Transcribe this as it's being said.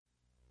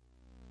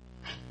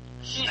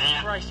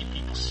Christ, you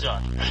people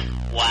suck.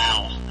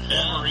 Wow.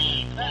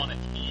 Wolverine on it.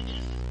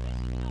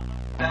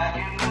 Back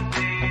in the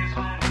days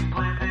when we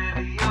played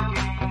video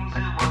games,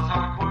 it was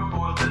hardcore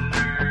for the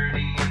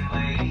nerdy and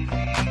lazy.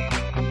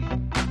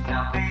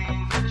 Now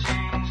things have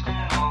changed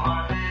and all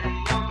our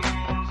video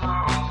games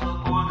are also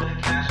for the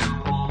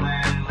casual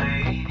and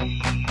lady.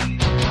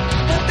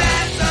 But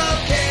that's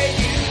okay,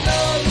 you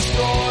know the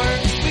score.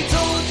 We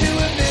told you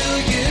a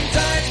million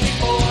times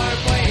before.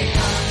 Playing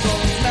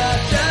consoles, not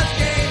just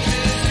games,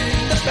 is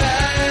in the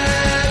past.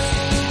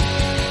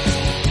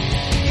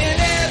 And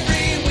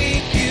every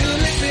week you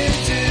listen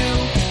to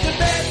the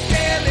best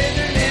damn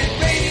internet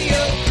radio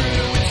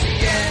crew. It's the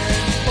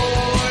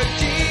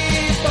N4G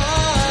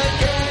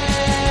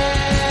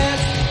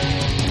podcast.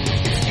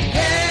 It's the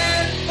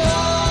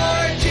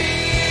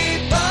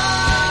N4G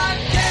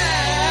podcast.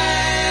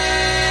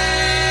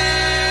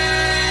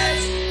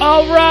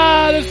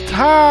 Alright, it's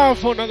time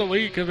for another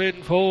week of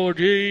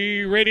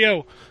N4G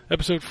Radio,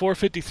 episode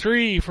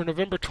 453 for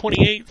November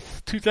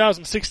 28th,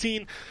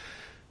 2016.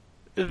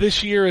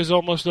 This year is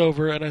almost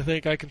over, and I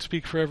think I can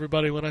speak for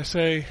everybody when I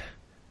say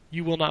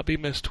you will not be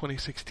missed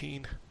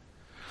 2016.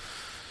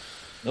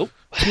 Nope.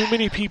 Too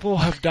many people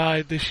have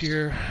died this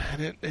year,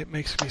 and it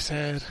makes me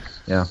sad.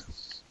 Yeah.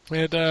 We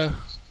had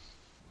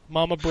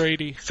Mama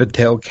Brady.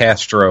 Fidel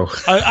Castro.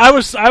 I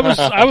was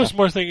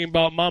more thinking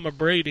about Mama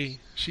Brady.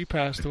 She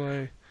passed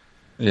away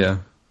Yeah.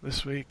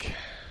 this week.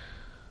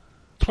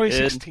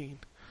 2016.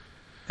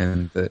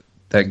 And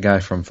that guy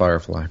from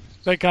Firefly.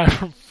 That guy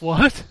from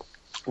what?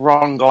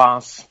 Ron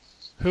Glass.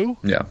 Who?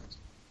 Yeah.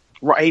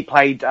 Right, he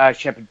played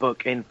Shepherd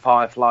Book in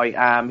Firefly.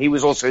 He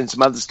was also in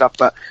some other stuff,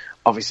 but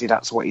obviously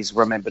that's what he's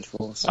remembered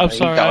for. So I'm he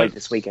sorry, died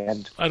this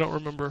weekend. I don't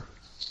remember.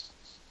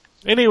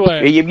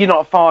 Anyway. You're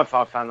not a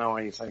Firefly fan, though,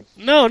 are you? So?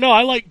 No,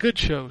 I like good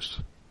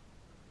shows.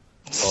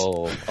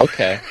 Oh,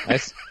 okay.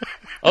 Nice.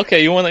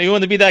 Okay, you want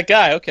to be that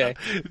guy? Okay.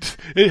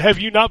 Have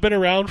you not been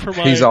around for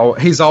my... He's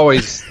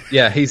always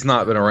he's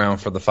not been around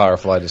for the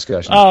Firefly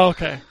discussion. Oh,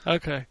 okay. I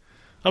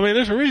mean,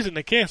 there's a reason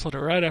they canceled it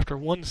right after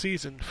one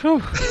season. Whew.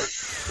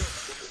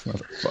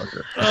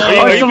 Motherfucker.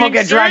 I still not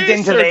get dragged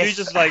into this. You're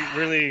just like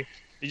really,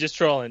 you're just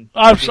trolling.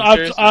 I'm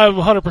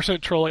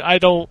 100% trolling. I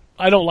don't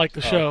like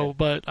the show, okay.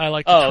 But I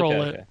like to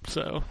troll it. Okay.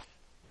 So,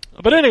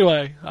 but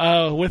anyway,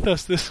 with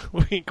us this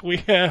week we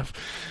have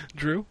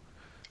Drew.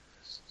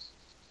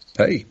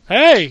 Hey.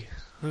 Hey,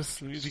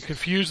 you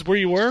confused where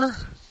you were?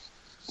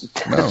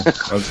 No,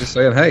 I was just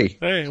saying hey.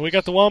 Hey, we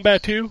got the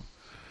Wombat too.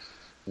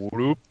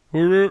 Whoop.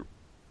 We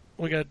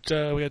got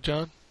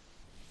John.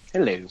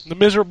 Hello. The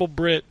miserable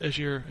Brit, as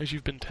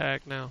you've been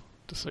tagged now,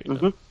 just so you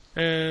know.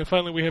 And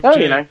finally, we have Oh,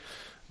 Jay. you know.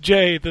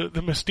 Jay,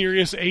 the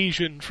mysterious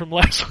Asian from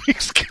last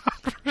week's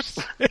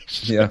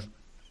conversation. Yeah.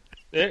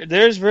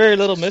 There's very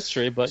little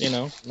mystery, but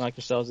knock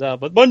yourselves out.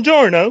 But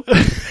buongiorno.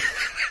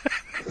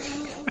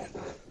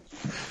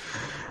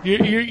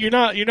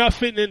 You're not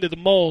fitting into the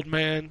mold,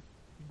 man.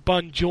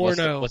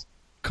 Buongiorno.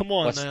 Come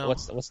on now.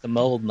 What's the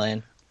mold,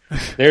 man?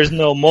 There's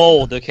no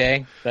mold,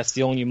 okay? That's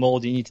the only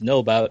mold you need to know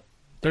about.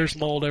 There's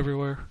mold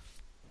everywhere.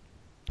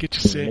 Get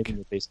you sick. In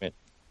the basement.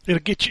 It'll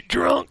get you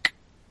drunk.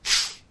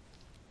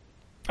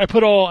 I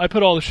put all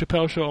the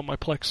Chappelle Show on my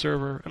Plex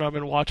server, and I've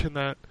been watching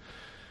that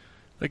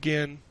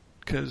again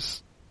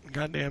because,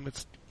 goddamn,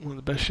 it's one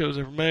of the best shows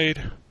ever made.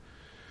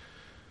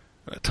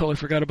 I totally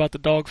forgot about the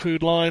dog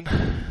food line.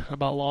 I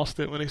about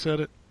lost it when he said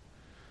it.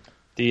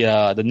 The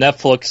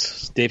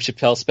Netflix Dave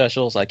Chappelle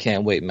specials, I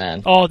can't wait,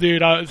 man. Oh,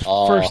 dude,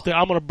 first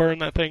I'm gonna burn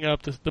that thing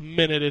up the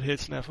minute it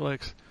hits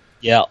Netflix.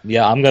 Yeah,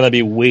 I'm gonna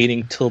be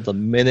waiting till the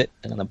minute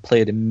and I'm gonna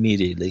play it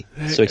immediately.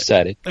 So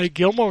excited. Hey,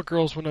 Gilmore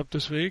Girls went up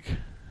this week.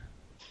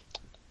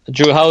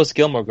 Drew, how is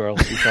Gilmore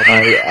Girls?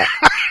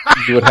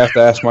 You would have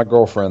to ask my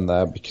girlfriend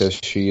that because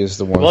she is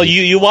the one. Well,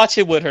 you watch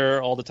it with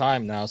her all the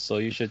time now, so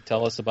you should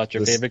tell us about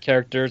your favorite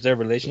characters, their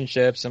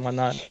relationships, and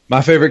whatnot.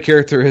 My favorite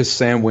character is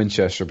Sam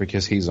Winchester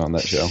because he's on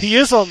that show. He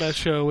is on that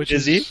show, which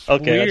is he?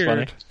 Okay,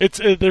 weird. that's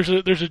funny. It's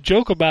there's a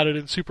joke about it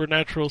in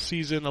Supernatural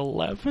season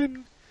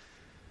 11.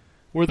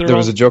 Where there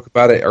was a joke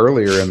about it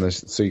earlier in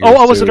this series.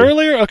 Oh, was it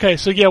earlier? Okay,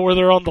 so yeah, where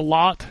they're on the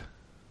lot.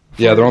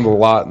 Yeah, they're on the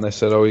lot, and they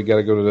said, "Oh, you got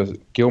to go to the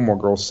Gilmore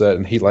Girls set,"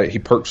 and he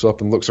perks up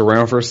and looks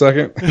around for a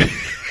second, and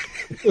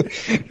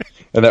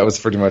that was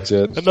pretty much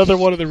it. Another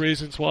one of the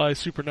reasons why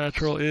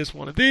Supernatural is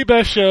one of the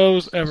best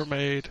shows ever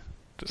made.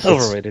 Just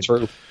overrated.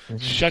 True.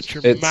 Shut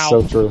your it's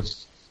mouth. So true.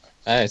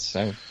 I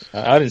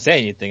didn't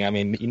say anything. I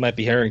mean, you might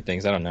be hearing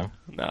things. I don't know.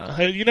 Nah,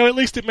 at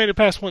least it made it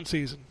past one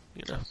season.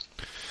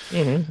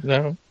 Mm-hmm.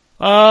 No.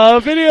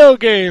 Video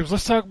games.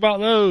 Let's talk about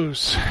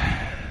those.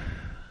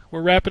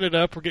 We're wrapping it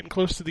up. We're getting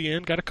close to the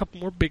end. Got a couple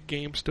more big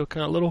games still.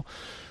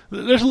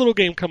 There's a little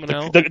game coming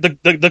out.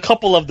 The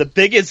couple of the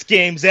biggest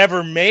games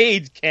ever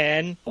made,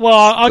 Ken. Well,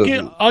 I'll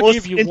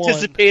give you one. Most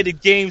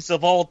anticipated games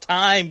of all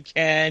time,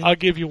 Ken. I'll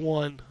give you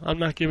one. I'm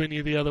not giving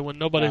you the other one.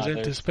 Nobody's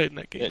anticipating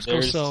that game. It's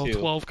going to sell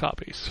 12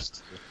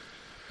 copies.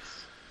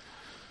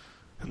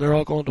 And they're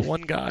all going to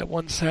one guy,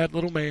 one sad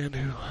little man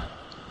who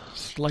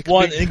likes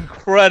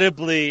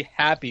incredibly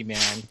happy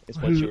man is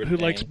what you were saying. Who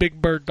likes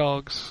big bird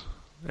dogs.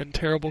 and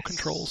terrible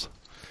controls.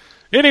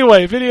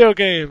 Anyway, video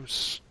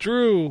games.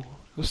 Drew,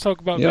 let's talk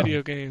about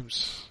video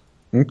games.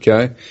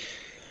 Okay.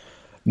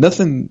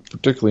 Nothing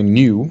particularly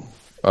new.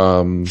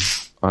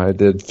 I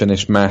did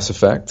finish Mass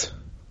Effect.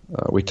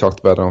 We talked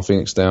about it on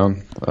Phoenix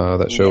Down.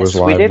 That show is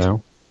live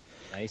now.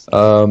 Nice.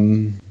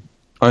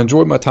 I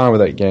enjoyed my time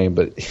with that game,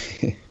 but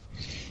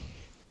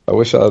I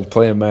wish I was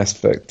playing Mass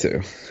Effect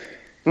too.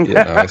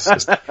 It's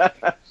just,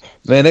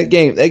 man,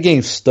 that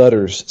game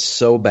stutters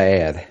so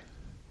bad.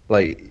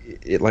 I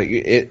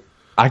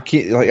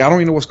can't. I don't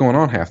even know what's going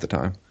on half the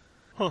time.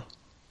 Huh.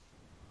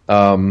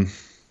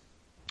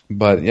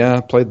 But yeah,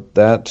 I played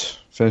that.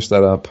 Finished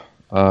that up.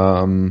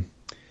 More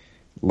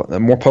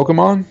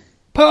Pokemon.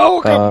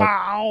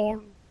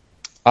 Pokemon.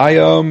 I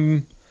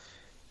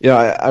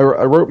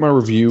wrote my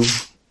review,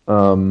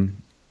 and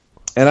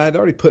I had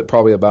already put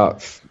probably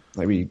about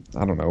maybe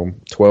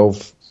 12,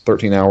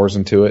 13 hours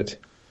into it.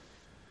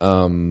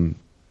 And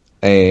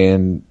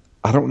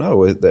I don't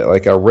know.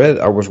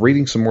 I was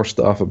reading some more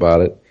stuff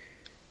about it,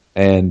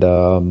 and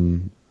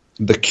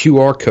the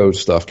QR code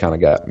stuff kind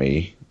of got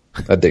me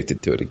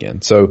addicted to it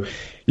again. So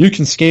you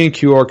can scan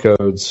QR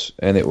codes,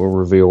 and it will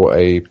reveal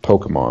a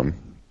Pokemon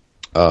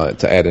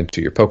to add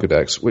into your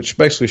Pokedex, which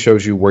basically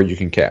shows you where you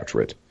can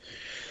capture it.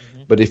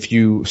 Mm-hmm. But if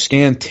you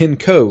scan 10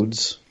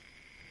 codes,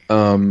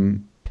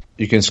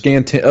 you can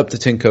scan up to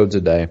 10 codes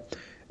a day.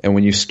 And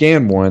when you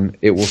scan one,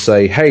 it will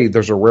say, hey,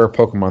 there's a rare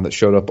Pokemon that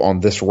showed up on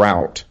this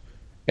route,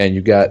 and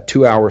you got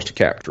 2 hours to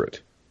capture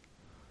it.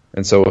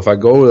 And so if I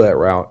go to that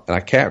route and I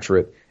capture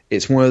it,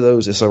 it's one of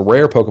those, it's a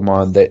rare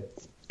Pokemon that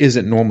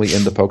isn't normally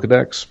in the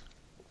Pokedex.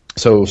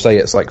 So say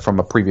it's like from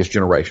a previous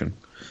generation.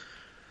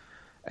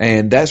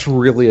 And that's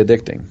really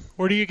addicting.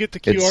 Where do you get the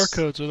QR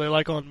codes? Are they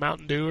like on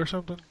Mountain Dew or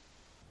something?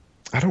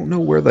 I don't know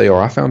where they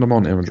are. I found them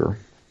on Imager.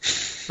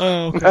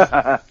 Oh,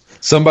 okay.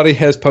 Somebody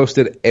has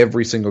posted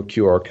every single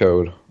QR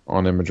code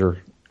on Imager,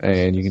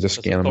 and you can just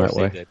scan them that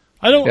way.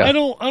 I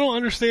don't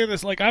understand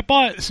this. Like, I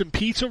bought some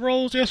pizza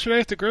rolls yesterday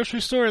at the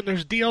grocery store, and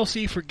there's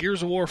DLC for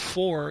Gears of War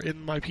 4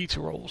 in my pizza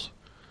rolls.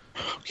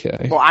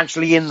 Okay. Well,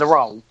 actually in the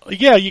roll.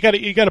 Yeah, you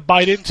gotta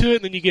bite into it,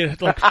 and then you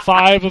get like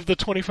 5 of the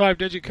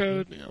 25-digit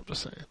code. Yeah, I'm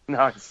just saying.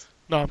 Nice.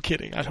 No, I'm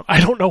kidding. I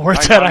don't know where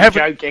it's I at.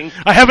 know,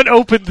 I haven't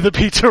opened the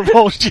pizza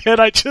rolls yet.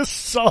 I just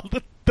saw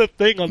the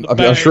thing on the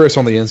bag. I'm sure it's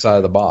on the inside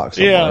of the box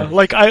somewhere. Yeah,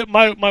 like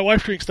my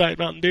wife drinks Diet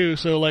Mountain Dew,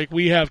 so like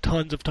we have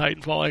tons of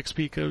Titanfall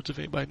XP codes if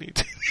anybody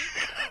needs it.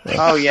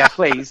 Oh yeah,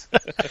 please.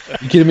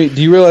 You kidding me?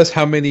 Do you realize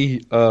how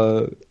many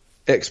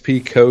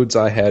XP codes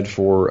I had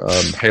for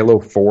Halo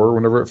 4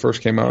 whenever it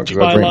first came out? Did you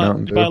buy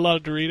a lot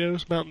of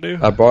Doritos, Mountain Dew?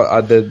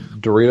 I did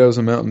Doritos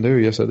and Mountain Dew.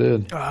 Yes, I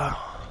did.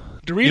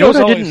 Doritos. You know what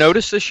I didn't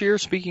notice this year?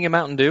 Speaking of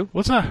Mountain Dew,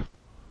 what's that?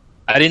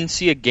 I didn't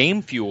see a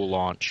Game Fuel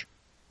launch.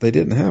 They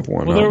didn't have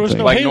one. Well, there was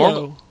no Like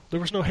Halo. There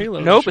was no Halo.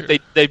 No, this but year.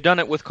 they've done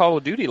it with Call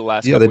of Duty the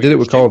last. Yeah, couple they did it years,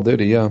 with Call of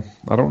Duty. Yeah,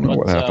 I don't know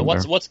what happened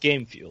there. What's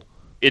Game Fuel?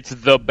 It's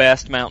the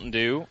best Mountain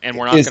Dew, and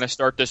we're not going to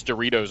start this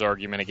Doritos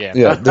argument again.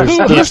 Yeah,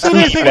 Who said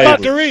anything flavors. about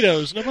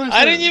Doritos? Nobody I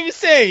said didn't even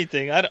say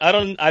anything.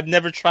 I've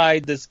never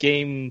tried this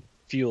Game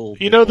Fuel.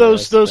 You know before,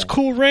 those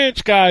Cool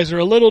Ranch guys are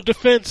a little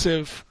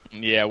defensive.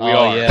 Yeah, we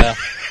are. Yeah.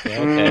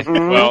 Okay.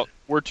 Well,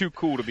 we're too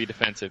cool to be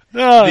defensive.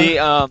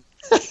 Uh,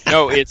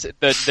 No, it's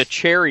the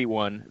cherry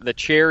one. The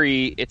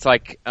cherry, it's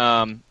like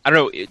I don't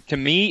know. To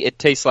me, it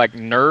tastes like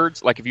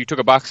Nerds. Like if you took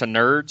a box of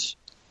Nerds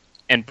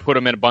and put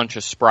them in a bunch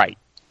of Sprite.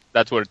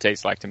 That's what it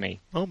tastes like to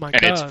me. Oh my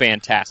god! And it's I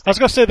fantastic. was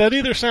gonna say that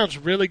either sounds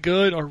really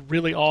good or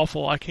really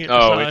awful. I can't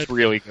decide. Oh, it's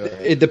really good.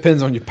 It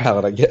depends on your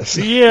palate, I guess.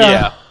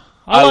 Yeah.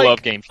 I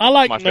love Game Fuel. I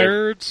like My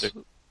favorite.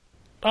 Nerds.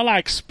 I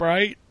like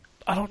Sprite.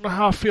 I don't know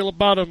how I feel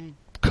about them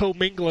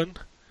commingling.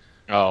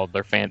 Oh,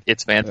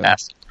 it's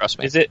fantastic. Yeah. Trust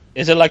me.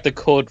 Is it like the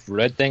Code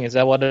Red thing? Is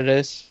that what it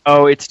is?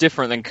 Oh, it's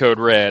different than Code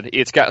Red.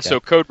 It's got so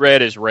Code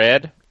Red is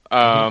red.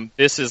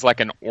 This is like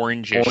an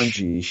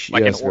orangish,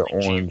 like an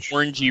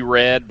orangey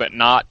red, but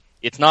not.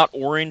 It's not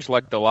orange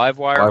like the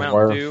Livewire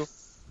Mountain Dew.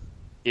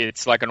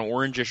 It's like an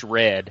orangish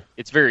red.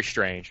 It's very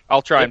strange.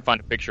 I'll try and find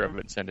a picture of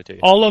it and send it to you.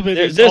 All of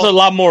it. There's a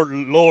lot more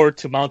lore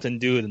to Mountain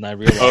Dew than I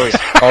realized. Oh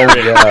yeah. Oh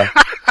yeah.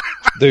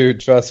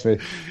 Dude, trust me.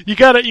 You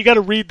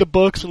gotta read the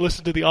books and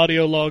listen to the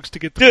audio logs to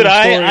get the Dude, full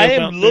story I of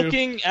am Mountain Dew.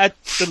 looking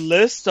at the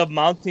list of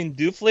Mountain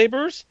Dew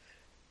flavors,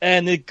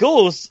 and it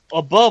goes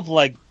above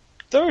like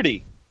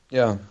 30.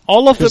 Yeah.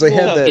 All of them. They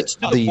had that, It's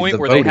to the point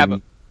where they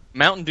have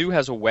Mountain Dew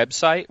has a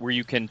website where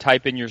you can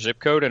type in your zip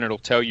code and it'll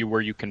tell you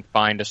where you can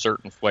find a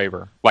certain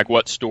flavor, like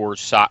what stores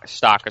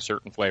stock a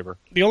certain flavor.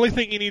 The only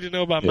thing you need to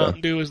know about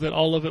Mountain Dew is that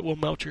all of it will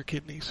melt your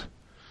kidneys.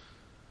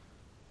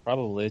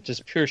 Probably. It's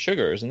just pure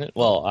sugar, isn't it?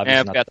 Well,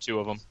 I've got 2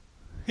 of them.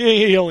 Yeah,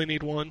 you only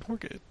need one. We're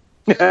good.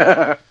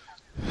 I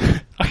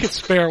can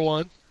spare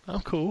one.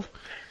 I'm cool.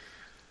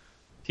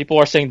 People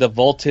are saying the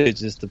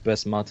Voltage is the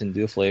best Mountain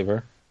Dew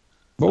flavor.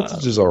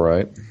 Voltage is all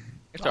right.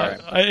 It's all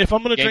right. If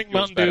I'm going to Game drink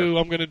Fuel's Mountain Dew,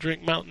 I'm going to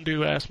drink Mountain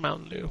Dew ass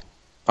Mountain Dew.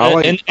 I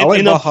like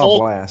in a Baja poll-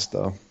 Blast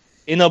though.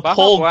 In a Baja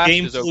poll, Blast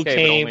Game is Fuel okay, but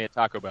came only at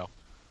Taco Bell.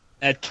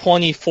 at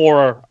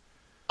 24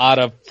 out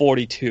of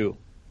 42.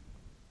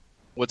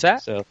 What's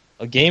that? So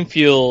game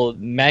fuel,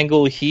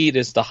 Mango Heat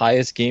is the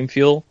highest game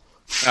fuel.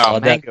 Oh,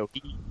 Mango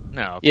Heat.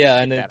 No.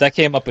 Yeah, and that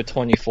came up at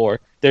 24.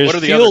 There's what are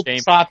the Fuel other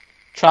game?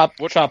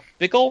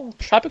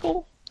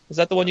 Tropical? Is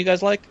that the one you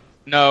guys like?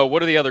 No.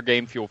 What are the other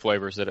game fuel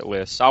flavors that it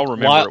lists? I'll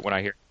remember it when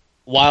I hear.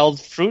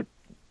 Wild fruit.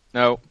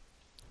 No.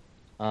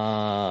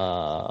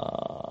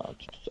 I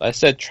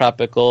said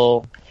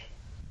tropical,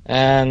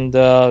 and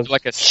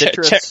like a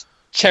citrus.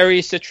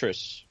 Cherry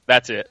citrus.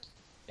 That's it.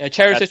 Yeah,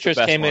 cherry citrus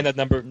came in at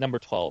number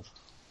 12.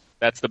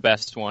 That's the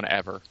best one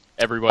ever.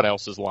 Everyone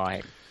else is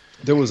lying.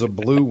 There was a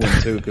blue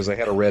one too because they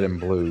had a red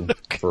and blue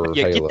for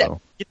Halo.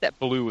 Get that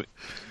blue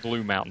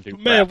Mountain Dew.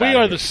 Man, we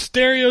are the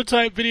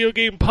stereotype video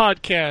game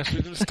podcast.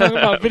 We're just talking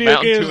about video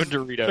games. Mountain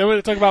Dew and Doritos. Then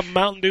we're talking about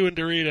Mountain Dew and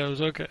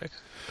Doritos. Okay.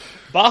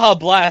 Baja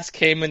Blast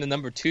came in at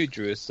number 2,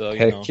 Drew. So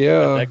Heck yeah,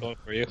 got that going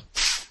for you.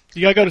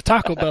 You gotta go to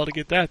Taco Bell to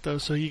get that though.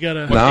 So you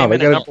gotta. No, they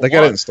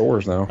got it in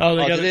stores now. Oh,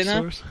 they got it in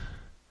stores.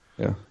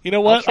 Yeah. You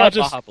know what? I'll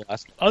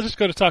just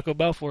go to Taco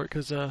Bell for it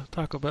because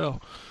Taco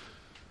Bell.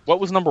 What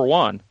was number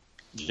 1?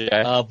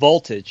 Yeah.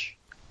 Voltage.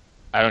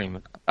 I don't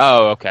even.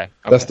 Oh, okay.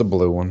 That's the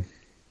blue one.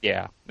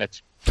 Yeah,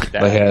 that's.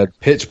 They had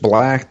Pitch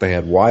Black. They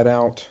had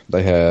Whiteout.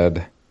 They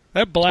had.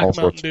 That black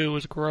Mountain Dew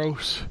was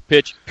gross.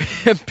 Pitch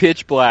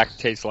Black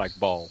tastes like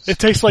balls. It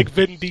tastes like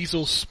Vin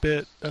Diesel's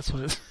spit. That's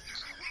what it is.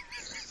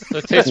 So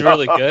it tastes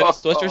really good.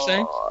 That's what you're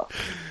saying?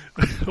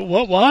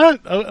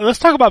 What? Let's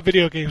talk about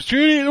video games.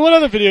 Judy, what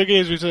other video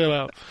games are we talking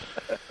about?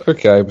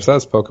 Okay,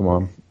 besides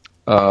Pokemon.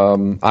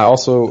 I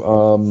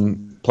also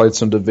played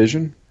some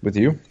Division with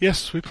you.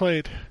 Yes, we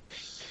played.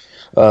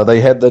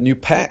 They had the new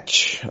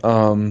patch,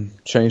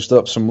 changed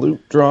up some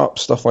loot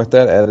drops, stuff like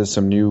that, added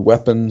some new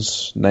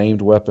weapons,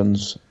 named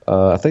weapons.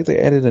 I think they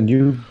added a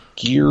new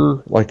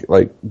gear, like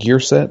gear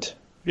set.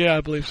 Yeah,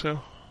 I believe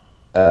so.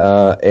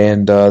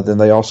 And then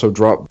they also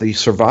dropped the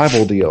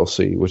Survival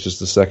DLC, which is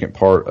the second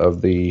part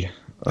of the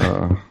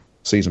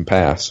Season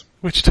Pass.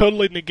 Which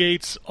totally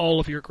negates all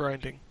of your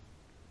grinding.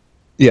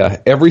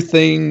 Yeah,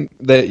 everything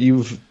that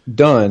you've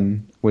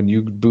done when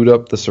you boot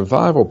up the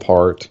Survival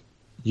part,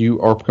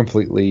 you are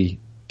completely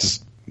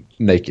just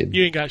naked.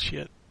 You ain't got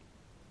shit.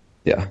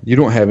 Yeah, you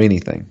don't have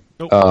anything.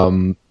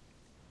 Nope.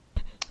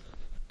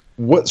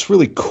 What's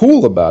really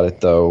cool about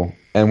it, though,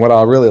 and what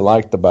I really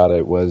liked about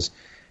it was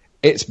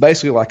it's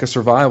basically like a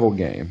survival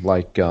game.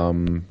 Like, I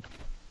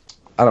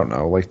don't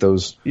know, like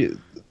those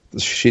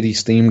shitty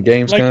Steam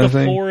games kind of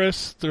thing. Like the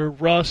Forest, the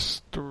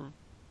Rust,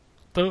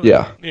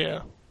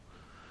 yeah.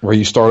 Where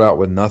you start out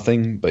with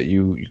nothing, but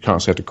you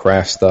constantly have to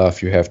craft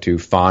stuff. You have to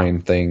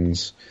find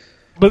things.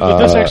 But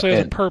this actually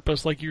has a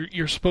purpose. Like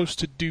you're supposed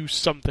to do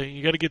something.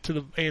 You got to get to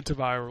the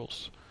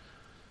antivirals.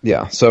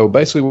 Yeah. So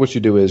basically, what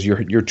you do is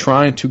you're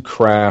trying to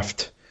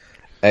craft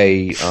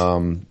a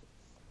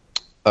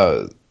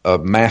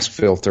mask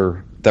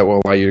filter that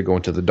will allow you to go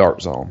into the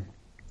dark zone.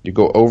 You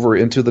go over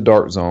into the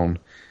dark zone.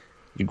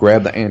 You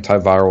grab the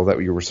antiviral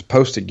that you were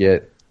supposed to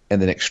get, and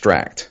then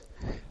extract.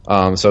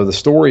 So the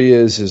story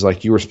is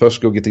like you were supposed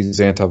to go get these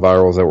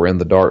antivirals that were in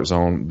the dark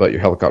zone, but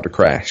your helicopter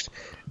crashed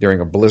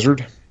during a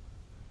blizzard.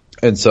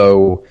 And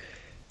so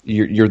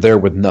you're there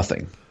with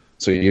nothing.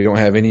 So you don't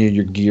have any of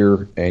your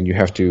gear, and you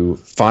have to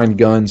find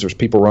guns. There's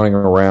people running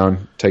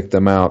around, take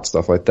them out,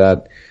 stuff like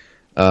that.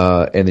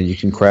 And then you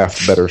can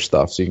craft better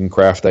stuff. So you can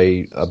craft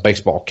a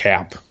baseball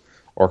cap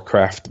or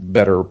craft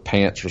better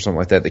pants or something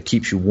like that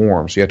keeps you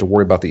warm. So you have to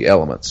worry about the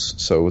elements.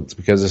 So it's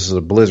because this is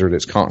a blizzard,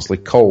 it's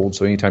constantly cold.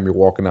 So anytime you're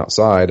walking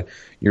outside,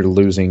 you're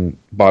losing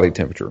body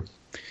temperature.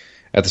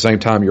 At the same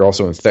time, you're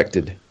also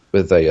infected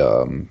with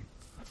I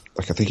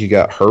think you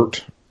got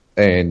hurt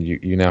and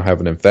you now have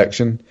an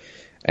infection.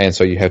 And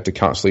so you have to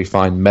constantly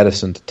find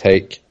medicine to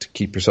take to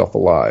keep yourself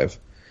alive.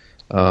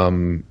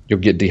 You'll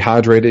get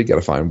dehydrated, got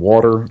to find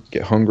water,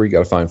 get hungry, got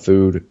to find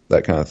food,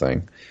 that kind of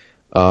thing.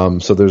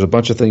 So there's a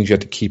bunch of things you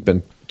have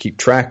to keep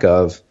track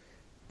of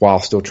while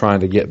still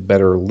trying to get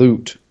better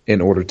loot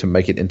in order to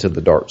make it into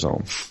the dark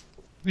zone.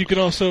 You can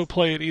also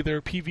play it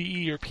either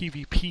PvE or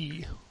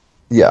PvP.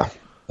 Yeah.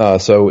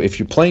 So if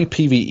you're playing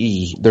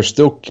PvE, there's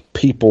still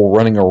people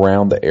running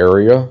around the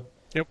area.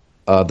 Yep.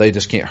 They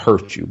just can't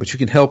hurt you, but you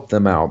can help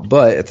them out.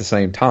 But at the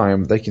same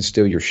time, they can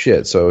steal your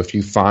shit. So if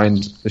you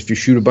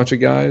shoot a bunch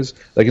of guys,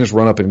 they can just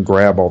run up and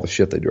grab all the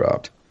shit they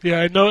dropped. Yeah,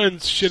 I know, and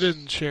shit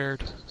isn't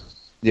shared.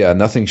 Yeah,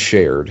 nothing's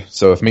shared.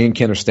 So if me and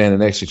Ken are standing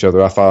next to each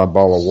other, I find a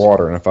ball of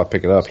water, and if I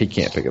pick it up, he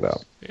can't pick it up.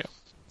 Yeah.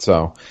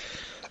 So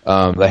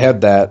they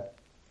had that.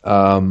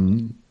 I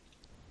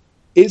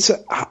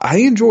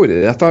enjoyed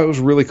it. I thought it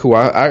was really cool.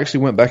 I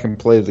actually went back and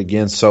played it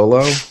again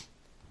solo,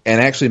 and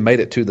actually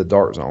made it to the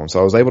dark zone. So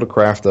I was able to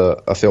craft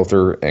a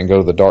filter and go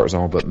to the dark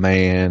zone. But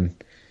man,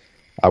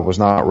 I was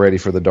not ready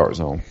for the dark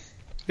zone.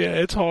 Yeah,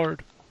 it's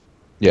hard.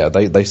 Yeah,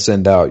 they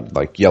send out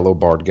like yellow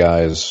barred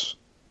guys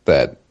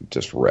that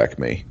just wreck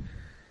me.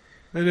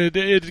 And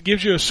it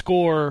gives you a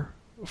score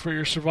for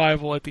your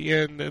survival at the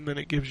end, and then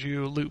it gives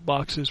you loot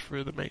boxes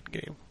for the main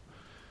game.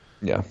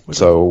 Yeah.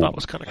 So that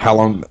was kind of how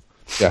long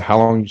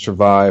you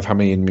survive, how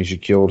many enemies you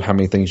killed, how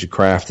many things you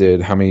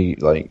crafted, how many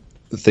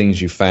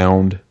things you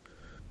found.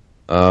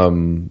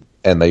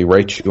 and they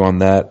rate you on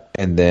that,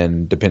 and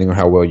then depending on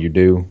how well you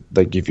do,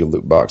 they give you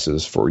loot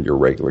boxes for your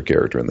regular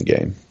character in the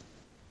game.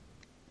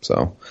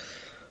 So,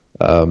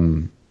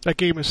 that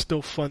game is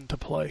still fun to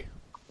play.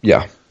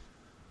 Yeah.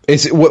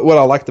 It's what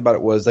I liked about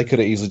it was they could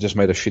have easily just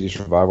made a shitty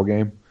survival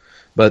game,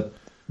 but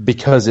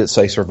because it's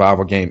a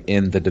survival game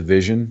in the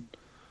Division,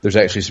 there's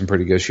actually some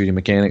pretty good shooting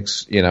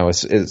mechanics. You know,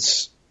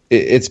 it's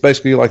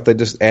basically like they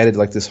just added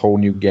like this whole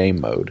new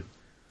game mode,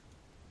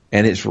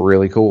 and it's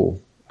really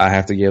cool. I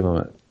have to give them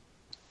it,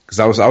 because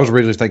I was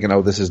originally thinking,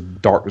 oh, this is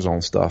Dark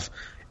Zone stuff.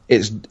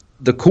 It's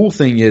the cool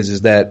thing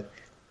is that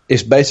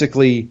it's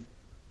basically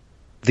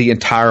the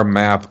entire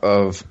map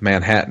of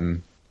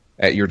Manhattan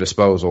at your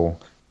disposal,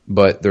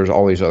 but there's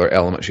all these other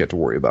elements you have to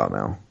worry about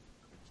now.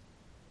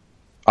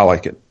 I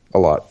like it a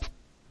lot.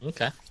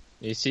 Okay.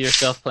 You see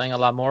yourself playing a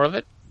lot more of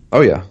it?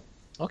 Oh yeah.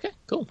 Okay,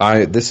 cool.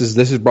 This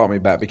has brought me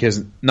back,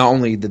 because not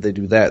only did they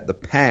do that, the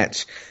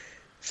patch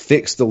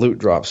fixed the loot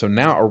drop. So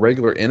now a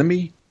regular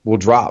enemy will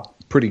drop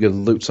pretty good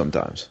loot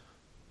sometimes.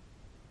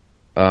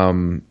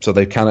 So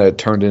they kind of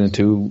turned it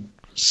into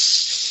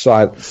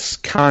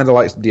kind of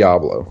like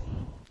Diablo.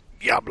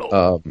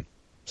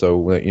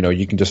 So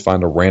you can just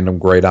find a random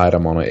great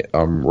item on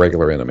a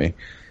regular enemy,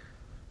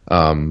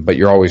 but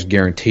you're always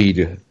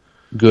guaranteed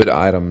good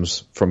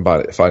items from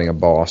fighting a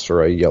boss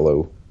or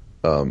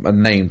a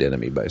named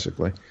enemy,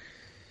 basically.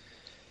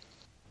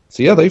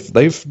 So yeah,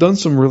 they've done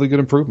some really good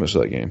improvements to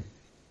that game.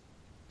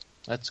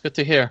 That's good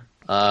to hear.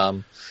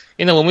 When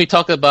we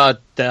talk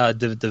about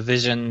the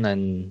Division,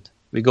 and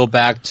we go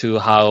back to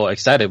how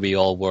excited we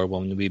all were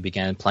when we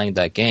began playing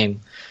that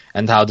game,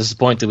 and how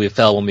disappointed we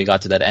felt when we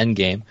got to that end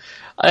game.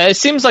 It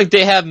seems like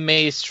they have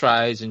made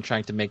strides in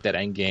trying to make that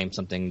end game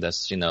something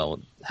that's,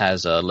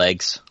 has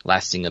legs,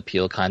 lasting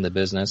appeal kind of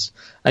business.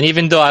 And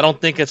even though I don't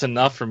think it's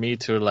enough for me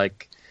to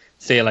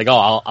say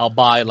I'll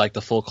buy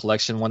the full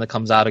collection when it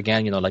comes out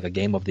again, like a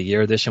Game of the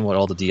Year edition with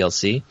all the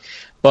DLC.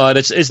 But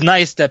it's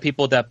nice that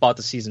people that bought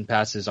the season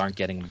passes aren't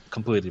getting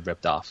completely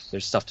ripped off.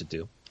 There's stuff to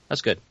do.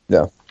 That's good.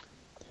 Yeah.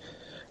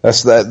 I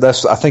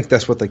think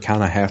that's what they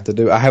kind of have to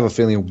do. I have a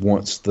feeling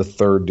once the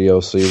third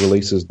DLC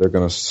releases, they're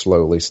going to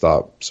slowly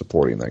stop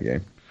supporting that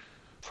game.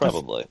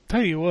 Probably.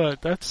 Tell you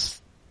what,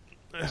 that's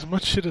as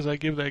much shit as I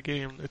give that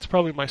game. It's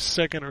probably my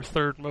second or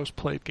third most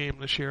played game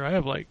this year. I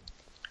have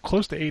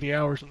close to 80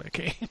 hours in that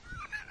game.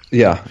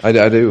 Yeah, I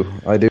do.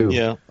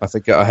 Yeah. I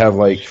think I have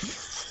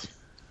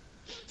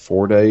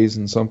 4 days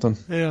and something.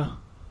 Yeah.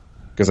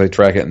 Because they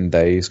track it in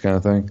days kind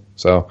of thing.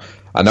 So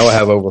I know I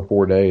have over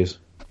 4 days.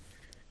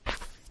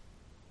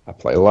 I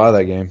play a lot of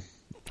that game.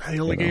 The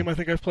only game I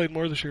think I've played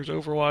more this year is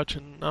Overwatch,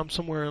 and I'm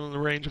somewhere in the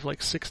range of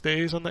 6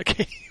 days on that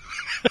game.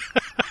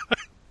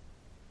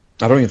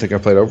 I don't even think I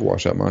played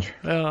Overwatch that much.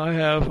 Yeah, I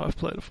have. I've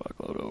played a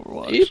fuckload of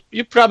Overwatch.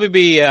 You'd probably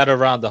be at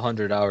around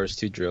 100 hours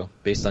too, Drew,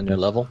 based on your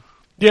level.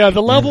 Yeah,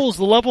 the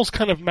levels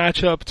kind of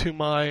match up to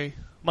my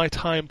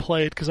time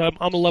played, because I'm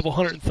a level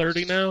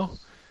 130 now.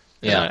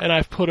 Yeah. And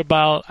I've put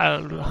about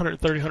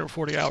 130,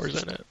 140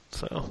 hours in it.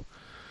 So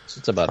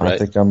it's about right. I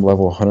think I'm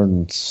level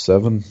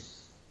 107.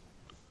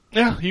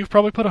 Yeah, you've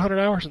probably put 100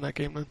 hours in that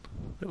game then,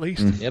 at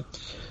least. Yep.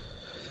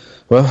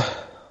 Well,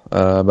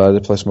 but I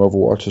did play some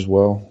Overwatch as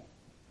well.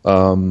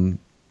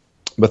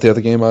 But the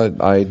other game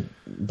I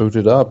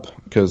booted up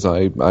because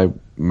I kind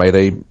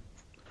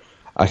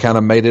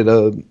of made it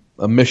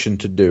a mission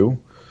to do,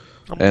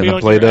 and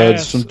I played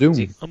some Doom.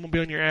 I'm gonna be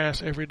on your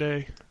ass every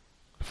day.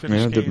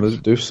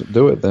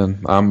 Do it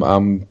then.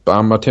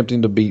 I'm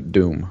attempting to beat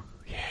Doom.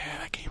 Yeah,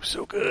 that game's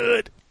so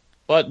good.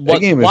 But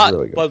really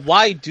good. But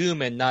why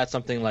Doom and not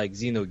something like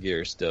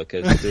Xenogears still?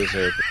 Because those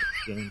are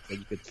games that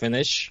you could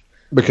finish.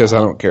 Because I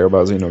don't care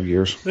about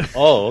Xenogears.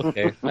 Oh,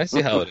 okay. I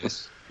see how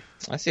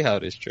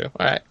it is, Drew.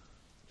 All right.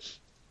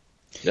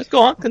 Just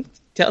go on.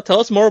 Tell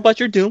us more about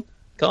your Doom.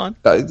 Go on.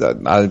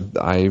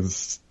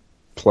 I've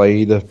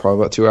played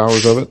probably about 2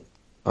 hours of it.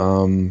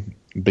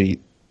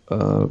 Beat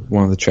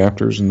one of the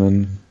chapters and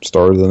then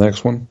started the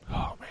next one.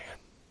 Oh man.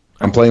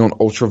 I'm playing on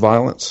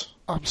Ultraviolence.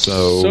 I'm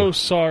so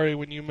sorry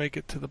when you make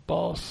it to the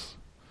boss.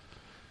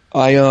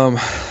 I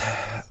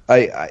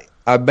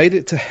made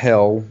it to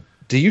Hell.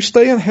 Do you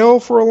stay in Hell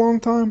for a long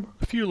time?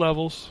 A few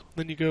levels,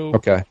 then you go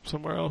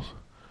somewhere else.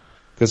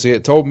 Because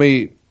it told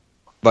me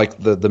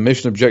the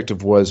mission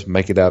objective was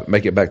make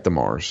it back to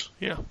Mars.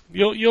 Yeah,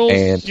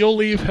 you'll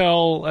leave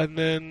Hell and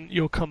then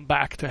you'll come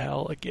back to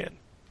Hell again.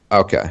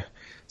 Okay,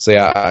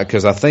 so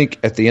because I think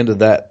at the end of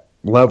that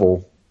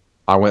level,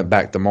 I went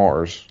back to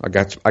Mars. I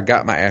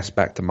got my ass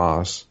back to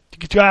Mars.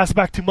 Get your ass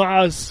back to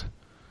Mars.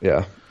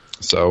 Yeah.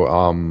 So,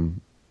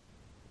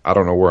 I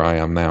don't know where I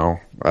am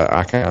now.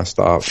 I kind of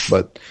stopped,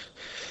 but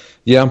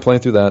yeah, I'm playing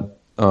through that.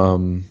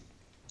 Got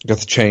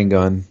the chain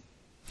gun,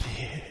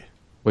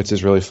 which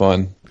is really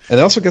fun. And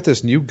I also got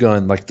this new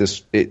gun,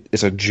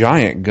 it's a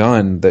giant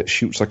gun that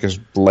shoots like a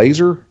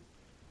laser,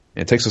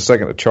 and it takes a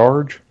second to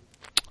charge.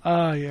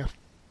 Yeah.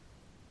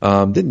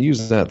 Didn't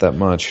use that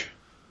much,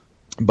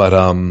 but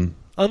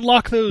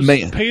unlock those.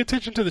 Pay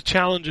attention to the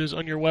challenges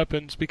on your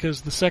weapons,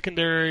 because the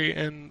secondary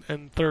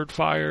and third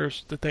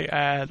fires that they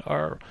add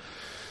are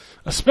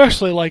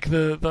Especially like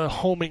the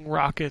homing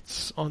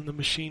rockets on the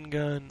machine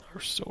gun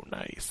are so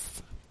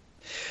nice.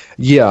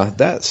 Yeah,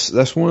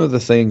 that's one of the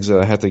things that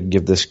I have to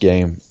give this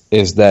game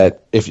is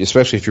that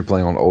especially if you're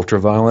playing on ultra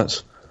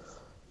violence,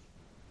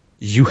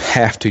 you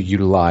have to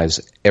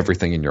utilize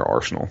everything in your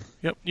arsenal.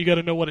 Yep, you got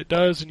to know what it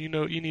does, and you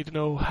need to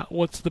know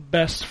what's the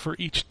best for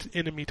each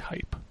enemy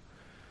type.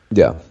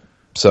 Yeah,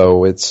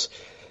 so it's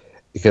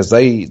because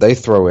they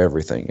throw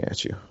everything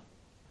at you,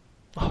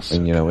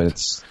 and you know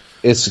it's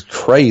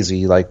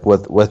crazy like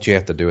what you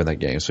have to do in that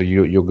game. So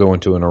you'll go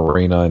into an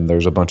arena and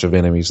there's a bunch of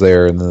enemies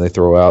there, and then they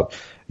throw out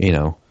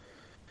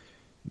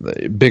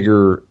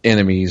bigger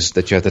enemies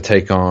that you have to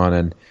take on,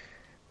 and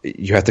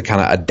you have to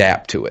kind of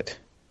adapt to it.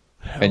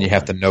 And you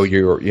have to know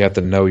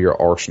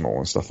your arsenal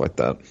and stuff like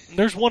that.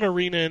 There's one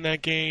arena in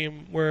that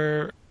game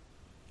where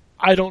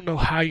I don't know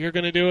how you're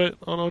going to do it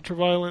on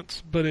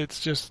ultraviolence, but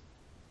it's just,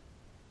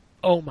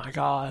 oh my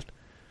god!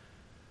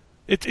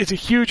 It's a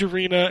huge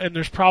arena, and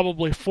there's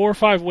probably 4 or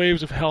 5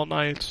 waves of Hell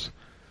Knights.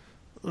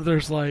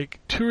 There's like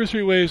 2 or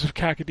 3 waves of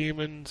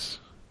Cacodemons.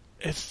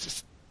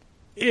 It's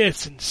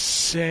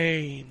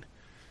insane.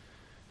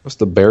 What's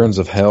the Barons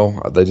of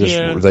Hell?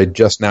 They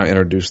just now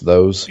introduced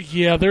those.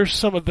 Yeah, there's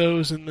some of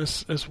those in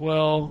this as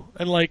well.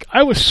 And like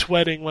I was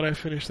sweating when I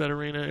finished that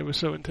arena. It was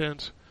so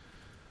intense.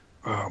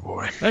 Oh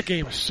boy. That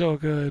game is so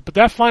good. But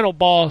that final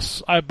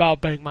boss, I about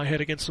banged my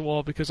head against the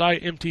wall because I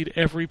emptied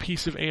every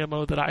piece of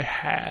ammo that I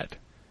had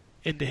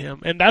into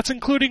him. And that's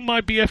including my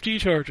BFG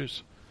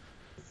charges.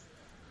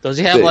 Does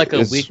he have like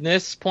a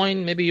weakness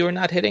point maybe you're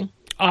not hitting?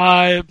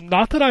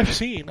 Not that I've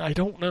seen. I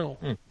don't know.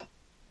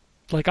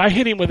 Like, I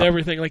hit him with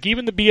everything. Like,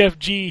 even the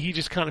BFG, he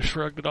just kind of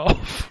shrugged it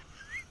off.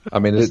 I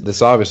mean,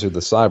 it's obviously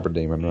the Cyber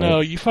Demon, right? No,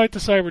 you fight the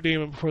Cyber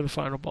Demon before the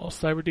final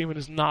boss. Cyber Demon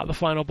is not the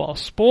final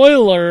boss.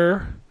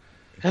 Spoiler!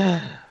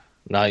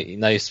 Now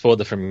you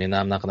spoiled it for me, and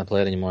now I'm not going to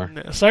play it anymore.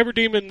 Cyber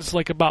Demon's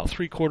like about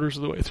 3/4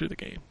 of the way through the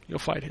game. You'll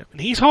fight him.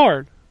 And he's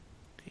hard.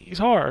 He's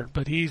hard,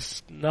 but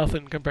he's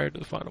nothing compared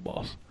to the final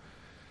boss.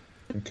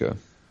 Okay.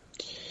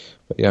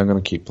 But yeah, I'm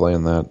going to keep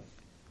playing that.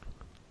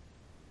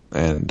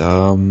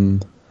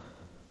 And,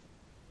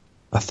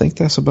 I think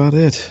that's about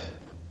it.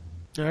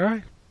 All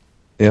right.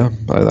 Yeah,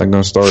 I'm going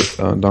to start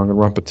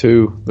Danganronpa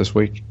 2 this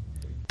week.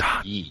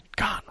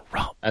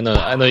 Danganronpa.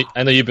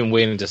 I know you've been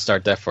waiting to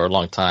start that for a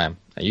long time,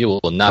 and you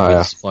will not be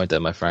disappointed,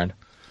 my friend.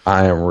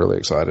 I am really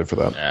excited for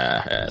that.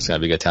 Yeah, it's going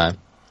to be a good time.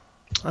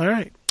 All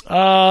right.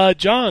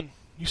 John,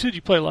 you said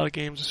you play a lot of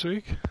games this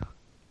week.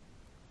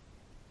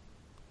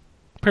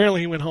 Apparently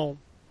he went home.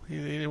 He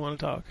didn't want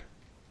to talk.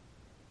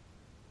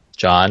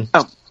 John?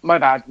 Oh, my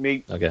bad,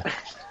 me. Okay.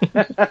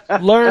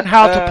 Learn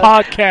how to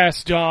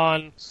podcast,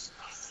 John.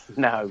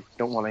 No,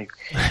 don't want to.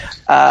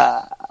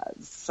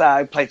 So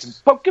I played some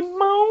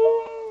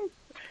Pokemon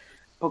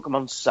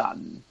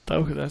Sun.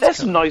 There's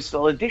some nice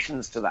little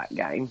additions to that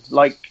game,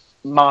 like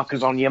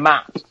markers on your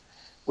map,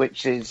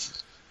 which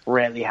is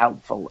really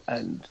helpful,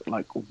 and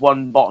like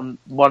one button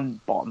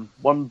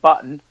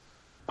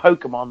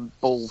Pokemon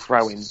ball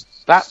throwing.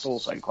 That's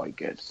also quite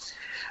good.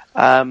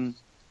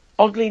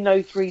 Oddly,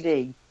 no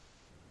 3D.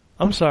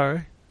 I'm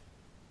sorry.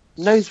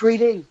 No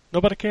 3D.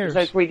 Nobody cares.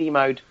 There's no 3D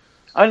mode.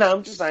 I know,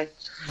 I'm just saying.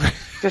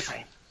 Just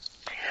saying.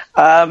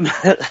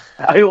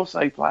 I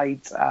also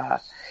played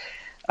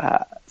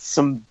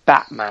some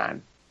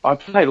Batman. I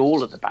played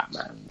all of the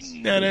Batmans.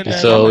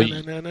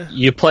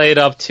 You played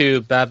up to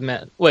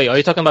Batman. Wait, are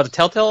you talking about the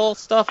Telltale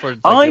stuff? Or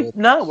I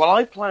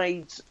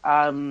played...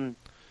 I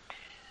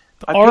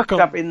picked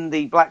up in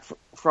the Black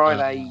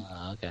Friday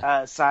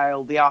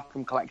sale the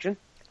Arkham Collection.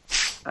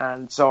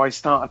 And so I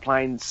started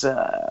playing,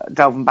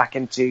 delving back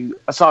into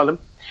Asylum,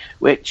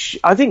 which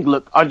I think it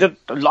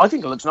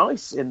looks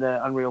nice in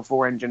the Unreal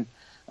 4 engine.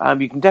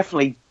 You can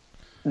definitely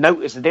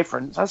notice a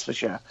difference, that's for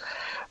sure.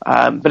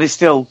 But it's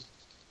still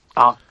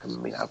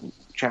Arkham, hasn't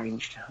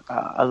changed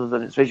other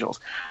than its visuals.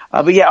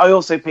 But yeah, I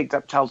also picked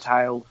up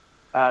Telltale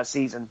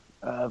season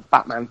of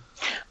Batman,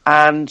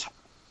 and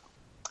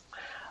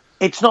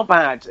it's not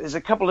bad. There's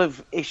a couple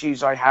of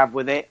issues I have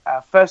with it.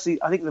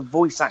 Firstly, I think the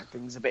voice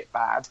acting is a bit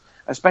bad,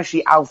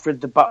 especially Alfred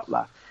the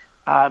Butler.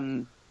 I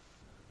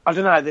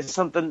don't know, there's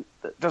something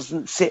that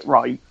doesn't sit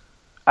right.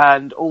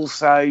 And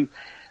also,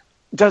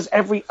 does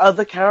every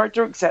other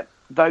character except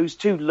those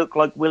two look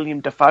like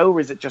William Dafoe,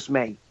 or is it just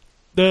me?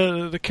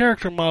 The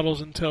character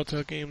models in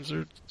Telltale games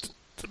are...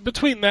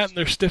 Between that and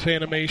their stiff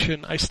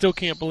animation, I still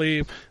can't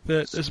believe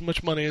that as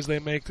much money as they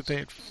make, that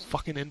they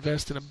fucking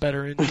invest in a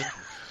better engine.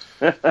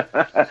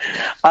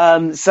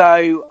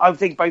 So I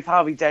think both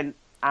Harvey Dent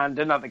and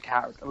another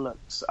character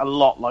looks a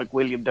lot like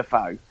William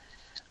Dafoe,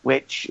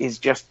 which is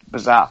just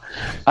bizarre.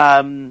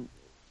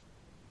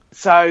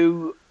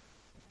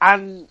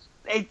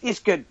 It's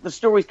good. The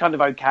story's kind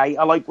of okay.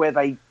 I like where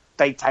they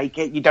take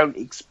it. You don't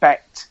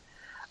expect...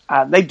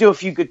 they do a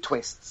few good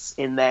twists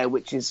in there,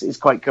 which is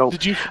quite cool.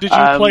 Did you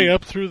play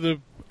up through the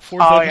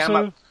 4th episode? I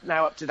am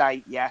now up to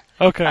date, yeah.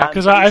 Okay,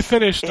 because I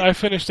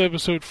finished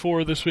episode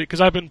 4 this week,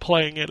 because I've been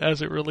playing it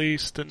as it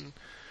released. And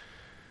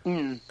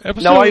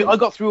No, I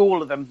got through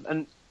all of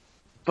them,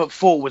 but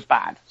 4 was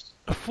bad.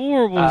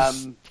 4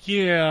 was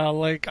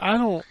like I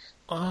don't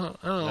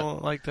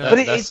like that.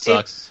 But that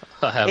sucks.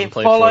 I haven't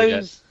played 4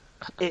 yet.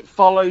 It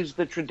follows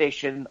the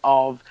tradition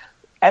of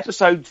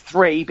episode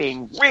 3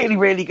 being really,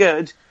 really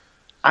good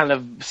and a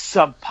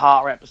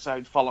subpar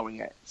episode following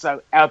it.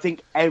 So I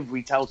think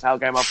every Telltale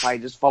game I've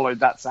played has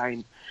followed that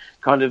same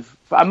kind of...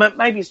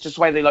 Maybe it's just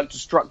the way they like to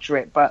structure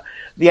it, but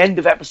the end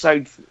of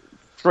episode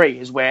 3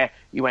 is where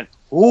you went,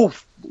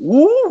 oof,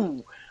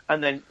 ooh,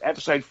 and then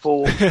episode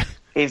 4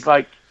 is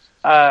like,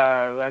 oh,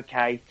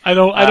 okay. I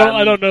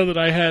don't know that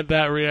I had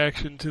that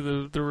reaction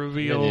to the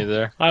reveal. Me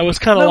neither. I was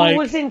kind of like... It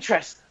was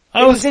interesting.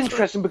 It was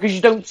interesting because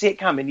you don't see it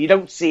coming. You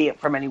don't see it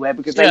from anywhere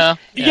because they but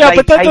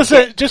that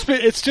doesn't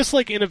it's just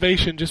like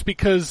innovation. Just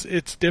because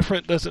it's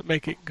different doesn't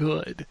make it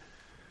good.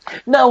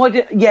 No, I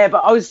did. Yeah,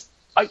 but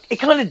it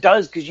kind of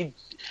does because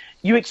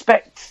you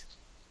expect.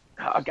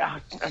 Okay,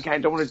 I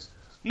don't want to.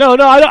 No,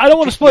 I don't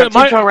want to spoil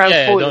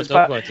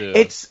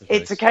it.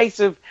 It's a case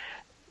of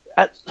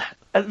at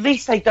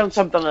least they've done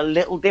something a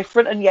little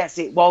different. And yes,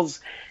 it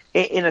was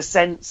in a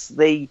sense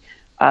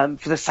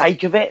for the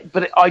sake of it,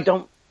 but I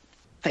don't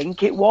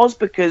think it was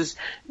because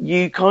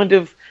you go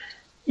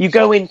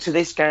into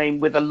this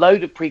game with a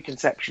load of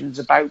preconceptions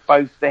about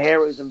both the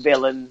heroes and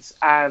villains,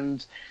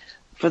 and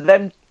for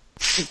them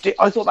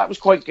I thought that was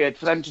quite good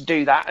for them to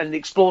do that and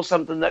explore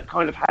something that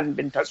kind of hadn't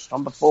been touched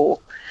on before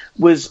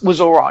was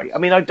all right. I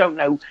mean, I don't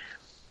know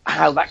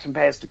how that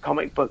compares to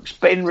comic books,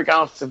 but in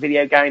regards to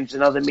video games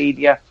and other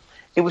media,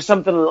 it was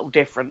something a little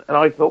different, and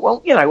I thought,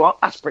 well, you know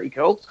what, that's pretty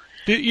cool.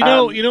 And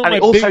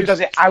it also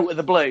does it out of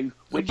the blue,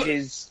 which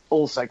is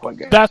also quite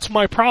good. That's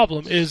my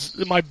problem, is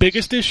my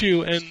biggest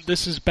issue, and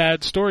this is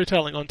bad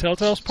storytelling on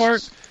Telltale's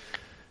part.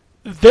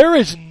 There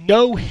is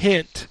no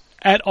hint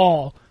at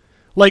all.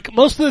 Like,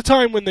 most of the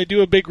time when they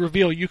do a big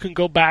reveal, you can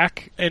go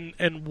back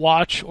and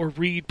watch or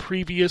read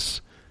previous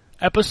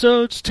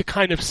episodes to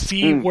kind of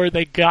see where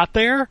they got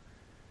there.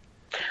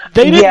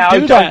 They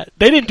didn't do that.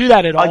 They didn't do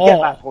that at all. I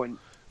get that point.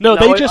 No,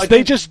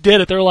 they just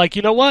did it. They're like,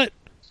 you know what?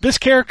 This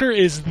character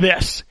is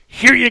this.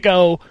 Here you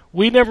go.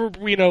 We never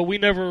previewed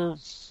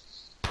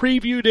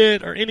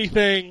it or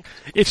anything.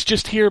 It's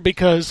just here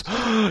because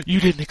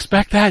you didn't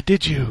expect that,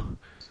 did you?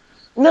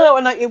 No,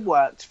 and it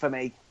worked for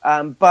me.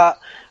 But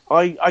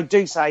I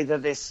do say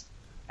that this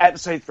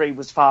episode 3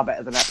 was far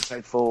better than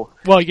episode 4.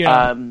 Well,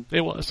 yeah,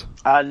 it was.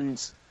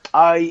 And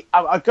I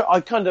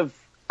kind of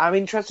am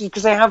interested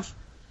because it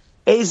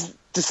is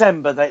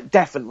December that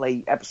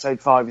definitely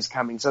episode 5 is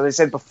coming. So they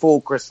said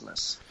before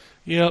Christmas.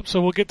 Yep, so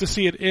we'll get to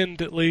see it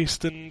end at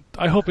least, and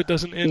I hope it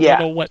doesn't end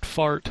on a wet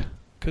fart,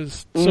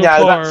 because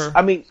far...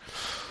 I mean,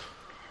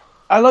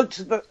 I looked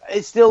at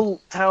it's still,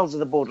 Tales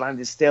of the Borderland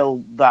is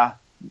still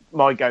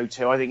my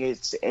go-to. I think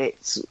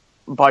it's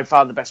by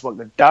far the best work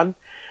they've done.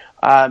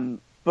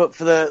 But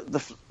for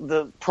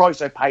the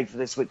price I paid for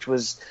this, which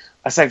was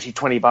essentially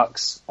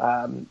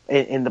 $20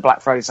 in the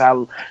Black Friday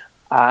sale,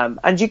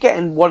 and you're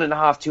getting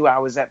 1.5, 2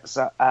 hours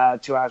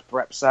 2 hours per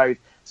episode,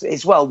 so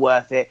it's well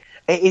worth it.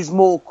 It is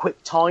more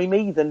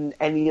quick-timey than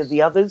any of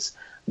the others,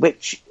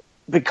 which,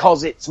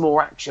 because it's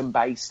more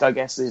action-based, I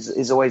guess,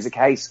 is always the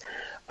case.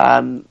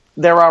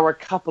 There are a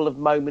couple of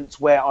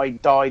moments where I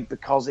died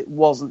because it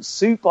wasn't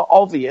super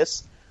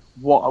obvious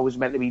what I was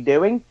meant to be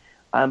doing,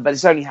 but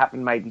it's only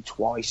happened maybe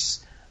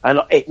twice,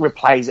 and it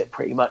replays it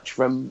pretty much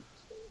from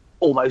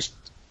almost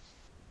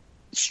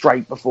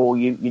straight before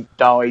you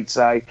died.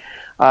 So,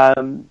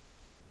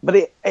 but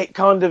it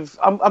kind of,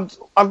 I'm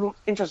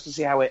interested to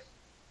see how it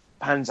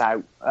pans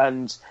out,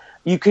 and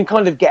you can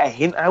kind of get a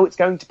hint how it's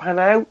going to pan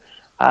out.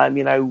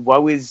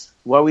 Woe is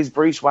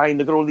Bruce Wayne.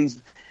 Look at all these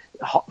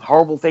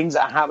horrible things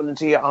that are happening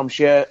to you. I'm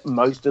sure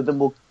most of them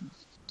will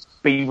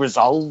be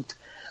resolved,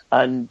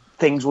 and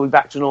things will be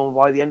back to normal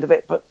by the end of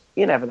it. But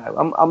you never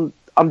know.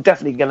 I'm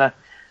definitely gonna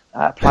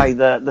play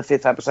the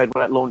 5th episode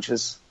when it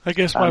launches. I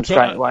guess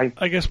straight away.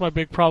 I guess my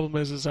big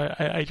problem is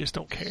I just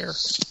don't care,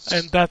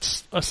 and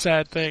that's a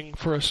sad thing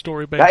for a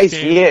story-based game. That is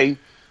for you.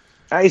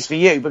 That is for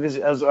you because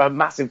as a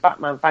massive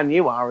Batman fan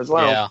you are as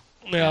well.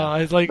 Yeah.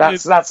 It's like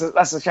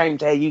that's a shame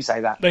to hear you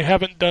say that. They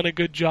haven't done a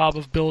good job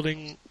of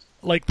building.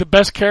 Like, the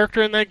best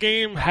character in that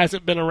game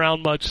hasn't been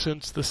around much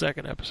since the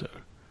 2nd episode,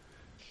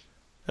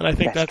 and I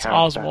think that's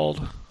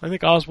Oswald. I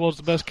think Oswald's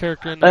the best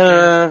character in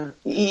that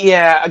game.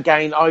 Yeah,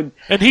 again,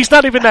 and he's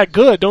not even that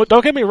good.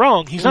 Don't get me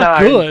wrong. He's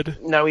not good.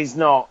 No, he's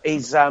not.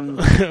 He's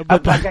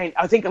but again,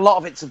 I think a lot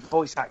of it's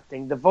voice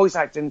acting. The voice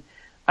acting,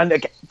 and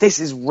again,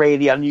 this is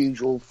really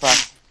unusual for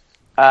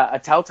a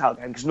Telltale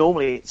game because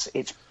normally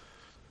it's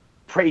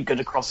pretty good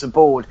across the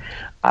board.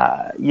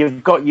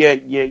 You've got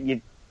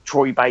your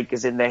Troy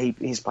Baker's in there.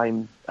 He's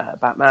playing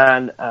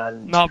Batman,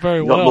 and not very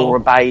you've got well. Laura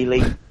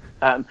Bailey.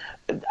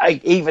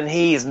 Even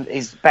he isn't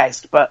his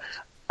best, but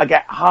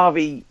again,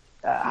 Harvey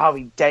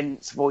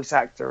Dent's voice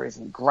actor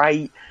isn't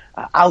great.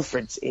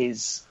 Alfred's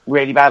is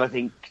really bad. I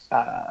think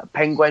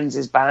Penguin's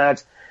is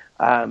bad.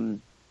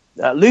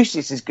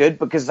 Lucius is good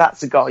because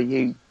that's the guy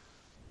who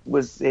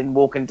was in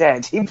Walking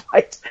Dead. He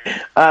played.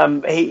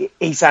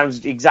 He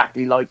sounds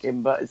exactly like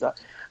him, but it's I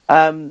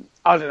don't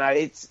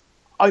know.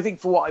 I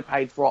think for what I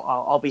paid for it,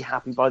 I'll be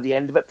happy by the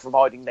end of it,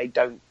 providing they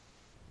don't,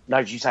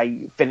 as you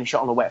say, finish it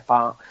on a wet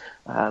fart.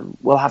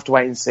 We'll have to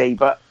wait and see,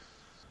 but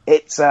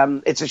it's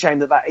a shame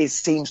that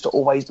seems to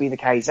always be the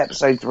case.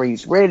 Episode 3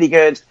 is really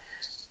good.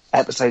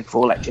 Episode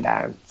 4 let you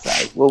down.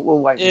 So we'll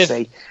wait and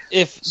see.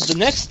 If the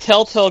next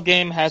Telltale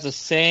game has the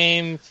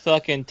same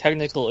fucking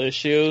technical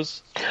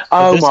issues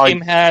this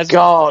game has,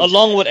 God,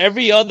 along with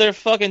every other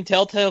fucking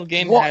Telltale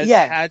game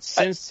had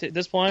since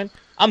this point,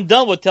 I'm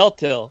done with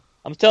Telltale.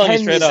 I'm telling you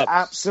straight up.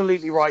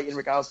 Absolutely right in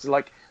regards to,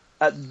 like,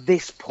 at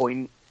this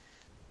point,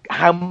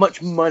 how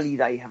much money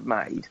they have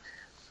made.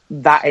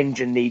 That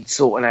engine needs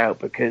sorting out,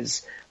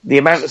 because the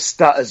amount of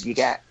stutters you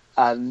get,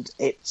 and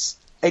it's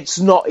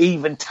not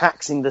even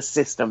taxing the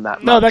system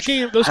that much. No, those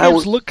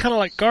games look kind of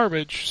like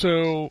garbage,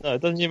 so... No,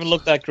 it doesn't even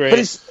look that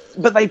great.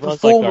 But they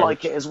perform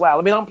like it as well.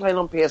 I mean, I'm playing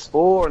on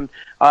PS4, and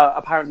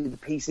apparently the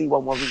PC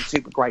one wasn't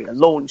super great at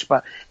launch,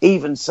 but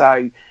even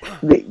so,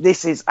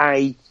 this is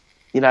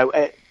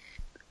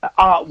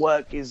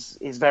artwork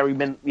is very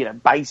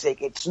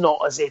basic. It's not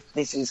as if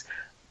this is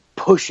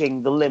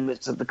pushing the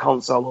limits of the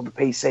console or the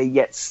PC,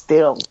 yet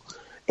still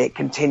it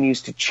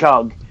continues to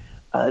chug,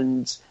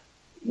 and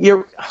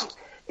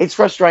it's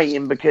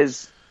frustrating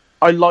because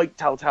I like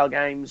Telltale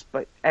games,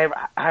 but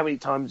how many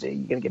times are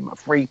you going to give them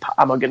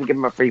am I going to give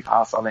them a free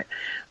pass on it?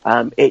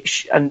 It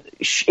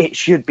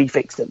should be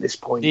fixed at this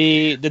point.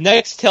 The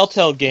next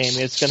Telltale game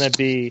is going to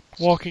be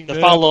Walking the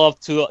Dead. follow-up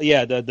to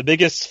the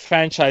biggest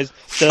franchise,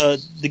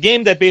 the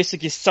game that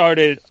basically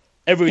started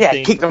everything.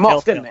 Yeah, kicked them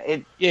off, didn't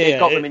it? It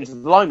got them into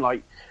the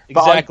limelight.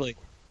 Exactly.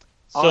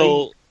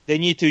 So they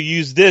need to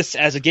use this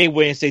as a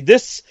gateway and say,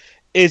 this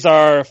is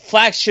our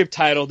flagship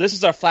title, this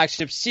is our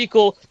flagship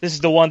sequel, this is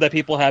the one that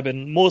people have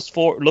been most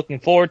looking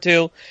forward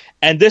to,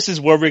 and this is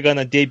where we're going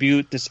to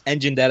debut this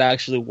engine that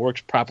actually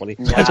works properly.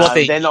 That's what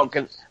they're not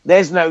going.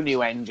 There's no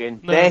new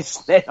engine. No.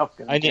 They're not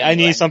going. I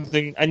need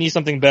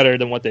something better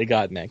than what they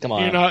got, man. Come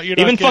on. You're not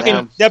Even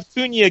fucking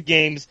Neptunia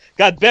games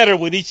got better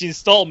with each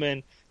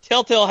installment.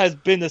 Telltale has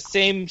been the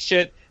same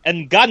shit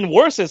and gotten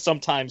worse at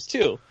sometimes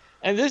too.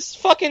 And this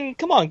fucking,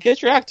 come on,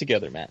 get your act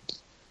together, man.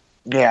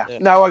 Yeah.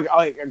 No,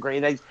 I agree.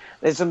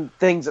 There's some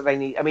things that they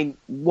need. I mean,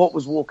 what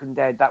was Walking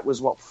Dead? That was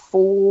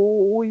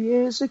 4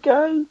 years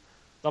ago?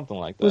 Something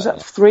like that. Was that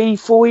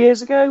 3-4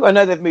 years ago? I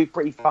know they've moved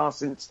pretty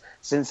fast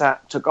since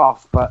that took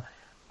off, but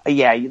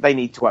they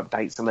need to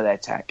update some of their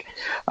tech.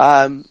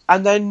 And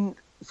then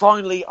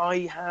finally,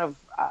 I have,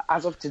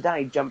 as of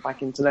today, jumped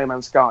back into No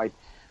Man's Sky,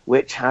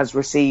 which has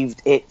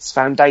received its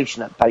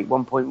Foundation update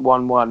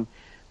 1.11,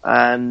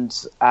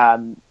 and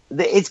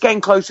it's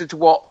getting closer to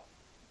what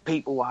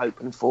people were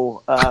hoping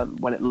for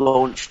when it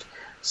launched.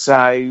 So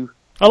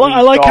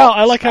I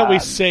like how we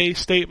say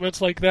statements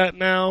like that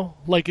now.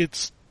 Like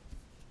it's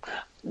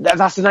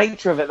that's the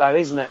nature of it, though,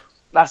 isn't it?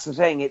 That's the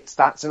thing.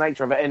 That's the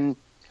nature of it. And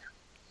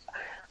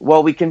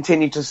while we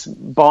continue to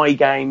buy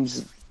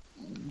games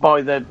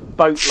by the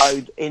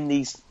boatload in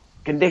these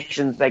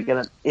conditions,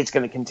 it's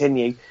gonna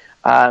continue.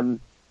 And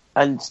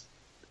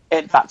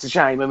that's a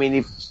shame. I mean,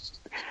 if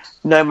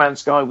No Man's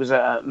Sky was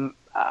a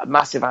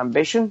massive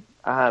ambition,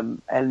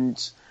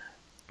 and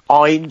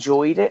I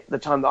enjoyed it the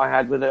time that I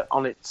had with it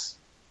on its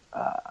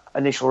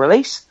initial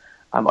release.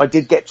 I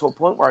did get to a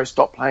point where I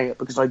stopped playing it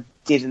because I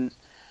didn't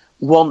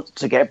want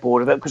to get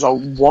bored of it, because I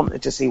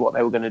wanted to see what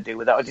they were going to do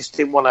with it. I just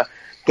didn't want to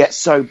get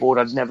so bored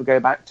I'd never go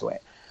back to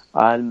it.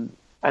 And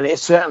it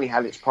certainly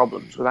had its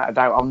problems, without a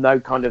doubt. I'm no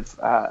kind of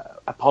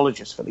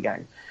apologist for the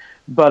game,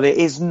 but it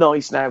is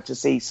nice now to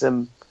see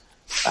some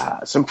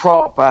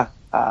proper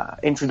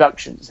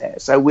introductions here.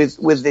 So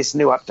with this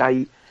new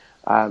update,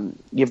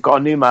 you've got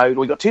a new mode.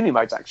 Well, you've got two new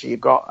modes, actually.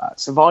 You've got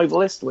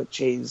Survivalist,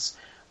 which is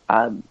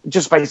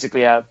just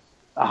basically a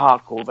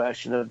hardcore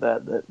version of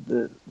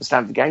the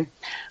standard game.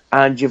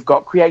 And you've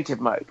got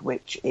Creative Mode,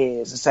 which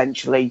is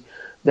essentially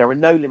there are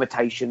no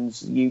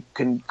limitations. You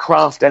can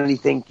craft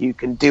anything. You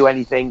can do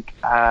anything.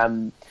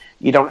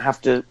 You don't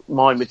have to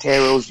mine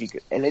materials.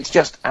 And it's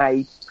just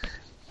a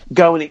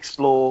go and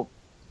explore,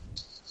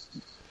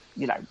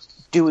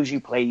 do as you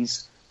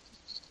please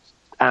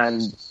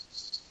and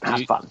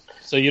have fun.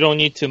 So you don't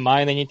need to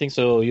mine anything,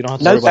 so you don't have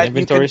to worry about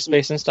inventory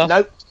space and stuff?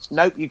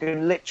 Nope. You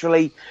can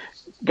literally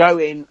go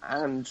in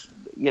and,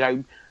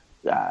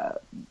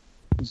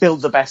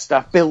 build the best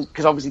stuff.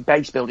 Because obviously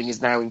base building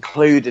is now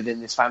included in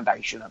this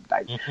Foundation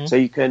update. Mm-hmm. So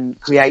you can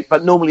create,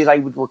 but normally they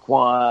would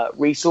require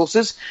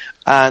resources,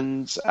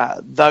 and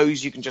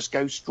those you can just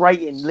go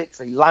straight in,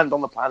 literally land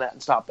on the planet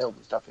and start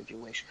building stuff if you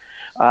wish.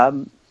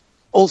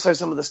 Also,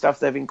 some of the stuff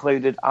they've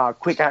included are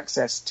quick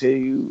access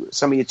to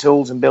some of your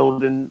tools and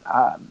building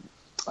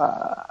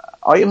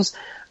items.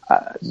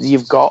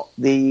 You've got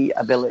the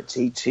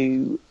ability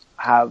to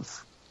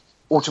have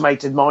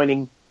automated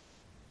mining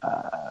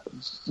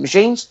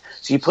machines.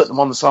 So you put them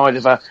on the side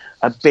of a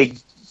big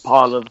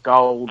pile of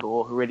gold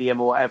or iridium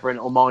or whatever, and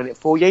it'll mine it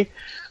for you.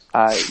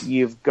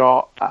 You've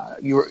got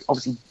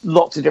obviously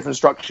lots of different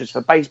structures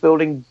for base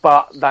building,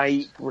 but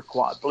they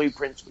require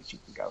blueprints, which you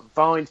can go and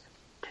find.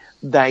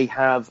 They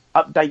have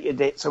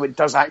updated it so it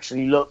does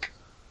actually look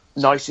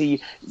nicer.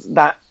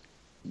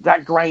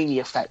 That grainy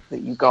effect that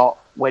you got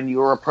when you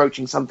were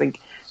approaching something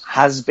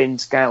has been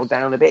scaled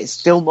down a bit. It's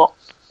still not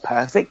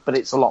perfect, but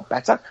it's a lot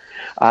better.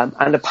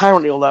 And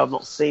apparently, although I've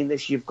not seen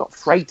this, you've got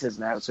freighters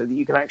now, so that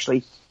you can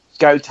actually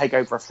go take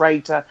over a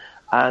freighter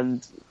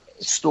and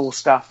store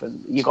stuff,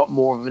 and you've got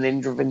more of an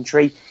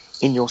inventory.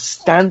 In your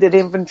standard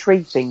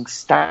inventory, things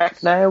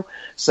stack now.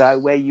 So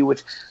where you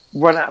would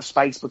run out of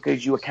space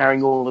because you were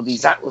carrying all of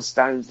these Atlas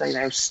stones, they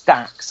now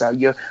stack. So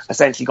you've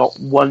essentially got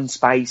one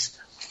space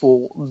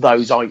for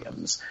those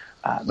items,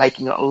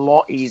 making it a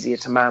lot easier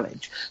to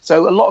manage.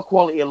 So a lot of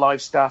quality of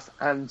life stuff,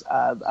 and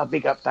a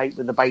big update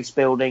with the base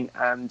building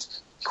and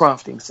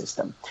crafting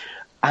system.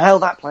 How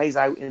that plays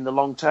out in the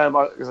long term,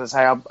 as I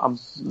say, I'm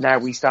now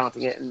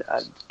restarting it and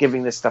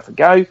giving this stuff a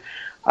go.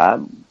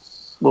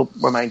 Will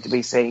remain to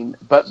be seen,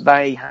 but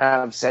they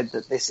have said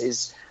that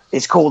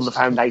it's called the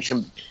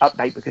Foundation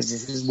update because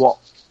this is what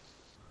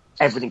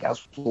everything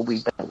else will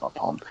be built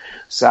upon.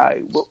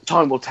 So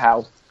time will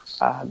tell.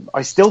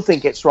 I still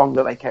think it's wrong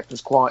that they kept as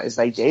quiet as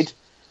they did.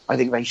 I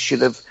think they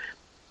should have.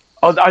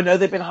 I know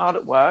they've been hard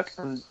at work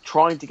and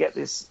trying to get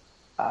this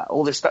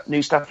all this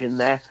new stuff in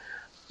there.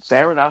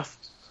 Fair enough,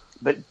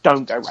 but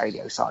don't go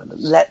radio silent.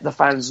 Let the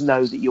fans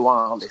know that you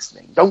are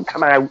listening. Don't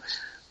come out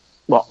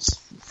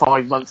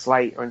 5 months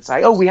later and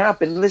say, oh, we have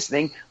been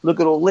listening, look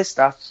at all this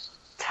stuff.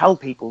 Tell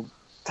people,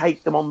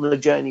 take them on the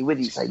journey with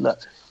you. Say, look,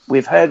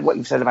 we've heard what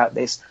you've said about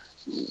this.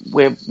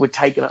 We're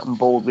taking it on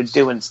board. We're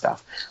doing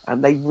stuff.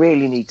 And they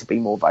really need to be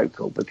more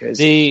vocal because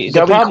the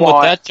problem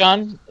with that,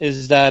 John,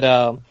 is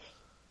that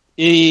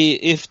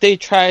if they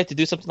try to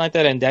do something like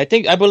that, and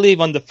I believe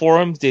on the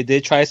forums they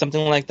did try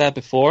something like that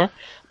before,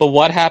 but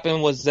what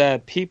happened was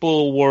that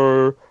people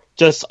were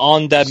just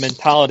on that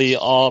mentality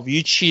of,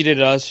 you cheated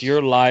us,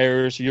 you're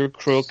liars, you're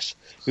crooks,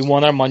 we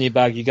want our money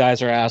back, you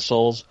guys are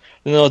assholes.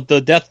 You know,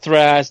 the death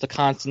threats, the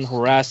constant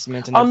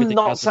harassment, and everything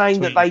else. I'm not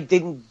saying that they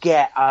didn't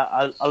get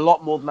a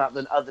lot more than that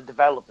than other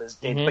developers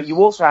did, but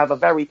you also have a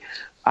very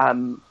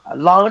a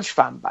large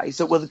fan base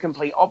that were the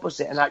complete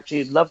opposite and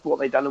actually loved what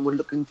they'd done and were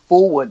looking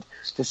forward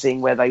to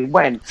seeing where they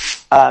went.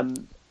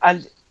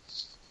 And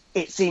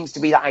it seems to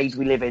be the age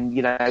we live in,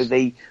 you know,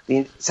 the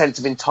sense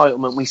of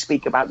entitlement. We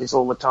speak about this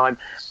all the time,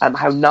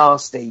 how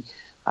nasty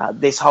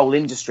this whole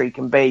industry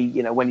can be,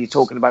 you know, when you're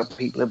talking about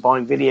people who are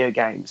buying video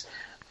games.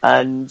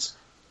 And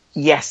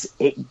yes,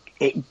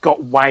 it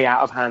got way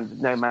out of hand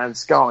with No Man's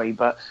Sky,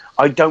 but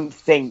I don't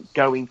think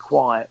going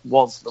quiet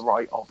was the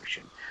right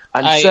option.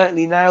 And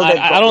certainly now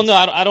I don't know.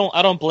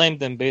 I don't blame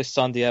them based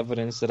on the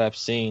evidence that I've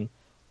seen,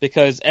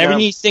 because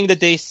everything that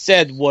they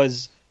said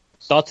was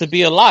thought to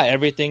be a lie.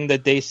 Everything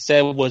that they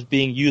said was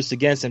being used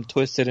against them,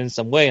 twisted in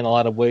some way, in a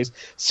lot of ways.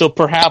 So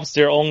perhaps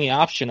their only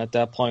option at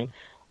that point,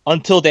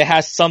 until they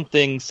had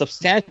something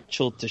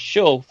substantial to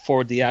show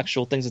for the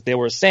actual things that they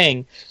were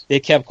saying, they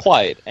kept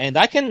quiet. And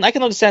I can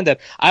understand that.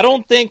 I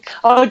don't think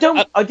I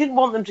didn't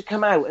want them to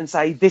come out and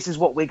say this is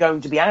what we're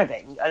going to be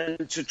adding,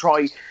 and to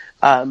try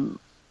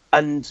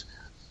and,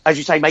 as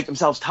you say, make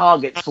themselves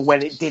targets for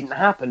when it didn't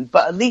happen.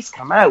 But at least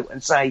come out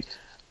and say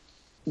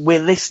we're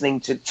listening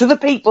to the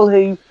people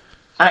who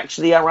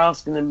actually are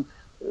asking them,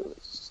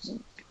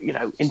 you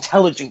know,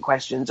 intelligent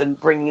questions and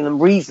bringing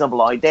them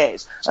reasonable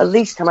ideas. At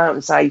least come out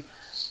and say,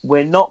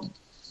 we're not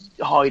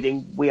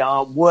hiding. We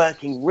are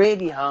working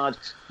really hard.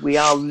 We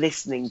are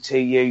listening to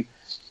you.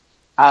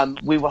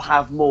 We will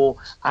have more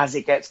as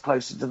it gets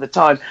closer to the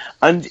time.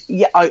 And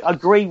yeah, I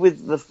agree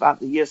with the fact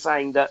that you're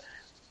saying that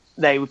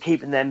they were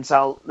keeping their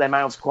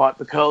mouths quiet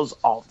because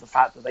of the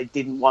fact that they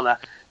didn't want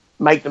to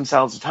make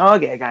themselves a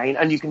target again.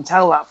 And you can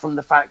tell that from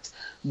the fact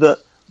that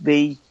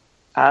the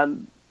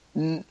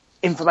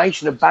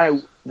information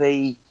about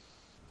the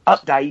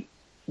update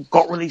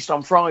got released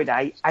on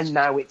Friday and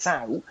now it's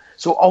out.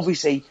 So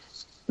obviously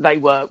they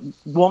were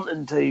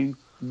wanting to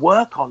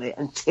work on it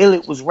until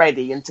it was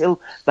ready,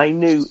 until they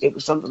knew it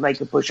was something they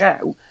could push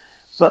out.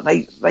 But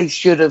they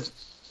should have,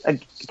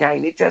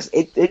 again,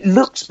 it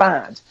looks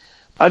bad.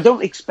 I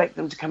don't expect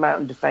them to come out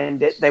and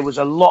defend it. There was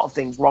a lot of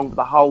things wrong with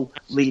the whole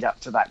lead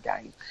up to that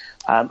game.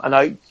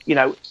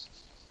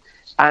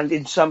 And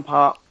in some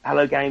part,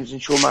 Hello Games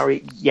and Sean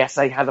Murray, yes,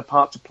 they had a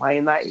part to play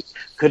in that.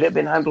 Could it have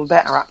been handled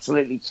better?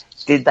 Absolutely.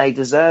 Did they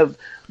deserve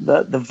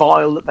the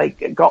vile that they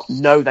got?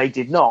 No, they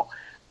did not.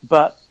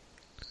 But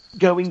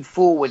going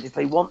forward, if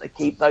they want to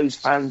keep those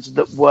fans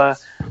that were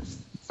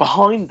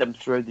behind them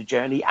through the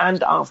journey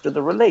and after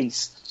the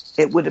release,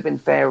 it would have been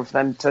fair for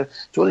them to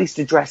at least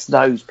address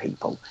those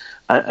people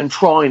and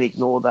try and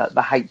ignore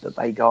the hate that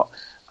they got.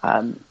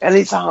 And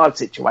it's a hard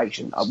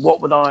situation.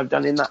 What would I have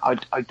done in that?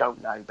 I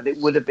don't know. But it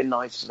would have been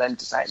nice for them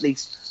to say, at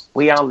least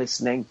we are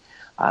listening.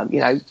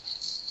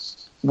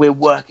 We're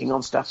working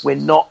on stuff. We're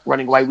not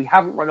running away. We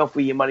haven't run off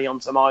with your money on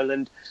some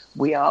island.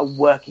 We are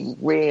working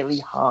really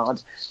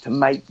hard to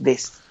make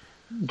this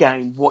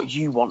game what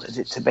you wanted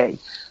it to be.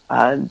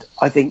 And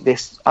I think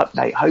this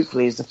update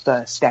hopefully is the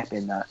first step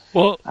in that.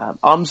 Well,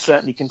 I'm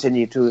certainly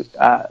continue to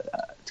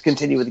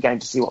continue with the game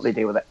to see what they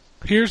do with it.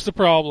 Here's the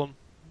problem.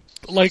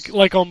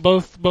 Like on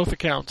both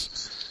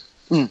accounts.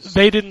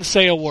 They didn't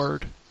say a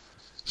word.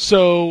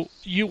 So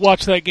you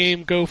watch that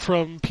game go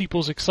from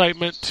people's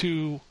excitement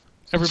to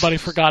everybody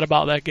forgot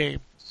about that game.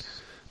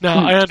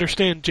 Now, I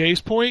understand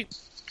Jay's point.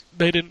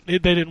 They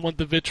didn't want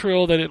the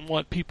vitriol. They didn't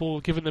want people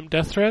giving them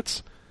death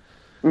threats.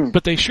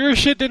 But they sure as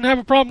shit didn't have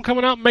a problem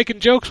coming out and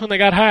making jokes when they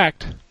got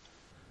hacked.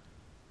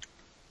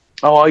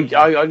 Oh,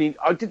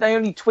 did they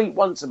only tweet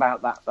once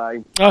about that,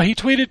 though? Oh, he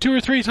tweeted 2 or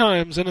 3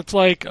 times, and it's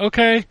like,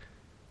 okay,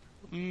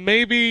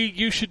 maybe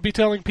you should be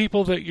telling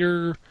people that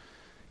you're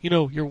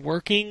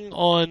working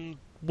on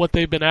what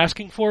they've been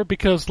asking for,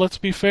 because let's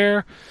be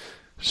fair,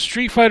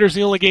 Street Fighter's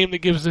the only game that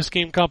gives this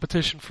game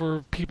competition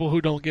for people who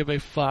don't give a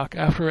fuck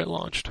after it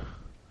launched.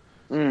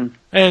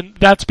 And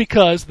that's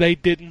because they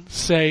didn't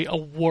say a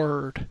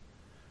word.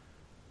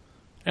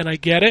 And I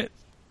get it.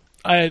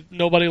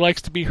 Nobody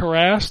likes to be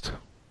harassed,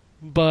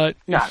 but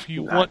if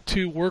you want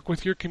to work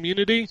with your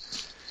community,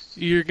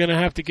 you're going to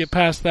have to get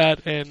past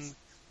that and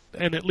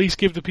at least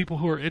give the people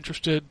who are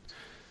interested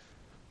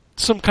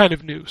some kind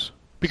of news.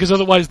 Because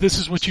otherwise, this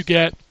is what you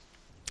get.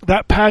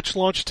 That patch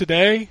launched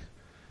today,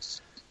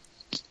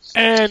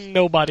 and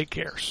nobody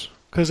cares.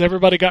 Because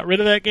everybody got rid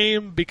of that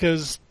game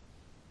because,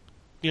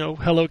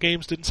 Hello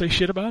Games didn't say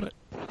shit about it.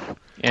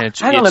 And it's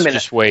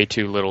just way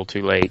too little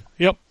too late.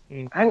 Yep.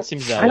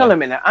 Hang on a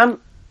minute.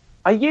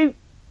 Are you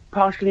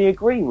partially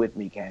agreeing with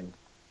me, Ken?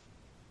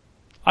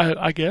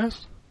 I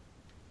guess.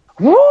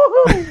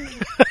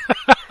 Woohoo!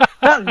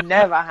 That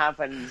never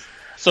happens.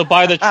 So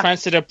by the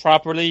transitive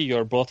properly,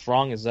 you're both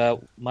wrong. Is that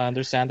my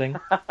understanding?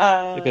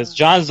 Because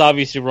John's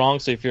obviously wrong.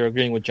 So if you're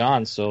agreeing with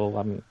John,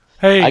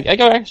 hey, I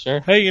go right, sure.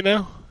 Hey,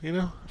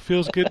 it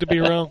feels good to be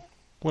wrong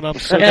when I'm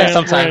so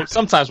damn right.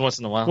 Sometimes once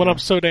in a while. When I'm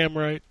so damn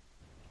right.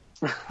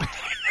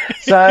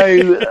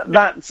 So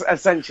that's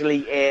essentially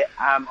it.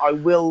 I'm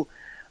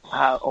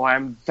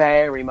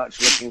very much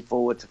looking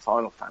forward to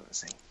Final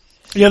Fantasy.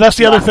 Yeah, that's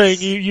the other thing.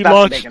 You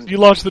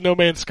launched the No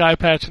Man's Sky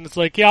patch, and it's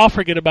like, yeah, I'll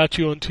forget about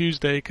you on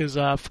Tuesday because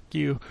fuck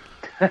you.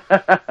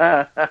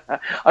 I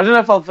don't know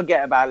if I'll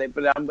forget about it,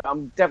 but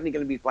I'm definitely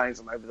going to be playing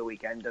some over the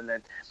weekend.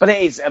 But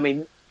it is. I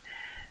mean,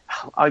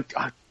 our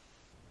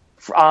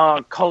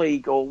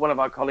colleague or one of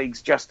our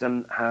colleagues,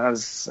 Justin,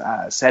 has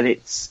said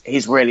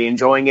he's really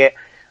enjoying it.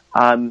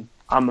 I'm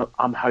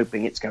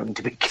hoping it's going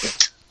to be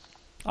good.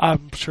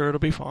 I'm sure it'll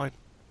be fine.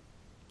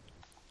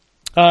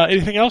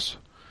 Anything else?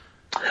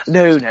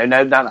 No,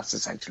 that's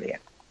essentially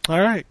it. All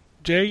right.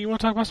 Jay, you want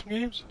to talk about some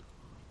games?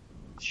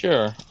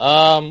 Sure.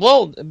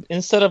 Well,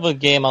 instead of a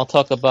game, I'll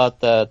talk about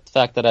the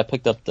fact that I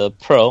picked up the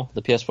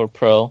PS4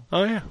 Pro.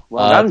 Oh yeah.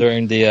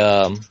 During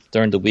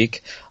the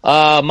week.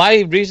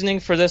 My reasoning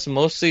for this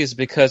mostly is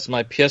because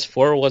my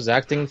PS4 was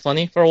acting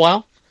funny for a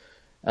while.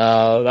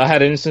 I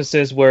had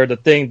instances where the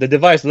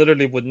device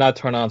literally would not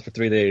turn on for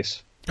 3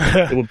 days.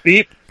 It would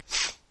beep,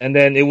 and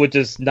then it would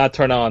just not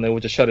turn on. It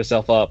would just shut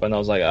itself up, and I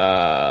was like,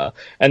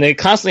 And it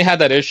constantly had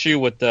that issue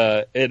with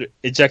it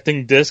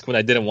ejecting disk when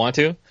I didn't want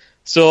to.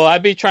 So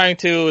I'd be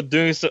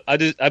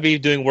I'd be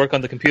doing work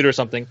on the computer or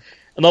something,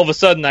 and all of a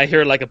sudden I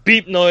hear like a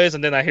beep noise,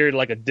 and then I hear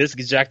like a disk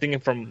ejecting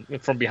from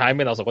behind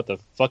me, and I was like, what the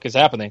fuck is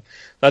happening?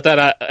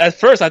 At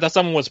first I thought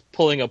someone was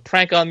pulling a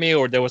prank on me,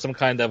 or there was some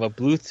kind of a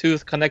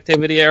Bluetooth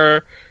connectivity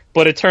error,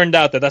 but it turned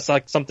out that's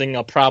like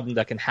a problem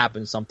that can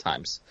happen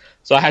sometimes.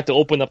 So I had to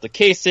open up the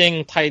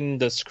casing, tighten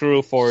the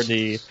screw for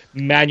the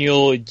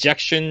manual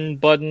ejection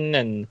button,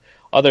 and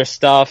other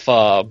stuff.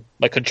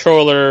 My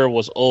controller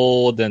was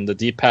old, and the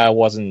D-pad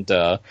wasn't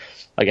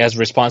as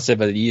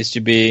responsive as it used to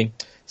be.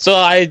 So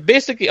I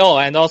basically,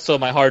 and also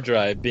my hard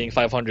drive being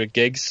 500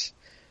 gigs,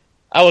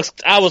 I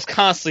was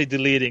constantly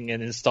deleting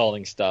and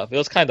installing stuff. It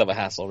was kind of a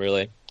hassle,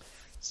 really.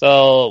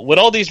 So with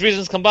all these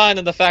reasons combined,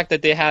 and the fact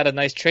that they had a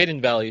nice trade-in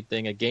value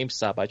thing at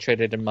GameStop, I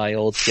traded in my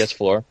old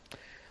PS4.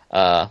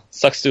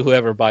 Sucks to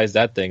whoever buys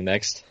that thing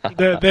next.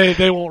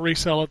 they won't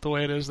resell it the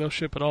way it is. They'll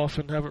ship it off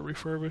and have it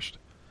refurbished.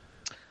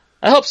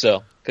 I hope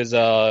so, because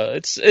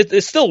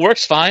it still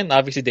works fine.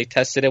 Obviously, they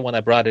tested it when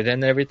I brought it in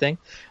and everything,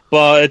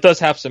 but it does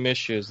have some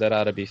issues that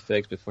ought to be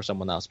fixed before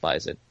someone else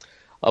buys it.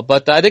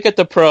 But I did get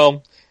the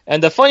Pro,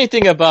 and the funny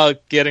thing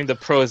about getting the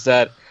Pro is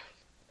that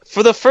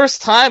for the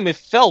first time, it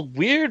felt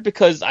weird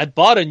because I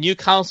bought a new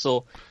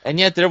console, and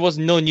yet there was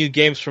no new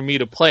games for me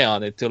to play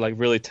on it to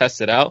really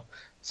test it out.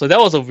 So that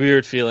was a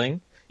weird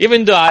feeling,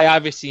 even though I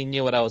obviously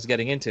knew what I was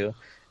getting into.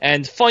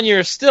 And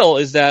funnier still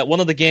is that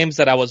one of the games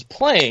that I was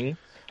playing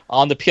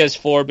on the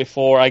PS4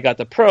 before I got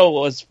the Pro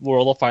was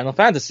World of Final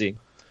Fantasy.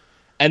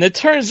 And it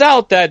turns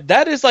out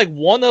that is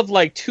one of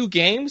 2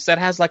 games that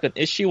has an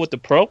issue with the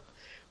Pro,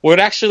 where it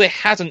actually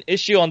has an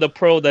issue on the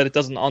Pro that it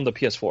doesn't on the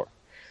PS4.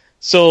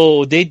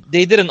 So they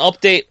did an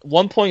update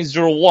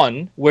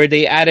 1.01 where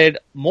they added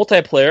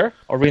multiplayer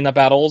arena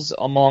battles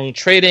among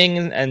trading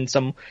and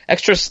some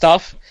extra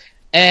stuff,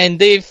 and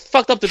they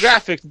fucked up the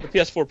graphics of the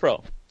PS4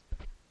 Pro.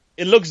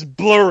 It looks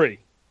blurry.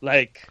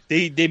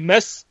 They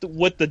messed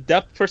with the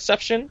depth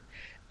perception,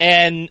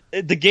 and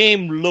the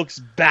game looks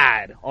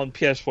bad on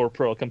PS4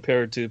 Pro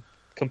compared to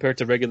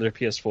regular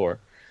PS4.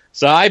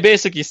 So I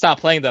basically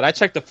stopped playing that. I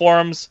checked the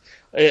forums.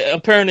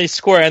 Apparently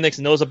Square Enix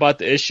knows about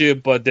the issue,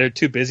 but they're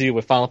too busy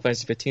with Final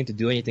Fantasy 15 to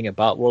do anything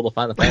about World of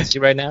Final Fantasy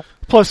right now.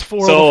 Plus,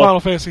 World of Final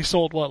Fantasy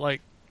sold, what,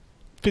 like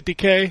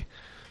 50K?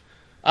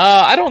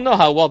 I don't know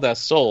how well that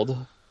sold,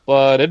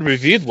 but it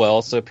reviewed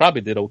well, so it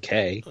probably did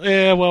okay.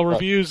 Yeah, well,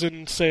 reviews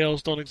and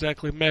sales don't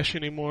exactly mesh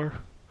anymore.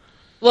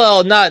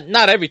 Well,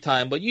 not every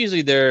time, but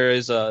usually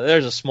there's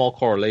a small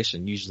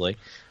correlation, usually.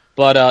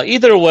 But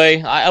either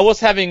way, I was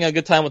having a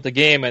good time with the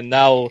game, and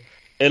now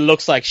it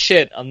looks like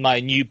shit on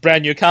my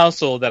brand new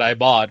console that I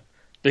bought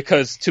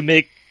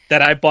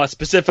I bought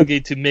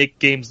specifically to make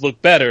games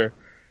look better.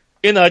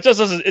 It just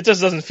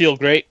doesn't feel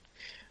great.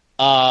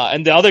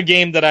 And the other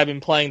game that I've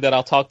been playing that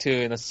I'll talk to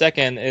in a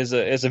second is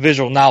a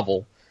visual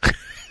novel,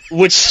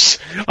 which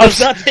does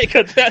not take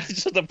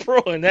advantage of the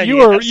Pro. And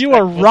you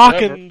are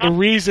rocking the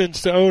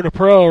reasons to own a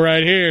Pro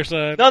right here,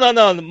 son.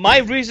 No. My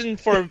reason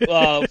for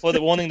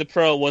wanting the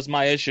Pro was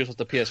my issues with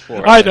the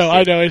PS4. I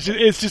know.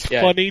 It's just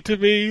funny to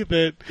me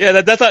that.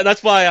 Yeah,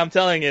 that's why I'm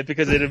telling it,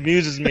 because it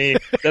amuses me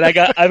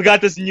that I've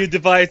got this new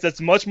device that's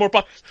much more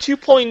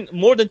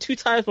more than 2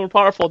 times more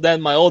powerful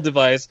than my old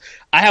device.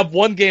 I have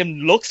one game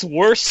looks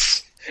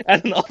worse,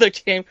 and another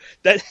game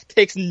that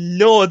takes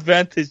no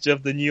advantage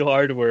of the new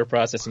hardware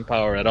processing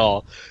power at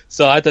all.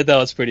 So I thought that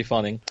was pretty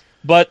funny.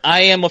 But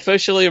I am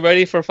officially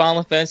ready for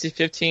Final Fantasy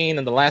 15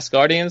 and The Last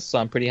Guardians, so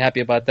I'm pretty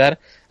happy about that.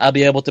 I'll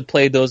be able to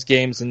play those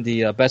games in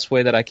the best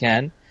way that I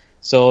can.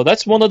 So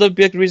that's one of the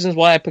big reasons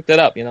why I picked it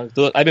up.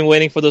 I've been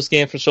waiting for those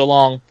games for so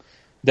long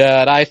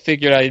that I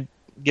figured I'd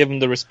give them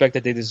the respect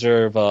that they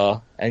deserve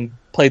and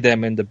play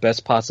them in the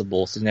best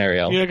possible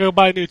scenario. You gotta go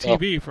buy a new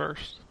TV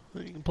first.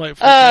 You can play it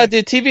for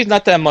the TV's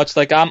not that much.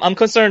 Like I'm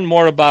concerned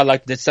more about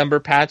like December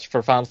patch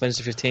for Final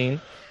Fantasy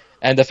 15,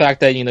 and the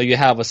fact that you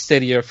have a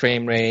steadier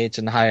frame rate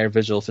and higher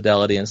visual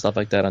fidelity and stuff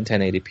like that on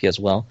 1080p as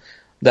well.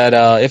 That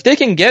if they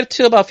can get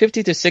to about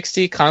 50 to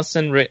 60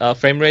 constant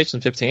frame rates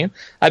in 15,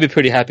 I'd be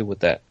pretty happy with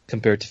that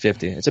compared to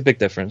 50. It's a big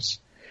difference.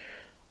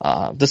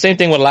 The same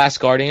thing with Last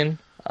Guardian.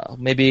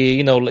 Maybe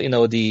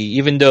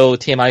even though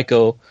Team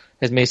Ico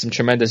has made some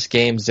tremendous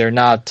games, they're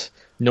not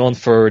known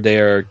for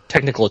their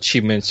technical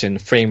achievements in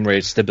frame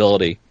rate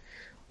stability.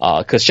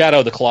 Because Shadow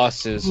of the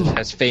Colossus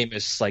has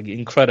famous, like,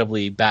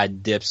 incredibly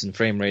bad dips in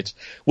frame rates,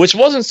 which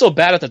wasn't so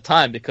bad at the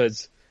time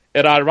because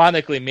it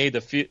ironically made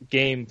the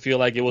game feel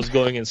like it was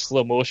going in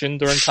slow motion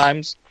during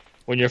times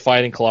when you're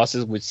fighting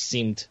Colossus, which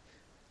seemed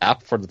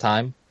apt for the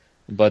time.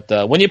 But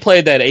when you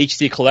play that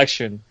HD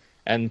collection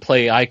and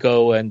play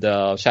Ico and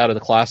Shadow of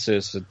the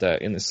Colossus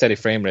in the steady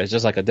frame rate, it's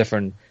just like a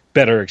different,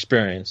 better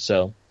experience.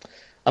 So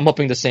I'm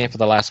hoping the same for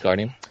The Last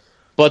Guardian.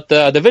 But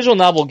the visual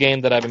novel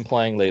game that I've been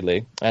playing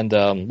lately, and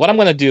what I'm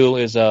going to do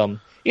is,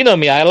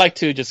 me, I like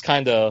to just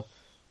kind of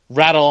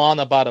rattle on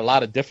about a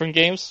lot of different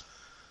games,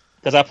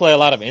 because I play a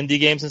lot of indie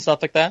games and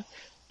stuff like that.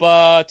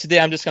 But today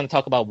I'm just going to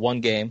talk about one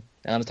game,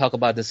 and I'm going to talk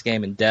about this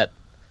game in depth,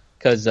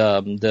 because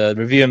the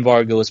review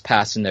embargo is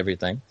passed and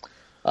everything.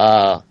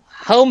 How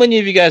many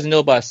of you guys know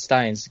about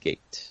Steins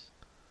Gate?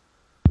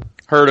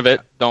 Heard of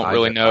it, don't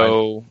really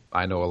know.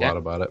 I know a lot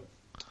about it.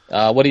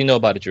 What do you know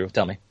about it, Drew?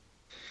 Tell me.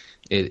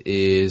 It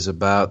is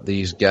about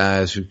these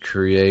guys who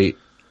create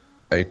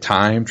a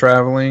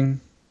time-traveling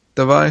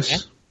device. Yeah.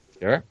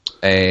 Sure.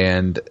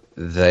 And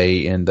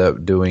they end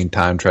up doing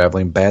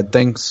time-traveling bad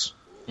things.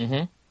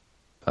 Mm-hmm.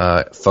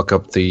 Fuck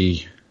up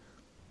the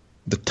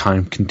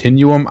time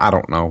continuum. I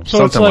don't know. So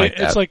something like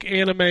that. It's like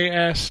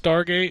anime-ass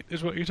Stargate,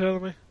 is what you're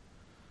telling me?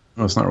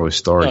 No, it's not really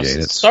Stargate.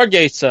 No,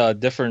 Stargate's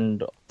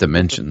different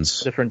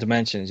dimensions. Different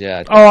dimensions,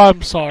 yeah. Oh,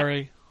 I'm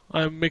sorry.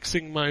 I'm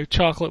mixing my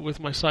chocolate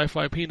with my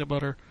sci-fi peanut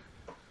butter.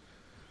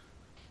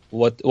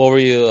 What were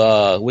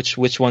you?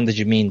 Which one did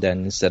you mean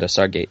then instead of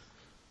Stargate?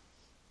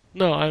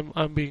 No,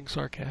 I'm being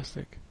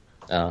sarcastic.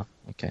 Oh,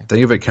 okay.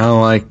 Think of it kind of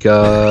like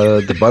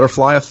the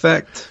butterfly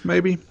effect,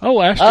 maybe.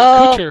 Oh, Ashton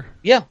Kutcher.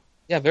 Yeah,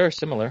 very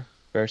similar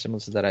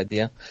to that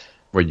idea.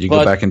 Where you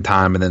go back in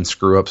time and then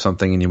screw up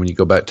something, and when you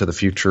go back to the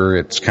future,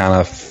 it's kind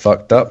of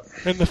fucked up.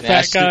 And the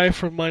fat guy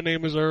from My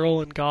Name Is Earl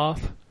and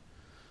Goth.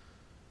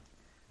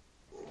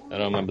 I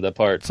don't remember that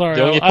part. Sorry,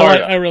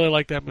 I really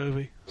like that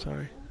movie.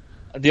 Sorry.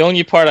 The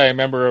only part I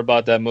remember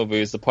about that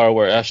movie is the part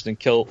where Ashton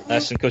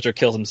Kutcher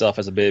kills himself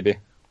as a baby.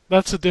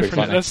 That's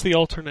that's the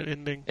alternate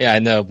ending. Yeah, I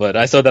know, but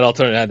I saw that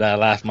alternate ending and I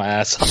laughed my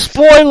ass off.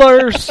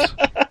 Spoilers!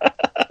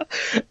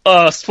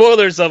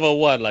 Spoilers of a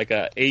what? Like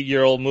a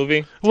 8-year-old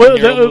movie? Well,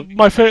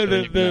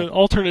 the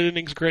alternate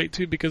ending's great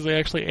too because they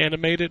actually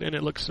animate it and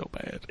it looks so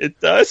bad. It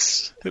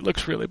does? It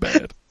looks really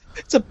bad.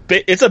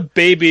 It's a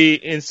baby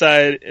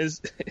inside.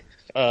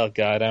 Oh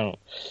God, I don't.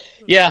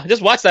 Yeah,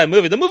 just watch that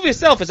movie. The movie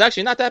itself is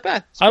actually not that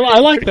bad. I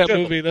like that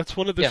movie. That's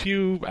one of the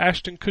few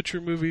Ashton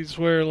Kutcher movies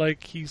where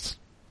like he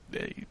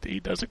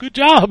does a good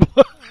job.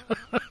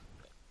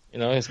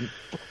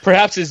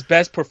 Perhaps his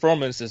best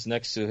performance is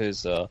next to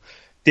his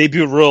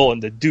debut role in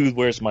The Dude,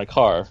 Where's My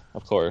Car?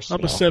 Of course.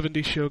 I'm a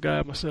 70s show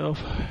guy myself.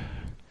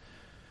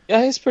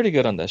 Yeah, he's pretty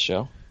good on that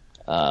show.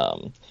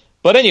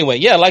 But anyway,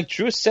 yeah, like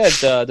Drew said,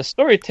 the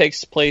story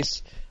takes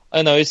place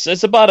I know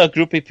it's about a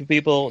group of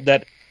people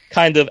that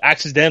kind of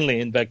accidentally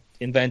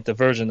invent a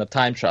version of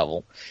time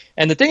travel.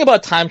 And the thing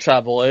about time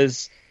travel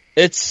is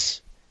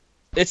it's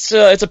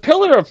a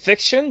pillar of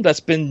fiction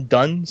that's been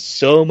done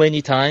so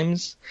many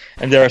times,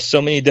 and there are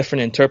so many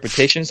different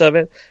interpretations of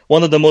it.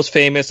 One of the most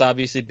famous,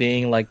 obviously,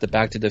 being like the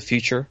Back to the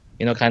Future,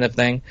 kind of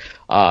thing,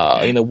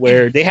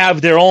 where they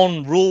have their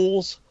own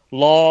rules,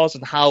 laws,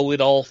 and how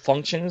it all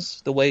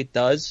functions the way it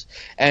does.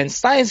 And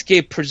Steins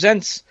Gate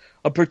presents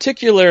a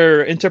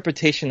particular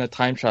interpretation of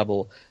time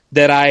travel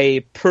that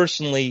I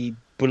personally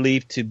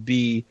believe to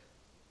be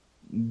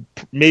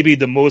maybe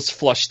the most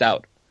flushed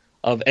out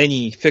of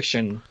any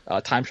fiction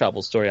time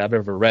travel story I've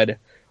ever read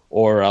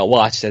or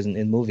watched as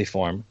in movie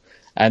form.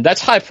 And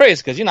that's high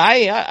praise because,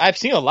 I've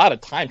seen a lot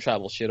of time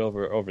travel shit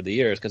over the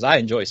years because I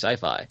enjoy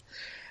sci-fi.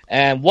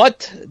 And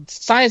what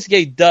Steins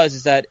Gate does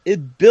is that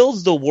it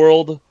builds the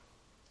world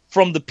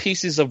from the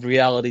pieces of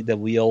reality that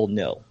we all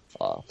know,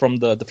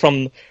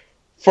 from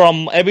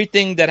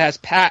everything that has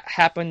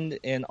happened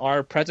in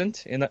our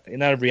present,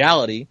 in our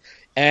reality,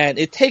 and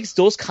it takes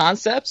those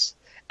concepts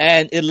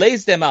and it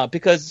lays them out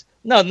because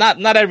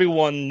not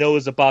everyone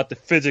knows about the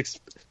physics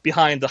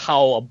behind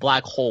how a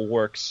black hole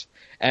works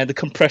and the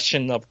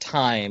compression of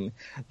time,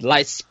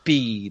 light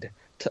speed,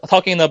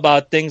 talking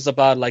about things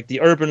about like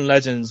the urban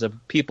legends of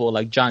people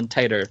like John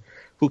Titor,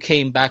 who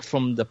came back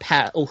from the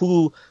past,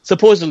 who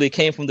supposedly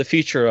came from the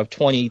future of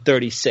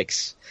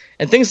 2036,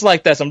 and things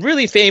like that. Some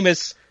really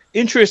famous,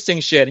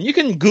 interesting shit, and you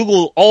can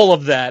Google all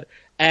of that,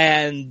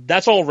 and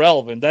that's all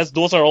relevant.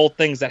 Those are all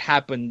things that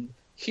happen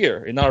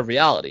here in our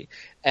reality.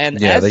 And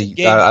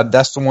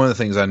that's one of the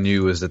things I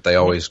knew is that they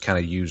always kind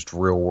of used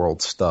real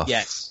world stuff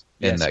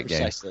in that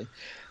precisely. Game.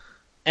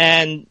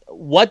 And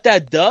what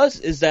that does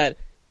is that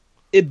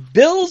it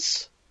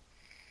builds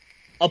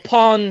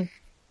upon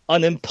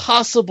an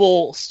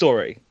impossible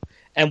story.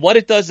 And what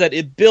it does is that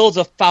it builds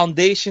a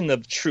foundation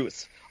of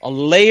truth, a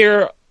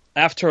layer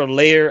after a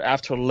layer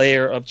after a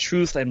layer of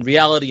truth and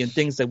reality and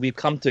things that we've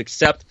come to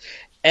accept.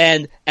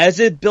 And as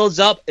it builds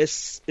up,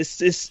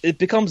 it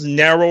becomes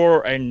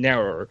narrower and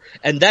narrower.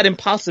 And that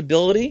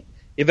impossibility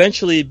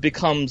eventually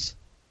becomes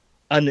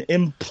an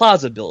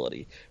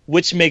implausibility,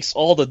 which makes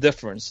all the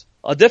difference.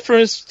 A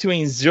difference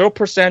between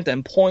 0%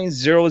 and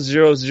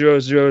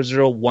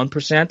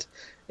 0.0000001%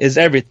 is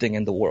everything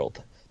in the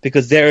world,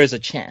 because there is a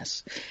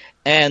chance.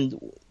 And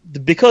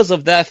because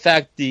of that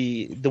fact,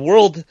 the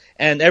world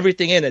and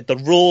everything in it, the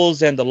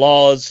rules and the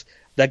laws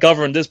that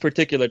govern this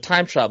particular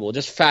time travel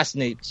just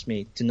fascinates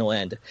me to no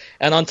end.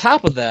 And on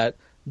top of that,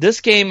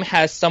 this game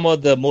has some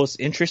of the most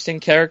interesting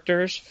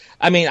characters.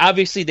 I mean,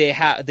 obviously they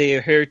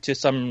adhere to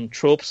some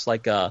tropes,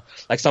 like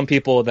some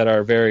people that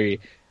are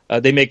very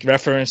they make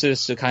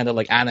references to kind of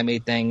like anime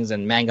things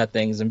and manga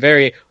things and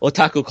very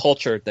otaku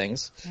culture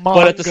things. Manga.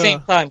 But at the same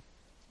time,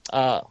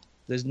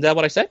 isn't that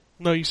what I said?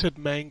 No, you said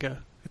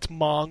manga. It's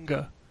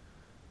manga.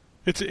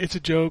 It's a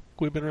joke.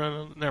 We've been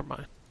running. Never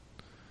mind.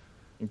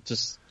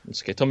 It's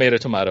okay.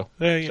 Tomato.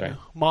 There you go.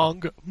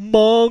 Manga.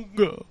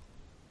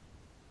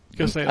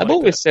 I've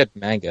always said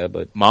manga,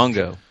 but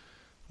Mongo.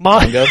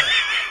 Mango.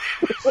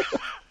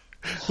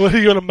 What are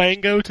you on a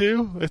mango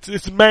too?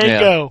 It's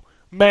mango. Yeah.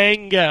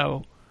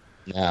 Mango.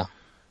 Yeah,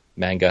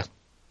 manga.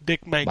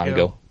 Dick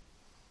mango.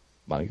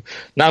 Mango.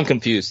 Now I'm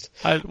confused.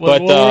 What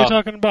were you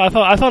talking about?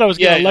 I thought I was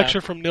getting a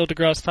lecture from Neil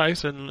deGrasse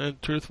Tyson, and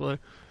truthfully.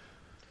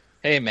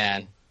 Hey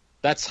man,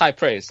 that's high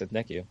praise.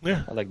 Thank you.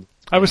 Yeah,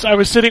 I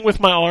was sitting with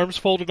my arms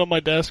folded on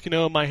my desk,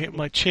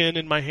 my chin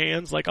in my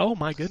hands, like, oh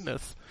my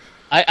goodness.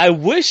 I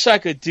wish I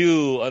could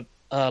do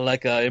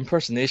a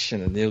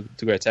impersonation of Neil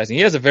deGrasse Tyson.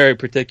 He has a very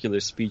particular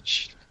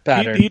speech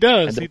pattern. He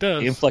does. He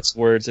inflects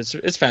words.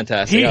 It's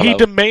fantastic. He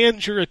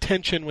demands your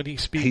attention when he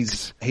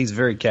speaks. He's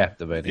very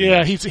captivating.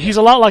 Yeah, he's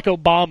a lot like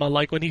Obama.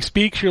 Like when he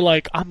speaks, you're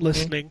like, I'm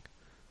listening.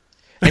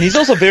 And he's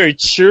also very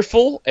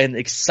cheerful and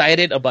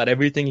excited about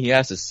everything he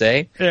has to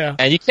say. Yeah.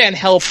 And you can't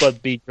help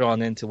but be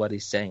drawn into what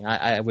he's saying.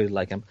 I really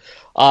like him.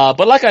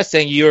 But like I was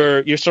saying,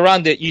 you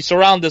surround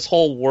this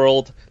whole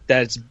world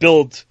that's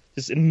built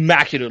just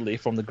immaculately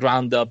from the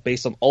ground up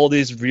based on all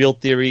these real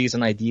theories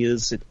and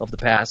ideas of the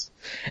past.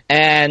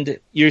 And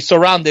you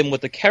surround them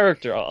with a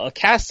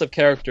cast of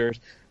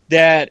characters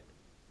that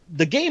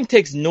the game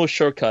takes no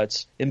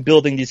shortcuts in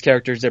building these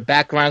characters, their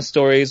background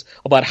stories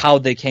about how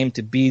they came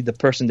to be the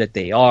person that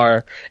they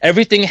are.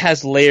 Everything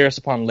has layers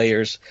upon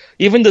layers.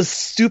 Even the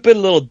stupid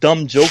little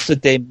dumb jokes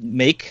that they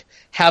make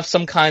have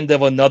some kind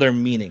of another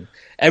meaning.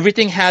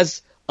 Everything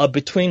has a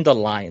between the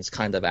lines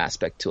kind of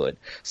aspect to it.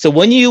 So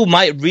when you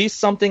might read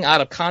something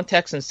out of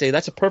context and say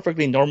that's a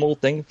perfectly normal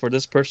thing for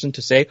this person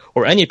to say,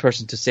 or any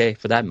person to say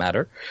for that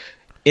matter,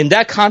 in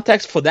that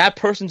context, for that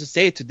person to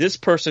say it to this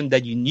person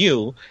that you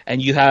knew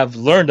and you have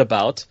learned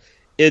about,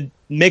 it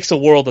makes a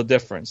world of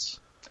difference.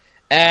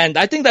 And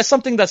I think that's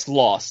something that's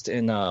lost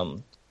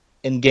in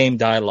game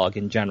dialogue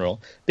in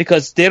general,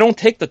 because they don't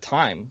take the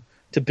time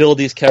to build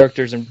these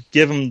characters and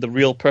give them the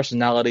real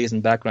personalities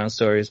and background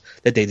stories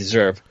that they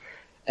deserve.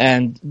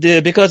 And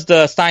because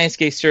the Steins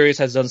Gate series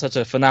has done such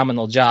a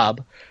phenomenal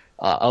job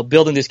of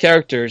building these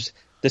characters,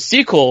 the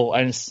sequel,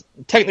 and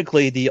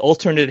technically the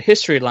alternate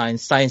history line,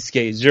 Steins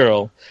Gate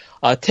Zero,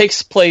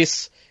 takes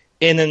place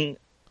in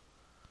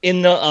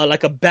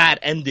like a bad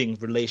ending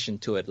relation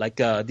to it. Like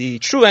the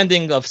true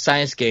ending of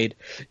Steins Gate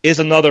is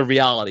another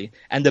reality,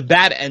 and the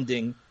bad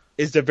ending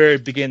is the very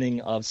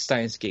beginning of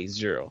Steins Gate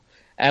Zero.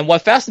 And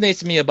what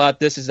fascinates me about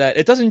this is that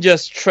it doesn't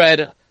just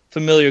tread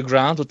familiar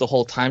ground with the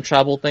whole time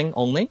travel thing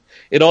only.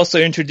 It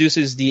also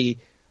introduces the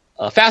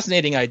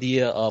fascinating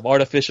idea of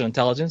artificial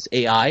intelligence,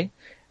 AI,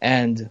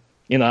 and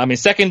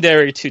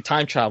secondary to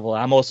time travel,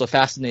 I'm also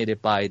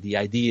fascinated by the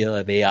idea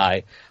of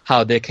AI,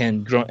 how they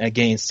can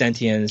gain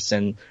sentience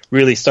and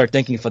really start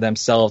thinking for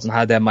themselves, and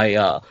how that might,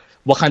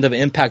 what kind of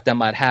impact that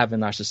might have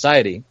in our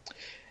society.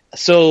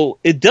 So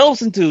it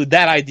delves into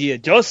that idea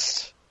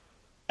just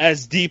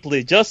as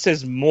deeply, just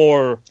as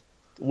more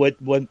with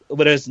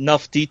as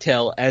enough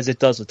detail as it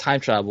does with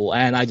time travel,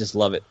 and I just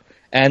love it.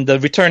 And the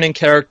returning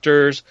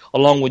characters,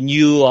 along with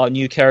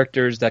new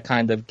characters that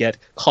kind of get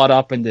caught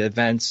up in the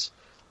events,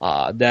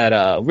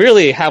 that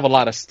really have a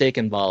lot of stake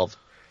involved.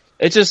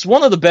 It's just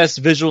one of the best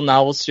visual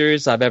novel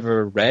series I've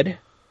ever read.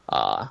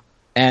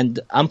 And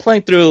I'm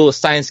playing through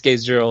Steins Gate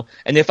Zero,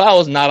 and if I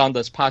was not on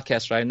this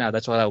podcast right now,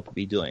 that's what I would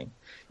be doing.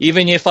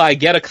 Even if I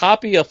get a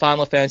copy of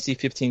Final Fantasy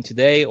 15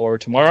 today or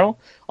tomorrow,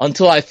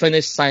 until I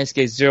finish Steins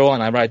Gate Zero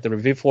and I write the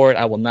review for it,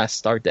 I will not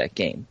start that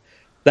game.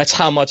 That's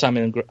how much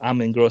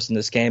I'm engrossed in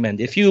this game.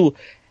 And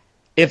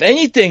if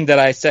anything that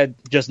I said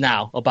just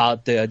now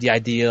about the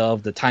idea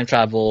of the time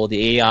travel,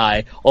 the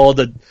AI, all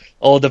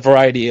the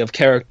variety of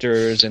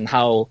characters and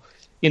how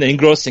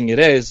engrossing it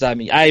is, I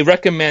mean, I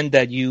recommend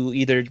that you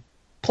either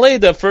play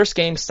the first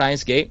game,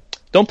 Steins Gate.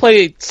 Don't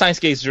play Steins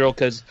Gate Zero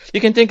because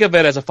you can think of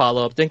it as a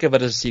follow-up, think of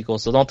it as a sequel,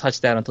 so don't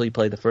touch that until you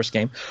play the first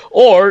game.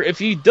 Or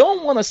if you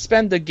don't want to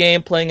spend the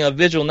game playing a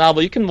visual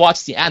novel, you can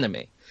watch the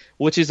anime,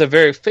 which is a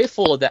very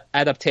faithful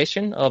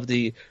adaptation of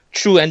the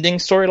true ending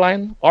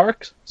storyline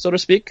arc, so to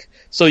speak.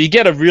 So you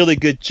get a really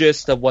good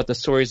gist of what the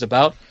story is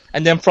about,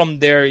 and then from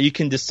there you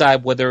can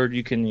decide whether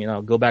you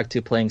can go back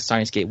to playing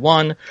Steins Gate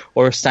 1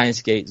 or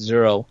Steins Gate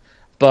 0.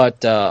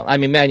 But I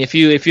mean, man, if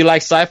you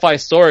like sci-fi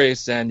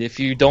stories and if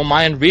you don't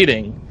mind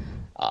reading,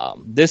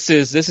 this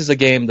is a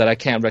game that I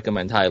can't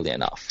recommend highly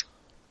enough.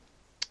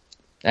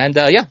 And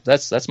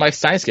that's my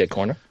Steins Gate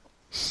corner.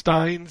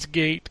 Steins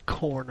Gate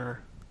corner.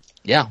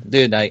 Yeah,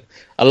 dude, I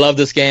love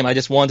this game. I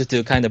just wanted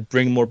to kind of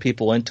bring more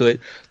people into it,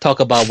 talk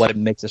about what it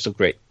makes it so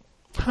great.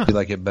 You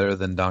like it better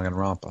than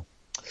Danganronpa?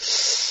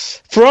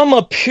 From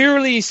a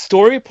purely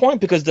story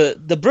point, because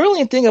the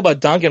brilliant thing about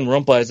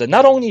Danganronpa is that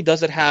not only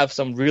does it have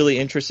some really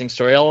interesting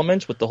story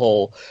elements with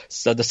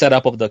the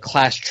setup of the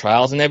class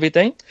trials and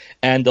everything,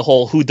 and the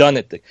whole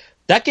whodunit thing,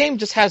 that game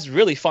just has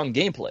really fun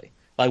gameplay.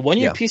 Like when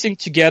you're piecing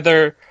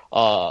together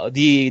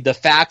the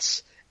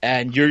facts,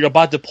 and you're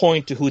about to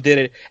point to who did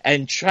it,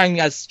 and trying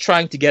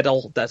to get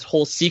that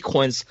whole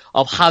sequence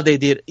of how they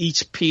did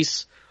each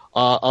piece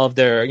of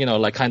their,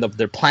 kind of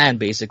their plan,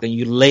 basically.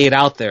 You lay it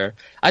out there.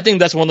 I think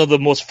that's one of the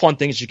most fun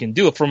things you can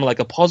do from like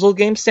a puzzle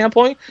game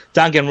standpoint.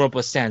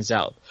 Danganronpa stands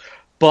out.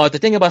 But the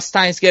thing about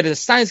Steins Gate is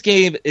Steins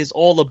Gate is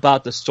all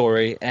about the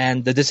story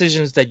and the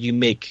decisions that you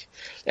make,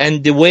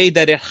 and the way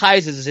that it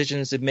hides the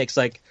decisions it makes.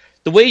 Like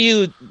the way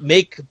you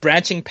make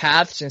branching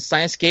paths in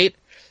Steins Gate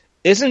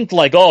isn't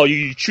like,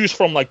 you choose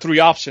from like 3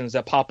 options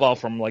that pop out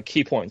from like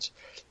key points.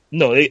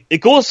 No, it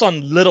goes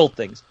on little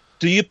things.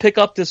 Do you pick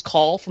up this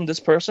call from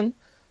this person?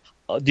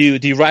 Do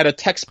you write a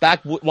text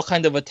back? What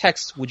kind of a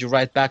text would you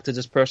write back to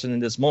this person in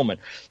this moment?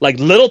 Like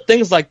little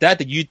things like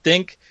that you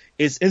think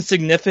is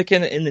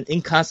insignificant and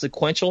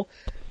inconsequential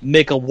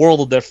make a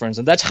world of difference.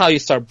 And that's how you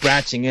start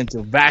branching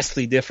into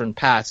vastly different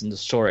paths in the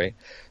story.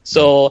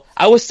 So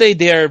I would say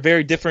they're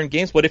very different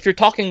games, but if you're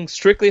talking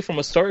strictly from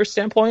a story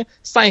standpoint,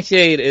 Steins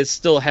Gate is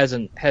still heads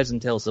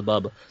and tails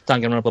above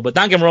Danganronpa. But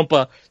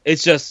Danganronpa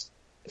is just,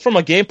 from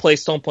a gameplay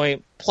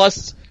standpoint,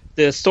 plus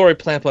the story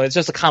plan point, it's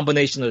just a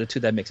combination of the two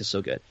that makes it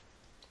so good.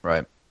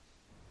 Right.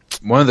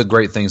 One of the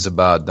great things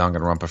about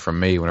Danganronpa for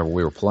me, whenever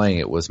we were playing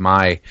it, was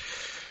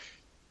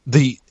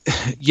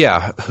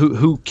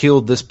who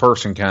killed this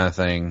person kind of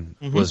thing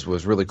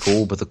was really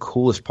cool. But the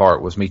coolest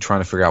part was me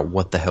trying to figure out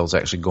what the hell's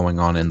actually going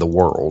on in the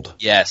world.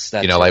 Yes,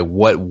 that's like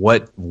what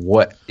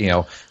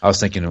I was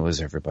thinking,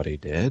 was everybody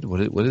dead?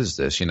 What is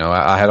this?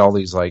 I had all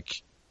these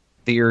like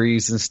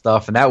theories and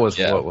stuff, and that was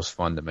what was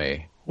fun to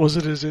me. Was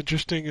it as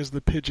interesting as the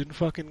pigeon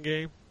fucking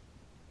game?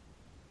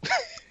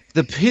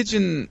 The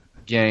pigeon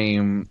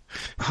game,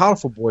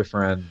 Hotful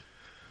Boyfriend.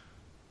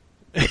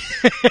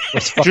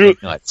 Drew's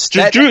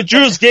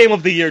game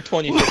of the year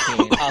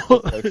 2015.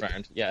 Hotful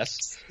Boyfriend.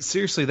 Yes.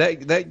 Seriously,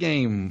 that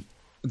game,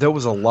 there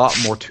was a lot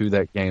more to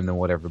that game than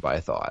what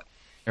everybody thought.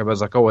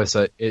 Everybody's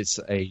like, it's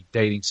a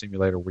dating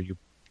simulator where you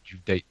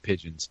date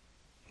pigeons.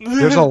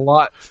 There's a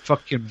lot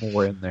fucking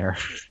more in there.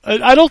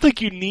 I don't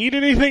think you need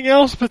anything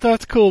else, but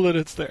that's cool that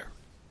it's there.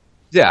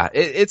 Yeah,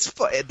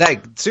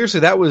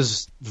 seriously, that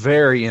was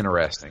very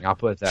interesting. I'll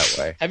put it that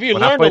way. Have you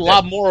learned a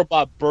lot more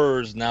about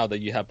birds now that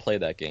you have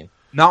played that game?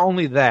 Not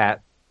only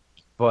that,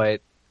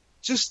 but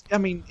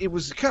it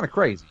was kind of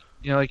crazy.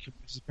 like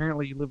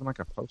apparently you live in like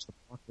a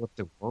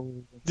post-apocalyptic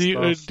world.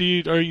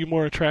 Are you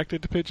more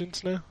attracted to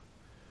pigeons now?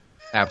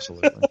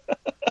 Absolutely.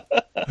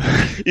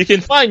 You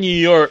can find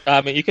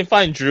you can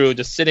find Drew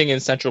just sitting in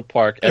Central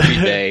Park every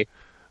day,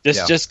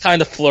 just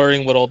kind of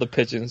flirting with all the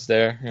pigeons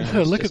there.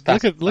 Look at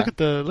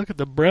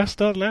the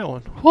breast on that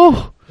one.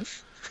 Whew.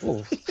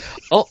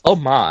 Oh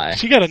my!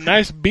 She got a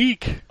nice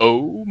beak.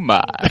 Oh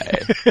my!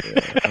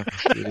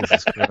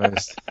 Jesus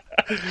Christ!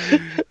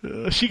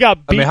 She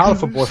got beak. I mean, How to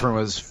Fuck Boyfriend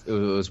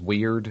was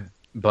weird,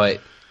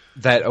 but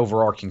that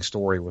overarching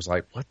story was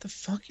like, what the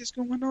fuck is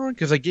going on?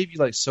 Because they gave you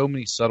like so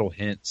many subtle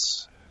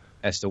hints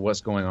as to what's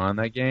going on in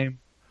that game.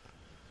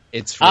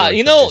 It's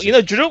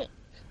really Drew,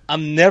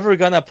 I'm never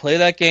gonna play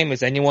that game.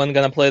 Is anyone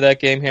gonna play that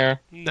game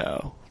here?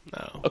 No.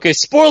 Okay,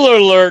 spoiler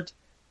alert.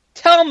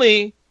 Tell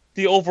me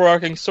the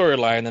overarching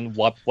storyline and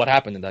what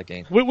happened in that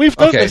game. We've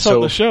done this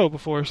on the show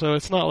before, so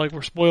it's not like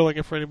we're spoiling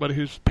it for anybody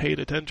who's paid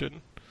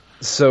attention.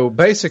 So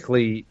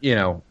basically,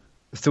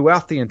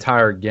 throughout the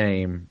entire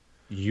game,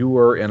 you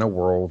are in a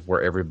world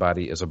where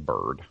everybody is a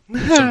bird.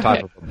 Some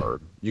type of a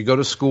bird. You go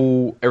to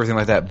school, everything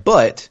like that,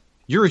 but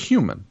you're a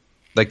human.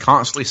 They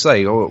constantly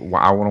say, I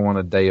want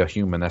to date a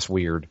human, that's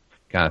weird,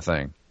 kind of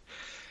thing.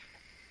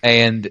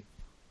 And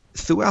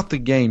throughout the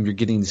game, you're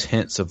getting these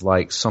hints of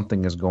like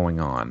something is going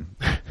on,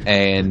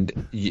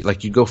 and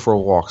you go for a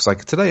walk. It's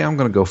like, today I'm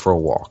going to go for a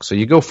walk. So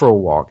you go for a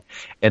walk,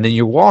 and then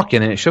you're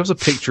walking, and it shows a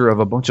picture of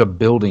a bunch of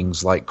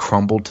buildings like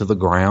crumbled to the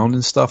ground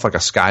and stuff, like a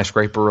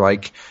skyscraper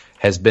like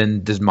has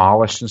been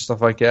demolished and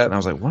stuff like that. And I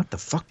was like, what the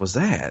fuck was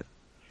that?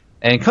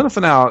 And kind of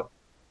found out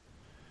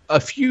a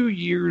few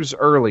years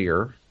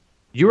earlier,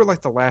 you were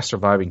like the last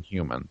surviving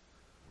human,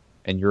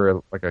 and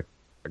you're like a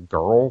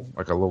girl,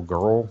 like a little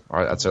girl,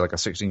 or I'd say like a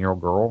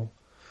 16-year-old girl.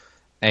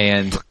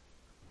 And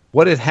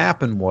what had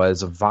happened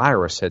was a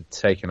virus had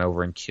taken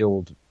over and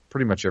killed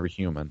pretty much every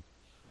human.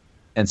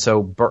 And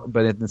so,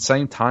 but at the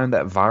same time,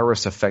 that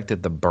virus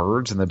affected the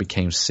birds and they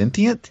became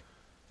sentient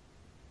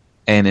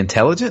and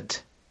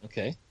intelligent.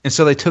 Okay. And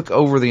so they took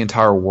over the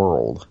entire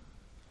world.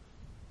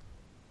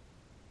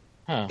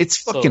 Huh. It's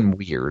fucking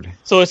weird.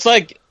 So it's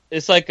like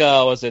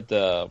was it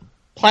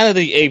Planet of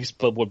the Apes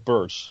but with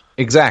birds?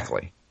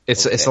 Exactly.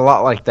 It's a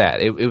lot like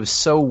that. It was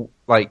so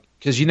like,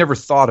 because you never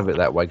thought of it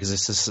that way, because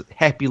it's this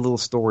happy little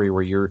story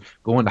where you're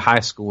going to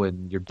high school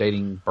and you're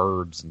dating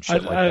birds and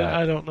shit like that.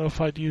 I don't know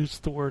if I'd use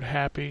the word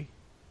happy.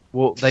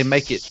 Well, they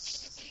make it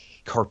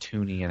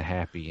cartoony and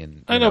happy,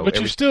 and I know, but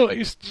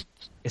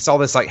it's all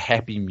this like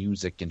happy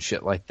music and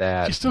shit like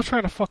that. You're still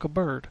trying to fuck a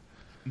bird.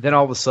 Then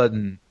all of a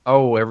sudden,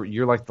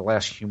 you're like the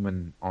last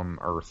human on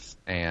Earth,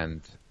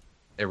 and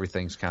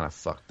everything's kind of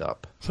fucked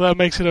up. So that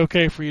makes it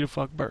okay for you to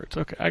fuck birds.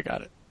 Okay, I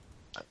got it.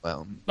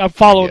 Well, I'm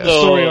following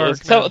the story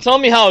arc. Tell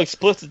me how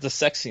explicit the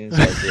sex scenes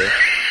are here.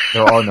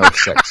 There are no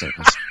sex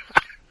scenes.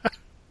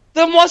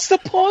 Then what's the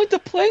point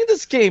of playing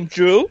this game,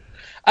 Drew?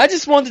 I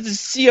just wanted to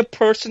see a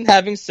person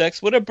having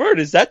sex with a bird.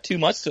 Is that too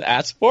much to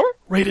ask for?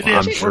 Rated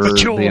I'm sure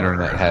the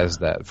internet has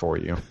that for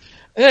you.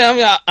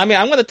 Yeah, I mean,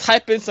 I'm going to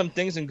type in some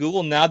things in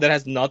Google now that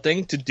has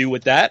nothing to do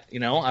with that.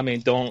 I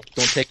mean, don't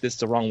take this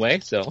the wrong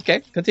way. So,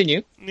 okay,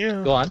 continue.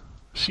 Yeah. Go on.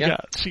 She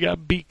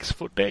got beaks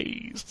for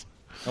days.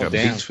 Oh,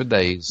 damn. Beaks for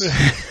days.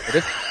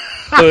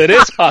 So it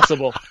is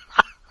possible.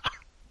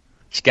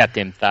 She got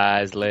them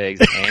thighs,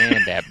 legs,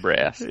 and that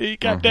breast. You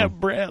got that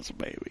breast,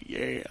 baby.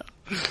 Yeah.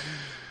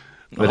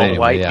 But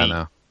anyway, yeah, I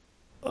know.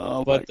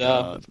 Oh, my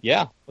God.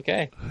 Yeah,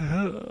 okay.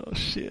 Oh,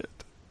 shit.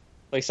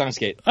 Play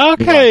Soundscape.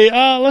 Okay,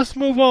 let's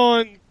move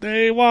on.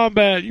 Hey,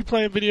 Wombat, you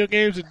playing video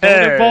games that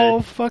don't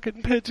involve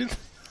fucking pigeons?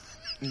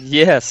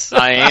 Yes,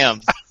 I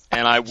am.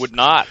 And I would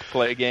not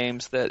play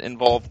games that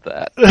involved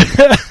that.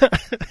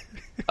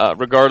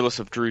 Regardless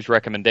of Drew's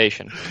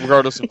recommendation.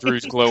 Regardless of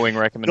Drew's glowing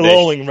recommendation.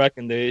 Glowing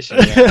recommendation,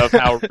 yeah. Of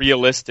how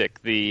realistic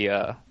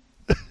the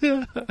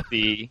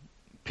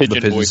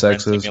pigeon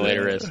boyfriend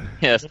simulator is.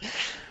 Yes.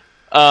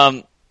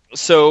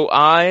 So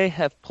I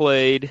have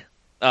played...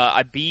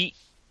 I beat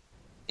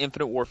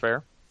Infinite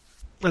Warfare.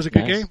 That's a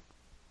good game.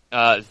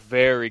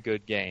 Very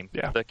good game.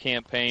 Yeah. The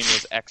campaign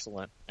was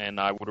excellent, and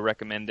I would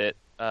recommend it.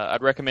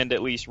 I'd recommend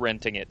at least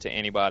renting it to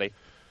anybody.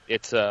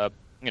 It's 7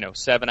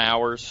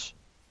 hours,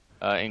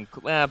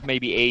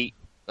 maybe 8,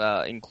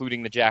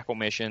 including the Jackal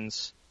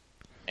missions,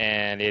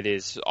 and it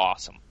is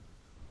awesome.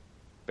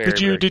 Did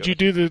you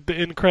do the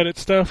end credit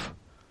stuff?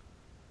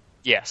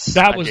 Yes,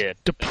 that was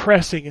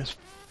depressing as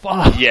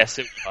fuck. Yes,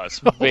 it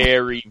was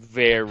very,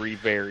 very,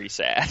 very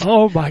sad.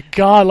 Oh my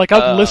God! Like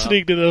I'm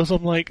listening to those,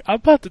 I'm like, I'm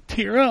about to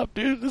tear up,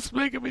 dude. This is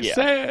making me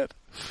sad.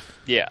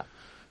 Yeah.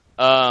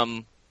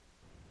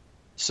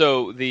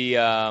 So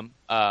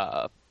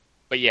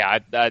but yeah,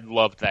 I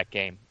loved that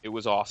game. It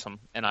was awesome,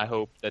 and I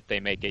hope that they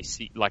make a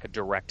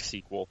direct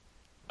sequel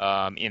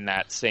in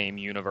that same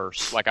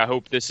universe. Like, I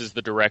hope this is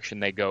the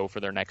direction they go for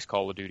their next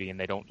Call of Duty, and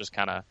they don't just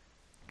kind of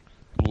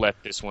let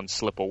this one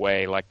slip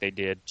away like they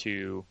did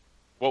to,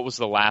 what was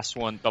the last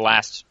one? The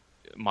last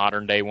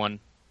modern day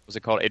one? Was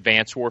it called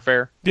Advanced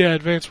Warfare? Yeah,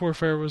 Advanced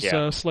Warfare was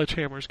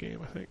Sledgehammer's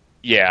game, I think.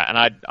 Yeah, and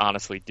I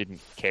honestly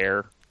didn't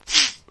care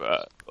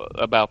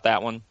about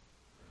that one,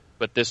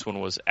 but this one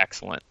was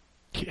excellent.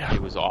 Yeah.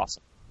 It was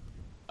awesome.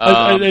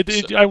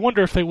 I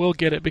wonder if they will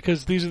get it,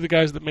 because these are the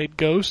guys that made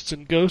Ghosts,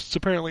 and Ghosts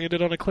apparently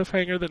ended on a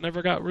cliffhanger that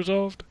never got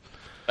resolved.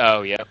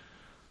 Oh, yeah.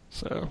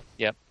 So.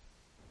 Yep.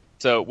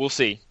 So we'll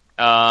see.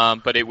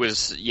 But it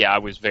was, I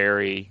was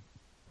very,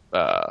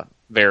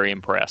 very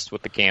impressed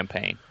with the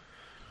campaign.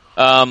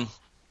 I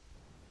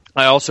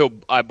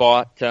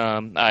bought,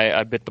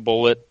 I bit the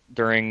bullet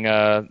during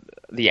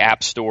the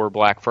App Store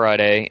Black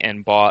Friday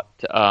and bought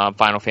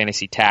Final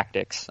Fantasy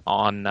Tactics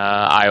on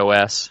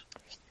iOS.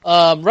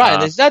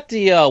 Ryan, is that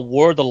the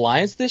War of the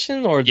Lions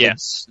edition? Or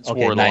yes, it's okay,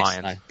 War of the nice,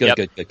 Lions. Nice.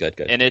 Good, yep.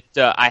 good. And it,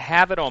 I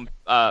have it on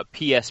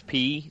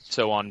PSP,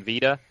 so on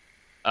Vita,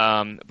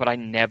 but I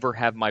never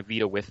have my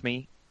Vita with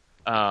me,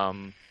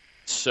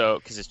 so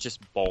because it's just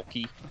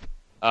bulky.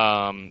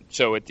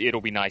 So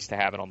it'll be nice to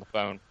have it on the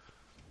phone.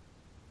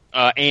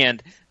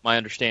 And my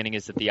understanding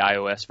is that the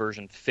iOS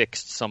version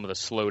fixed some of the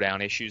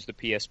slowdown issues the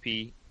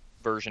PSP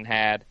version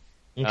had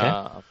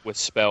with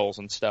spells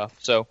and stuff.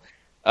 So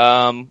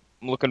I'm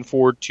looking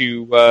forward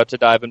to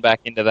diving back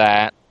into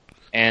that.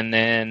 And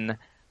then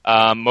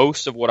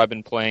most of what I've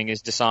been playing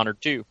is Dishonored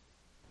 2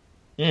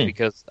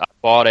 because I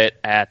bought it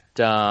at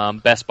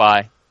Best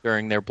Buy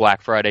during their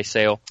Black Friday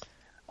sale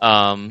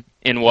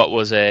in what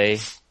was a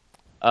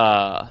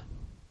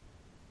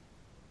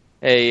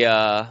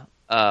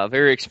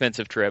very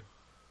expensive trip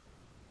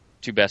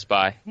to Best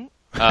Buy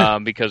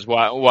because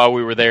while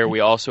we were there, we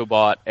also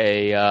bought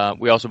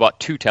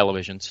two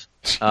televisions.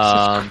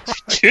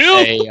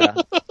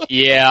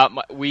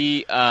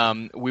 We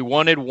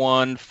wanted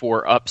one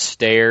for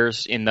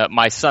upstairs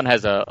my son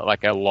has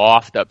a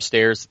loft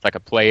upstairs, like a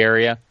play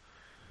area,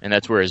 and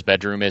that's where his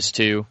bedroom is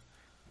too.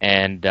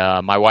 And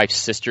my wife's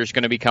sister's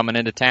going to be coming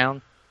into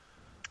town,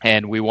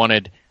 and we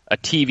wanted a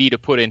TV to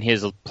put in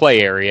his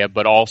play area,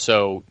 but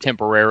also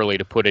temporarily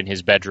to put in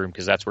his bedroom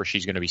because that's where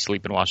she's going to be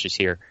sleeping while she's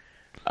here.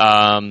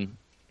 So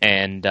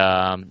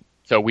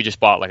we just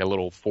bought like a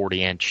little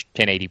 40-inch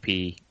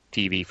 1080p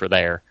TV for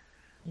there.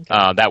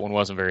 Okay. That one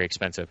wasn't very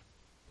expensive.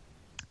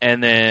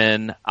 And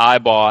then I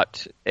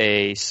bought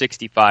a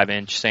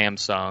 65-inch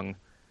Samsung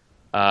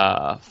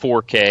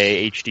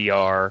 4K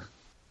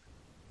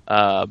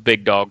HDR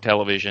big dog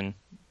television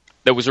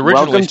that was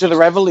originally... Welcome to the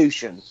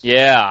revolution.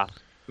 Yeah.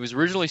 It was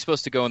originally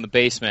supposed to go in the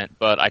basement,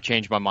 but I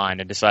changed my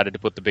mind and decided to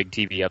put the big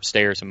TV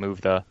upstairs and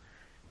move the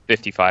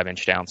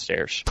 55-inch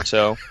downstairs.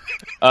 So,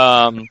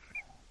 we're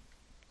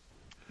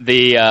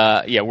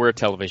a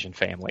television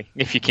family,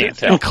 if you can't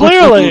tell.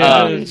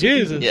 Clearly,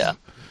 Jesus. Yeah,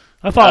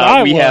 I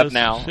thought we have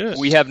now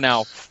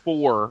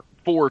four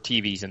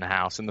TVs in the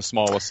house, and the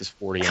smallest is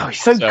 40 inch. Oh, you're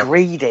so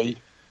greedy.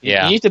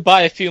 Yeah, you need to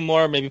buy a few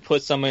more. Maybe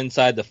put some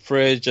inside the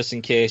fridge just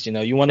in case.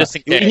 You want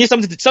to. You need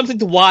something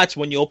to watch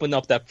when you open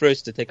up that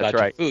fridge to take out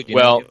your food.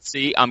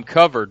 See, I'm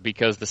covered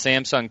because the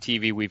Samsung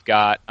TV we've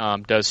got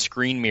does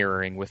screen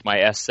mirroring with my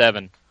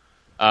S7.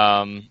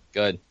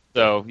 Good.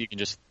 So you can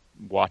just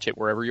watch it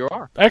wherever you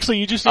are. Actually,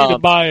 you just need to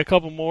buy a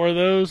couple more of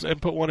those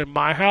and put one in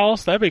my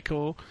house. That'd be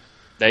cool.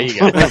 There you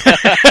go. It's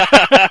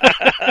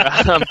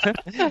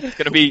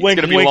gonna be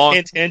long.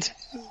 Hint, hint.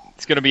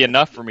 It's gonna be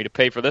enough for me to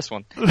pay for this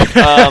one.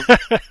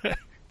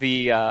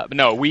 We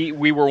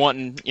were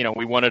wanting,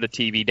 we wanted a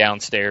TV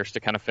downstairs to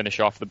kind of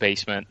finish off the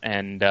basement,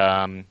 and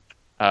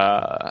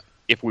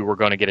if we were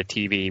going to get a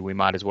TV, we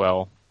might as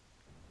well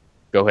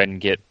go ahead and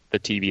get the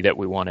TV that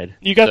we wanted.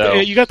 You got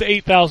the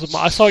 8,000.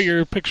 I saw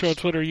your picture on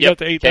Twitter. You got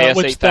the 8,000,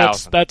 which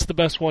 8,000. That's the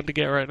best one to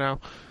get right now.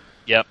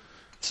 Yep.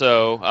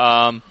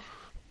 So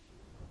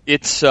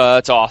it's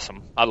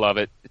awesome. I love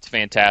it. It's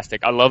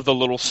fantastic. I love the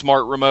little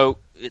smart remote.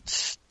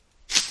 It's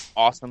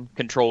awesome.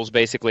 Controls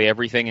basically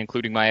everything,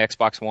 including my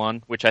Xbox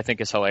One, which I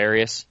think is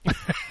hilarious.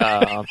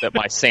 That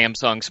my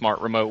Samsung smart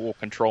remote will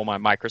control my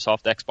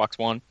Microsoft Xbox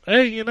One.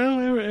 Hey,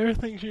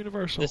 everything's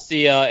universal. It's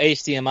the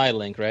HDMI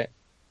link, right?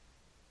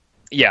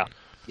 Yeah.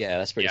 Yeah,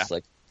 that's pretty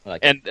slick. I like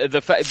and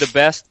the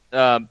best,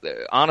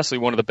 honestly,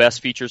 one of the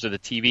best features of the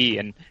TV,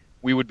 and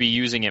we would be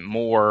using it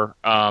more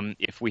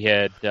if we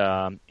had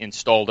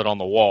installed it on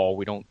the wall.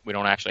 We don't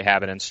actually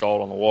have it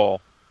installed on the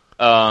wall.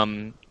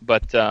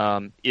 But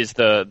is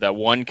the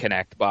One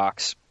Connect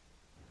box.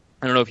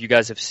 I don't know if you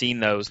guys have seen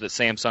those that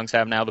Samsungs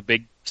have now, the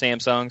big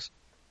Samsungs.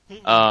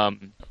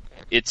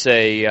 It's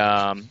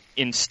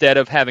instead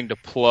of having to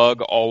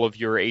plug all of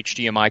your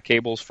HDMI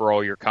cables for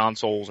all your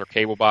consoles or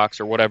cable box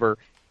or whatever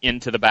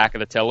into the back of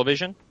the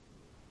television,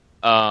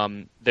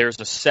 there's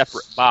a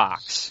separate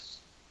box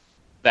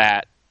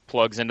that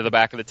plugs into the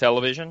back of the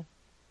television,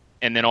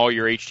 and then all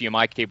your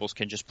HDMI cables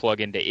can just plug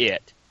into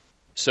it.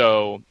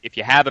 So if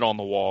you have it on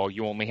the wall,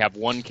 you only have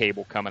one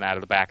cable coming out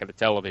of the back of the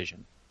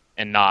television,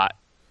 and not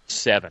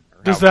 7.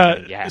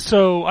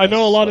 So I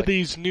know a lot of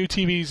these new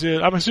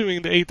TVs. I'm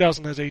assuming the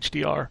 8000 has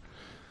HDR.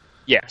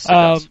 Yes. It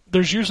does.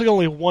 There's usually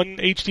only one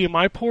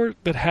HDMI port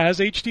that has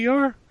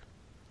HDR.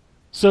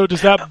 So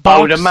does that box?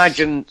 I would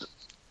imagine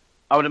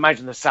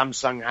the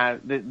Samsung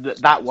has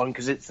that one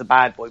because it's the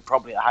bad boy.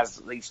 Probably it has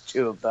at least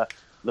 2 of the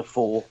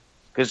 4.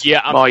 Because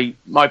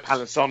my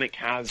Panasonic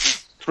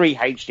has 3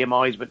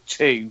 HDMI's, but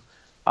 2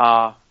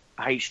 are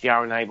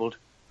HDR enabled.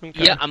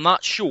 Okay. Yeah, I'm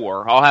not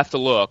sure. I'll have to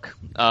look.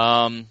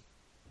 I'm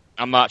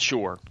not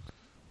sure.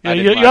 Yeah,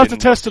 you have to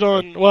test it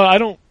on. Well, I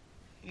don't.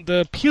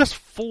 The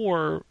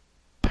PS4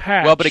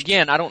 patch. Well, but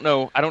again, I don't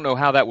know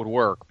how that would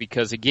work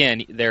because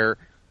again,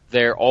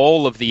 they're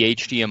all of the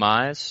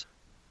HDMI's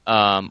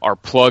are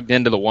plugged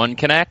into the One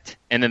Connect,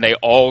 and then they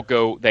all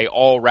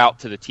route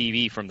to the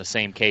TV from the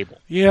same cable.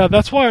 Yeah,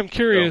 that's why I'm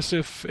curious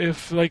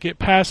if like it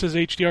passes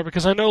HDR,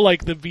 because I know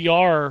like the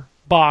VR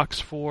box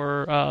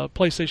for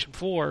PlayStation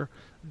 4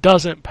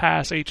 doesn't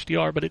pass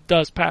HDR, but it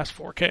does pass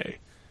 4K.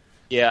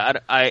 Yeah,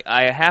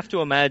 I have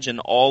to imagine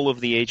all of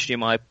the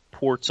HDMI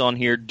ports on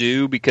here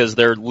do, because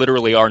there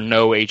literally are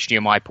no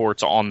HDMI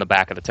ports on the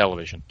back of the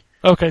television.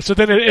 Okay, so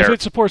then if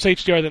it supports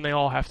HDR, then they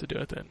all have to do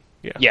it then.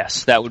 Yeah.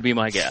 Yes, that would be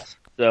my guess.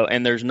 So,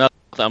 and there's nothing,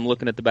 I'm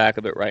looking at the back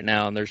of it right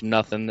now, and there's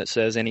nothing that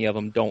says any of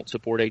them don't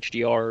support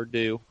HDR or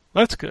do.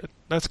 That's good.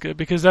 That's good,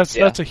 because that's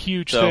a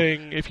huge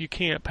thing if you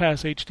can't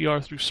pass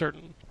HDR through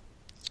certain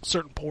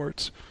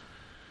ports.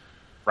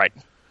 Right.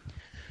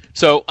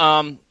 So,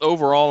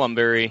 overall, I'm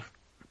very,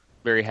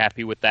 very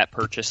happy with that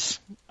purchase.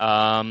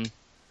 And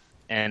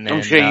then,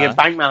 I'm sure your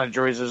bank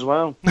manager is as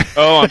well.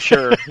 Oh, I'm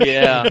sure.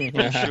 Yeah,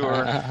 I'm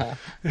sure.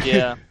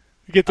 Yeah.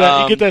 You get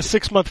that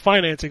 6-month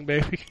financing,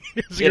 baby.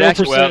 0%. It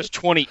actually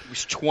it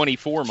was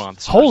 24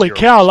 months. Holy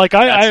cow! Like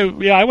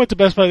I went to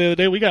Best Buy the other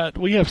day. We have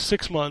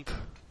 6-month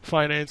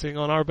financing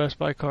on our Best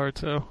Buy card.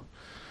 So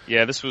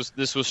yeah, this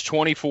was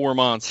 24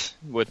 months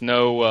with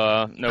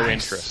no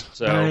interest.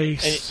 So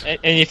nice. And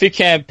if you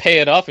can't pay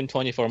it off in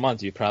 24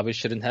 months, you probably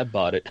shouldn't have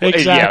bought it.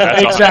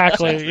 Exactly.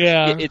 Exactly.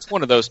 Yeah. It's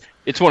one of those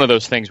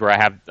things where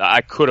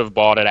I could have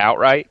bought it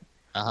outright.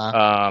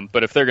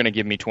 But if they're going to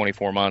give me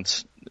 24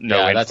 months,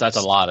 that's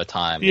a lot of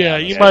time. Yeah,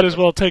 you might as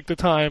well take the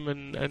time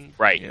and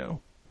right.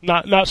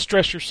 Not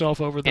stress yourself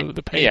over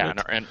the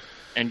payment. Yeah,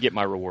 and get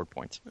my reward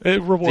points.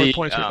 Reward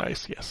points are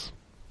nice. Yes.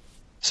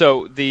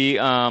 So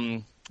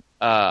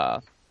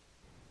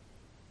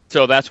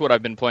so that's what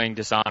I've been playing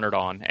Dishonored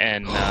on,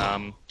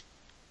 and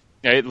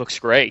it looks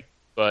great,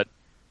 but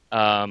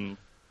I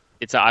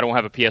don't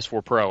have a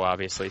PS4 Pro,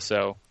 obviously,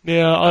 so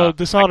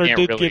Dishonored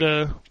did get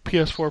a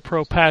PS4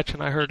 Pro patch,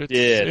 and I heard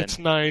it's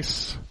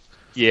nice.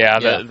 Yeah,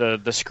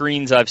 the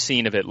screens I've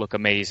seen of it look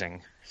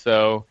amazing.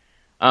 So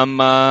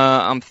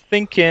I'm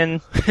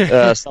thinking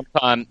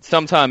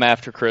sometime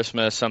after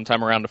Christmas,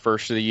 sometime around the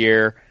first of the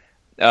year,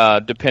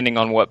 depending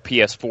on what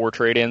PS4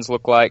 trade-ins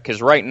look like.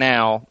 Because right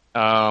now,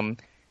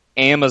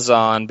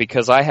 Amazon,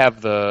 because I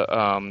have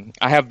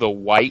the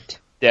white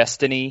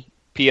Destiny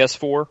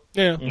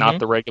PS4, not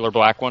the regular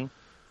black one,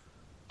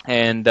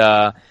 and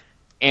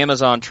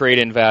Amazon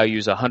trade-in value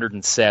is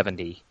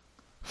 $170.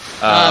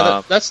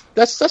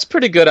 That's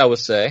pretty good, I would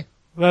say.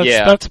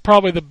 That's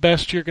probably the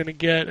best you're going to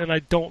get, and I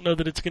don't know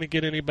that it's going to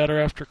get any better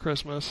after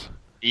Christmas.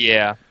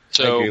 Yeah.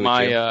 So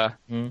my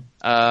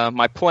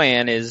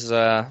plan is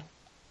that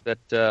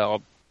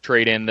I'll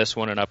trade in this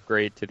one and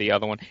upgrade to the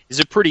other one. Is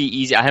it pretty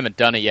easy? I haven't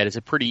done it yet. Is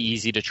it pretty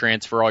easy to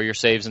transfer all your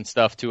saves and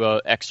stuff to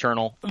a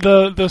external?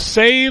 The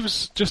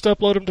saves, just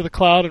upload them to the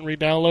cloud and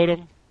re-download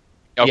them.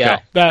 Okay. Yeah,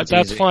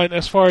 that's fine.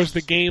 As far as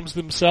the games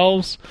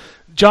themselves,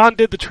 John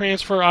did the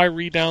transfer. I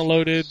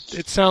re-downloaded.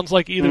 It sounds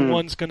like either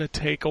one's going to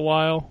take a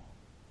while.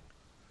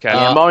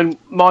 Okay.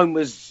 Mine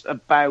was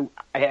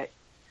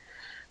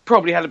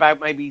probably had about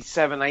maybe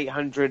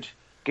 700-800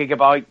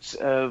 gigabytes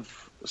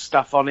of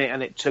stuff on it,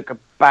 and it took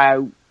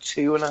about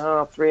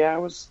 2.5-3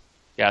 hours.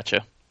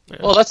 Gotcha. Yeah.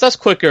 Well, that's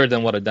quicker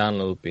than what a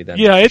download would be. Then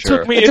yeah, it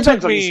took me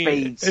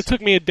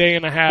a day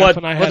and a half. But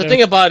the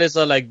thing about it is,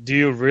 do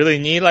you really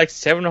need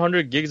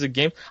 700 gigs of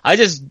game? I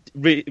just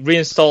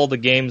reinstalled the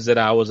games that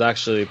I was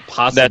actually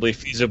possibly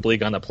feasibly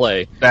gonna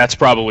play. That's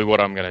probably what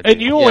I'm gonna do.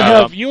 And you only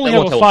have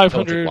a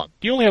 500.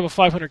 You only have a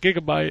 500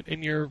 gigabyte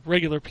in your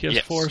regular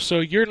PS4, so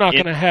you're not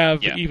gonna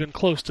have even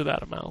close to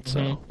that amount.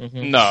 So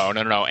No.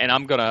 And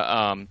I'm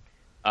gonna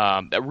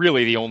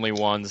really the only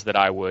ones that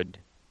I would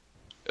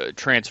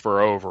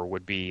transfer over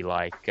would be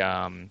like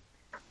The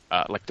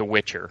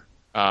Witcher,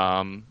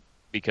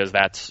 because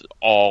that's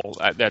all.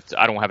 I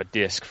don't have a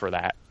disc for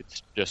that.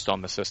 It's just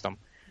on the system,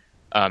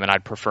 and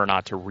I'd prefer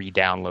not to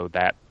re-download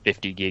that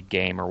 50 gig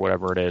game or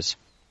whatever it is.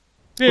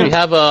 Yeah. Do you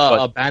have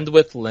a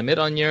bandwidth limit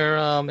on your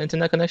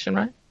internet connection,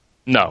 right?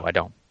 No, I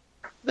don't.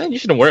 Then you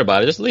shouldn't worry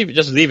about it. Just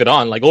leave it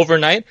on.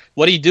 Overnight,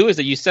 what do you do is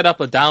that you set up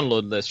a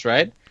download list,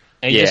 right?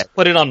 And you just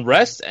put it on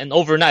rest, and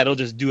overnight it'll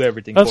just do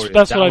everything for you.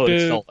 That's what I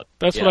did.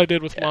 That's what I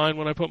did with mine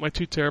when I put my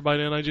 2 terabyte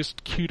in. I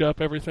just queued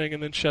up everything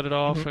and then shut it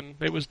off, and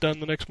it was done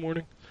the next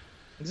morning.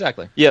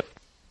 Exactly. Yep.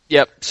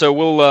 So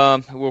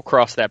we'll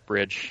cross that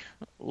bridge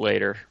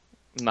later.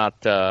 I'm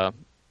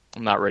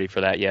not ready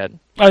for that yet.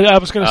 I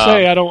was going to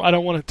say I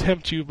don't want to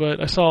tempt you,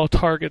 but I saw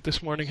Target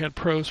this morning had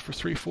pros for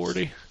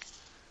 $340.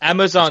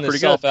 Amazon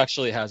itself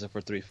actually has it for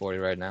 $340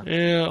 right now.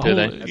 Yeah,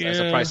 as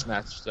a price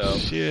match. So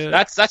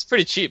that's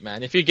pretty cheap,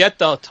 man. If you get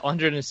the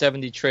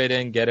 170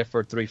 trade-in, get it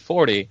for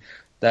 $340.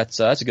 That's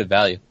a good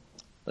value.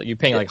 You're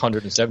paying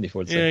 $170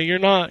 for it. Yeah,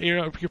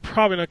 you're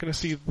probably not going to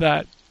see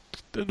that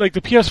like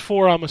the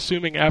PS4, I'm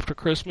assuming after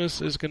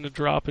Christmas is going to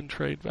drop in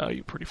trade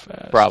value pretty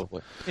fast.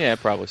 Probably. Yeah,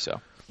 probably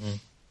so.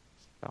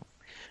 So.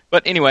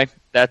 But anyway,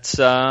 that's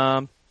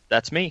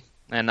me.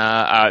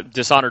 And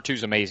Dishonored 2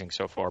 is amazing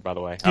so far, by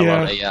the way. I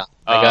love it. Yeah.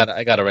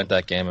 I got to rent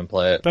that game and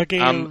play it. That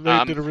game,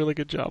 they did a really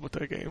good job with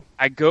that game.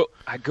 I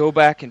go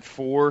back and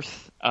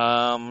forth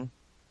on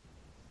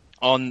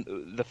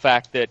the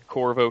fact that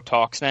Corvo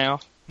talks now.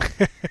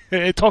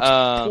 It talks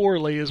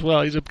poorly as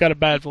well. He's got a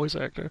bad voice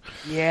actor.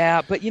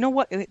 Yeah, but you know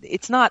what?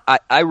 It's not.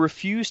 I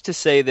refuse to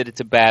say that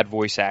it's a bad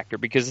voice actor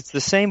because it's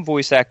the same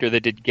voice actor that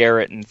did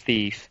Garrett and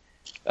Thief,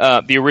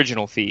 the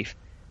original Thief,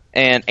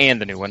 and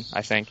the new one,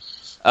 I think.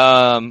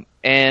 I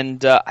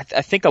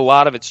think a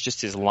lot of it's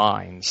just his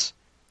lines.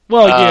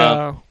 Well,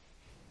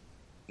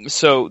 yeah.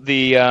 So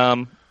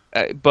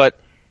but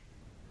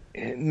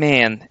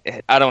man,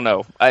 I don't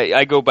know.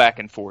 I go back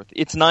and forth.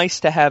 It's nice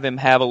to have him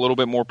have a little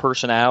bit more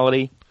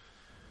personality.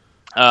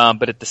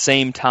 But at the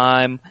same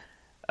time,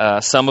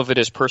 some of it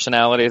is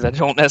personality that I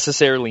don't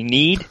necessarily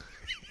need.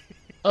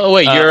 Oh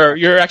wait,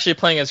 you're actually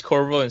playing as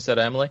Corvo instead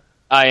of Emily?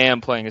 I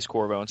am playing as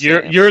Corvo instead of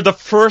Emily. You're the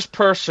first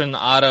person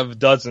out of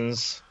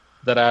dozens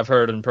that I've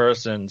heard in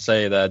person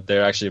say that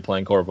they're actually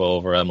playing Corvo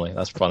over Emily.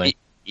 That's funny.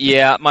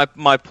 Yeah,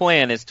 my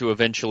plan is to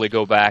eventually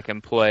go back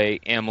and play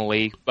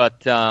Emily,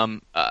 but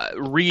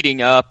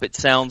reading up, it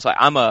sounds like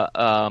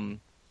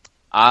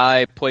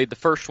I played the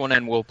first one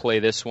and will play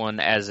this one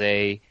as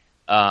a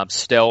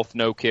stealth,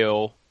 no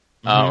kill,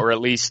 or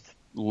at least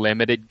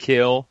limited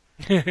kill,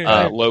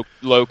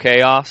 low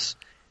chaos,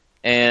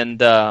 and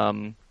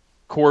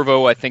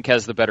Corvo I think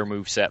has the better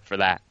moveset for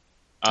that.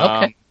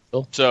 Okay,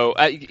 cool. So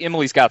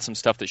Emily's got some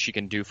stuff that she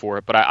can do for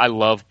it, but I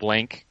love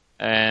Blink,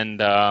 and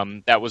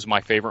that was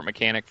my favorite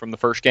mechanic from the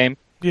first game.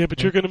 Yeah,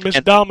 but you're gonna miss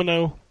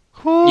Domino.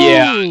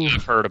 Yeah,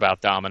 I've heard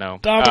about Domino.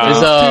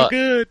 Domino's too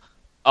good.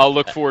 I'll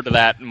look forward to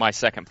that in my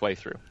second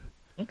playthrough.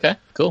 Okay,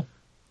 cool,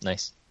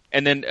 nice.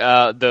 And then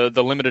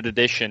the limited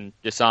edition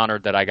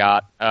Dishonored that I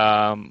got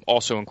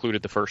also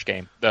included the first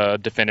game, the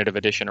definitive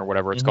edition or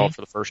whatever it's called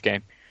for the first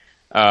game.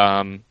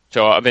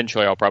 So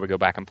eventually I'll probably go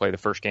back and play the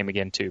first game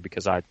again too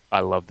because I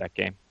love that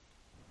game.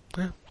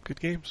 Yeah, good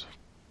games.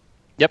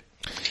 Yep.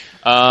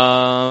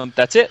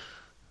 That's it.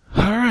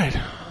 All right.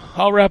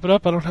 I'll wrap it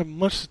up. I don't have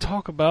much to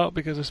talk about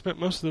because I spent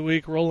most of the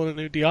week rolling a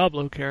new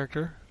Diablo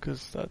character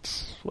because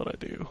that's what I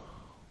do.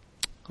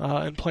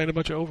 And playing a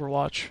bunch of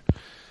Overwatch.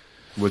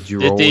 Would you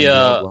roll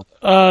Diablo?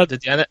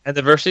 Did the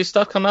anniversary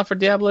stuff come out for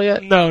Diablo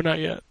yet? No, not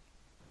yet.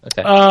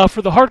 Okay.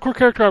 For the hardcore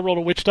character, I rolled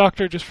a Witch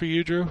Doctor just for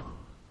you, Drew.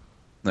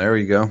 There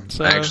you go.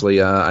 So,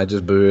 actually, I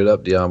just booted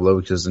up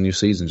Diablo because the new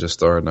season just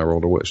started, and I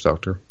rolled a Witch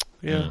Doctor.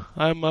 Yeah,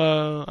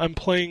 I'm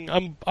playing.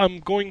 I'm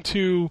going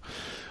to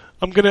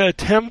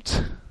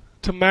attempt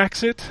to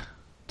max it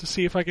to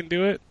see if I can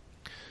do it.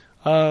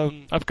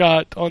 I've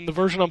got on the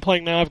version I'm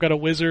playing now. I've got a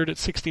Wizard at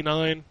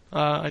 69.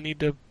 I need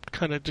to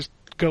kind of just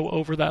go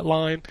over that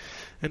line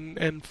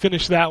and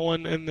finish that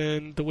one, and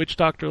then the Witch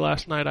Doctor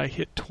last night I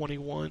hit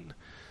 21.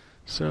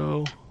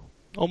 So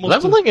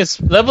almost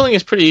leveling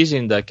is pretty easy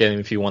in that game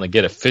if you want to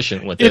get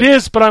efficient with it. It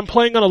is, but I'm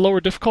playing on a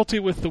lower difficulty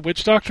with the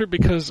Witch Doctor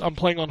because I'm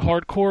playing on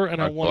hardcore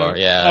and I want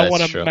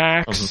to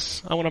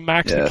max. I want to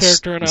max the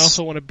character and I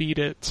also want to beat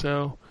it.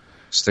 So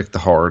stick to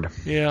hard.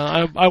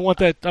 Yeah, I want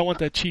that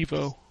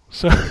Chivo.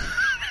 So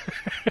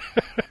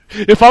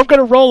if I'm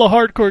gonna roll a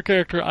hardcore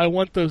character, I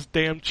want those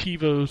damn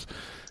Chivos.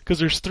 Because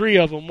there's 3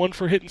 of them, one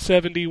for hitting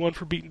 70, one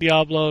for beating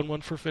Diablo, and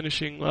one for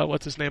finishing,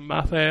 what's his name,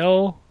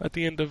 Mathael, at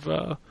the end of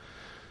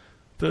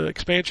the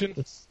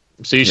expansion.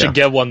 So you should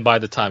get one by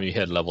the time you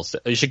hit level...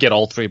 You should get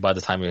all 3 by the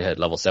time you hit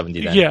level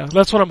 70 then. Yeah,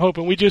 that's what I'm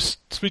hoping. We just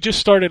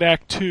started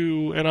Act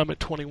 2, and I'm at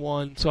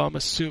 21, so I'm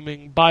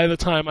assuming by the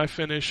time I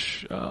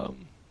finish the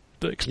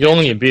expansion... You'll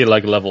only be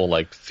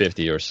level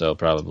 50 or so,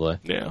 probably.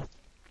 Yeah.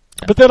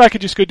 But then I could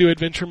just go do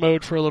adventure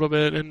mode for a little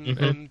bit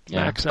and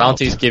max out.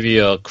 Bounties give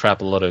you a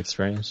crap load of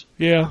experience.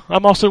 Yeah,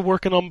 I'm also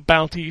working on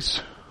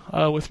bounties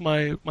with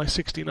my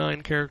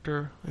 69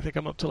 character. I think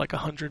I'm up to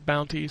 100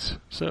 bounties.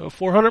 So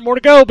 400 more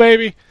to go,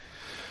 baby!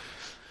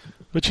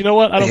 But you know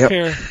what? I don't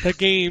care. That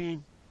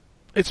game,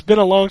 it's been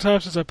a long time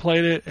since I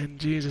played it, and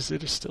Jesus,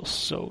 it is still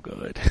so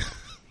good.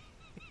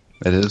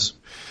 It is.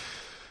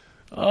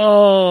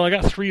 Oh, I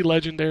got 3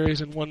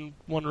 legendaries in one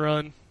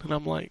run, and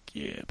I'm like,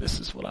 yeah, this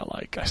is what I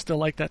like. I still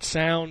like that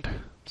sound.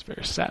 It's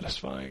very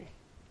satisfying.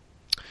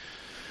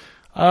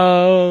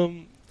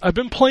 I've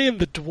been playing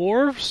the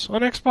Dwarves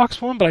on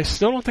Xbox One, but I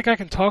still don't think I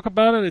can talk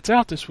about it. It's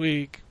out this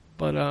week,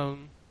 but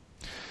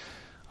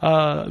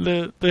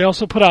they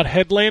also put out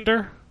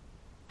Headlander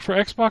for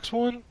Xbox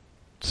One,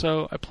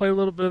 so I play a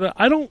little bit of that.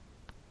 I don't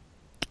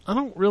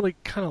really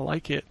kind of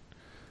like it.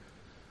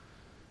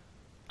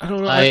 I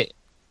don't know.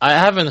 I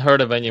haven't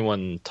heard of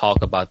anyone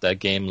talk about that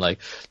game.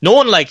 No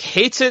one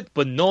hates it,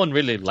 but no one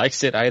really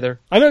likes it either.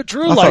 I know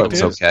Drew liked it. I thought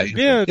it was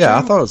okay. Yeah,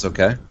 I thought it was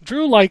okay.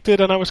 Drew liked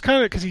it, and I was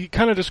because he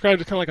kind of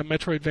described it kind of like a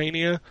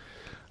Metroidvania.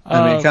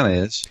 I mean, it kind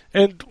of is.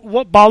 And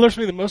what bothers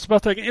me the most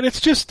about that game, and it's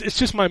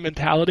just my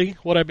mentality,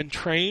 what I've been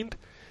trained.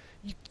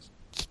 You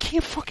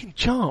can't fucking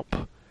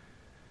jump.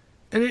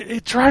 And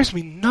it drives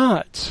me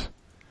nuts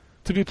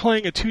to be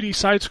playing a 2D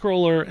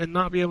side-scroller and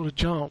not be able to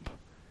jump.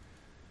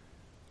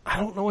 I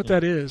don't know what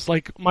that is.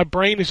 Like, my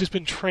brain has just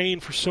been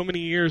trained for so many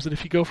years that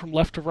if you go from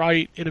left to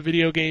right in a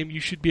video game, you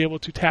should be able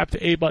to tap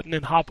the A button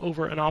and hop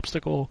over an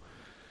obstacle.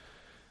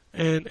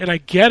 And I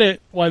get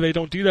it why they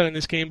don't do that in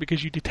this game,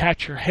 because you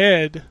detach your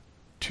head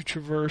to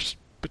traverse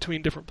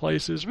between different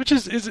places, which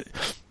is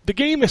the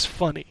game is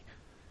funny.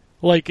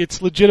 Like,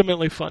 it's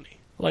legitimately funny.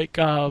 Like,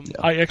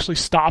 I actually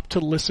stopped to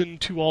listen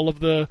to all of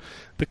the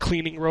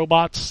cleaning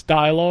robots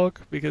dialogue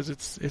because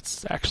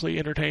it's actually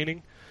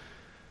entertaining.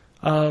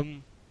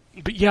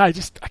 But yeah,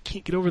 I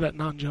can't get over that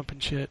non-jumping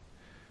shit.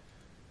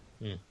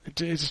 It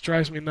just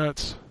drives me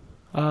nuts.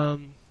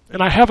 And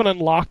I haven't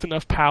unlocked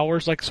enough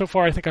powers. Like, so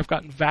far I think I've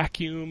gotten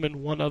vacuum and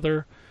one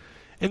other.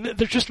 And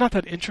they're just not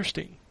that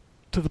interesting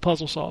to the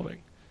puzzle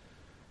solving.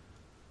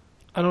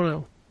 I don't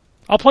know.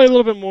 I'll play a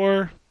little bit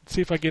more,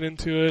 see if I get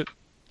into it.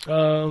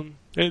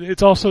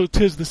 It's also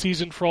 'tis the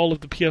season for all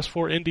of the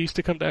PS4 indies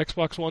to come to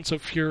Xbox One, so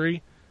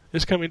Fury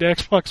is coming to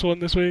Xbox One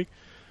this week.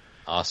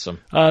 Awesome.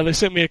 They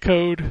sent me a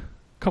code a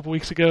couple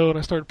weeks ago, and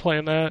I started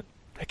playing that.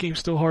 That game's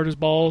still hard as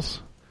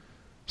balls.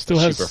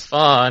 Super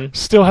fun.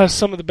 Still has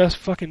some of the best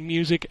fucking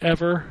music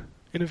ever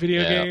in a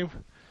video game.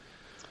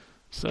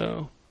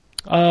 So,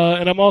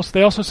 and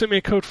they also sent me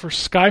a code for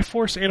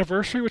Skyforce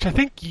Anniversary, which I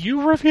think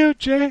you reviewed,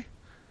 Jay,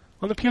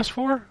 on the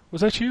PS4.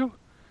 Was that you?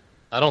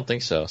 I don't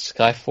think so.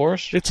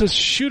 Skyforce? It's a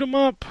shoot 'em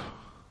up.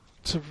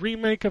 It's a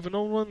remake of an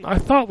old one.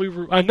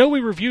 I know we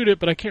reviewed it,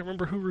 but I can't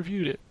remember who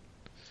reviewed it.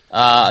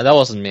 That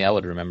wasn't me. I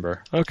would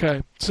remember.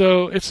 Okay,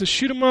 so it's a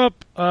shoot 'em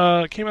up.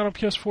 It came out on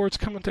PS4. It's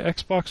coming to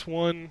Xbox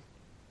One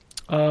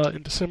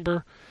in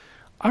December.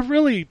 I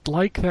really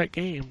like that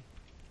game.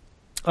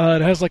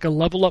 It has like a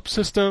level up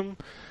system.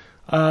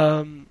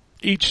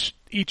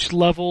 Each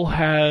level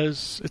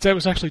has. It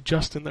was actually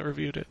Justin that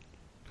reviewed it.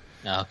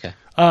 Oh, okay.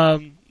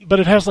 But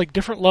it has like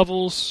different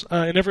levels,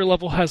 and every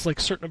level has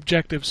like certain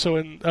objectives. So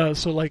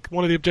like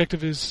one of the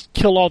objectives is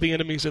kill all the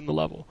enemies in the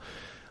level.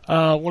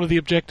 One of the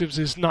objectives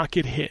is not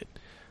get hit.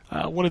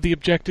 One of the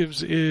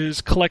objectives is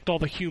collect all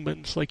the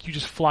humans. Like, you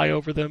just fly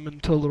over them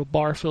until a little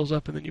bar fills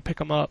up, and then you pick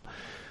them up.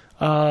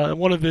 And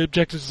one of the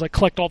objectives is like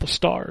collect all the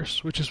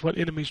stars, which is what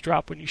enemies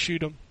drop when you shoot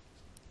them.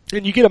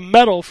 And you get a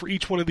medal for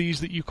each one of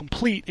these that you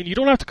complete, and you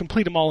don't have to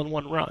complete them all in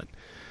one run.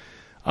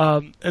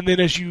 And then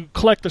as you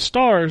collect the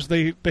stars,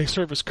 they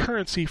serve as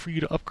currency for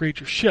you to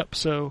upgrade your ship.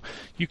 So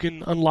you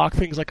can unlock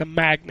things like a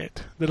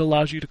magnet that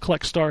allows you to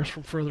collect stars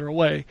from further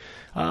away.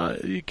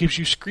 It gives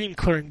you screen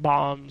clearing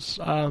bombs.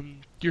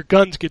 Your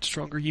guns get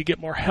stronger. You get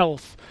more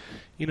health.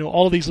 You know,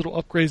 all of these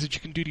little upgrades that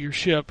you can do to your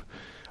ship.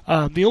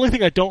 The only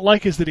thing I don't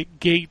like is that it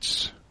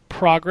gates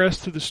progress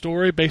through the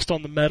story based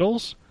on the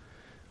medals.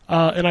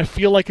 And I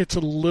feel like it's a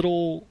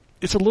little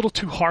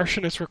too harsh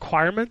in its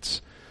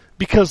requirements.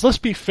 Because let's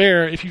be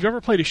fair, if you've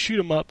ever played a shoot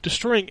 'em up,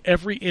 destroying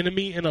every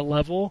enemy in a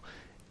level,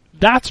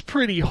 that's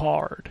pretty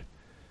hard.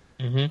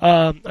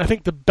 Mm-hmm. I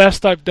think the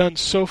best I've done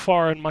so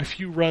far in my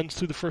few runs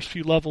through the first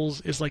few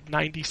levels is like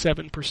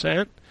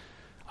 97%.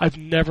 I've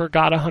never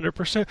got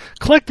 100%.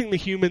 Collecting the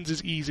humans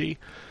is easy.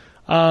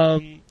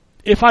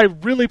 If I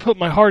really put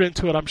my heart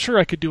into it, I'm sure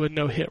I could do a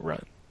no-hit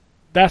run.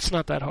 That's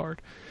not that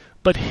hard.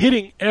 But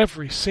hitting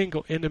every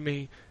single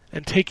enemy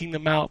and taking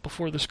them out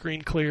before the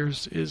screen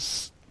clears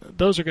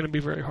those are going to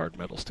be very hard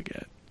medals to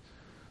get.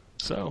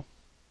 So,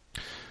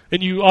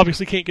 and you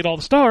obviously can't get all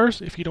the stars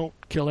if you don't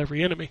kill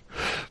every enemy.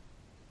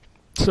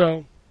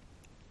 So,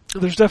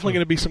 there's definitely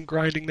going to be some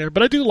grinding there.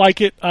 But I do like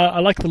it. I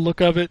like the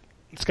look of it.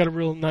 It's got a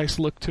real nice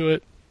look to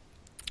it.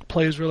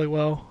 Plays really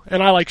well.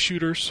 And I like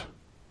shooters.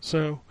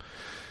 So,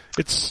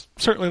 it's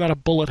certainly not a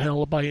bullet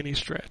hell by any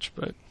stretch.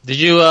 But did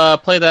you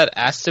play that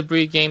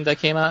Astabreed game that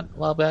came out a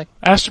while back?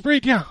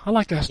 Astabreed? Yeah, I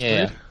liked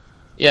Astabreed.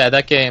 Yeah,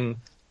 that game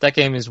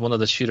is one of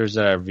the shooters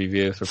that I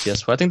reviewed for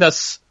PS4. I think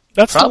that's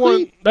the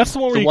one. That's the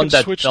one where you can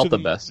that switch felt to the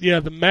best. Yeah,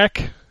 the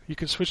mech. You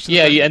can switch to.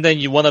 Yeah, and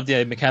then one of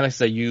the mechanics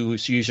that you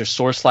use your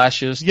sword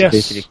slashes to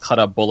basically cut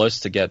up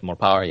bullets to get more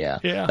power. Yeah,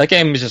 that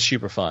game is just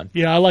super fun.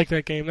 Yeah, I like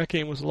that game. That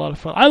game was a lot of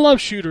fun. I love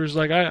shooters.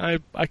 Like I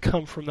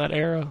come from that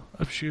era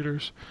of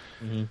shooters.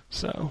 Mm-hmm.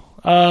 So,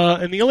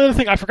 and the only other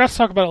thing I forgot to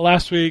talk about it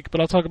last week,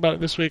 but I'll talk about it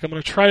this week. I'm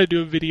going to try to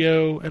do a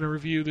video and a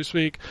review this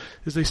week.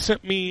 Is they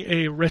sent me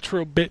a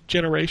Retro Bit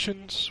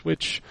Generations,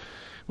 which,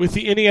 with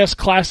the NES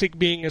Classic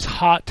being as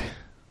hot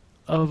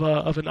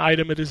of an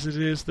item as it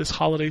is this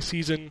holiday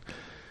season,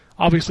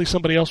 obviously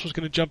somebody else was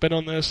going to jump in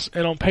on this.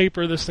 And on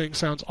paper, this thing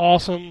sounds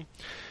awesome.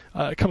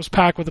 It comes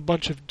packed with a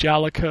bunch of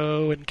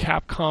Jalico and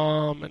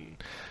Capcom, and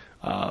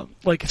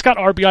it's got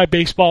RBI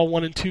Baseball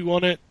 1 and 2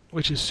 on it,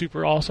 which is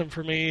super awesome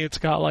for me. It's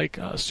got like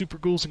Super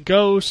Ghouls and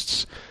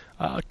Ghosts,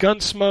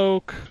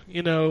 Gunsmoke,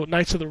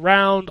 Knights of the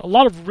Round, a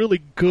lot of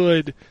really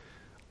good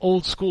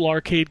old school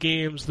arcade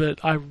games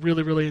that I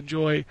really, really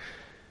enjoy.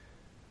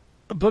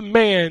 But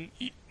man,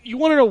 you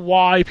want to know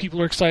why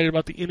people are excited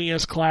about the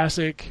NES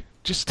Classic?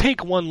 Just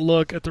take one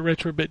look at the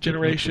Retro Bit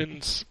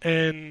Generations,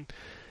 and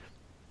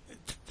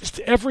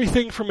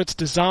everything from its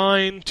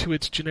design to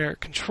its generic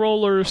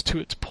controllers to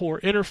its poor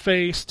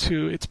interface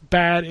to its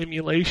bad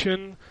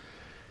emulation.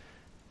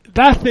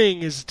 That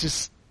thing is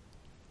just...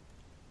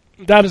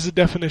 That is the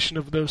definition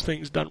of those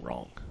things done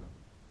wrong.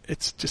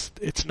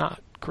 It's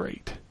not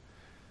great.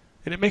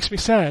 And it makes me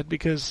sad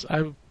because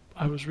I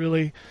was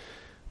really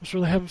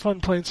having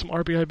fun playing some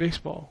RBI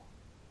baseball.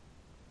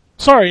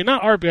 Sorry,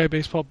 not RBI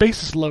baseball,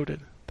 Bases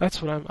Loaded.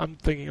 That's what I'm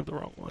thinking of the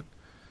wrong one.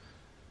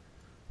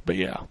 But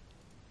yeah,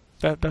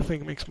 that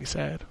thing makes me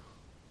sad.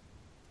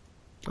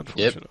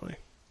 Unfortunately.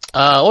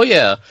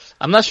 Yep.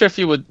 I'm not sure if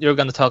you're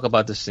going to talk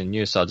about this in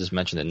news, so I'll just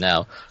mention it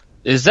now.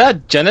 Is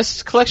that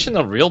Genesis collection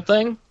a real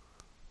thing?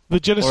 The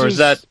Genesis, or is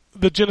that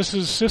the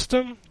Genesis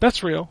system?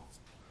 That's real.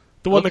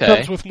 The one that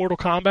comes with Mortal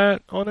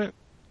Kombat on it.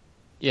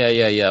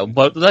 Yeah.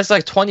 But that's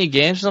like 20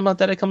 games or something like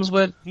that. It comes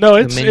with. No,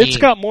 it's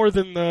got more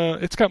than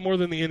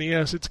the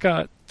NES. It's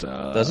got.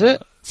 Does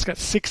it? It's got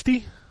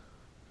 60.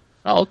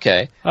 Oh,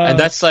 okay. And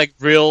that's like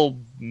real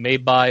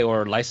made by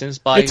or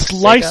licensed by. It's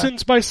Sega?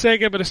 Licensed by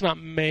Sega, but it's not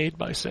made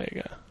by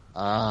Sega.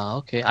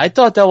 Okay. I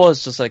thought that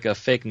was just like a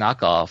fake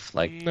knockoff.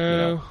 Like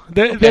no,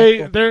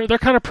 they're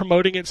kind of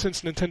promoting it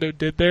since Nintendo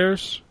did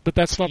theirs, but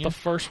that's not the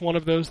first one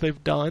of those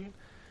they've done.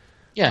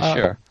 Yeah,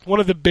 sure.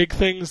 One of the big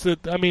things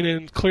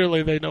and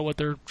clearly they know what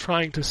they're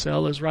trying to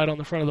sell is right on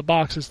the front of the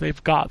box is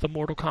they've got the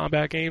Mortal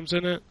Kombat games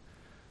in it,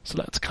 so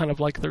that's kind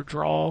of like their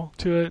draw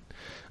to it.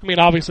 I mean,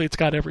 obviously it's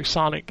got every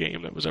Sonic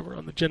game that was ever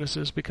on the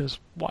Genesis because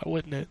why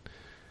wouldn't it?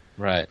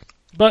 Right.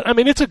 But I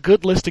mean, it's a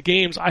good list of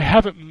games. I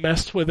haven't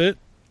messed with it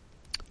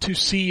to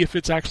see if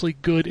it's actually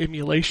good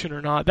emulation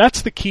or not.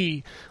 That's the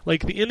key.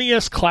 Like, the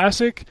NES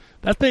Classic,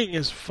 that thing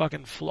is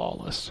fucking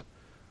flawless.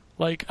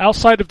 Like,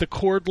 outside of the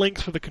cord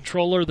links for the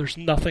controller, there's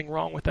nothing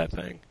wrong with that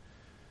thing.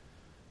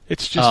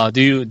 It's just...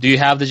 do you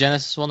have the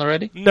Genesis one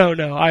already? No.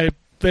 I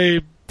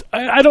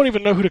don't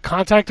even know who to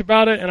contact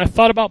about it, and I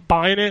thought about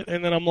buying it,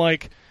 and then I'm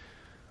like,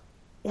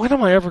 when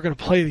am I ever going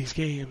to play these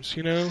games,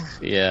 you know?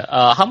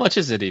 Yeah. How much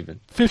is it even?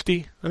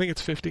 50. I think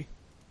it's 50.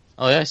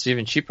 Oh, yeah, it's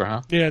even cheaper,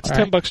 huh? Yeah, it's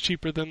 $10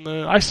 cheaper than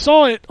the... I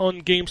saw it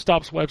on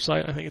GameStop's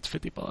website. I think it's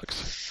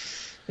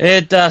 $50.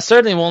 It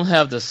certainly won't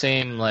have the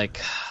same, like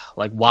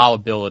wow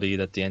ability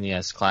that the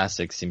NES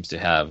Classic seems to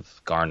have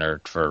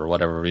garnered for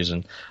whatever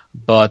reason.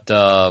 But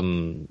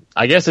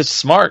I guess it's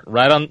smart.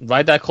 Ride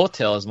that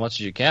coattail as much as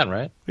you can,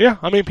 right? Yeah,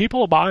 I mean,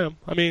 people will buy them.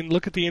 I mean,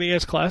 look at the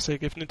NES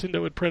Classic. If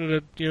Nintendo had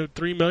printed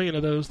 3 million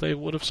of those, they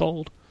would have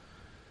sold.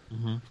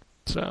 Mm-hmm.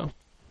 So...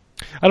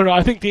 I don't know.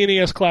 I think the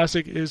NES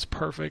Classic is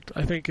perfect.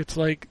 I think it's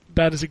like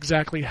that is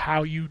exactly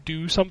how you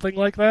do something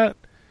like that.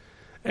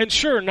 And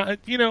sure,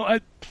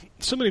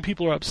 so many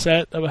people are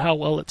upset about how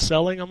well it's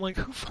selling. I'm like,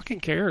 who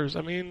fucking cares?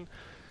 I mean,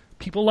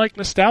 people like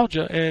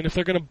nostalgia, and if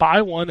they're going to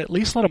buy one, at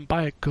least let them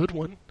buy a good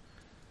one.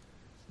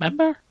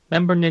 Remember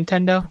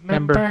Nintendo?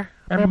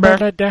 Remember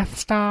the Death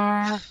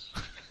Star?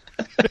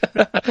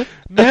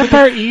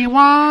 Remember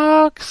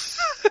Ewoks?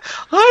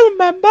 I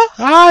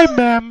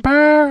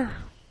remember.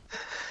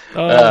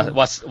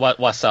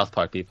 What's South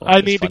Park, people? I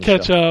need to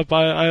catch up.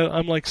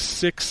 I'm like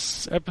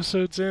 6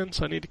 episodes in,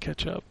 so I need to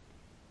catch up.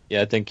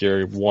 Yeah, I think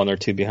you're 1 or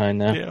 2 behind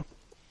now. Yeah.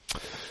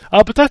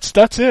 But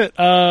that's it.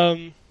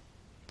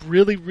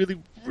 Really,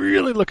 really,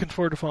 really looking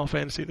forward to Final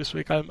Fantasy this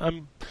week.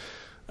 I'm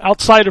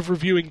outside of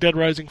reviewing Dead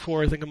Rising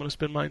 4. I think I'm going to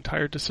spend my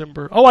entire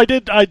December. Oh, I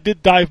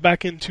did dive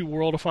back into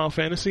World of Final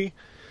Fantasy.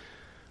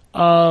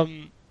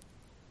 I'm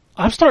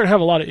starting to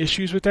have a lot of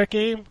issues with that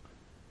game.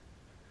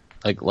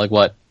 Like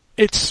what?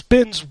 It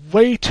spends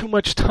way too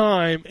much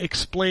time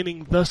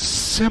explaining the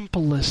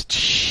simplest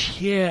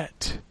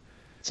shit.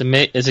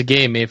 It's a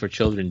game made for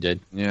children, dude.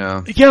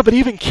 Yeah. Yeah, but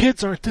even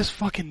kids aren't this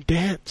fucking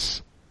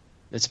dense.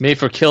 It's made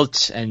for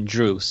Kilt and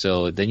Drew,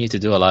 so they need to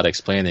do a lot of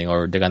explaining,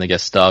 or they're gonna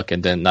get stuck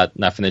and then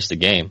not finish the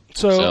game.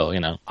 So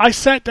I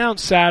sat down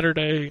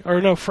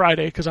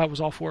Friday, because I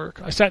was off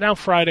work. I sat down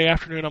Friday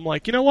afternoon. I'm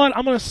like, you know what?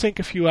 I'm gonna sink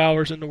a few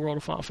hours into World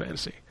of Final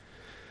Fantasy.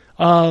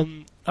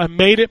 I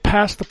made it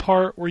past the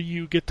part where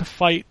you get to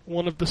fight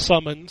one of the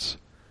summons.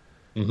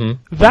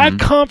 Mm-hmm. That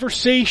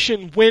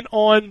conversation went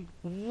on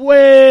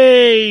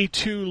way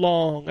too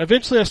long.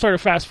 Eventually I started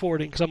fast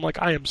forwarding because I'm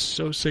like, I am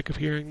so sick of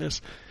hearing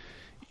this.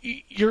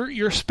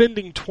 You're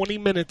spending 20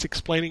 minutes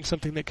explaining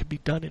something that could be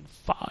done in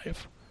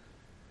 5.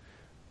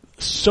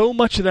 So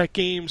much of that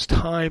game's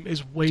time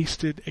is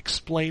wasted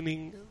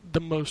explaining the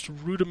most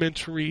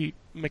rudimentary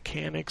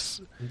mechanics.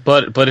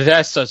 But it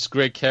has such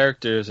great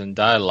characters and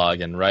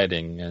dialogue and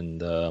writing,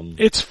 and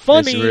it's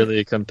funny. It's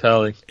really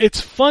compelling.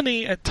 It's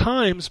funny at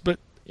times, but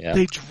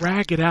they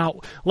drag it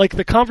out. Like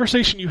the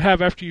conversation you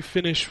have after you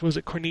finish, was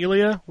it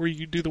Cornelia, where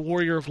you do the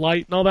Warrior of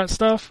Light and all that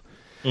stuff?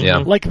 Yeah.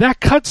 Like that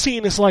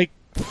cutscene is like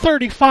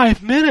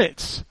 35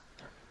 minutes.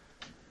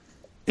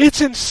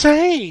 It's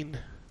insane.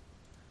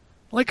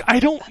 Like, I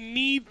don't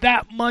need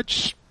that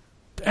much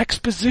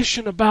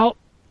exposition about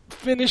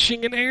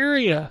finishing an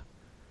area.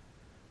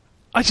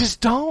 I just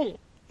don't.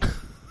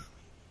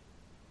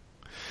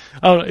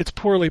 Oh, it's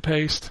poorly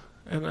paced.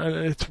 and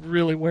it's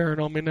really wearing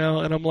on me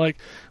now. And I'm like,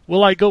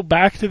 will I go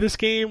back to this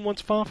game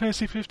once Final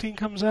Fantasy 15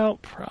 comes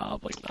out?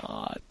 Probably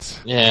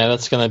not. Yeah,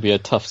 that's gonna be a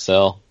tough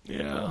sell.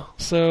 Yeah,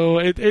 so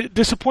it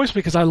disappoints me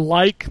because I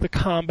like the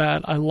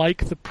combat, I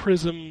like the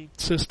prism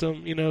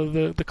system,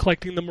 the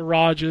collecting the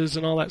mirages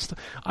and all that stuff.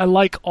 I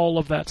like all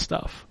of that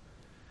stuff.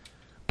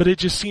 But it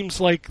just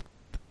seems like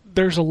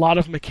there's a lot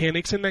of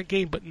mechanics in that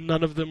game, but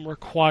none of them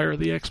require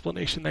the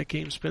explanation that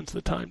game spends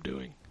the time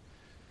doing.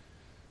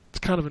 It's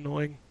kind of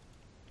annoying.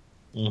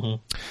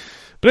 Mm-hmm.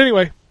 But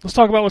anyway, let's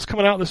talk about what's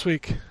coming out this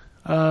week.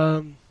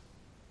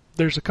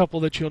 There's a couple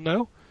that you'll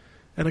know,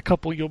 and a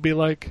couple you'll be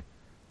like,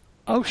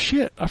 oh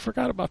shit, I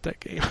forgot about that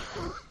game.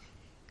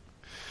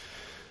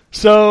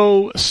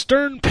 So,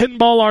 Stern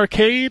Pinball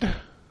Arcade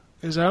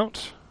is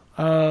out.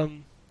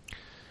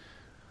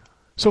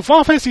 So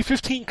Final Fantasy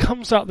 15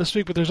 comes out this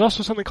week, but there's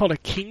also something called a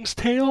King's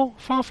Tale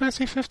Final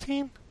Fantasy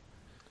 15.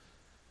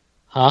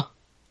 Huh?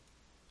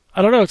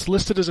 I don't know, it's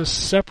listed as a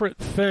separate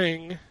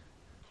thing.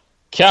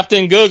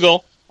 Captain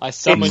Google, I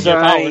summoned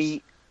your powers.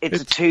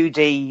 It's a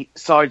 2D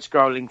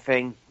side-scrolling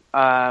thing.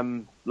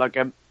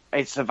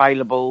 It's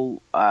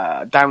available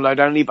download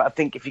only, but I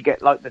think if you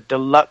get like the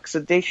deluxe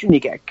edition,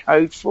 you get a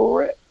code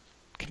for it.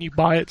 Can you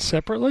buy it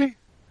separately?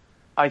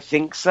 I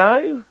think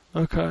so.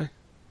 Okay.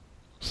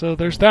 So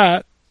there's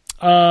that.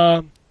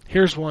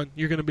 Here's one.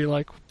 You're going to be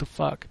like, what the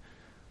fuck?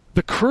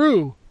 The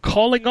Crew,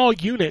 calling all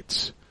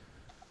units.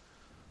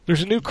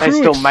 There's a new Crew.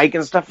 They're still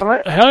making stuff on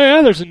it? Hell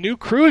yeah, there's a new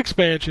Crew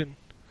expansion.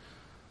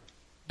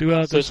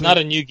 So it's not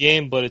a new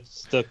game, but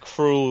it's the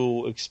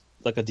Crew,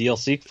 like a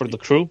DLC for the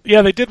Crew?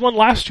 Yeah, they did one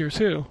last year,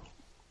 too.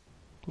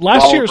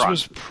 Last year's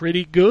was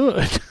pretty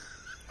good.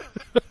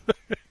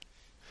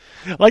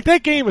 Like,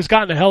 that game has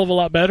gotten a hell of a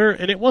lot better,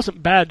 and it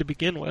wasn't bad to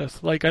begin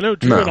with. Like, I know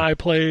Drew and I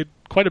played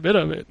quite a bit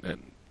of it,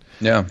 and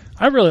yeah,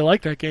 I really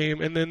liked that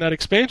game. And then that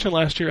expansion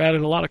last year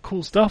added a lot of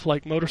cool stuff,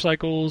 like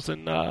motorcycles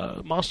and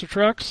monster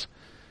trucks,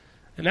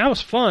 and that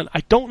was fun. I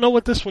don't know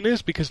what this one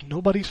is because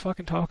nobody's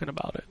fucking talking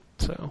about it.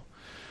 So,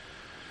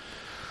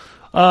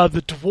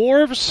 The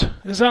Dwarves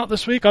is out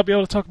this week. I'll be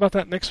able to talk about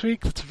that next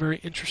week. That's a very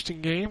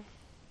interesting game.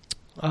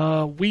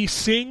 We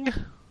Sing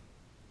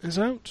is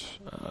out.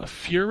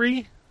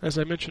 Fury, as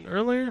I mentioned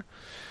earlier,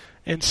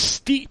 and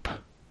Steep.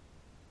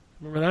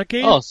 Remember that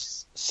game? Oh,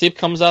 Steep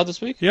comes out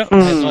this week? Yep.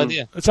 I had no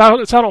idea. It's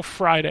out on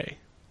Friday.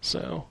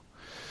 So.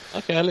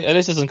 Okay, at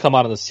least it doesn't come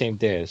out on the same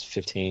day as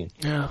 15.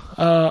 Yeah.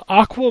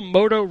 Aqua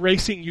Moto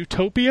Racing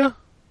Utopia,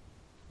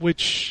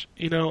 which,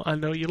 I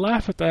know you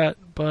laugh at that,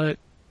 but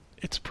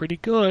it's pretty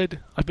good.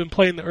 I've been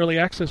playing the early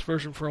access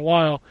version for a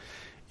while.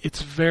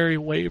 It's very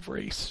wave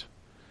race.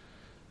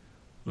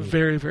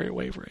 Very, very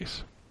wave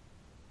race.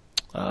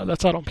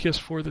 That's out on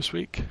PS4 this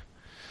week.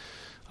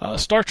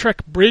 Star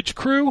Trek Bridge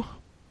Crew.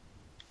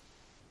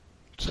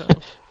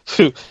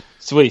 So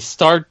wait,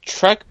 Star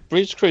Trek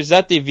Bridge Crew, is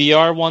that the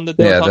VR one that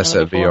they were talking that's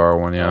a before? VR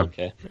one, yeah.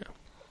 Okay. Yeah.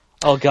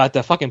 Oh god,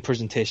 that fucking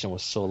presentation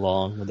was so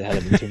long when they had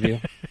an interview.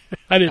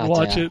 I didn't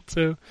watch it,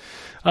 so.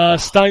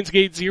 Steins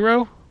Gate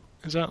Zero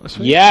is out this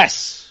week.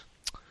 Yes,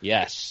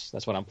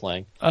 that's what I'm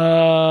playing.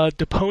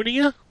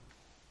 Deponia.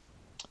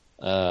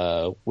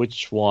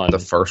 Which one? The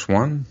first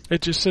one?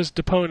 It just says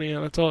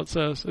Deponia. That's all it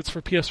says. It's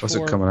for PS4. What's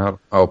it coming out?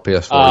 Oh,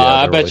 PS4.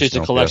 I bet you it's a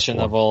collection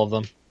of all of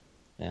them.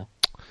 Yeah.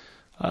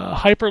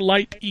 Hyper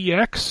Light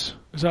EX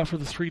is out for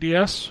the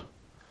 3DS.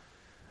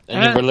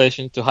 Any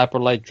relation to Hyper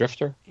Light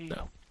Drifter?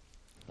 No.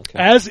 Okay.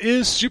 As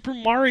is Super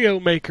Mario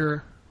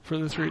Maker for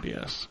the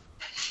 3DS.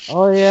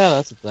 Oh yeah,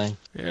 that's a thing.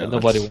 Yeah, that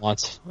nobody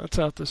wants. That's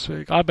out this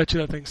week. I bet you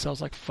that thing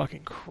sells like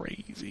fucking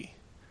crazy.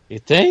 You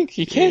think?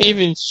 You can't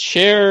even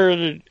share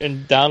and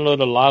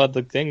download a lot of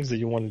the things that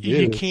you want to do.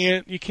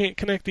 You can't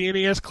connect the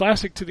NES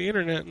Classic to the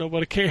internet.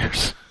 Nobody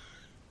cares.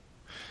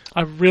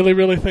 I really,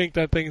 really think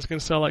that thing's going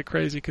to sell like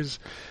crazy because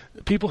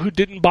people who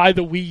didn't buy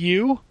the Wii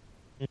U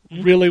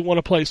really want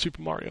to play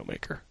Super Mario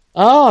Maker.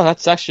 Oh,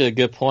 that's actually a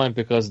good point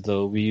because of the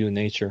Wii U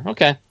nature.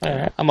 Okay, all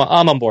right. I'm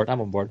on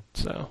board.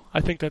 So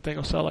I think that thing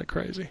will sell like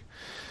crazy.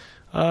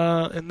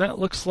 And that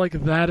looks like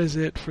that is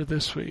it for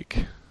this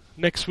week.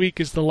 Next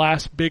week is the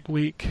last big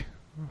week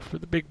for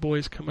the big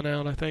boys coming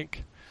out, I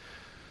think.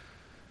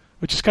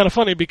 Which is kind of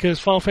funny because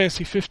Final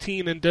Fantasy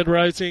 15 and Dead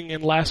Rising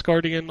and Last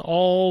Guardian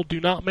all do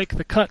not make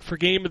the cut for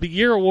Game of the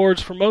Year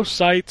awards for most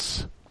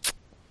sites.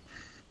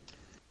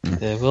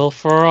 They will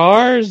for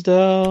ours,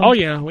 though. Oh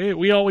yeah,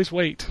 we always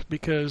wait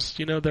because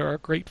there are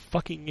great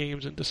fucking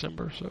games in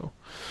December. So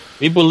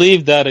we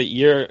believe that a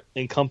year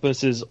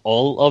encompasses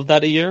all of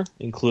that a year,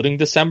 including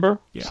December.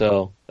 Yeah.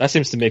 So that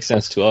seems to make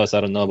sense to us.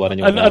 I don't know about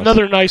anyone else.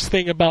 Another nice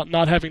thing about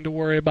not having to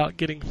worry about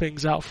getting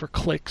things out for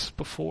clicks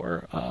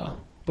before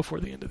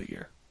the end of the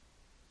year.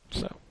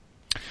 So,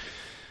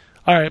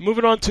 all right,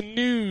 moving on to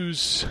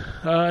news.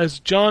 As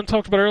John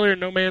talked about earlier,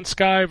 No Man's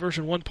Sky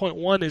version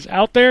 1.1 is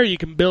out there. You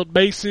can build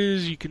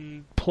bases. You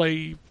can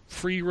play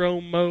free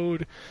roam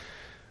mode.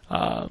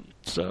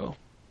 So,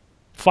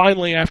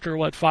 finally, after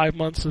 5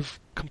 months of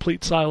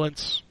complete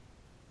silence,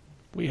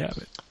 we have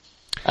it.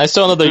 I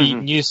saw another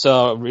news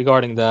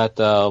regarding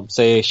that.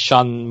 Say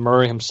Sean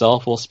Murray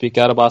himself will speak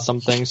out about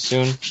some things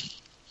soon.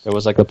 There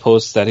was like a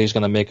post that he's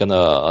going to make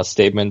a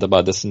statement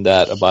about this and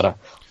that, about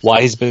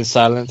why he's been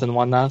silent and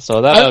whatnot.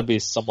 So that would be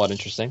somewhat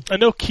interesting. I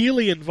know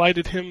Keeley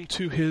invited him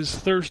to his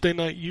Thursday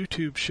night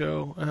YouTube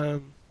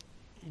show,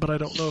 but I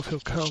don't know if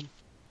he'll come.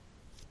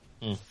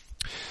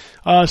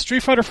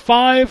 Street Fighter V,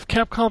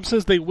 Capcom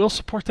says they will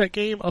support that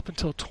game up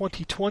until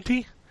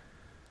 2020.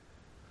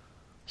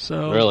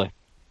 So really,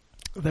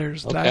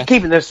 there's that.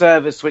 Keeping their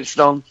servers switched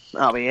on.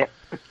 That'll be it.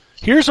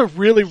 Here's a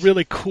really,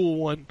 really cool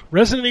one.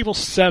 Resident Evil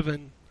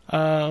 7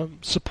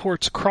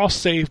 supports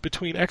cross-save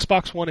between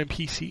Xbox One and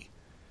PC.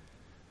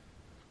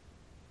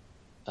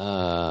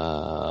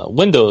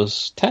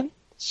 Windows 10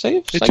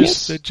 saves?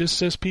 It just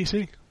says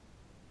PC. It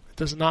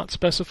does not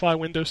specify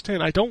Windows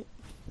 10.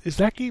 Is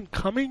that game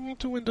coming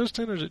to Windows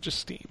 10 or is it just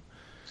Steam?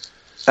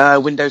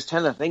 Windows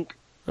 10, I think.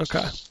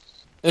 Okay.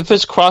 If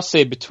it's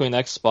cross-save between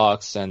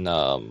Xbox and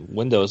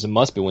Windows, it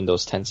must be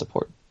Windows 10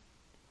 support.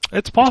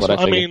 It's possible.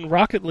 I mean,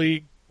 Rocket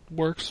League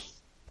works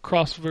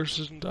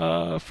cross-version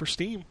for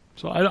Steam.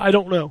 So I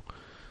don't know.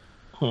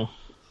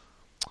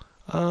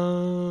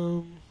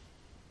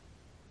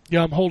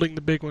 Yeah, I'm holding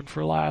the big one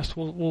for last.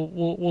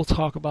 We'll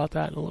talk about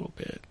that in a little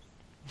bit.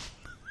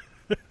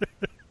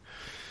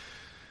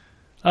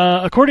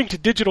 According to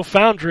Digital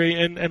Foundry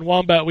and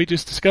Wombat, we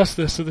just discussed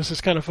this, so this is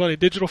kind of funny.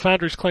 Digital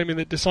Foundry is claiming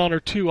that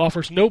Dishonored 2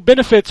 offers no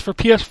benefits for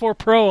PS4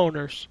 Pro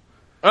owners.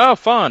 Oh,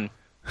 fun!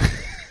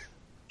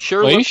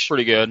 Sure, looks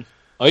pretty good.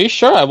 Are you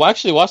sure? I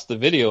actually watched the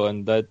video,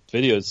 and that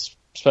video is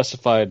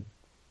specified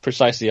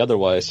precisely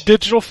otherwise.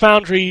 Digital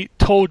Foundry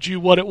told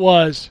you what it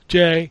was,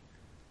 Jay.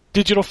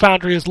 Digital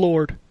Foundry is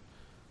Lord.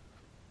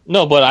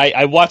 No, but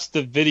I watched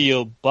the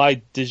video by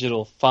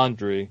Digital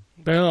Foundry.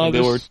 Well, they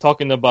were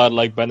talking about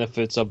like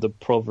benefits of the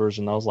Pro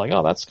version. I was like,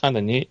 oh, that's kind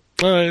of neat.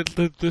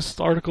 This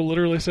article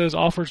literally says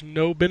offers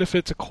no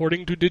benefits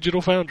according to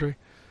Digital Foundry.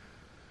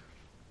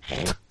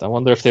 I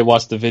wonder if they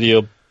watched the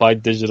video by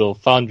Digital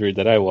Foundry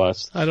that I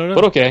watched. I don't know.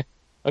 But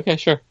okay,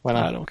 sure, why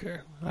not? I don't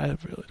care. I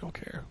really don't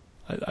care.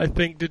 I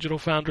think Digital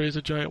Foundry is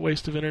a giant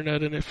waste of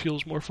internet, and it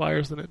fuels more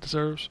fires than it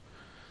deserves.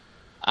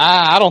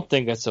 I don't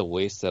think that's a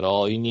waste at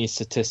all. You need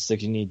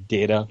statistics, you need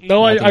data.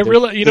 No, I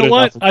really, you know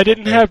what? I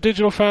didn't have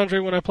Digital Foundry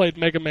when I played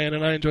Mega Man,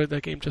 and I enjoyed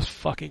that game just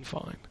fucking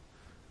fine.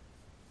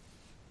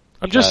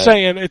 I'm just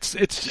saying,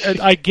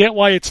 I get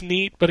why it's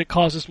neat, but it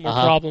causes more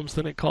problems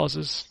than it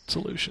causes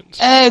solutions.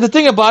 The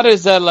thing about it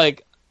is that,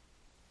 like,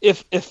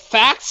 if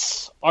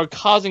facts are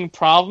causing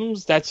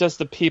problems, that's just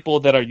the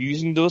people that are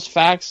using those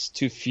facts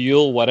to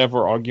fuel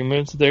whatever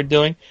arguments they're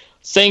doing.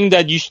 Saying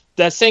that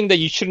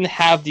you shouldn't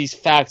have these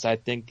facts, I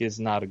think,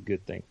 is not a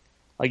good thing.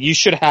 Like, you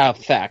should have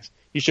facts.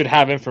 You should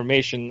have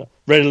information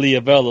readily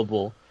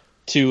available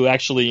to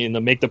actually,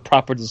 make the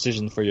proper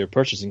decision for your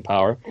purchasing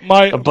power.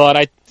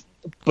 But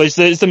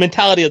it's the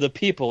mentality of the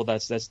people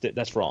that's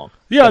wrong.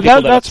 Yeah,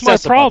 that's my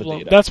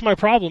problem. That's my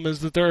problem,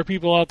 is that there are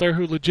people out there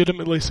who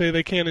legitimately say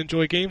they can't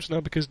enjoy games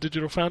now because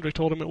Digital Foundry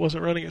told them it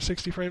wasn't running at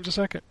 60 frames a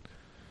second.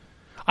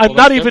 I'm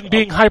not even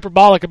being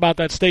hyperbolic about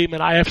that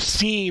statement. I have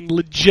seen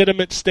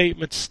legitimate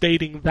statements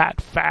stating that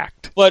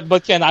fact.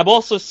 But Ken, I've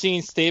also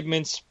seen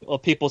statements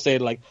of people say,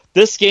 like,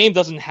 this game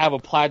doesn't have a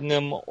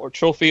platinum or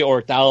trophy or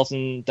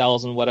 1,000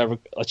 whatever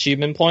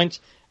achievement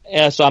point,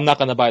 so I'm not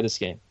going to buy this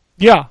game.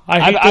 Yeah,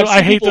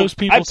 I hate those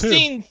people too. I've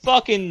seen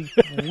fucking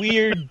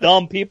weird,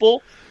 dumb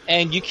people,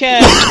 and you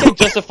can't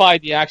justify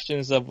the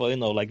actions of,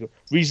 like,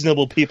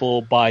 reasonable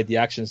people by the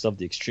actions of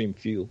the extreme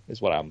few,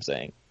 is what I'm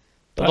saying.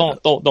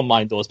 Don't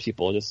mind those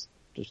people. Just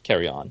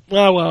carry on.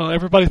 Well,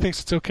 everybody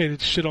thinks it's okay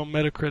to shit on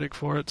Metacritic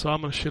for it, so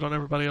I'm going to shit on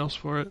everybody else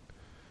for it.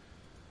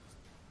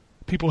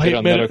 People hate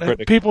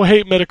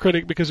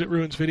Metacritic because it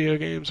ruins video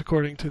games,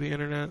 according to the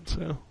internet.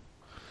 So.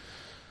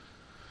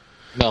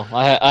 No,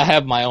 I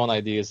have my own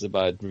ideas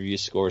about review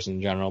scores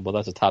in general, but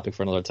that's a topic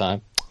for another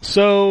time.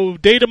 So,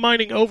 data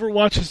mining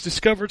Overwatch has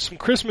discovered some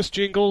Christmas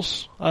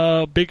jingles.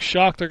 Big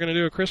shock, they're going to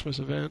do a Christmas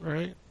event,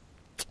 right?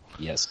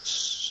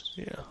 Yes.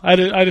 Yeah,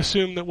 I'd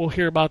assume that we'll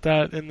hear about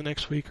that in the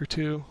next week or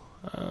two,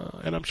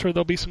 and I'm sure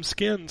there'll be some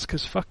skins.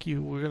 Because fuck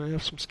you, we're gonna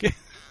have some skins.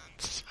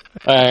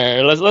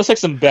 Let's take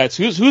some bets.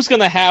 Who's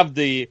gonna have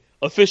the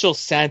official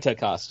Santa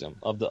costume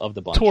of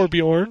the bunch?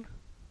 Torbjorn.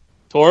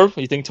 Torb?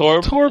 You think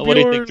Torb? Torbjorn. What do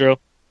you think, Drew?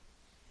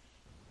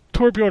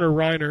 Torbjorn or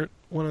Reinhardt,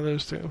 one of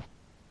those two.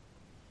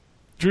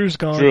 Drew's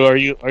gone. Drew, are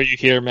you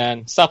here,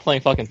 man? Stop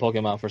playing fucking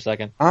Pokemon for a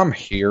second. I'm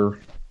here.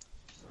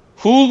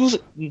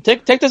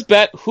 Take this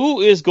bet?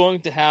 Who is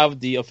going to have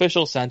the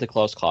official Santa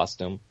Claus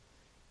costume?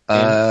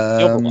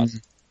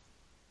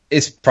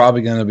 It's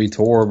probably going to be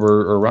Torb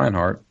or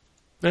Reinhardt.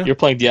 Yeah. You're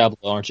playing Diablo,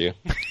 aren't you?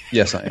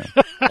 Yes, I am.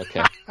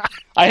 Okay.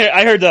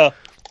 I heard the.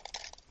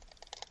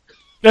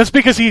 That's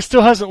because he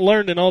still hasn't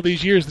learned in all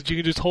these years that you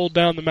can just hold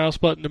down the mouse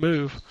button to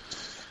move.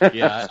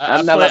 Yeah,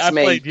 I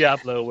played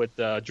Diablo with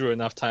Drew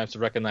enough times to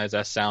recognize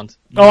that sound.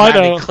 Oh, I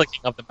know.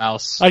 Clicking of the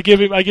mouse. I give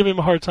him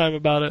a hard time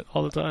about it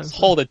all the time. Just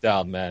hold it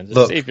down, man. Just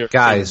Look, save your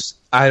guys,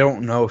 I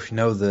don't know if you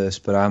know this,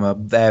 but I'm a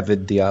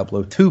avid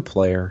Diablo 2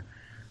 player,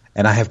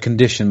 and I have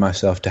conditioned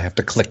myself to have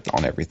to click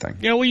on everything.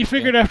 Yeah, well, you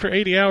figured after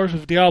 80 hours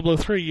of Diablo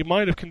 3, you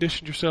might have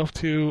conditioned yourself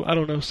to, I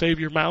don't know, save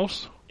your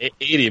mouse.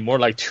 80, more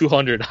like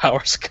 200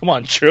 hours. Come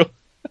on, Drew.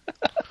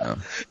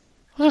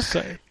 Let's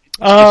say.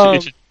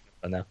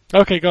 No.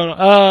 Okay, going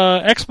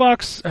on.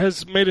 Xbox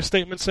has made a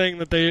statement saying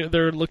that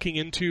they're looking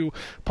into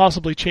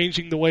possibly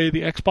changing the way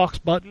the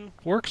Xbox button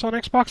works on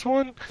Xbox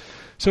One.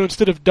 So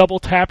instead of double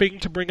tapping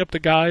to bring up the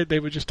guide,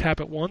 they would just tap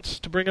it once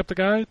to bring up the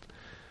guide.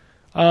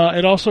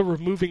 And also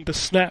removing the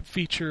snap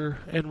feature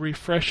and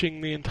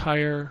refreshing the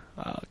entire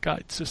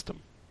guide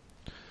system.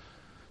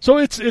 So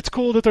it's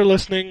cool that they're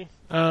listening.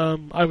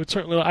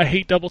 I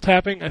hate double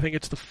tapping. I think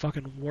it's the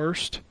fucking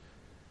worst.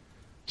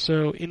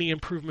 So any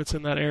improvements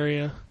in that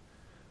area...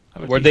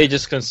 Were they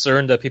just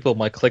concerned that people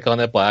might click on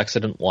it by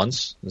accident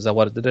once? Is that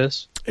what it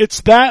is?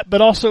 It's that,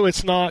 but also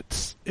it's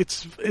not.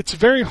 It's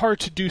very hard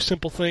to do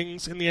simple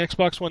things in the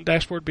Xbox One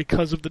dashboard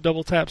because of the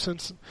double tap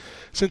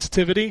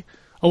sensitivity.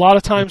 A lot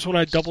of times when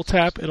I double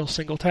tap, it'll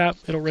single tap.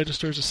 It'll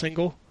register as a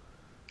single.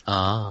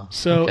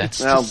 So it's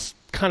just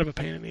kind of a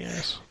pain in the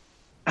ass.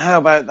 How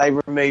about they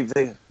remove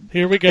the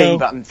B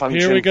button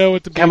function? Here we go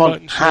with the B button.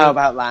 button. How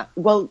about that?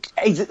 Well,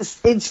 it's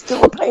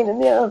still a pain in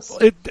the ass.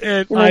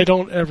 I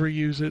don't ever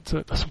use it, so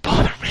it doesn't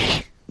bother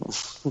me.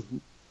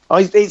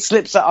 It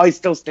slips up. I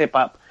still slip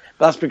up.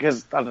 But that's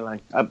because, I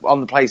don't know, on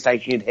the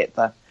PlayStation you'd hit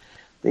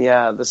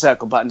the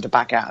circle button to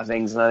back out of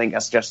things, and I think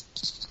that's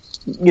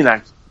just,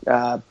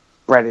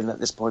 bred in at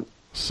this point.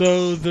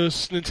 So the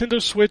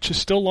Nintendo Switch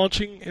is still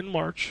launching in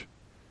March.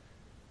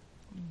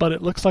 But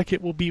it looks like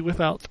it will be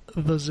without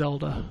the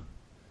Zelda.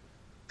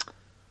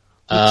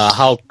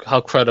 How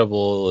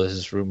credible is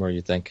this rumor,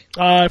 you think?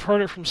 I've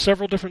heard it from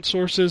several different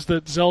sources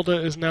that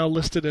Zelda is now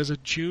listed as a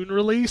June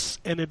release,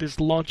 and it is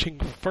launching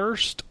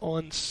first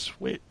on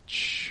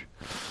Switch.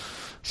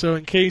 So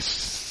in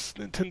case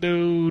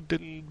Nintendo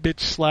didn't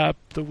bitch slap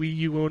the Wii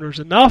U owners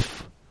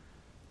enough,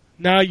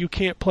 now you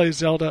can't play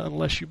Zelda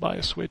unless you buy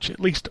a Switch, at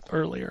least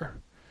earlier.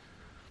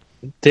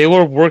 They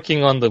were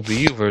working on the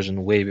Wii U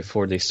version way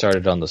before they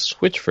started on the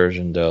Switch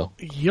version, though.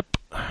 Yep.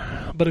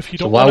 But if you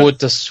don't, why would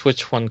the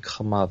Switch one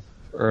come out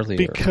earlier?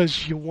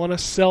 Because you want to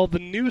sell the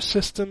new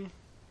system.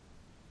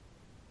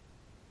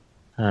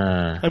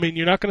 I mean,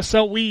 you're not going to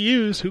sell Wii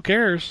U's. Who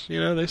cares?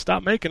 They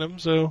stopped making them.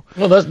 So.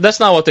 Well, that's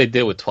not what they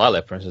did with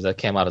Twilight Princess. That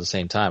came out at the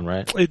same time,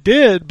 right? It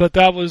did, but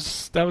that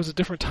was a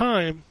different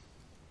time.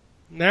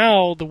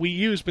 Now the Wii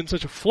U's been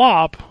such a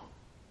flop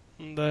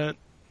that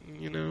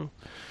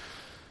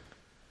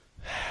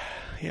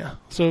Yeah.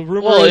 So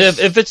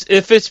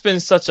if it's been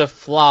such a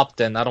flop,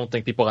 then I don't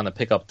think people are gonna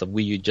pick up the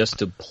Wii U just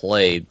to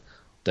play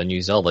the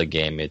new Zelda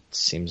game. It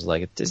seems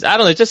like it is. I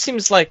don't know. It just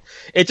seems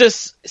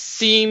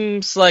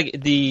like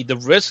the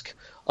risk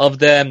of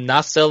them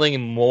not selling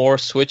more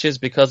Switches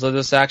because of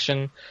this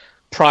action,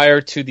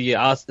 prior to the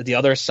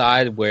other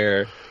side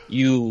where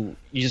you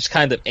just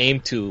kind of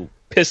aim to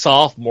piss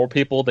off more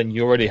people than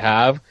you already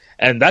have,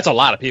 and that's a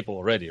lot of people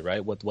already,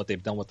 right? What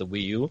they've done with the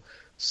Wii U.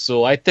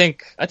 So I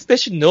think they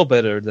should know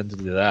better than to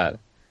do that.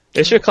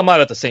 They should come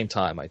out at the same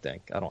time. I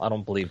think. I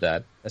don't believe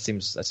that. That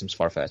seems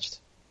far fetched.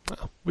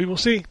 Well, we will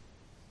see.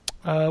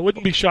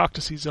 Wouldn't be shocked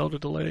to see Zelda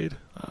delayed.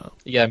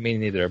 Yeah, me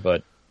neither.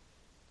 But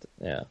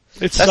yeah,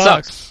 it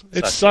sucks.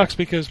 It sucks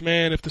because,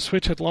 man, if the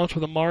Switch had launched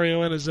with a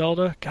Mario and a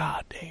Zelda,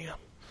 god damn.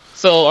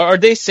 So are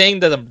they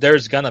saying that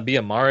there's gonna be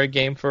a Mario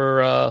game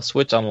for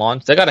Switch on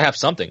launch? They gotta have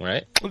something,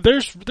 right?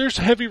 There's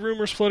heavy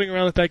rumors floating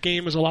around that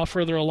game is a lot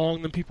further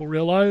along than people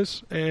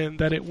realize, and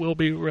that it will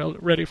be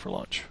ready for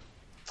launch.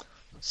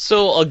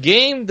 So a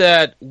game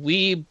that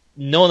we've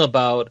known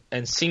about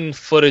and seen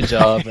footage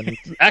of, and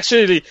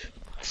actually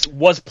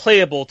was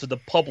playable to the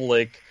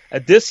public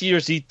at this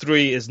year's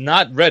E3 is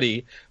not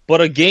ready,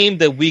 but a game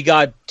that we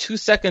got 2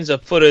 seconds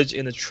of footage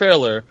in the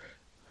trailer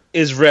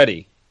is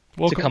ready.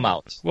 To come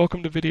out.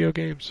 Welcome to video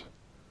games.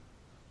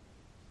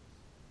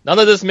 None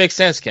of this makes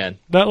sense, Ken.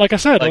 Like I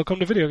said, welcome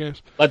to video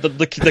games. Like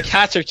the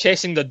cats are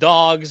chasing the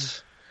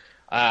dogs.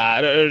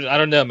 I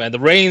don't know, man. The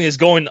rain is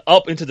going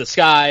up into the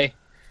sky.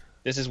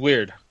 This is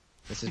weird.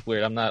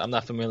 I'm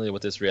not familiar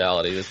with this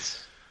reality.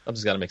 I'm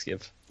just got a mixed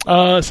give.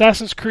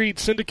 Assassin's Creed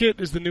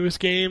Syndicate is the newest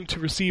game to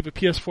receive a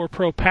PS4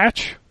 Pro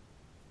patch.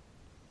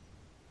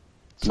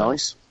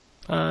 Nice.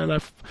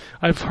 And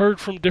I've heard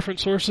from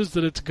different sources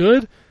that it's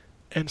good.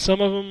 And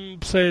some of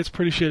them say it's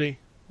pretty shitty.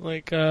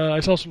 Like, I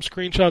saw some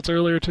screenshots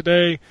earlier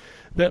today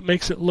that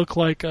makes it look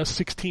like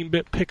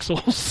 16-bit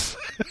pixels.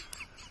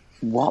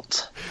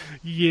 What?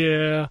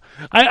 Yeah.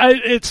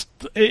 It's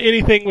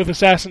anything with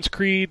Assassin's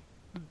Creed,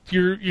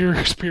 your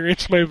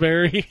experience may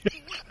vary.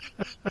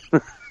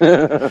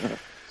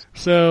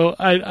 So,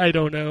 I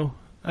don't know.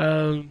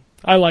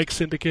 I like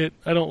Syndicate.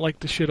 I don't like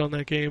the shit on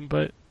that game,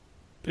 but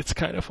it's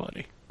kind of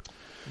funny.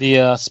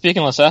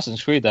 Speaking of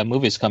Assassin's Creed, that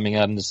movie's coming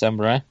out in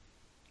December, right?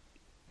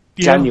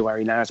 Yeah.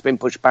 January now. It's been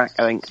pushed back,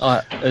 I think.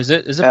 Is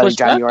it pushed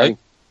January.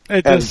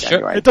 back?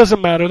 It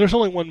doesn't matter. There's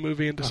only one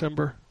movie in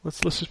December.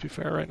 Let's just be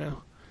fair right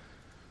now.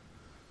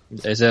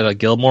 Is it a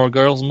Gilmore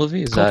Girls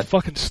movie? Is that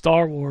fucking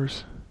Star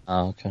Wars?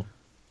 Oh, okay.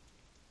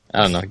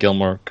 I don't know.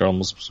 Gilmore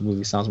Girls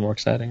movie sounds more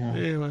exciting. Huh?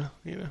 Yeah, well,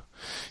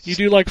 you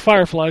do like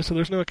Firefly, so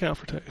there's no account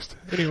for taste.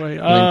 Anyway,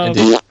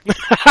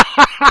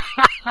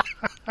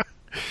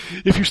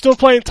 if you're still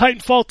playing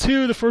Titanfall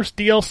 2, the first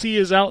DLC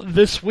is out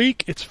this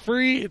week. It's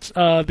free. It's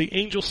the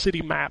Angel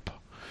City map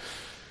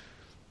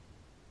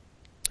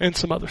and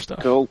some other stuff.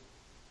 Cool.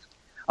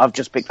 I've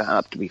just picked that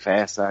up, to be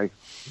fair. So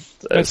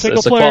it's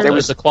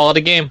a quality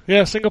game.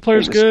 Yeah, single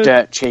player's good.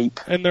 Dirt cheap,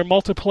 and their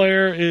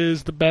multiplayer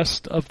is the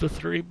best of the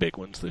 3 big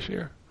ones this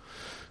year.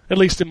 At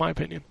least in my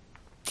opinion.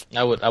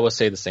 I would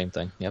say the same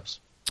thing. Yep.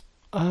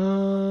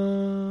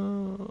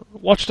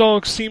 Watch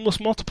Dogs Seamless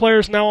Multiplayer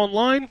is now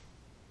online.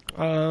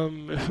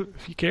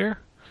 If you care.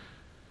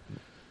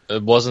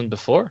 It wasn't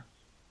before?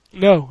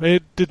 No,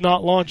 it did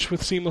not launch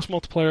with Seamless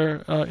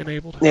Multiplayer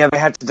enabled. Yeah, they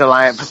had to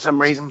delay it for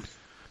some reason.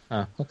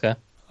 Oh, okay.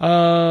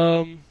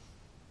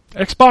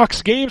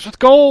 Xbox Games with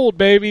Gold,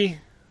 baby.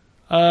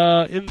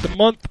 In the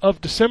month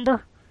of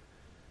December,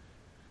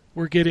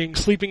 we're getting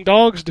Sleeping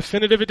Dogs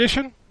Definitive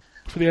Edition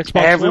for the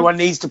Xbox Everyone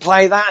needs to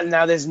play that, and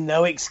now there's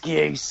no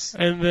excuse.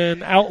 And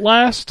then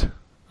Outlast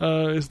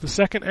is the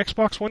second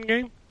Xbox One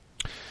game.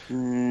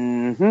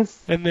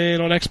 Mm-hmm. And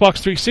then on Xbox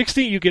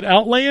 360, you get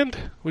Outland,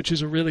 which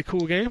is a really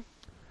cool game.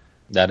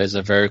 That is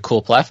a very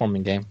cool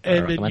platforming game.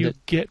 And then you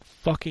get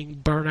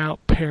fucking Burnout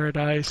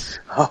Paradise.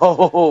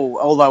 Oh,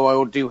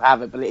 although I do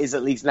have it, but it is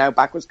at least now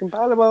backwards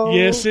compatible.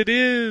 Yes, it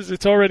is.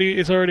 It's already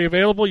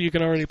available. You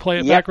can already play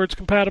it backwards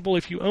compatible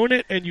if you own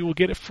it, and you will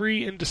get it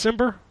free in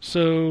December.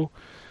 So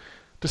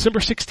December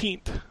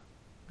 16th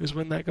is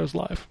when that goes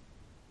live.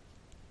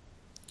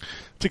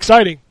 It's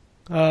exciting.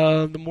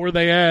 The more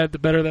they add, the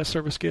better that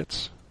service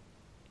gets.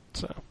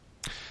 So,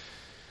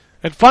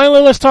 and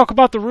finally, let's talk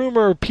about the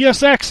rumor.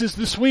 PSX is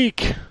this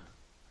week.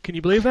 Can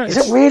you believe that? Is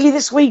it really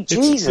this week?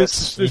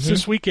 Jesus. It's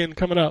this weekend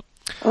coming up.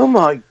 Oh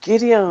my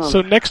Gideon.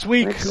 So next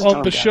week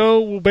on the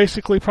show, we'll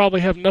basically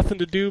probably have nothing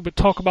to do but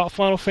talk about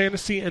Final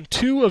Fantasy and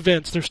 2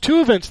 events. There's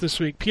 2 events this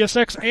week.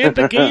 PSX and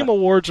the Game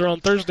Awards are on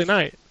Thursday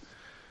night.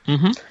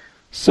 Mm-hmm.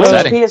 So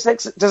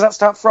PSX, does that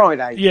start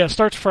Friday? Yeah, it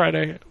starts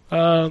Friday.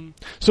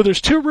 So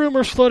there's 2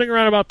 rumors floating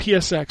around about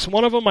PSX.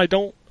 One of them I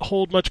don't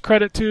hold much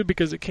credit to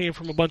because it came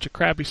from a bunch of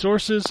crappy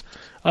sources.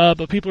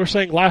 But people are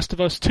saying Last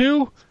of Us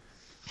 2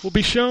 will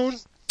be shown.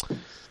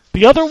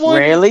 The other one...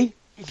 Really?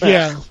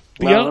 Yeah.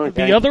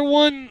 The other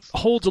one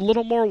holds a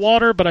little more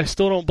water, but I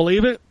still don't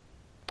believe it.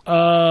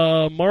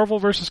 Marvel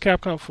vs.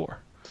 Capcom 4.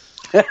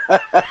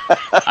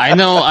 I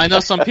know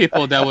some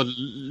people that would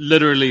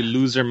literally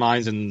lose their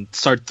minds and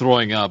start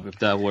throwing up if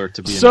that were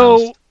to be announced.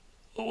 So,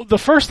 the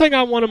first thing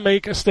I want to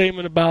make a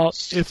statement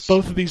about if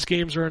both of these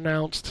games are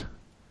announced,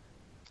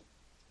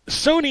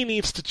 Sony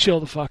needs to chill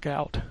the fuck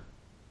out.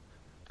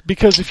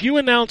 Because if you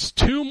announce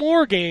 2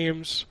 more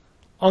games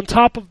on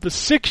top of the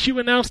 6 you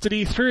announced at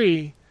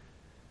E3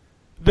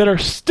 that are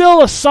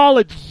still a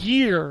solid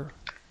year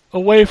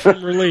away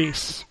from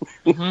release,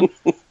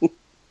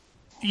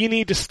 you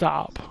need to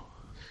stop.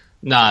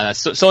 Nah,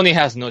 Sony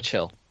has no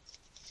chill.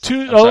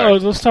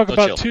 Let's talk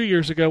about chill. 2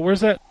 years ago. Where's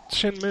that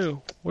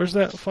Shenmue? Where's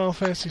that Final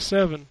Fantasy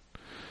 7?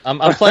 I'm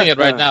playing it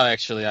right now,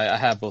 actually. I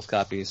have both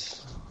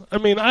copies. I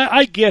mean,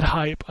 I get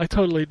hype. I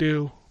totally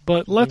do.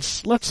 But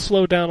let's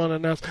slow down on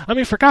announcements. I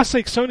mean, for God's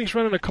sake, Sony's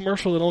running a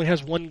commercial that only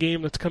has 1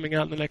 game that's coming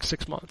out in the next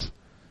 6 months.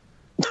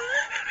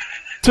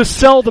 To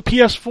sell the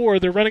PS4,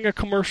 they're running a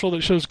commercial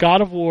that shows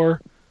God of War,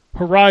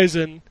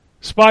 Horizon,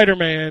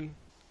 Spider-Man,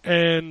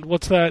 and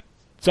what's that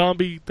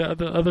zombie, the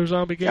other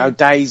zombie game? Oh,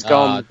 Days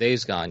Gone.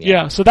 Days Gone,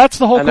 yeah. So that's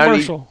the whole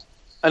commercial.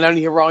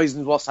 Only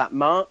Horizon, what's that,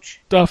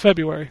 March?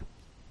 February.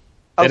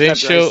 They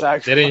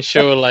didn't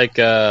show like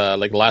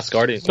Last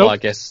Guardian. Nope. Well, I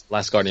guess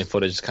Last Guardian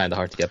footage is kind of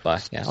hard to get by.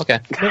 Yeah, okay.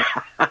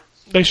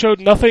 They showed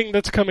nothing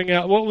that's coming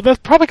out. Well, that's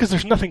probably because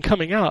there's nothing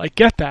coming out. I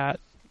get that.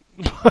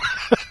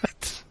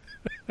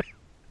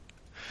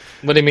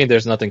 What do you mean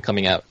there's nothing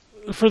coming out?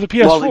 For the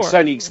PS4. Well, it's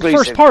Sony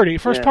exclusive.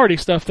 First party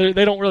stuff, they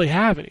don't really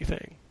have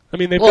anything. I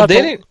mean, they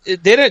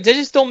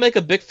just don't make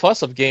a big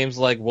fuss of games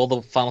like World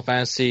of Final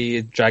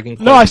Fantasy, Dragon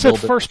Quest. No, I said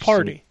first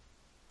party.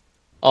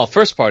 Oh,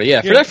 first party,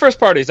 yeah. For their first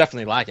party, it's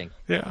definitely lacking.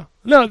 Yeah.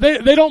 No,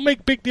 they don't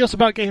make big deals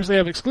about games they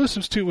have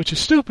exclusives to, which is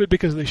stupid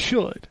because they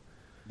should.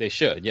 They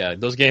should, yeah.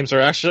 Those games are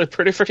actually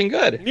pretty freaking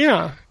good.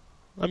 Yeah.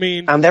 I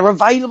mean... And they're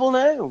available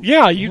now.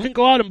 Yeah, you can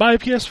go out and buy a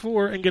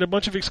PS4 and get a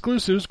bunch of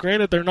exclusives.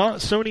 Granted, they're not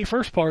Sony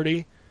first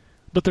party,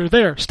 but they're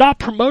there. Stop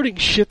promoting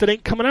shit that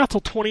ain't coming out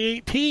till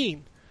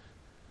 2018.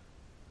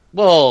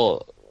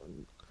 Well,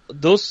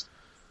 most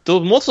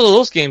of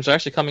those games are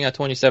actually coming out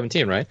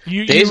 2017, right?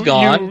 Days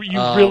Gone. You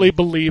really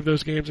believe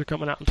those games are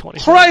coming out in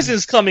 2017?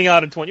 Horizon's coming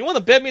out in 20. You want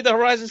to bet me that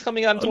Horizon's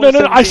coming out in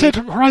 2017? No. I said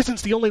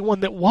Horizon's the only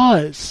one that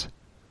was.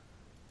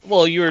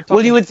 Well, you were talking...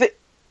 Well,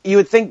 you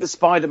would think the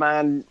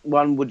Spider-Man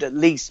one would at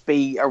least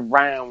be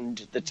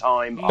around the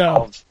time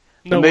of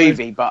the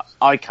movie, but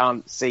I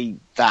can't see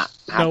that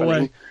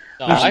happening.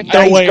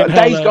 No way.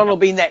 Days Gone will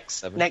be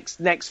next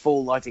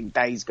fall, I think.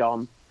 Days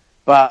Gone,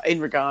 but in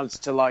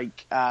regards to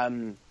like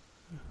God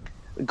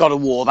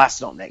of War,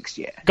 that's not next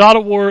year. God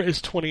of War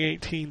is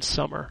 2018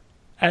 summer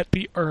at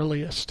the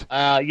earliest.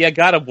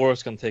 God of War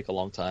is going to take a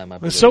long time.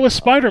 And so is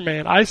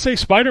Spider-Man. I say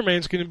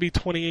Spider-Man's going to be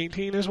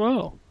 2018 as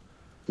well.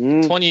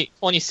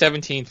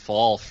 2017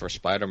 fall for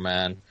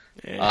Spider-Man.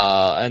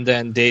 Yeah. And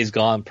then Days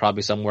Gone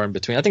probably somewhere in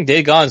between. I think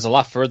Days Gone is a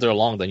lot further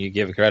along than you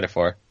give it credit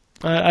for.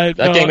 That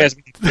game has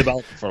been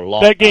developed for a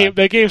long time.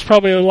 That game's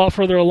probably a lot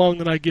further along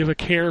than I give a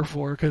care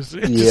for, because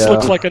it just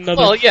looks like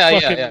another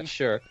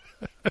sure.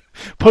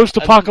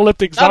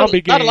 post-apocalyptic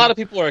zombie game. Not a lot of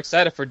people are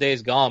excited for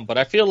Days Gone, but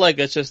I feel like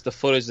it's just the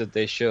footage that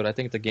they showed. I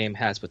think the game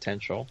has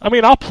potential. I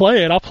mean, I'll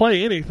play it. I'll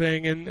play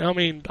anything, and I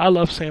mean, I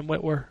love Sam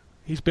Witwer.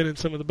 He's been in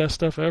some of the best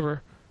stuff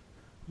ever.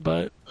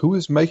 But who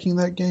is making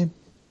that game?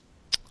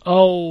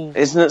 Oh,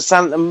 isn't it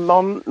Santa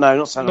Monica? No,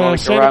 not Santa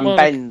Monica. Santa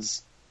Monica.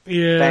 Benz.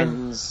 Yeah,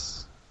 Benz.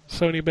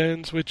 Sony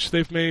Benz, which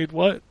they've made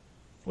what?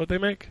 What they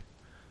make?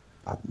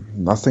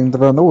 Nothing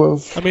that I know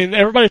of. I mean,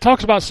 everybody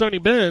talks about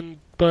Sony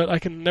Ben, but I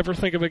can never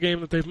think of a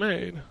game that they've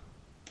made.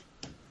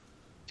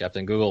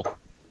 Captain Google,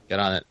 get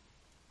on it.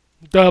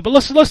 But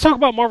let's talk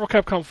about Marvel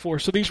Capcom 4.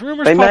 So these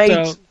rumors popped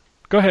out.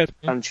 Go ahead.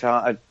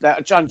 Uncharted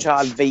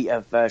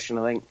Vita version,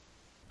 I think.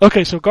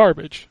 Okay, so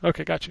garbage.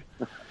 Okay, got you.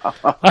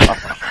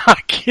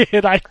 I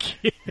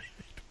kid.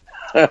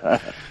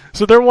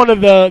 So they're one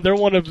of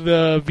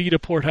the Vita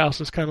port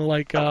houses, kind of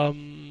like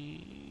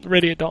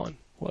Radiant Dawn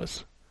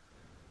was.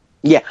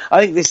 Yeah,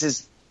 I think this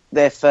is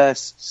their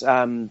first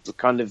kind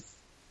of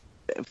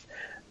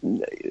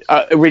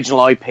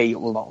original IP.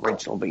 Well, not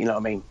original, but you know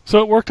what I mean. So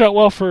it worked out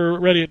well for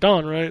Radiant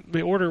Dawn, right?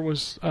 The order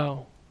was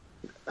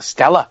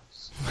stellar.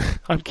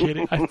 I'm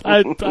kidding.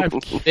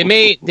 They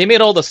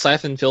made all the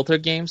Siphon Filter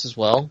games as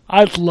well.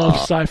 I love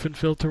Siphon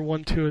Filter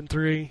 1, 2, and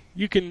 3.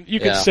 You can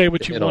say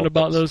what you want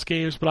about those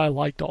games, but I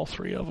liked all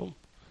three of them.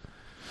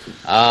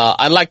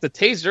 I like the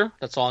taser.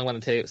 That's all I'm going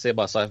to say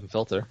about Siphon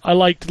Filter. I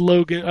liked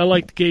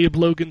Gabe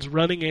Logan's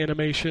running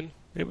animation.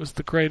 It was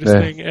the greatest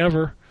thing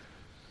ever.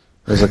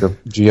 It was like a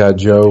G.I.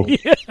 Joe.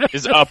 Yeah.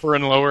 His upper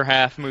and lower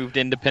half moved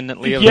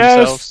independently of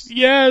themselves.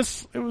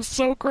 Yes, it was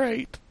so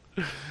great.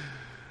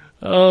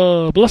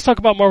 But let's talk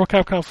about Marvel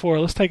Capcom 4.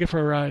 Let's take it for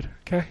a ride,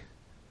 okay?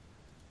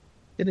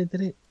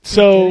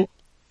 So,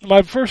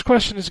 my first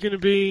question is going to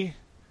be,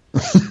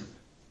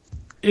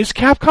 is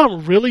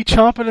Capcom really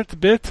chomping at the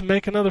bit to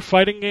make another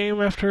fighting game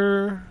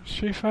after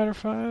Street Fighter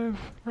V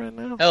right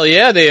now? Hell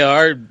yeah, they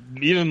are.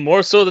 Even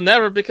more so than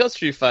ever because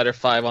Street Fighter V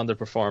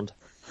underperformed.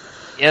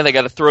 Yeah, they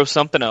got to throw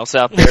something else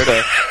out there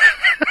to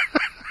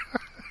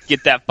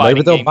get that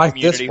fighting game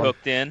community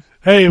hooked in.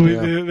 Hey,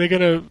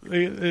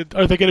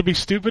 are they gonna be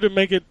stupid and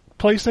make it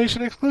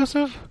PlayStation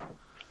exclusive?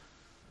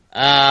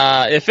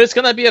 If it's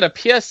gonna be at a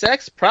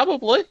PSX,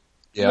 probably.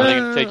 Yeah, are they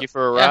gonna take you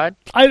for a ride?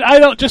 I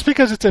don't. Just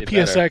because it's a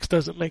PSX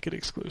doesn't make it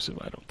exclusive.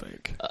 I don't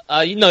think.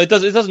 It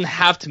doesn't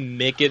have to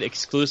make it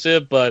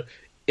exclusive, but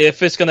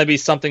if it's gonna be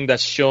something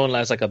that's shown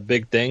as like a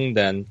big thing,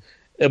 then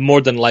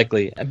more than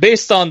likely,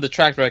 based on the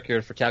track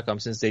record for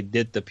Capcom since they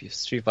did the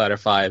Street Fighter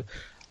V,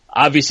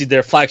 obviously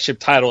their flagship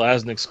title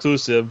as an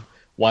exclusive.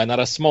 Why not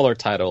a smaller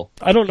title?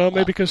 I don't know,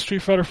 maybe because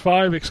Street Fighter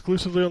V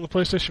exclusively on the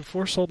PlayStation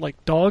 4 sold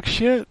like dog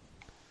shit?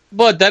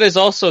 But that is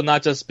also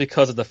not just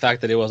because of the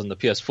fact that it was on the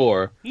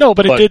PS4. No,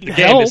 but it didn't help.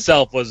 The game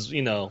itself was,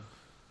 no,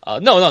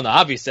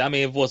 obviously. I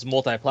mean, it was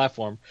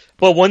multi-platform.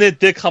 But when it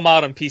did come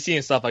out on PC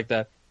and stuff like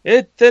that,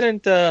 it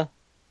didn't,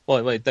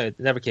 it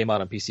never came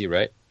out on PC,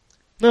 right?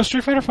 No,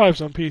 Street Fighter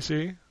V's on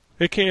PC.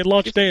 It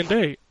launched day and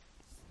date.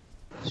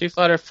 Street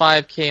Fighter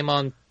V came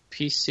on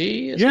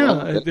PC as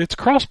well? It's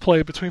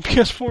crossplay between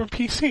PS4 and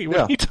PC. What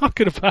are you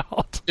talking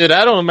about? Dude,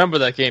 I don't remember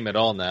that game at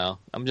all now.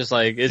 I'm just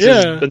like, it's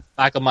just been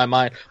back of my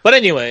mind. But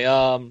anyway,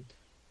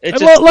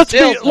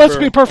 let's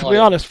be perfectly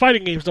honest.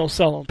 Fighting games don't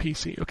sell on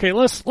PC. Okay,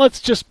 let's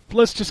just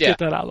get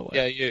that out of the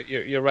way. Yeah,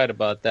 you're right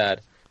about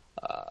that.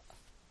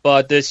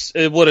 But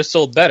it would have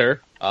sold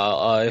better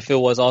if it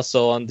was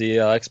also on the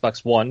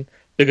Xbox One,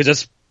 because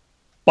just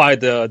by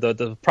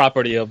the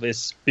property of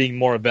it being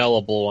more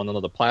available on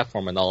another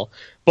platform and all.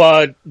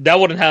 But that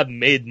wouldn't have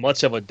made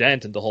much of a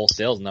dent in the whole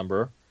sales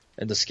number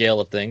and the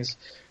scale of things,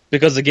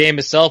 because the game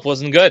itself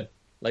wasn't good.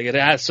 Like, it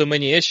had so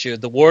many issues.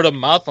 The word of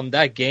mouth on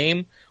that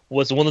game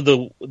was one of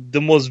the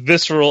most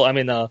visceral. I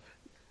mean,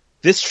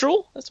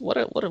 visceral? That's what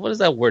is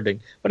that wording?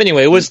 But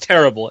anyway, it was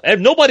terrible.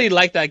 And nobody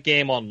liked that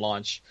game on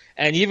launch.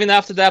 And even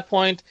after that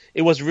point,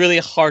 it was really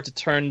hard to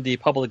turn the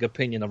public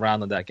opinion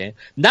around on that game.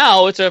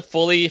 Now it's a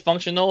fully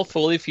functional,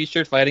 fully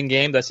featured fighting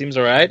game that seems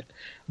alright.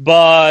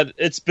 But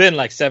it's been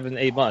like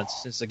 7-8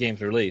 months since the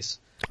game's release.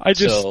 I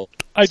don't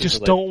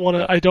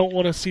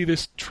want to see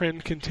this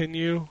trend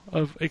continue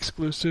of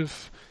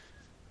exclusive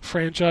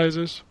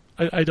franchises.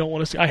 I don't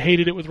want to see. I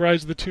hated it with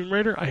Rise of the Tomb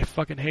Raider. I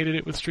fucking hated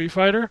it with Street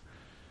Fighter.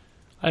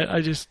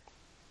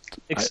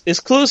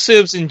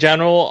 Exclusives in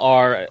general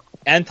are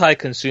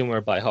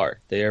anti-consumer by heart.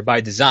 They are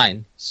by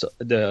design. So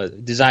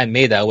the design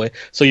made that way.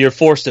 So you're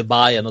forced to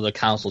buy another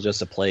console just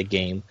to play a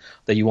game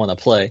that you want to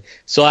play.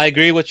 So I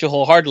agree with you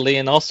wholeheartedly.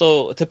 And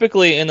also,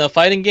 typically in a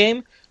fighting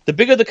game, the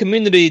bigger the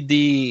community,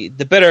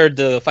 the better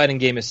the fighting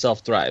game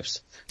itself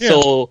thrives. Yeah.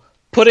 So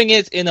putting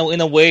it in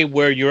a way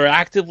where you're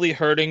actively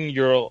hurting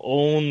your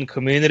own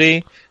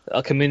community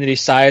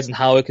size and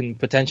how it can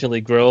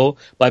potentially grow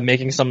by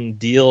making some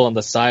deal on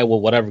the side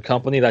with whatever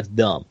company, that's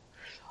dumb.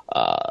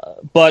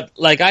 But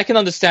like I can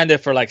understand it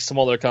for like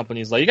smaller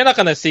companies. Like you're not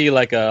gonna see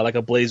like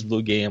a Blaze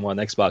Blue game on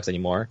Xbox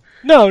anymore.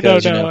 No. And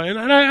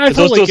I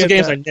totally those get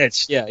games that. are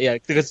niche. Yeah,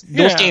 because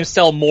those games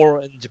sell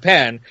more in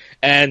Japan,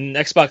 and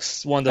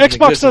Xbox One doesn't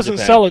Xbox exist doesn't in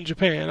Japan. sell in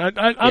Japan.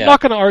 I'm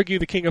not going to argue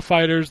the King of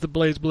Fighters, the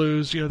Blaze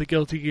Blues, the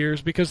Guilty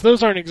Gears, because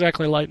those aren't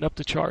exactly lighting up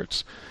the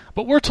charts.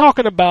 But we're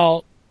talking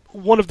about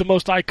one of the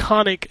most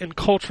iconic and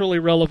culturally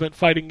relevant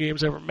fighting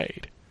games ever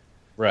made.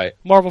 Right.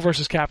 Marvel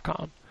vs.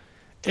 Capcom.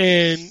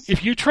 And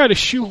if you try to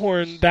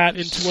shoehorn that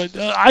into it,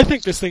 I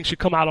think this thing should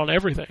come out on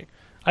everything.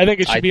 I think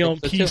it should be on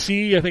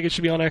PC. Too. I think it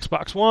should be on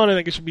Xbox One. I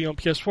think it should be on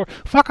PS4.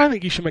 Fuck, I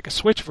think you should make a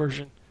Switch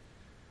version.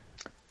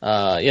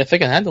 If they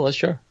can handle it,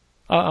 sure.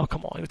 Oh,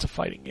 come on. It's a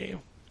fighting game.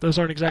 Those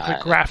aren't exactly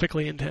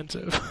graphically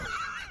intensive.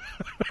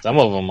 Some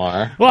of them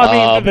are. Well,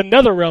 I mean, the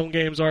NetherRealm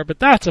games are, but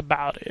that's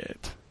about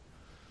it.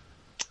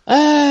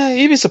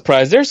 You'd be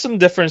surprised. There's some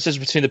differences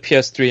between the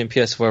PS3 and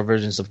PS4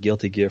 versions of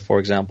Guilty Gear, for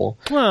example.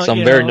 Well,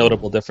 some very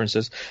notable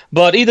differences.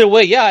 But either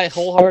way, yeah, I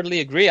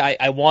wholeheartedly agree.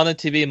 I want it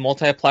to be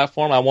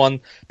multi-platform. I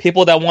want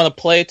people that want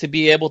to play to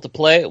be able to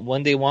play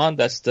when they want.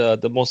 That's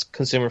the most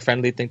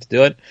consumer-friendly thing to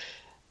do it.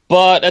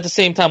 But at the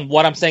same time,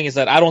 what I'm saying is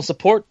that I don't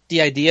support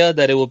the idea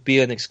that it would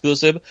be an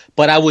exclusive,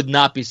 but I would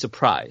not be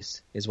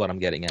surprised, is what I'm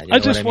getting at. I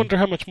just wonder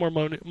how much more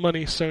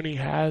money Sony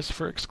has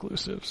for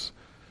exclusives.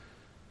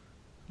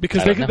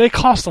 Because they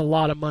cost a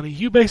lot of money.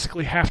 You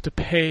basically have to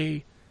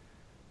pay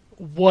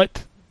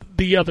what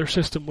the other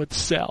system would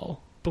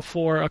sell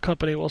before a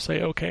company will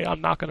say, okay,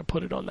 I'm not going to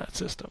put it on that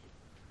system.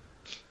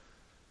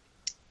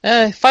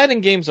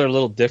 Fighting games are a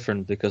little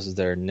different because of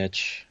their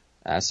niche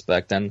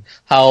aspect and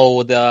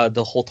how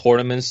the whole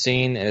tournament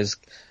scene is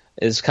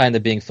kind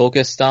of being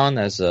focused on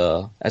as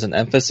an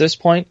emphasis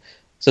point,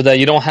 so that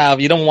you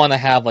don't want to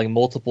have like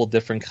multiple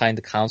different kind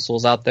of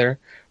consoles out there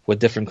with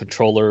different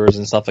controllers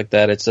and stuff like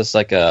that. It's just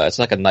like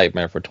a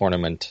nightmare for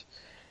tournament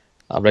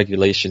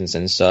regulations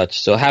and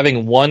such. So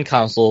having one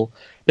console,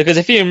 because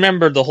if you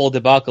remember the whole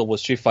debacle with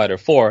Street Fighter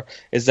 4,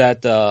 is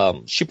that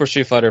Super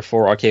Street Fighter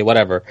 4 Arcade,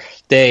 whatever,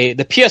 the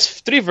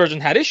PS3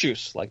 version had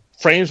issues, like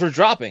frames were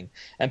dropping,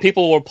 and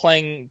people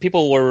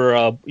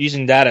were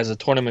using that as a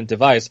tournament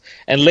device,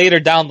 and later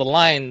down the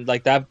line,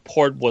 like that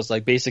port was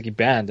like basically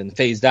banned and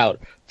phased out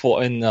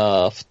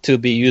to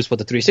be used with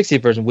the 360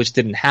 version, which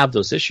didn't have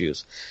those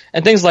issues,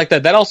 and things like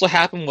that. That also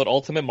happened with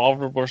Ultimate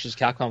Marvel vs.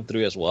 Capcom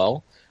 3 as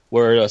well,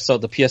 where so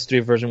the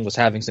PS3 version was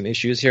having some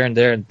issues here and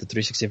there, and the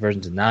 360 version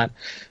did not.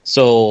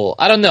 So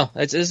I don't know.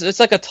 It's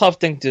like a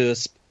tough thing to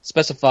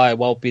specify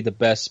what would be the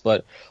best,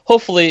 but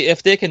hopefully,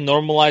 if they can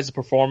normalize the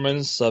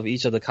performance of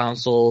each of the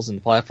consoles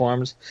and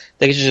platforms,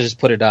 they should just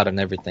put it out on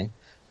everything.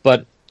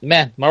 But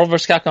man, Marvel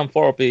vs. Capcom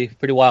 4 will be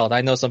pretty wild.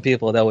 I know some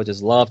people that would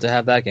just love to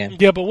have that game.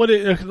 Yeah, but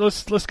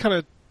let's kind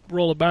of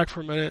roll it back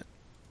for a minute.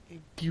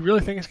 Do you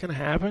really think it's going to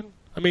happen?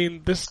 I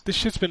mean, this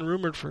shit's been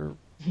rumored for.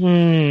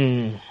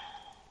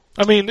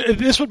 I mean,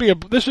 this would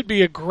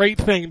be a great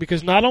thing,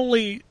 because not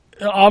only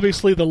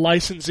obviously the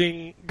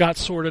licensing got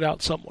sorted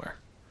out somewhere,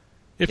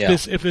 if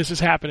this is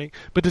happening,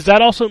 but does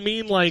that also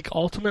mean like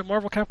Ultimate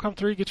Marvel Capcom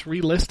 3 gets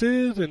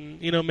relisted, and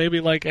maybe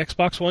like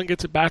Xbox One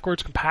gets it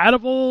backwards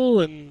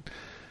compatible, and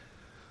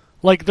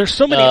like there's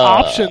so many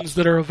options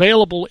that are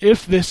available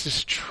if this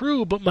is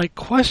true. But my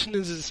question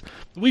is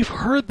we've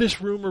heard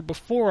this rumor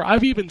before.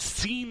 I've even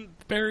seen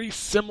very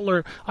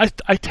similar. I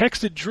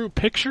texted Drew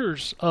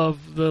pictures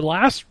of the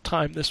last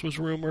time this was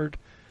rumored,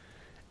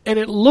 and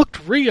it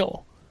looked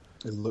real.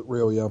 It looked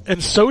real, yeah.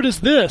 And so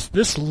does this.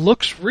 This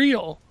looks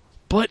real,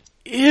 but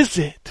is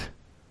it?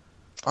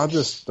 I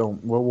just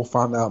don't. Well, we'll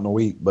find out in a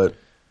week, but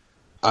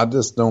I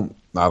just don't.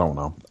 I don't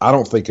know. I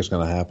don't think it's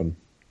going to happen.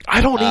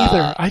 I don't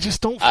either. I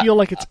just don't feel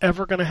like it's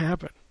ever going to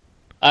happen.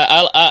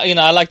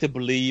 I like to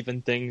believe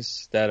in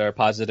things that are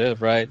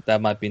positive, right?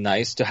 That might be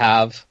nice to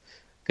have,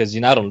 because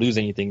I don't lose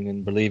anything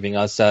in believing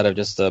outside of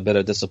just a bit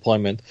of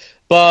disappointment.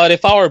 But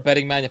if I were a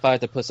betting man, if I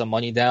had to put some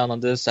money down on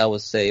this, I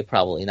would say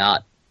probably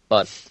not.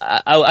 But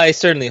I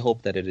certainly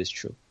hope that it is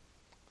true.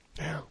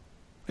 Yeah.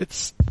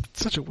 It's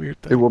such a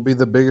weird thing. It will be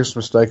the biggest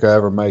mistake I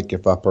ever make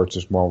if I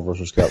purchase Marvel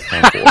vs.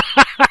 Capcom 4.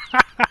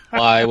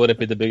 Why would it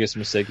be the biggest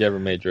mistake you ever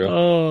made, Drew?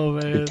 Oh,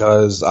 man.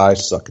 Because I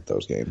suck at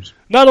those games.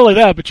 Not only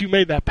that, but you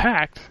made that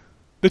pact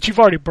that you've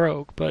already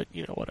broke, but,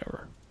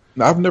 whatever.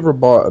 I've never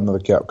bought another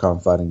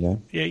Capcom fighting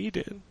game. Yeah, you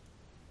did.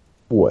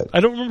 What? I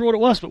don't remember what it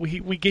was, but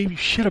we gave you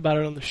shit about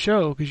it on the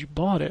show because you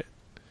bought it.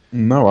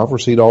 No, I've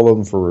received all of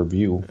them for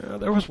review.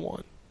 There was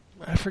one.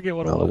 I forget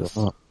what it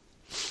was.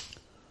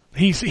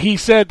 He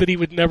said that he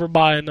would never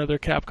buy another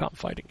Capcom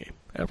fighting game,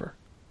 ever,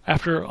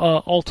 after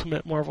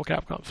Ultimate Marvel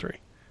Capcom 3.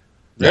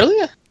 Really?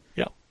 Yeah.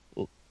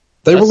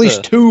 They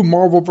released 2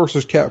 Marvel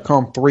vs.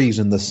 Capcom 3s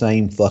in the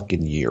same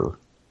fucking year.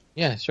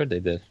 Yeah, sure they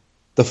did.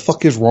 The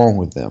fuck is wrong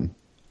with them?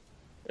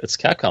 It's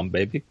Capcom,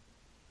 baby.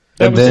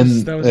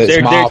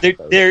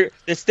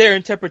 It's their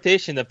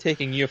interpretation of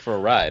taking you for a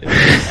ride.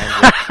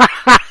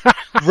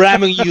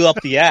 Ramming you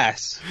up the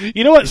ass.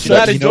 You know what? Did you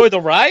not enjoy the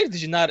ride?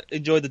 Did you not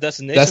enjoy the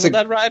destination of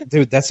that ride?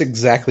 Dude, that's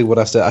exactly what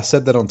I said. I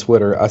said that on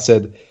Twitter. I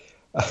said,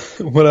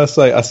 what I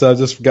said, I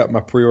just got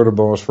my pre-order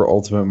bonus for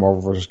Ultimate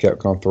Marvel vs.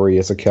 Capcom 3.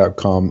 It's a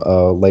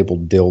Capcom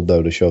labeled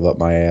dildo to shove up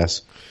my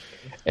ass.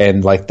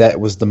 And like that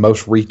was the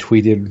most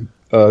retweeted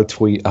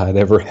tweet I'd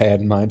ever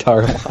had in my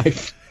entire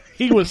life.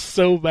 He was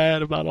so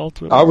bad about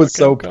Ultimate I was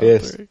so Capcom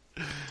pissed. 3.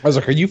 I was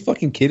like, are you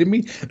fucking kidding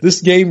me?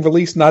 This game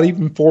released not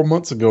even 4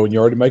 months ago and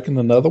you're already making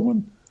another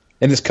one?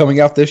 And it's coming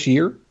out this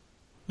year?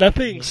 That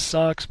thing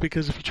sucks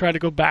because if you try to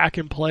go back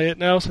and play it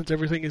now, since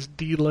everything is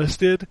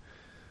delisted,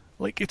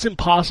 like it's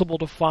impossible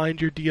to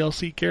find your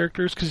DLC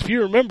characters. Because if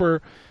you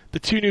remember, the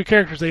 2 new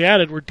characters they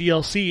added were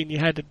DLC and you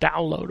had to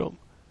download them.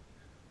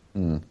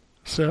 Mm.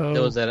 So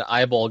there was that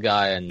eyeball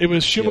guy and it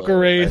was Schumacher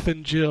Wraith right?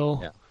 and Jill.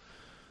 Yeah,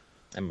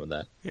 I remember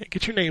that. Yeah,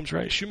 get your names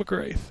right. Schumacher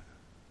Wraith.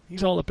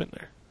 He's all up in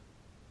there.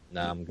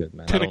 Nah, I'm good,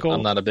 man. Tentacle.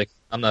 I'm not a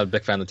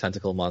big fan of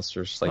tentacle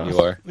monsters like you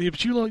are. Yeah,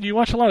 but you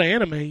watch a lot of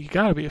anime. You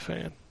gotta be a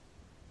fan.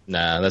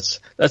 Nah,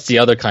 that's the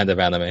other kind of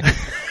anime.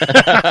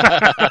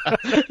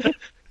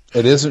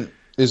 It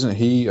isn't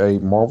he a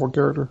Marvel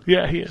character?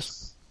 Yeah, he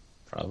is.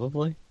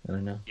 Probably. I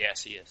don't know.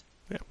 Yes, he is.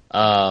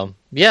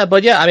 Yeah.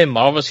 But I mean,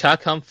 Marvel's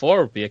Capcom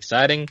 4 would be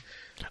exciting.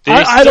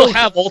 They still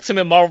have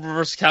Ultimate Marvel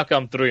vs.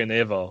 Capcom 3 in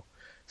Evo.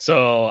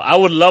 So I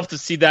would love to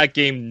see that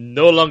game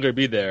no longer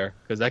be there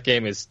because that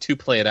game is too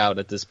played out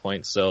at this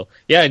point. So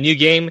yeah, a new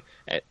game,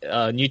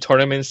 new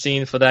tournament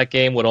scene for that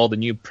game with all the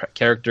new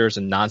characters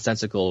and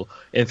nonsensical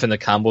infinite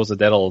combos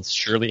that'll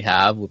surely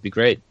have would be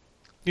great.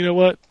 You know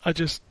what? I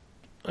just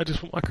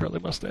want my curly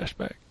mustache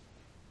back.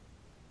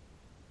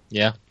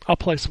 Yeah. I'll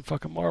play some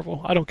fucking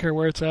Marvel. I don't care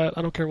where it's at.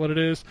 I don't care what it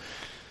is.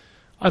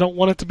 I don't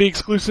want it to be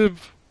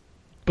exclusive,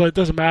 but it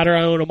doesn't matter.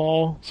 I own them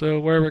all. So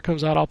wherever it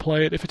comes out, I'll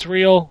play it. If it's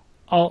real,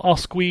 I'll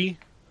squee.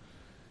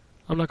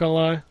 I'm not gonna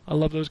lie. I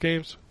love those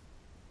games.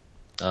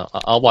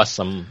 I'll watch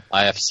some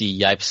IFC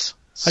Yipes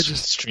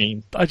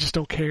stream. I just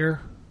don't care.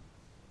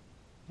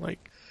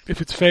 Like,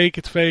 if it's fake,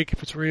 it's fake.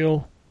 If it's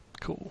real,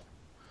 cool.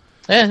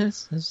 Yeah,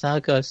 that's how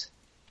it goes.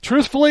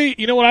 Truthfully,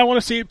 you know what I want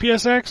to see at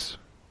PSX?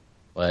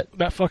 What?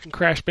 That fucking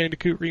Crash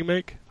Bandicoot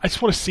remake. I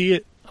just want to see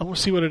it. I want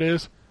to see what it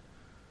is.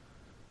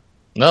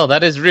 No,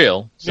 that is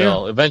real.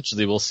 So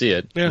eventually we'll see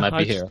it. Yeah, it might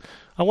be here.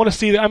 I want to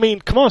see that. I mean,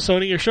 come on,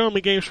 Sony. You're showing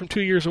me games from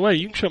 2 years away.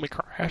 You can show me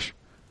Crash.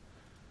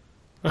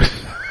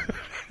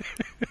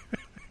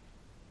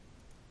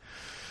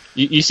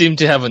 You seem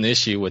to have an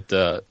issue with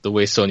the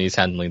way Sony's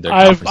handling their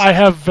conference. I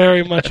have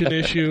very much an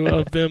issue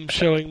of them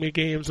showing me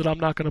games that I'm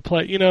not going to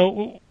play. You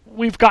know,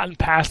 we've gotten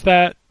past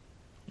that.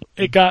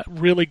 It got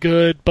really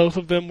good. Both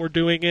of them were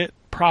doing it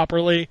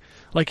properly.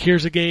 Like,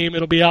 here's a game.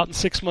 It'll be out in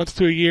 6 months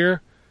to a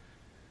year.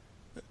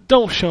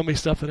 Don't show me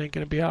stuff that ain't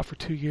going to be out for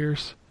 2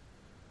 years.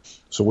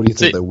 So what do you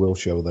think they will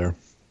show there?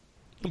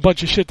 A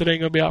bunch of shit that ain't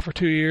going to be out for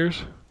 2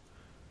 years.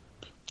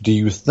 Do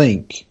you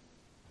think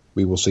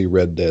we will see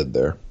Red Dead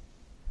there?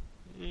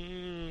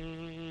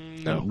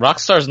 No.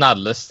 Rockstar's not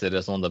listed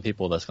as one of the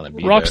people that's going to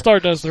be Rockstar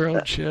there. does their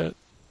own shit.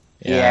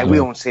 Yeah, we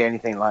won't see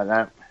anything like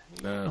that.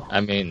 No.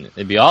 I mean,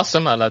 it'd be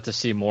awesome. I'd like to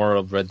see more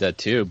of Red Dead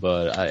 2,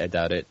 but I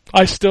doubt it.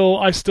 I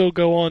still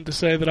go on to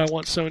say that I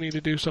want Sony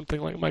to do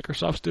something like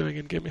Microsoft's doing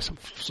and give me some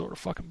sort of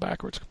fucking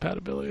backwards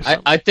compatibility.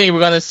 I think we're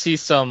going to see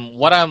some...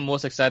 What I'm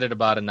most excited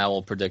about, and I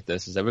will predict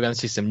this, is that we're going to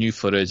see some new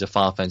footage of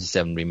Final Fantasy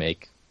VII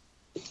Remake.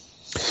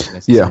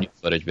 Some new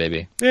footage,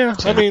 baby. Yeah,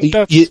 I mean,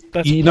 that's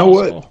you know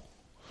what?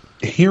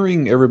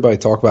 Hearing everybody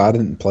talk about it, I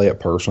didn't play it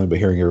personally, but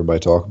hearing everybody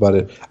talk about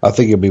it, I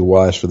think it'd be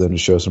wise for them to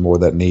show some more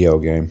of that Neo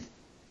game.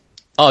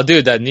 Oh,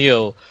 dude, that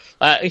Neo.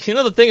 You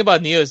know, the thing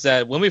about Neo is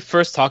that when we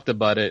first talked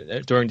about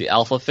it during the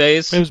alpha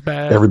phase, it was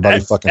bad. Everybody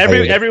fucking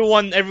hated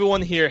it.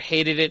 Everyone here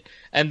hated it.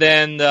 And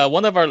then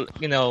one of our,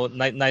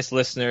 nice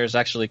listeners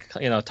actually,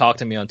 talked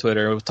to me on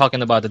Twitter. We were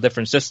talking about the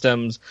different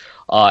systems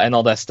and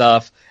all that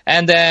stuff.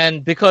 And then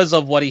because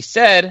of what he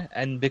said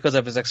and because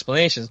of his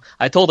explanations,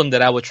 I told him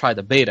that I would try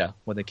the beta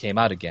when it came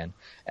out again.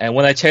 And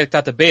when I checked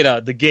out the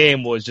beta, the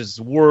game was just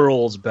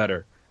worlds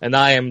better. And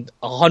I am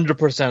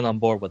 100% on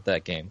board with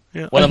that game.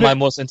 Yeah, One of my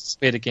most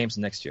anticipated games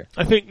next year.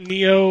 I think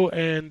Neo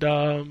and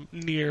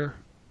Nier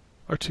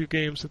are two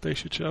games that they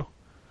should show.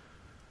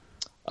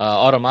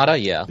 Automata,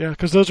 yeah. Yeah,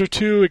 because those are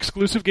two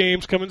exclusive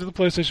games coming to the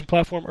PlayStation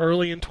platform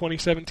early in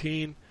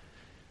 2017.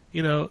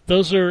 You know,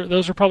 those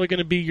are probably going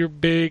to be your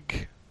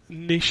big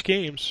niche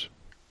games.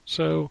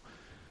 So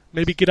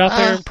maybe get out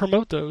there and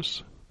promote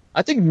those.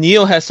 I think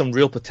Neo has some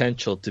real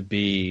potential to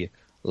be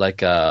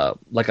like a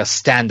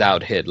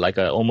standout hit,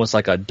 almost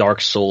like a Dark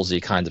Souls-y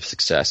kind of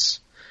success,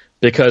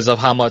 because of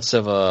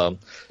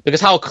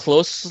how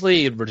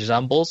closely it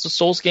resembles the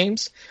Souls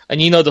games.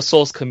 And the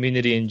Souls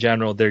community in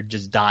general, they're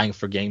just dying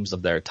for games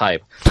of their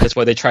type. That's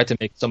why they try to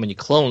make so many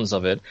clones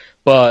of it,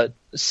 but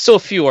so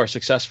few are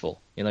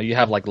successful. You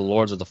have like the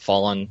Lords of the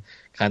Fallen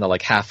kind of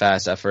like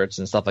half-ass efforts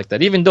and stuff like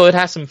that, even though it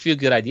has some few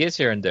good ideas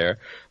here and there.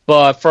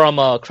 But from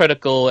a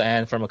critical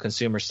and from a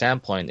consumer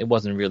standpoint, it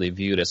wasn't really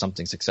viewed as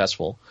something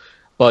successful.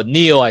 But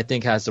Nioh, I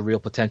think, has the real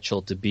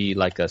potential to be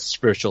like a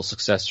spiritual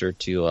successor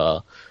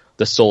to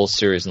the Souls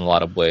series in a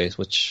lot of ways,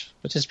 which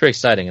is pretty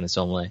exciting in its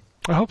own way.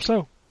 I hope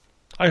so.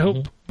 I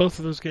hope both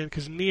of those games,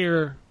 because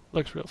Nier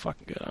looks real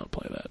fucking good. I don't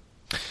play that.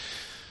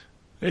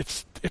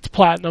 It's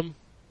Platinum.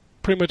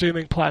 Pretty much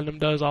anything Platinum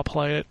does, I'll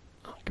play it.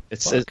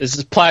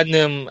 It's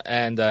Platinum,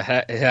 and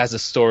it has a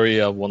story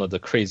of one of the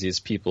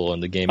craziest people in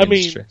the game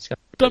industry.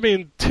 I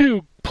mean,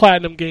 2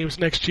 Platinum games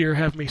next year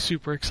have me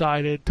super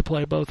excited to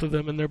play both of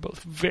them, and they're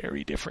both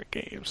very different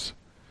games.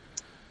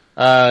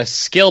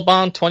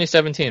 Scalebound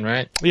 2017,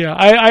 right? Yeah,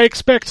 I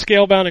expect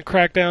Scalebound and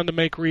Crackdown to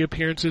make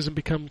reappearances and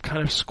become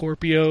kind of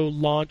Scorpio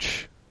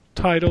launch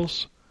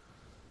titles.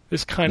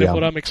 Is kind of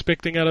what I'm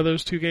expecting out of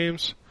those 2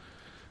 games.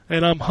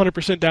 And I'm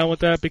 100% down with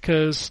that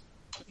because,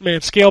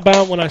 man,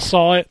 Scalebound, when I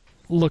saw it,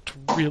 looked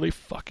really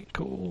fucking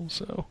cool.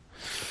 So,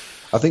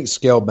 I think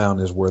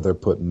Scalebound is where they're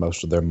putting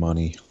most of their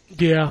money.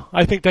 Yeah,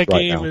 I think that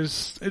game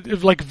is,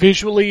 like,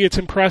 visually it's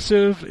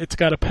impressive. It's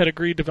got a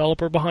pedigree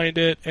developer behind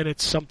it, and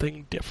it's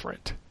something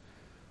different.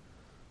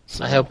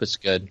 So, I hope it's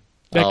good.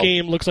 That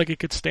game looks like it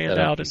could stand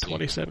out in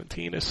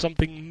 2017 as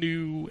something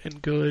new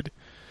and good,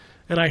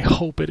 and I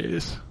hope it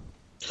is.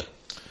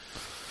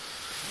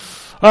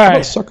 All right. How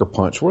about Sucker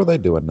Punch? What are they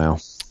doing now?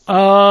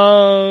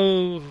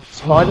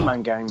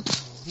 Spider-Man game.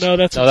 No,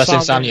 that's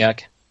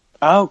Insomniac.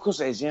 Oh, of course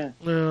it is, yeah.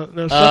 No,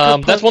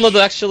 that's one of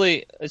the,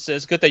 actually,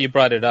 it's good that you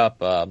brought it up,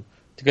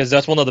 because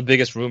that's one of the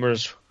biggest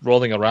rumors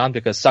rolling around,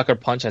 because Sucker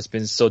Punch has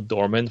been so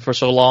dormant for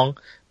so long.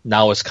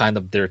 Now it's kind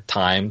of their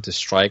time to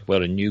strike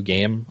with a new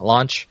game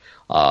launch,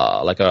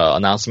 like an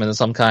announcement of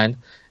some kind.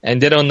 And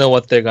they don't know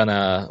what they're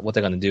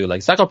gonna do.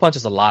 Like, Sucker Punch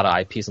has a lot of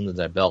IPs under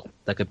their belt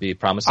that could be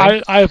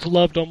promising. I've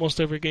loved almost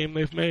every game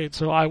they've made,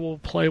 so I will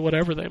play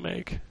whatever they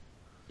make.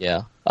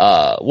 Yeah.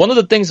 One of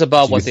the things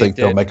about what they did... You think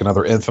they'll make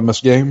another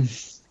Infamous game?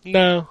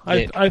 No,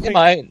 I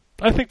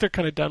think they're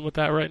kind of done with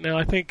that right now.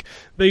 I think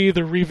they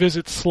either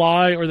revisit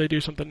Sly or they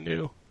do something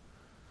new.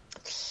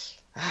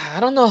 I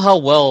don't know how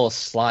well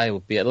Sly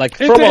would be. Like,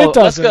 it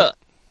doesn't.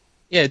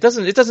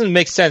 It doesn't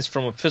make sense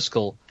from a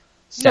fiscal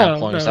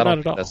standpoint. No, so I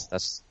don't not think at all.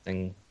 that's the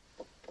thing.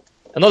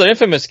 Another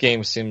Infamous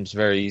game seems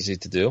very easy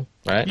to do,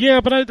 right? Yeah,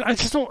 but I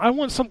just don't. I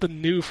want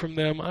something new from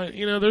them.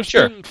 There's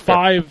been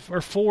 5 or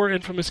 4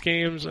 Infamous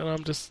games, and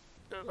I'm just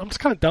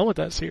kind of done with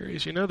that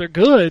series. They're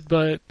good,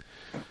 but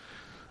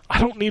I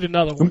don't need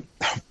another one.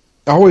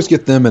 I always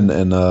get them and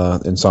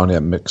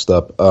Insomniac mixed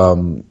up.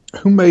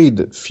 Who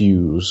made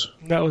Fuse?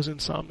 That was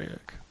Insomniac.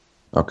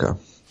 Okay.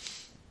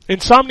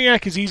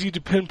 Insomniac is easy to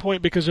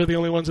pinpoint because they're the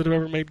only ones that have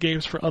ever made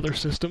games for other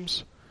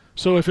systems.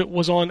 So if it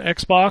was on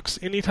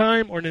Xbox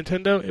anytime or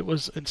Nintendo, it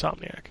was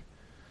Insomniac.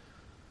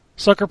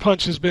 Sucker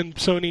Punch has been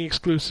Sony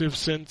exclusive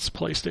since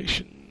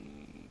PlayStation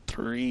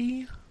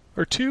 3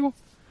 or 2,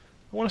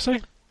 I want to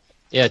say.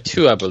 Yeah,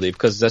 2, I believe,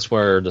 because that's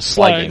where the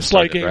Sly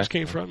games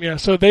came from. Yeah,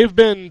 so they've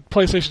been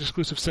PlayStation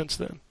exclusive since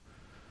then.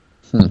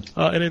 And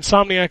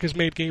Insomniac has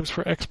made games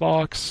for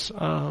Xbox.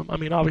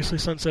 Obviously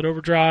Sunset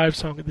Overdrive,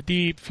 Song of the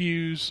Deep,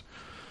 Fuse.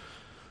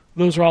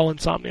 Those are all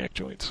Insomniac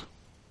joints.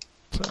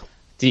 So.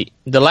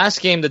 The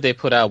last game that they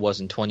put out was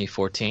in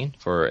 2014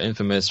 for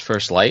Infamous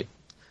First Light,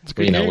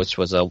 which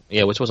was a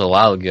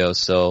while ago.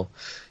 So,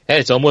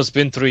 it's almost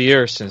been 3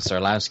 years since their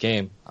last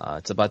game.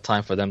 It's about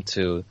time for them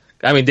to.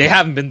 I mean, they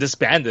haven't been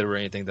disbanded or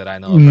anything that I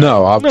know of.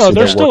 Right? No,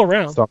 they're still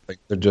around.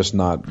 They're just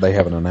not. They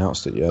haven't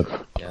announced it yet.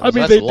 Yeah,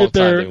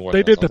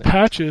 they did the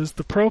patches,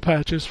 the pro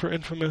patches for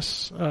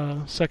Infamous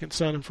Second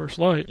Son and First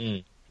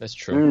Light. That's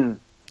true.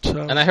 So,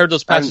 and I heard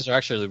those patches are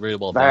actually really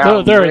well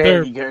done.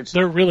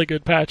 They're really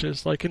good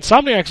patches. Like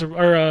Insomniac's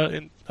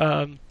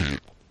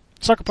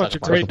Sucker Punch, a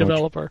great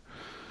developer.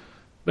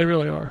 They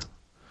really are.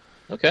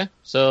 Okay,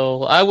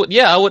 so I would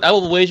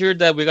wager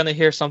that we're gonna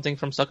hear something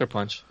from Sucker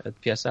Punch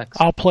at PSX.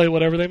 I'll play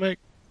whatever they make.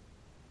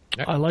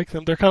 Okay. I like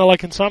them. They're kind of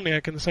like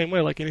Insomniac in the same way.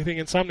 Like anything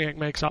Insomniac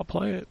makes, I'll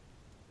play it.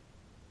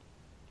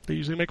 They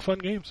usually make fun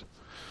games.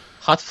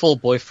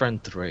 Hotful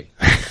Boyfriend 3.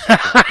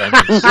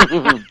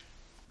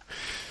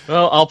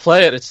 Well, I'll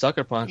play it. It's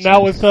Sucker Punch.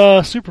 Now with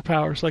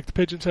superpowers, like the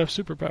pigeons have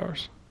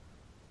superpowers.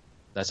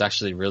 That's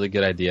actually a really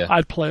good idea.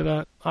 I'd play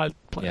that. I'd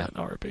play that in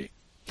RP.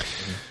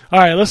 All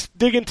right, let's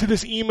dig into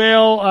this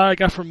email I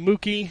got from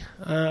Mookie.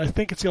 I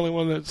think it's the only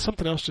one that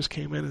something else just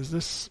came in. Is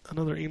this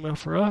another email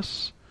for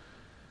us?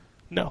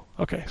 No.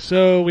 Okay,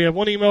 so we have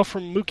one email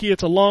from Mookie.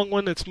 It's a long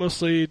one. It's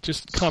mostly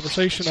just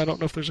conversation. I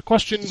don't know if there's a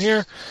question in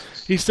here.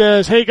 He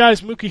says, "Hey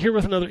guys, Mookie here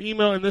with another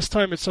email, and this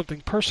time it's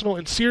something personal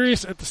and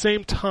serious at the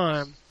same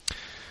time.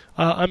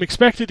 I'm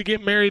expected to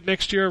get married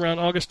next year around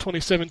August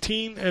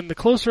 2017, and the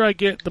closer I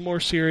get, the more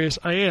serious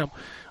I am.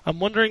 I'm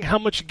wondering how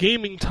much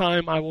gaming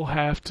time I will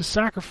have to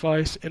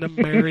sacrifice in a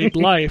married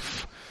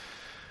life.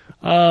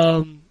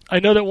 I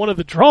know that one of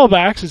the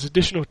drawbacks is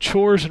additional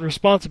chores and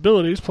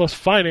responsibilities, plus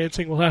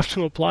financing will have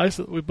to apply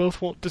so that we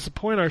both won't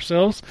disappoint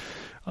ourselves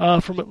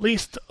from at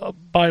least a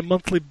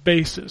bi-monthly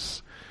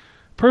basis.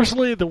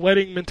 Personally, the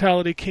wedding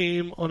mentality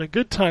came on a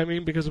good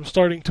timing because I'm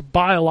starting to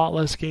buy a lot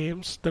less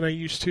games than I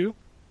used to,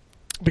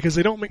 because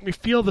they don't make me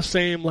feel the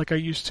same like I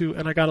used to,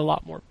 and I got a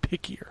lot more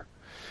pickier.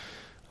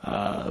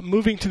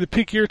 Moving to the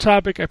pickier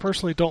topic, I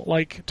personally don't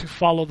like to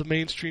follow the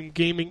mainstream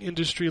gaming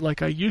industry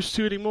like I used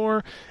to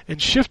anymore, and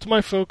shift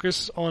my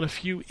focus on a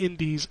few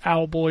indies,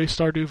 Owlboy,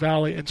 Stardew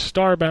Valley, and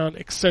Starbound,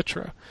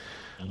 etc.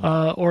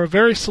 Or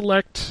very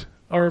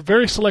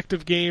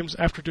selective games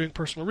after doing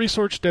personal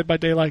research, Dead by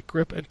Daylight,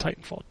 Grip, and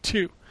Titanfall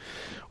 2.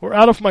 Or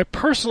out of my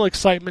personal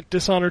excitement,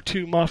 Dishonored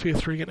 2, Mafia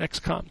 3, and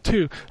XCOM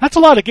 2. That's a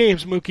lot of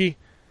games, Mookie.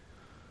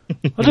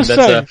 I'll just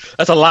say.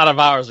 That's a lot of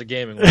hours of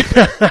gaming.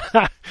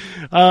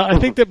 I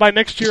think that by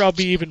next year I'll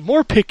be even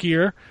more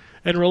pickier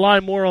and rely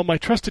more on my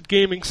trusted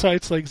gaming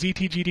sites like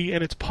ZTGD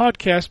and its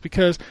podcast,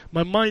 because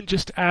my mind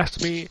just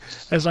asked me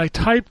as I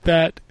typed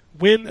that,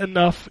 when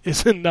enough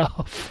is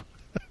enough.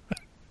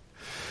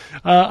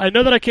 I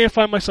know that I can't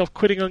find myself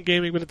quitting on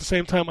gaming, but at the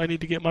same time I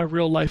need to get my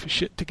real life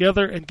shit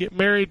together and get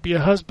married, be a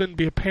husband,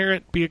 be a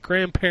parent, be a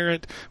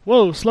grandparent.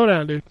 Whoa, slow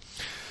down, dude.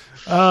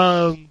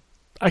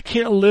 I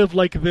can't live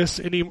like this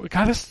anymore.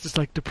 God, this is just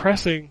like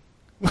depressing.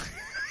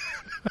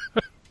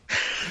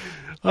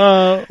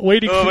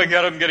 Waiting. Oh my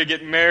God, I'm gonna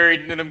get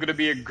married and then I'm gonna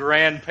be a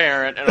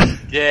grandparent and I'm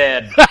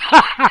dead.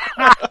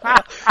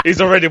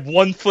 He's already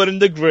 1 foot in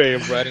the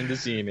grave writing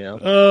this email.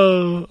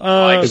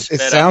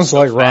 It sounds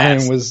like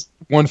Ryan was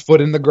 1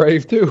 foot in the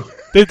grave too.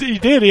 He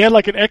did. He had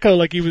like an echo,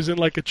 like he was in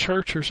like a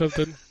church or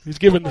something. He's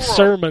giving the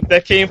sermon.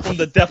 That came from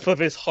the depth of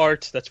his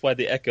heart. That's why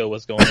the echo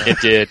was going on. It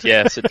did.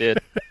 Yes, it did.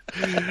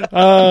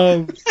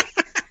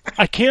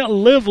 I can't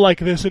live like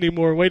this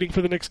anymore, waiting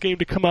for the next game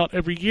to come out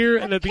every year,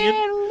 and at the end,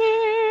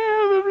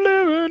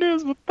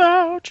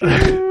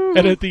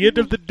 and at the end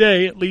of the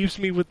day, it leaves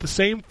me with the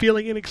same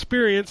feeling and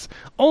experience,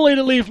 only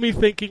to leave me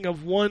thinking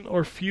of one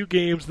or few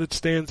games that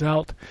stands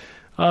out,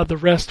 the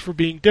rest for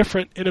being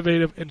different,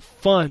 innovative, and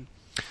fun.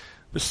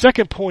 The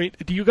second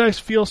point, do you guys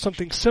feel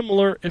something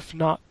similar, if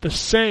not the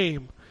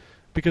same?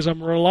 Because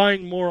I'm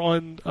relying more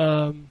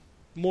on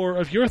more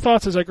of your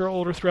thoughts as I grow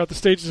older throughout the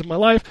stages of my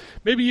life.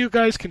 Maybe you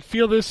guys can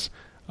feel this,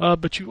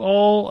 but you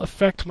all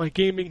affect my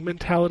gaming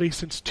mentality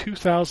since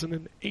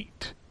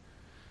 2008.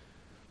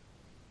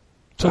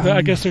 So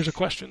I guess there's a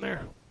question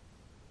there.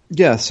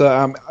 Yeah,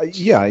 so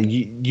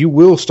you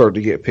will start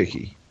to get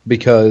picky,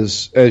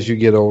 because as you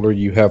get older,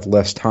 you have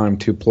less time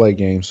to play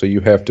games, so you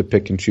have to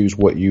pick and choose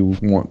what you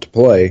want to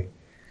play.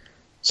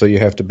 So you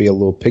have to be a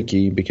little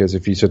picky, because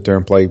if you sit there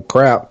and play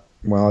crap,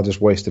 well, I just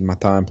wasted my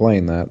time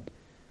playing that.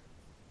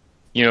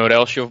 You know what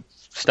else you'll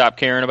stop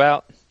caring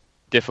about?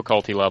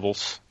 Difficulty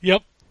levels.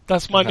 Yep,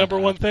 that's my number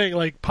one thing.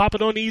 Like, pop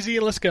it on easy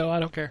and let's go. I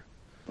don't care.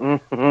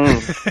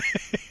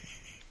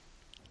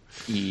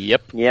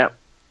 Yep.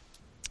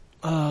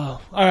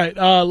 All right.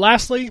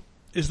 Lastly,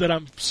 is that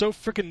I'm so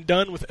freaking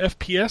done with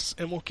FPS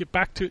and won't get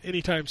back to it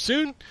anytime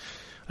soon.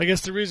 I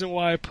guess the reason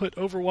why I put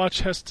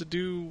Overwatch has to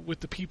do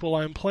with the people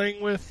I'm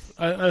playing with.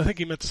 I think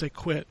he meant to say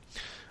quit.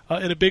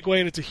 In a big way,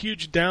 and it's a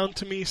huge down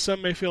to me.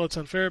 Some may feel it's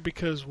unfair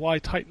because why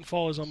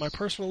Titanfall is on my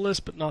personal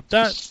list, but not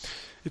that.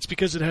 It's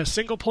because it has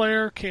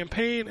single-player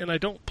campaign, and I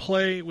don't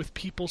play with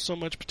people so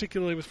much,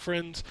 particularly with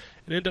friends,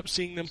 and end up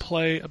seeing them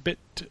play a bit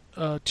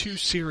too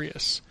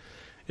serious.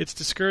 It's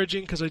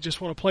discouraging because I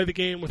just want to play the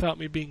game without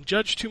me being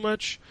judged too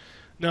much.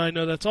 Now, I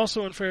know that's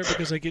also unfair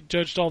because I get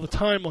judged all the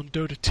time on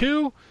Dota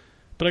 2,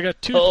 but I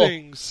got two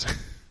things.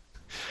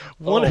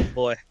 Oh,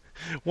 boy.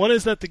 One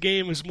is that the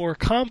game is more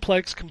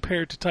complex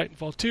compared to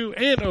Titanfall 2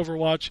 and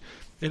Overwatch,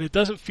 and it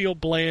doesn't feel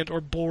bland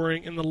or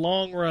boring in the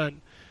long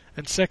run.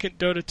 And second,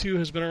 Dota 2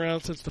 has been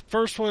around since the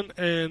first one,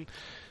 and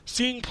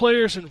seeing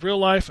players in real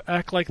life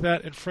act like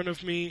that in front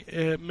of me,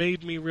 it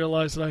made me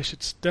realize that I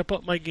should step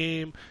up my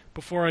game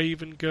before I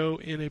even go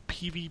in a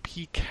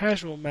PvP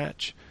casual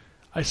match.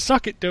 I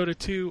suck at Dota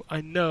 2, I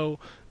know,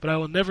 but I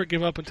will never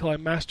give up until I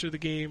master the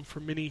game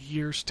for many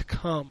years to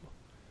come.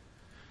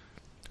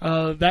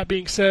 That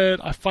being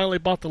said, I finally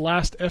bought the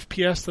last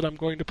FPS that I'm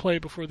going to play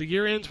before the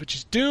year ends, which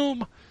is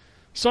Doom.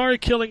 Sorry,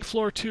 Killing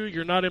Floor 2,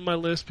 you're not in my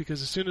list,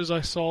 because as soon as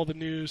I saw the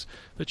news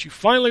that you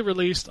finally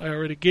released, I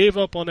already gave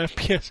up on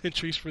FPS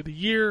entries for the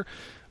year.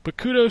 But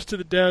kudos to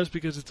the devs,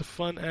 because it's a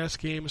fun-ass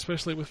game,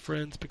 especially with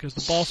friends, because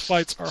the boss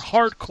fights are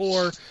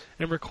hardcore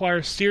and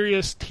require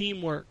serious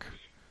teamwork.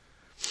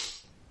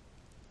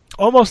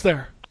 Almost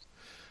there.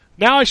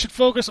 Now I should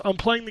focus on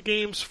playing the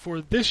games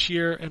for this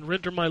year and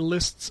render my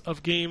lists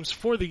of games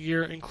for the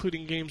year,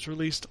 including games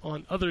released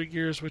on other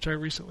years, which I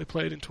recently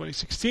played in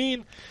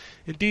 2016.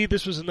 Indeed,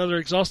 this was another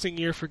exhausting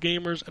year for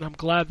gamers, and I'm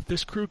glad that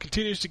this crew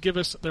continues to give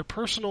us their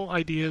personal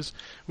ideas,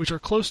 which are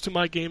close to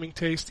my gaming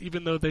taste,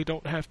 even though they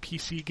don't have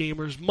PC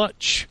gamers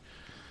much.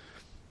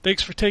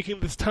 Thanks for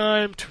taking this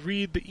time to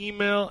read the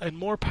email, and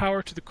more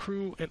power to the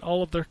crew and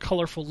all of their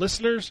colorful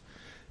listeners.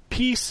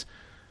 Peace.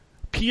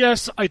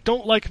 P.S. I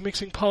don't like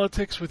mixing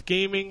politics with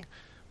gaming.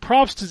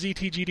 Props to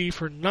ZTGD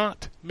for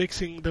not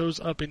mixing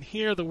those up in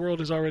here. The world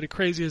is already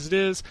crazy as it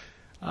is,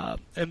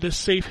 and this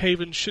safe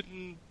haven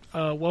shouldn't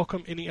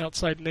welcome any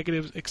outside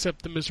negatives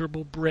except the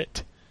miserable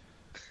Brit.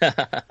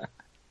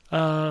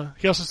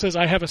 He also says,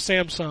 I have a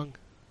Samsung.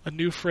 A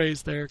new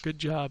phrase there. Good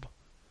job.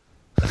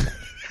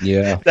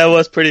 Yeah. That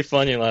was pretty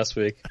funny last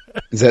week.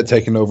 Is that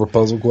taking over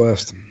Puzzle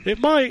Quest? It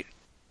might.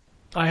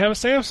 I have a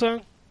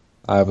Samsung.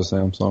 I have a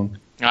Samsung.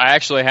 I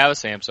actually have a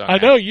Samsung. I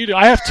know you do.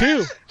 I have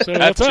two. So I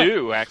have what's up?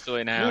 two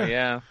actually now.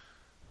 Yeah.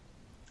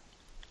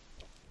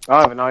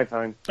 I have an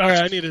iPhone. All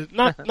right, I need a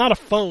not a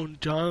phone,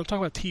 John. I'm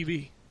talking about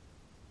TV.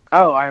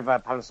 Oh, I have a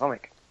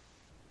Panasonic.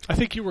 I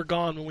think you were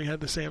gone when we had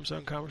the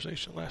Samsung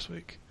conversation last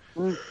week.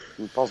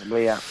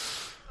 Possibly, yeah.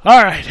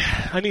 All right,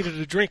 I needed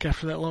a drink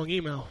after that long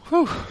email.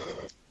 Whew.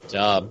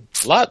 Job.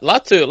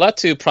 Lot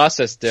to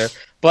process there.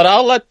 But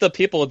I'll let the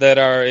people that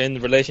are in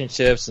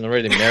relationships and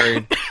already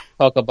married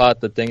talk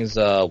about the things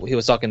he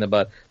was talking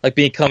about, like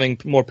becoming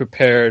more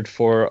prepared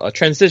for a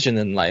transition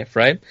in life,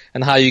 right?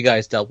 And how you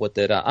guys dealt with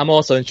it. I'm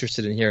also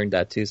interested in hearing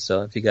that too.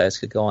 So if you guys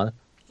could go on.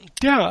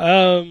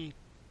 Yeah,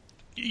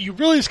 you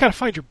really just got to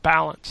find your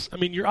balance. I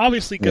mean, you're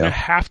obviously going to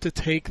have to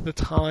take the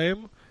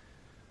time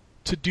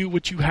to do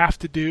what you have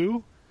to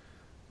do.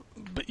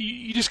 But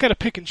you just got to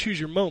pick and choose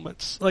your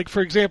moments. Like,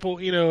 for example,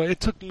 it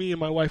took me and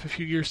my wife a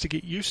few years to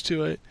get used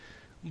to it.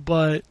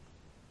 But,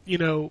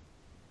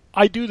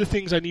 I do the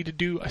things I need to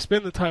do. I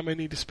spend the time I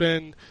need to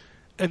spend.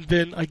 And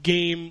then I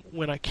game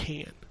when I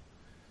can.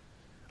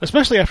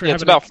 Especially after having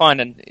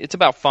It's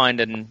about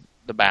finding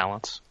the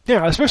balance.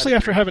 Yeah, especially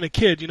after having a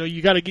kid.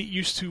 You got to get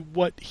used to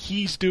what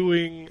he's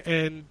doing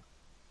and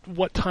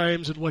what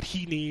times and what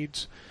he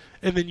needs.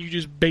 And then you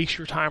just base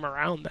your time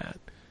around that.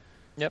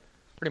 Yep,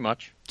 pretty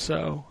much.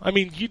 So, I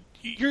mean,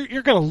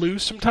 you're going to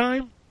lose some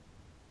time.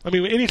 I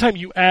mean, anytime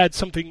you add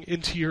something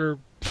into your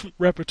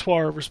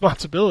repertoire of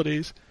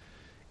responsibilities,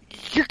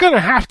 you're going to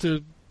have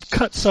to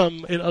cut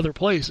some in other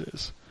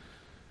places.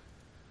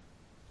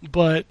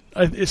 But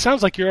it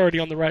sounds like you're already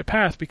on the right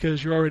path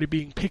because you're already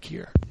being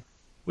pickier,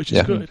 which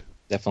is good.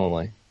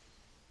 Definitely.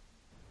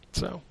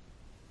 So.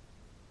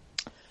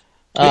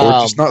 Or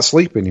just not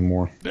sleep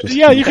anymore.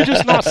 Yeah, you can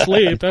just not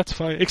sleep. That's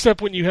fine.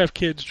 Except when you have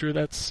kids, Drew.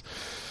 That's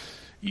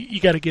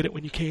you got to get it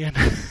when you can.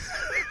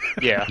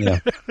 Yeah.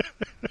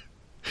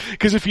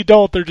 Because if you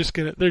don't, they're just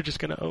gonna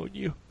own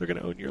you. They're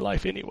gonna own your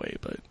life anyway.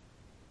 But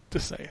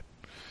just saying.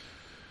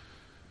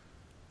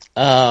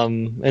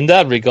 In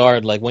that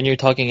regard, like when you're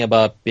talking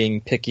about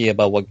being picky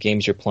about what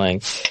games you're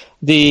playing,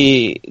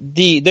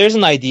 there's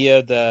an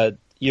idea that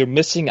you're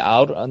missing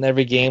out on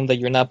every game that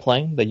you're not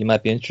playing that you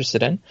might be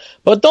interested in.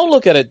 But don't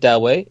look at it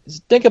that way.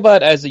 Think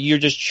about it as you're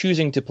just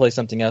choosing to play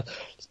something else.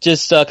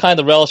 Just kind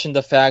of relish in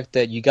the fact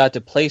that you got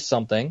to play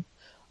something,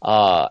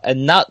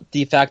 and not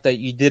the fact that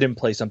you didn't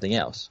play something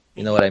else.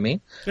 You know what I mean?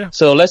 Yeah.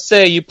 So let's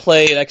say you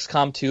played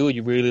XCOM 2,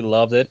 you really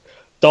loved it.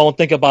 Don't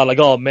think about like,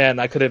 oh man,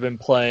 I could have been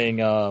playing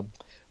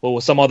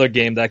some other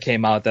game that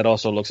came out that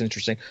also looks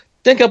interesting.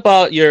 Think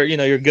about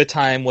your good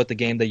time with the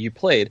game that you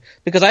played,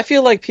 because I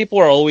feel like people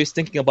are always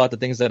thinking about the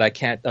things that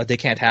they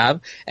can't have,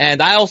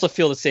 and I also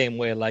feel the same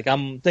way. Like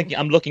I'm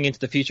looking into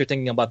the future,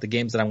 thinking about the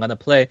games that I'm gonna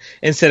play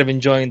instead of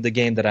enjoying the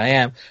game that I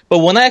am. But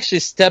when I actually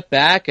step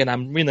back and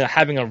I'm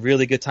having a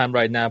really good time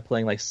right now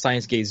playing like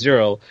Science Gate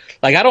Zero,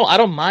 like I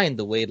don't mind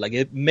the wait. Like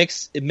it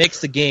makes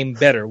the game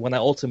better when I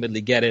ultimately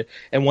get it,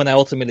 and when I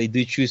ultimately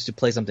do choose to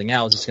play something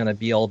else, it's gonna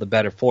be all the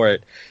better for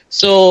it.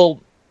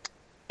 So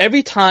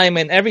every time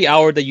and every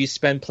hour that you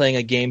spend playing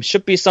a game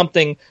should be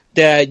something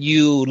that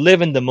you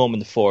live in the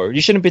moment for. You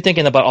shouldn't be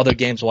thinking about other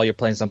games while you're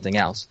playing something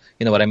else.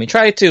 You know what I mean?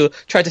 Try to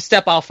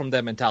step out from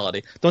that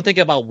mentality. Don't think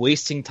about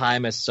wasting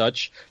time as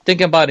such.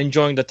 Think about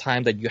enjoying the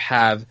time that you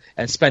have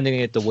and spending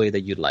it the way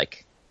that you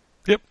like.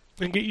 Yep,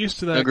 and get used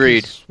to that.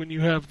 Agreed. When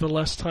you have the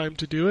less time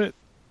to do it,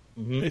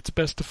 Mm-hmm. it's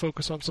best to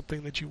focus on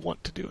something that you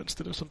want to do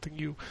instead of something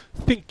you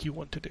think you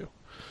want to do.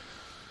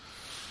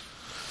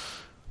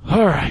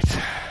 All right.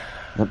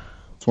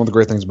 It's one of the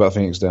great things about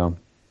Phoenix Down.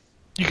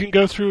 You can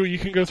go through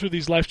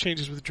these life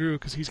changes with Drew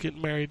because he's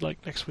getting married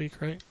like next week,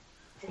 right?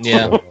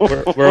 Yeah,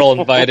 we're all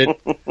invited.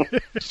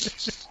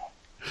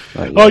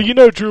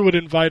 Oh, Drew would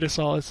invite us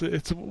all.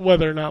 It's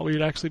whether or not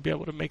we'd actually be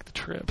able to make the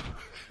trip.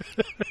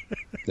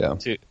 Yeah.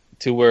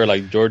 To where,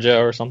 like Georgia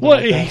or something?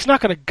 Well, like that? he's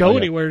not going to go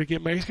anywhere to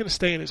get married. He's going to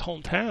stay in his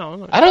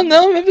hometown. I don't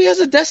know. Maybe he has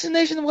a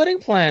destination wedding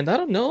planned. I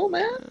don't know,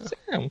 man.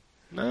 Damn.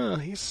 No,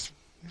 he's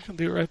going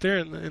to do it right there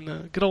in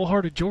the good old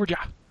heart of Georgia.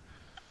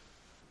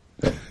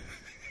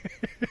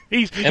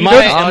 You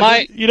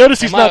notice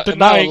he's not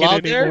denying it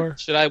anymore. There?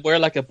 Should I wear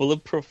like a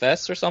bulletproof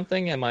vest or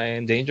something? Am I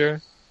in danger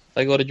if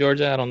I go to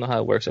Georgia? I don't know how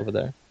it works over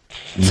there.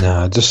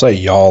 Nah, just say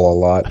y'all a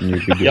lot and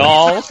you'd be good.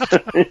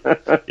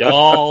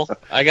 Y'all.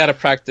 I gotta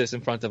practice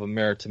in front of a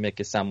mirror to make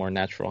it sound more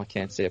natural. I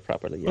can't say it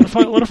properly yet.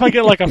 What if I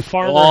get like a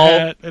farmer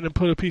hat and then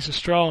put a piece of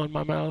straw in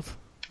my mouth?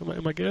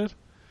 Am I good?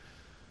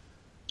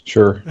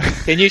 Sure.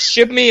 Can you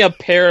ship me a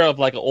pair of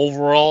like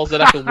overalls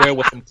that I can wear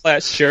with some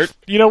plaid shirt?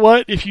 You know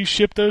what? If you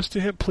ship those to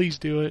him, please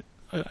do it.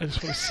 I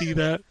just want to see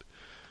that.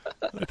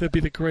 That'd be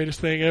the greatest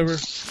thing ever.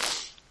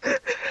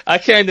 I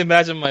can't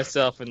imagine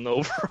myself in the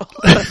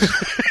overalls.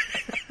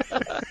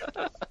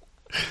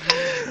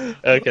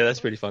 Okay, that's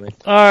pretty funny.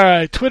 All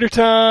right, Twitter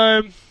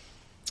time.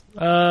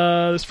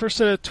 This first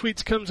set of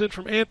tweets comes in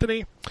from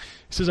Anthony. He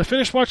says, I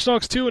finished Watch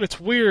Dogs 2 and it's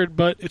weird,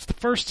 but it's the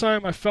first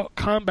time I felt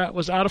combat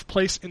was out of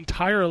place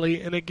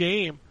entirely in a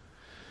game.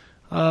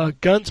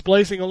 Guns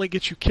blazing only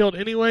get you killed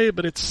anyway,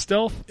 but its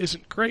stealth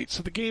isn't great,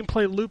 so the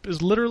gameplay loop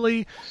is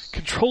literally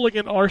controlling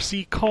an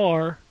RC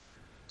car.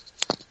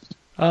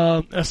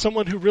 As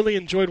someone who really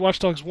enjoyed Watch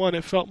Dogs 1,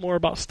 it felt more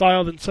about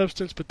style than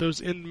substance, but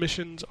those end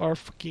missions are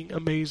fucking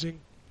amazing.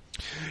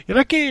 Yeah,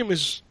 that game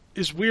is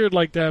weird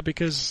like that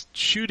because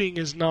shooting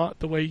is not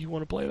the way you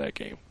want to play that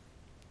game.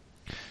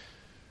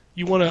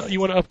 You want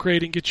to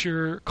upgrade and get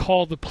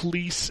call the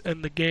police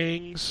and the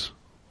gangs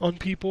on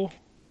people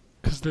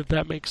because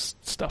that makes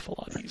stuff a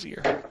lot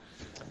easier.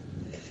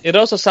 It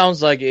also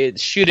sounds like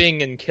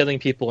shooting and killing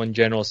people in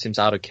general seems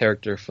out of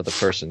character for the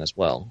person as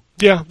well.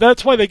 Yeah,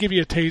 that's why they give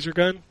you a taser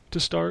gun to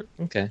start.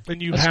 Okay,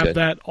 and you have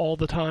that all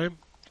the time.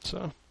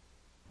 So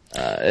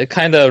it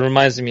kind of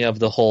reminds me of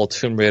the whole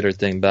Tomb Raider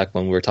thing back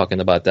when we were talking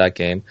about that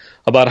game,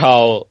 about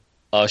how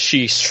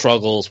she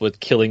struggles with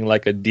killing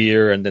like a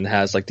deer and then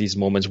has like these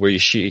moments where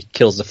she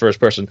kills the first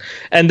person.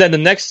 And then the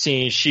next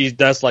scene, she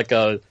does like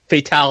a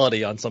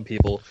fatality on some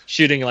people,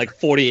 shooting like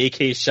 40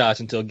 AK shots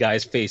into a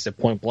guy's face at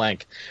point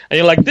blank. And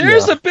you're like,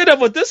 there's a bit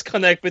of a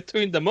disconnect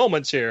between the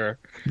moments here.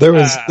 There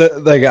was,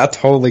 I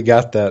totally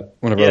got that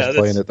whenever I was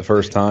playing it the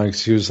first time.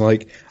 She was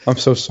like, I'm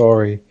so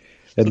sorry.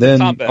 And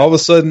then all of a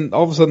sudden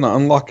I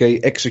unlock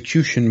a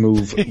execution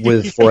move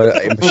for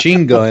a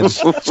machine gun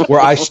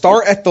where I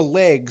start at the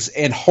legs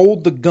and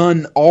hold the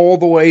gun all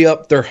the way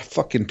up their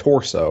fucking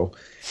torso.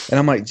 And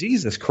I'm like,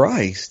 Jesus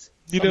Christ.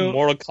 Some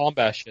Mortal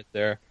Kombat shit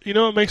there. You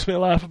know what makes me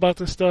laugh about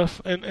this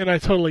stuff, and I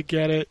totally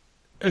get it,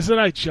 is that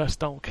I just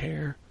don't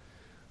care.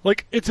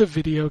 Like, it's a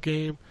video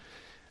game.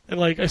 And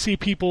like I see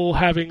people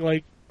having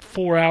like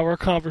 4-hour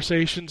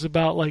conversations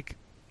about like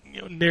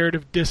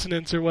narrative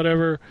dissonance or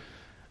whatever.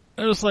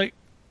 And it's like,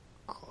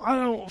 I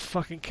don't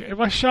fucking care. If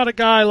I shot a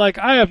guy, like,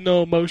 I have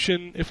no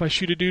emotion if I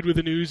shoot a dude with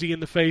an Uzi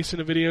in the face in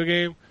a video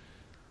game.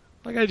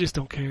 Like, I just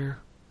don't care.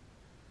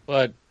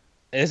 But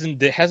hasn't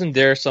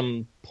there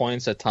some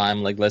points at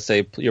time, like, let's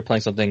say you're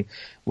playing something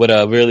with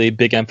a really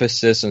big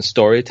emphasis on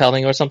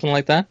storytelling or something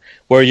like that,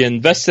 where you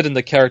invested in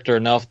the character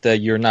enough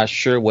that you're not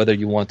sure whether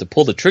you want to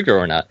pull the trigger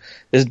or not?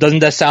 Doesn't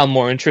that sound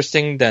more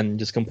interesting than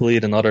just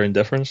complete and utter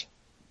indifference?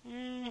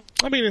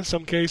 I mean, in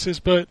some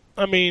cases, but,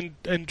 I mean,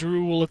 and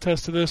Drew will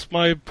attest to this,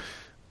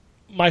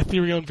 my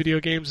theory on video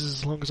games is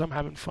as long as I'm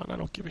having fun, I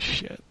don't give a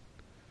shit.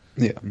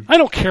 Yeah. I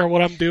don't care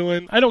what I'm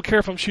doing. I don't care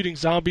if I'm shooting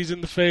zombies in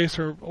the face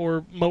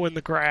or mowing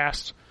the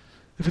grass.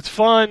 If it's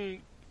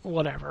fun,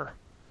 whatever.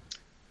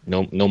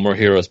 No more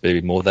heroes,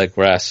 baby. Mow that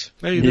grass.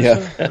 Hey,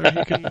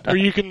 or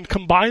you can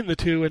combine the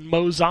two and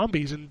mow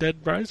zombies in Dead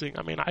Rising.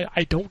 I mean,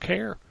 I don't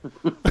care.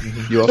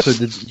 You also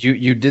did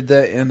you did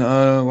that in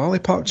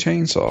Lollipop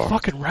Chainsaw.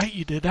 Fucking right,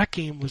 you did. That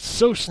game was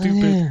so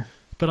stupid,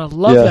 but I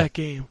love that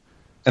game.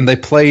 And they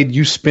played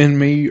You Spin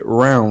Me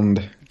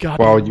Round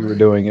while you were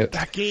doing it.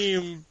 That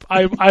game,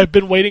 I've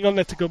been waiting on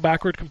that to go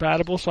backward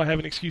compatible, so I have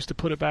an excuse to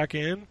put it back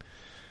in.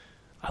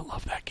 I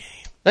love that game.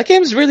 That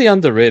game's really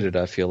underrated,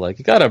 I feel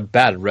like. It got a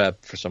bad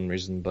rep for some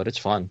reason, but it's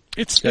fun.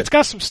 It's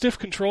got some stiff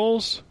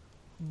controls,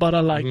 but I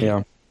like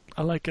it.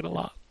 I like it a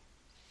lot.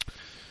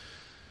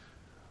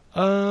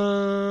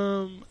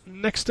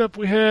 Next up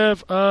we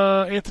have,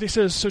 Anthony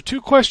says, so 2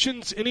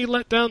 questions, any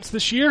letdowns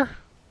this year?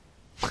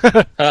 Yeah,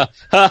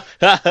 a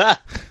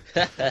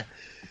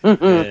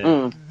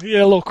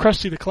little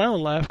Krusty the Clown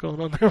laugh going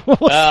on there.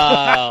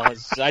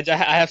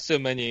 I have so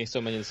many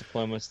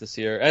disappointments this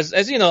year.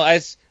 As you know,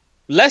 as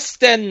less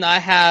than I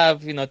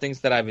have, things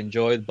that I've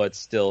enjoyed, but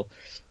still.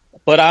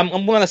 But I'm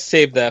gonna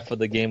save that for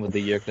the game of the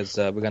year because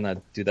we're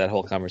gonna do that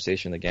whole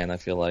conversation again. I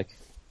feel like.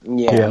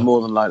 Yeah,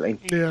 more than likely.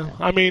 Yeah,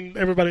 I mean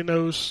everybody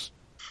knows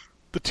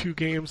the 2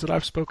 games that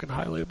I've spoken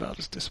highly about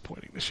is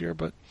disappointing this year,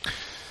 but.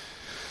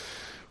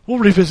 We'll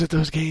revisit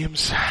those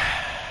games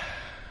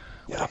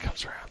when it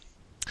comes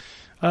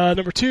around.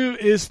 Number 2,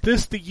 is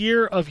this the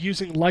year of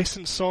using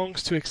licensed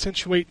songs to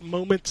accentuate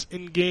moments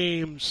in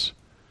games?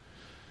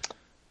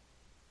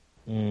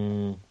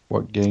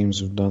 What games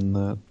have done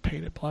that?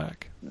 Painted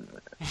Black.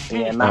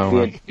 Yeah,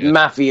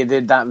 Mafia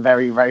did that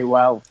very, very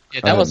well.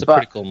 Yeah, that was a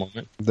pretty cool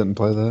moment. Didn't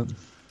play that.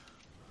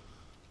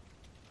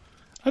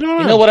 I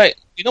don't know.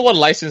 You know what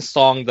licensed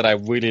song that I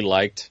really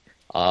liked?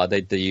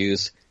 They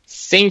use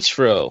Saints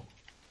Row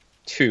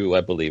 2,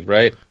 I believe,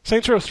 right?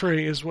 Saints Row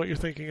 3 is what you're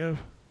thinking of.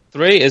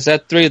 3? Is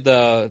that 3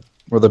 the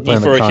Were they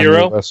playing for the a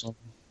hero?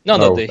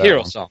 No, the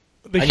hero song.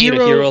 The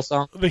hero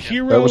song. The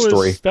hero that was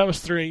 3. That was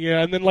 3,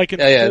 yeah. And then like in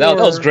 4, that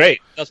was great.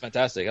 That was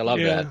fantastic. I love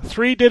that.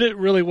 3 did it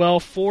really well.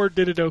 4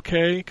 did it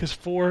okay because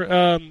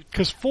 4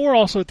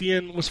 also at the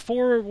end was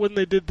 4 when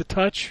they did the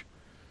touch.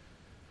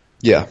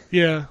 Yeah.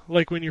 Yeah,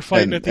 like when you're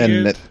fighting at the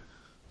end.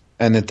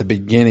 And at the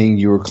beginning,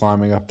 you were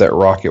climbing up that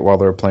rocket while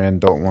they were playing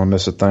Don't Want to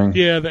Miss a Thing.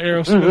 Yeah, the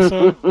Aerosmith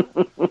song.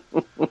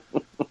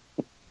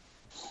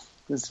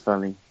 It's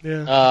funny.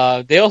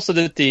 Yeah. They also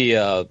did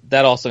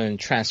that also in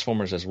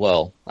Transformers as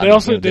well. They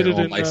also did it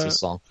in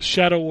song.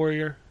 Shadow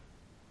Warrior.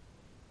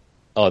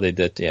 Oh, they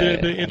did. Yeah.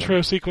 The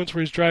intro sequence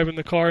where he's driving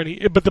the car,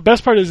 but the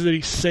best part is that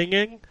he's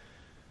singing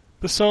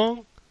the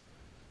song.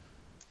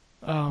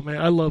 Oh man,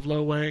 I love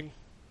Lo Wang.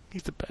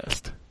 He's the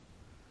best.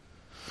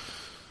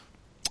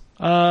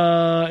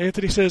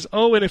 Anthony says,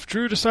 "Oh, and if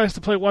Drew decides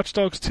to play Watch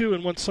Dogs 2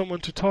 and wants someone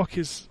to talk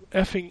his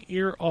effing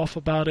ear off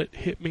about it,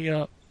 hit me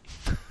up."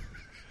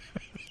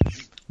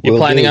 You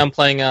planning on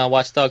playing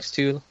Watch Dogs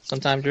 2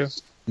 sometime, Drew?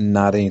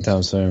 Not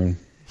anytime soon.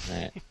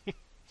 Right.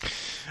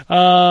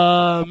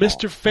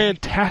 Mr.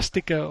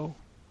 Fantastico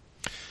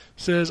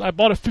says, "I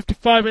bought a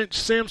 55-inch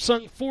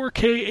Samsung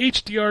 4K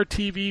HDR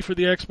TV for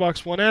the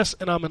Xbox One S,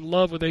 and I'm in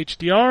love with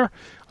HDR.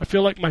 I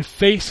feel like my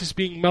face is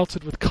being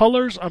melted with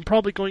colors. I'm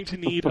probably going to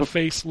need a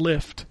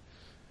facelift."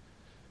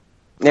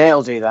 Yeah,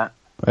 I'll do that.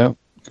 Well,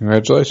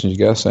 congratulations, you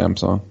got a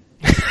Samsung.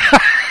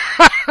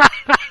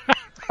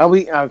 Are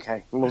we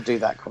okay? We'll do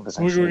that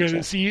conversation. We're going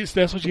to see.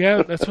 That's what you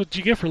have. That's what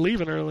you get for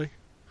leaving early.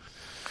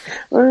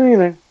 Well, you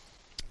know.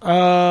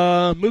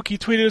 Mookie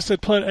tweeted us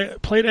that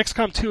played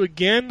XCOM 2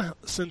 again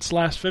since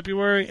last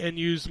February and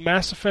used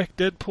Mass Effect,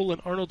 Deadpool,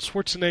 and Arnold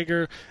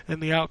Schwarzenegger,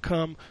 and the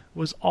outcome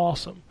was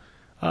awesome.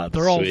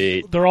 They're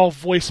all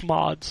voice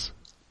mods.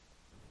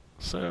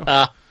 So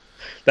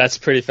that's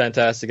pretty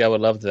fantastic. I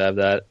would love to have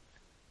that.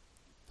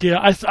 Yeah,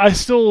 I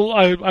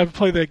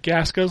play the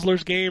Gas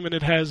Guzzlers game, and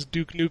it has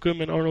Duke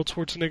Nukem and Arnold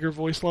Schwarzenegger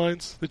voice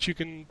lines that you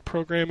can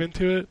program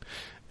into it,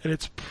 and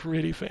it's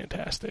pretty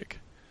fantastic.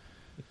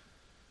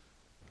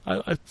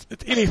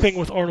 Anything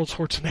with Arnold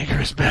Schwarzenegger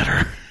is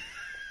better.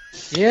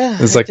 Yeah,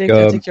 it's like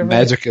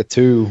Magica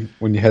 2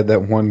 when you had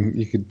that one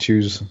you could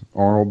choose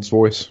Arnold's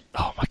voice.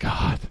 Oh my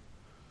god,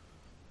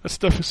 that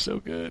stuff is so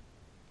good.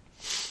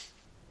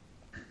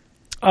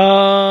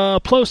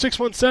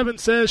 Plo617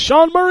 says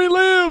Sean Murray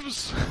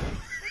lives.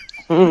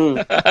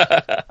 He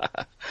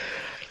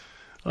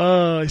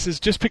says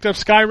just picked up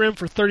Skyrim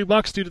for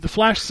 $30 due to the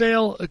flash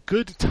sale.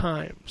 Good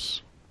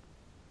times.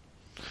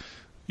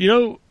 You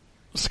know,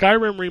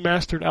 Skyrim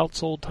Remastered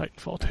outsold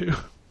Titanfall 2.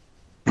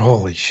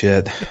 Holy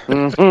shit.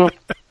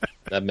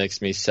 That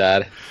makes me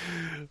sad.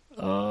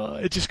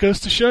 It just goes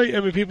to show you. I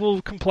mean, people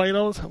complain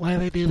all the time, why do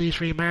they do these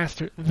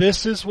remastered?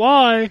 This is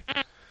why.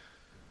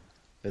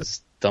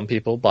 It's dumb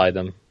people buy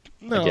them.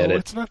 No,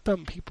 it's not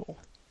dumb people.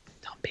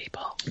 Dumb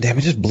people. Damn,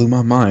 it just blew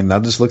my mind. I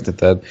just looked at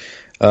that.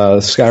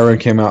 Skyrim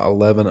came out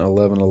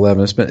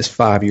 11/11/11. It's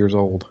 5 years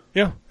old.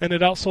 Yeah, and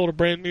it outsold a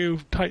brand new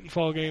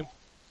Titanfall game.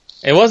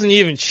 It wasn't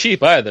even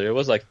cheap either. It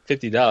was like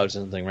 $50 or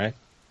something, right?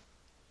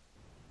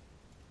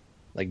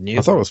 Like new.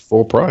 I thought it was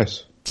full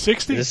price.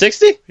 60? Is it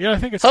 60? Yeah, I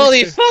think it's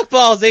Holy 60. fuck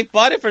balls! They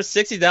bought it for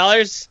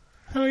 $60.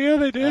 Oh yeah,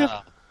 they did.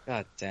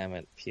 God damn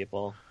it,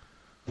 people.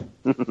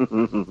 Yeah,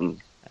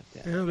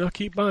 they'll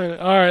keep buying it.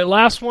 All right,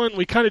 last one.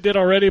 We kind of did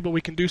already, but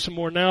we can do some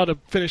more now to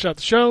finish out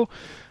the show.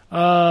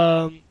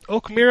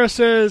 Okamira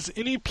says,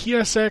 any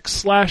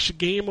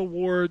PSX/Game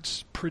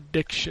Awards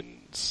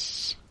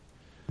predictions?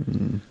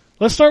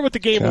 Let's start with the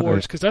Game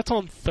Awards, because that's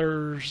on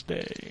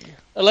Thursday.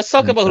 Let's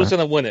talk about who's going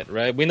to win it,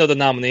 right? We know the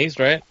nominees,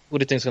 right? Who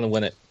do you think's going to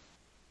win it?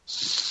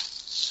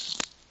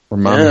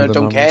 Remind me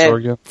don't care.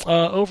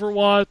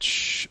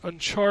 Overwatch,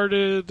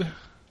 Uncharted.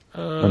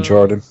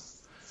 Uncharted.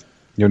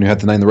 You don't even have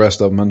to name the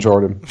rest of them.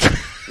 Uncharted.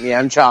 Yeah,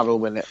 Uncharted will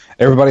win it.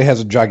 Everybody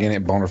has a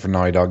gigantic boner for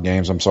Naughty Dog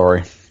games. I'm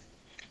sorry.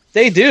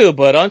 They do,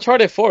 but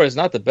Uncharted 4 is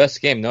not the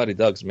best game Naughty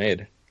Dog's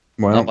made.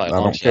 Well, I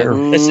don't care.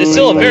 It's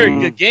still a very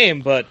good game,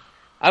 but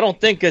I don't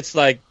think it's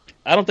like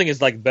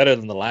better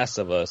than The Last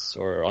of Us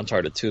or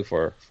Uncharted 2,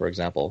 for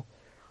example.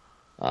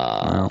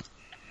 I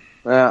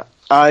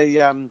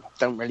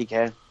don't really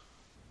care.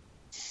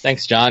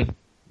 Thanks, John.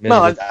 No,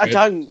 I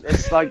don't.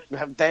 It's like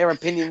their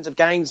opinions of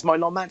games might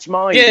not match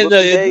mine. Yeah,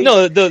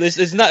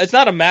 it's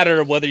not a matter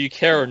of whether you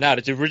care or not.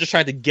 We're just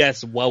trying to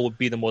guess what would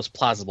be the most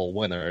plausible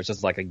winner. It's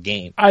just like a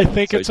game. I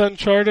think it's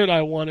Uncharted.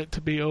 I want it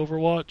to be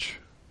Overwatch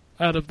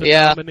out of the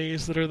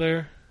nominees that are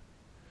there.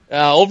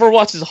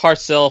 Overwatch is a hard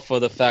sell for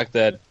the fact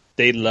that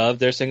they love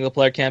their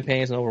single-player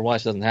campaigns, and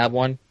Overwatch doesn't have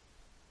one.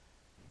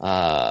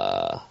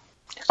 Overwatch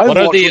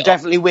will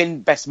definitely win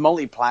Best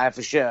Multiplayer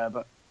for sure,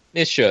 but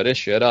it should.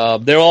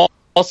 There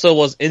also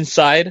was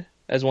Inside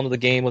as one of the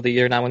Game of the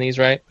Year nominees,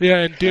 right? Yeah,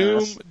 and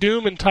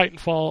Doom and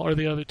Titanfall are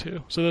the other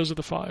two. So those are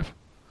the 5.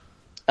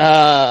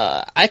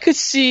 I could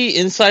see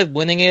Inside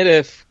winning it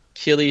if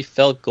Keighley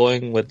felt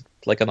going with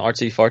like an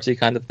artsy-fartsy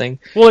kind of thing.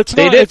 Well, it's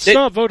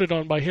not voted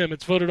on by him.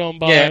 It's voted on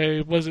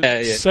by,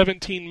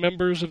 17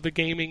 members of the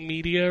gaming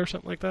media or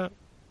something like that?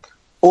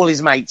 All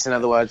his mates, in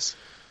other words.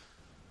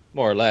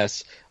 More or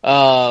less.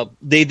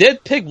 They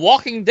did pick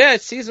Walking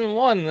Dead Season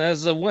 1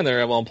 as a winner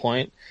at one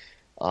point.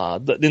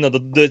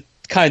 The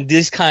kind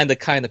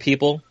of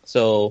people.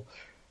 So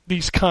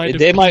these kind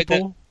of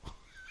people.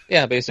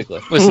 Yeah,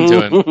 basically. Listen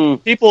to him.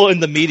 People in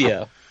the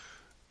media.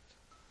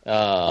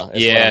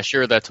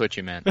 Sure, that's what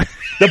you meant.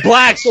 The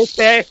blacks,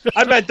 okay?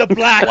 I meant the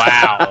blacks.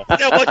 Wow. Is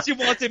that what you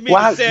wanted me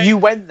to say? Wow, you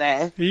went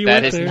there.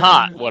 That is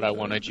not what I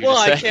wanted you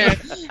to say.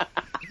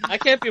 I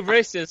can't be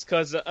racist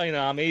because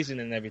I'm Asian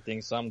and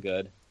everything, so I'm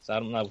good.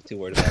 I'm not too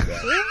worried about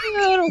that.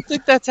 I don't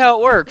think that's how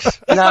it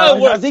works.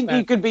 No, I think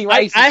you could be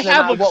racist. I no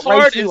have matter a what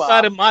card race you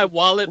inside are. of my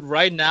wallet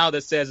right now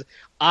that says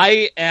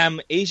I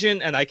am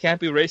Asian and I can't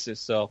be racist,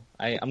 so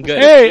I'm good.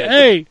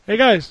 Hey,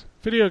 guys,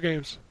 video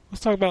games.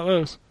 Let's talk about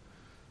those.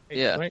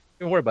 Yeah.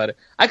 Don't worry about it.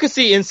 I could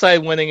see Inside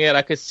winning it.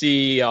 I could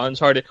see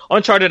Uncharted.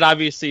 Uncharted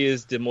obviously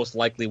is the most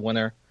likely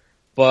winner,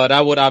 but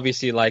I would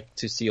obviously like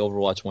to see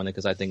Overwatch win it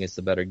because I think it's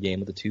the better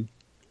game of the two.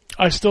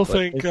 I still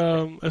think,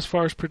 as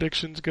far as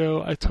predictions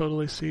go, I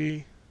totally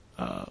see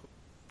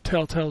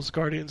Telltale's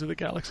Guardians of the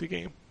Galaxy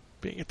game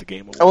being at the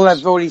Game Awards. Oh,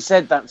 they've already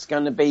said that's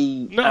going to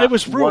be. No, it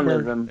was one of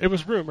rumored. them. It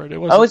was rumored. It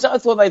Oh, wasn't. I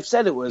thought they've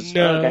said it was.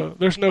 No, okay.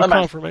 there's no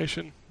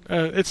confirmation.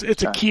 It's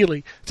a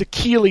Keighley. It's a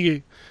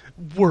Keighley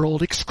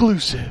world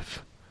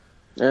exclusive.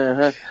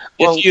 Uh-huh.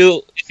 Well, If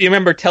you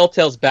remember,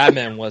 Telltale's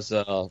Batman was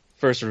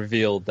first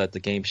revealed at the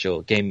game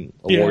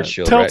awards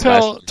show.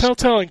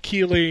 Telltale and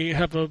Keighley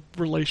have a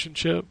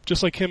relationship,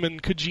 just like him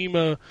and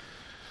Kojima.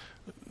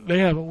 They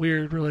have a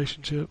weird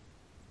relationship.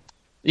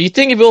 You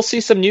think we'll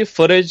see some new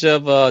footage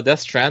of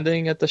Death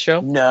Stranding at the show?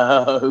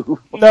 no.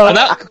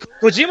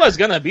 Kojima's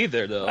gonna be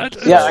there though.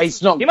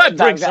 He's not. He might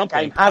bring that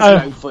something. game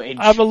has no footage.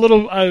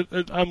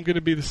 I'm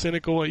gonna be the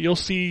cynical. You'll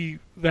see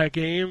that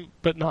game,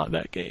 but not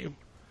that game.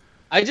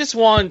 I just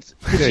want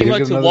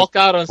Kojima to walk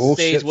out on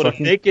stage with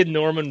a naked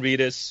Norman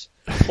Reedus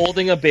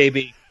holding a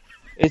baby.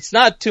 It's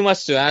not too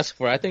much to ask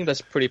for. I think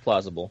that's pretty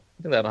plausible.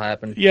 I think that'll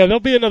happen. Yeah, there'll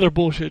be another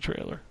bullshit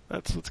trailer.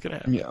 That's what's gonna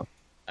happen. Yeah.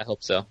 I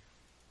hope so.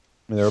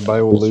 And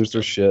everybody will lose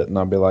their shit, and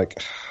I'll be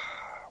like,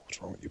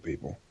 what's wrong with you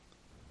people?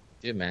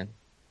 Dude, man.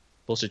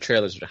 Bullshit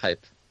trailers are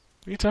hype.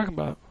 What are you talking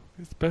about?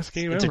 It's the best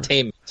game ever.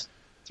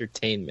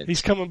 Entertainment.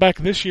 He's coming back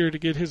this year to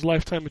get his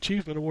Lifetime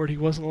Achievement Award he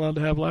wasn't allowed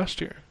to have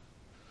last year.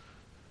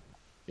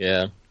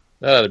 Yeah.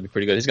 That ought to be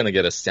pretty good. He's going to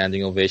get a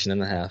standing ovation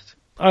and a half.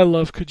 I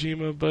love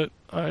Kojima, but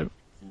I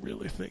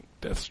really think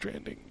Death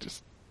Stranding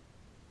just...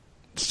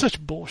 It's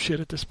such bullshit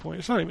at this point.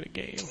 It's not even a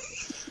game.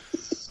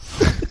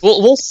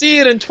 We'll see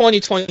it in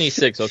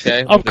 2026,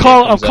 okay? I'm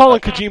calling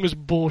Kojima's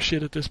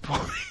bullshit at this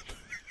point.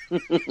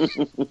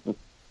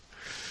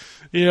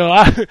 You know,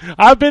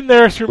 I've been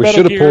there through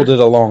Metal Gear. We should have pulled it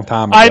a long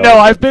time ago. I know,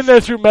 I've been there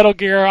through Metal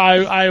Gear.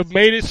 I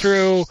made it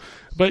through,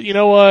 but you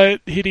know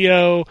what,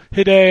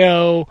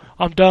 Hideo,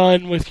 I'm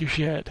done with your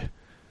shit.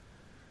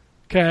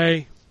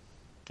 Okay?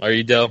 Are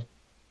you done?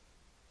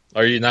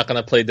 Are you not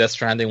going to play Death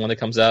Stranding when it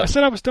comes out? I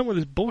said I was done with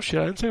his bullshit.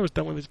 I didn't say I was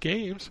done with his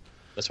games.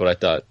 That's what I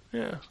thought.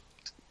 Yeah.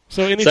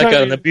 So it's like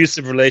an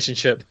abusive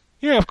relationship.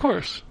 Yeah, of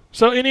course.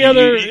 So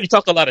other... You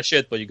talk a lot of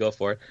shit, but you go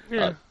for it.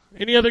 Yeah.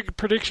 Any other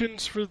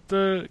predictions for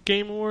the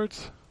Game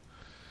Awards?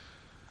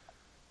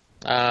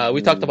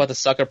 We talked about the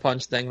Sucker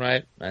Punch thing,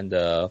 right? And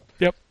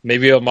yep.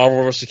 Maybe a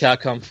Marvel vs.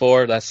 Capcom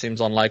 4. That seems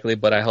unlikely,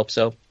 but I hope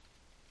so.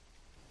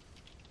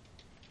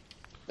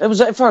 It was,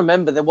 if I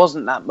remember, there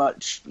wasn't that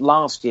much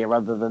last year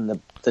other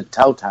than the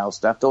Telltale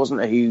stuff. There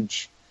wasn't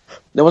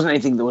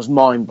anything that was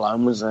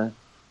mind-blowing, was there?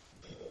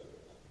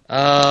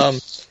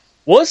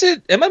 Was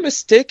it, am I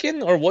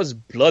mistaken, or was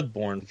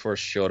Bloodborne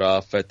first showed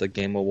off at the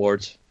Game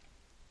Awards?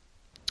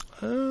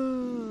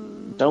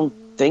 Don't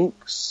think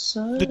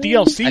so. The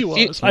DLC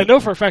was. I know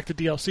for a fact the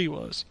DLC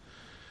was.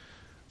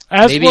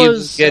 As Maybe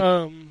was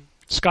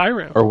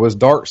Skyrim. Or was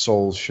Dark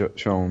Souls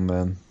shown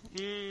then?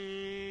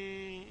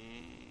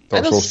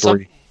 Dark Souls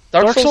 3.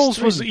 Dark Souls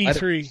was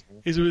E3.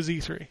 It was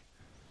E3.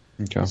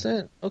 Okay. Was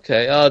it?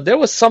 Okay. There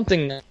was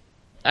something...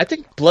 I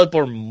think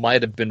Bloodborne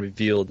might have been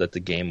revealed at the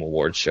Game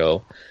Awards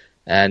show.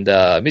 And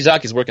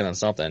Miyazaki's working on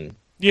something.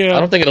 Yeah. I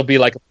don't think it'll be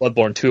like a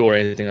Bloodborne 2 or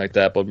anything like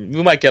that, but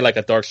we might get like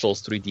a Dark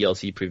Souls 3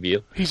 DLC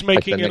preview. He's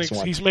making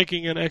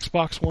an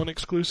Xbox One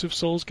exclusive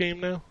Souls game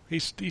now.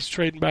 He's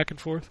trading back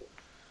and forth.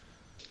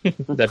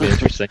 That'd be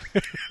interesting.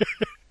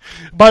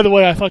 By the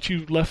way, I thought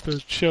you left the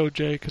show,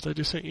 Jay, because I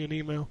just sent you an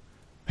email.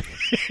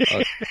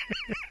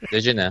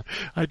 Did you now?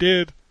 I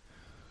did.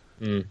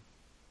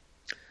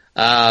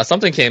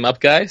 Something came up,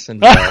 guys,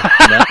 and no.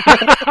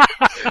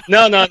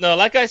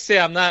 Like I say,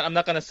 I'm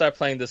not gonna start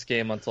playing this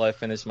game until I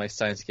finish my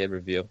Science Gate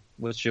review,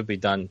 which should be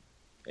done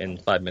in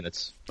 5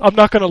 minutes. I'm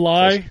not gonna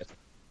lie.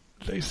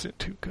 They sent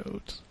 2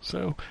 codes,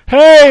 so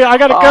hey, I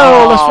gotta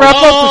go. Let's wrap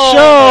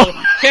up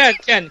the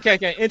show.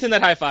 Ken,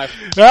 internet high five.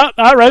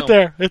 Right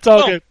there. It's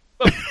all good.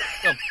 Boom.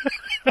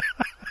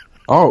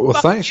 Oh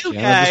well, thanks, Ken.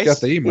 I just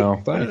got the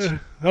email. Thanks.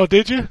 Oh,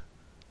 did you?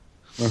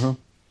 Uh-huh.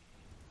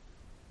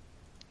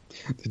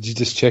 Did you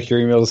just check your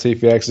email to see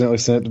if you accidentally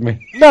sent it to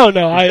me? No,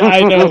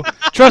 I know.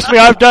 Trust me,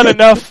 I've done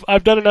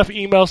enough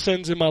email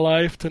sends in my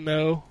life to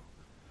know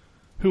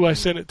who I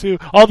sent it to.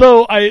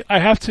 Although I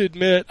have to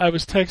admit, I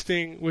was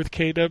texting with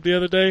K-Dub the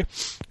other day,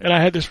 and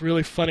I had this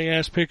really funny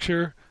ass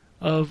picture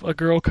of a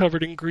girl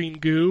covered in green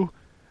goo,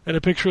 and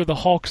a picture of the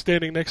Hulk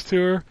standing next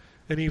to her,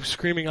 and he was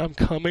screaming, "I'm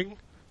coming."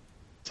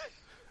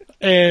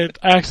 And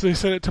I actually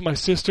sent it to my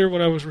sister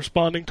when I was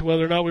responding to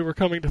whether or not we were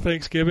coming to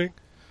Thanksgiving.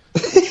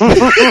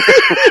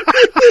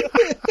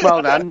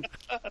 Well done.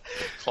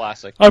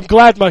 Classic. I'm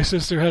glad my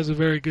sister has a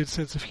very good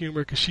sense of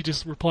humor, because she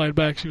just replied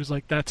back. She was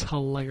like, "That's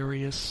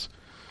hilarious."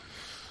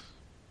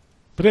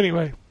 But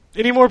anyway,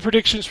 Any more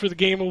predictions for the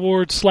Game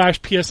Awards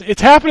 / PS?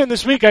 It's happening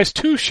this week, guys.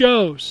 2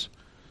 shows.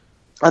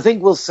 I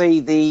think we'll see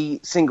the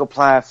single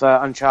player for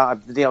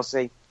Uncharted, the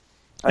DLC.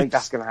 I think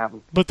that's going to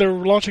happen. But they're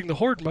launching the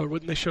Horde mode.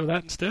 Wouldn't they show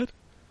that instead?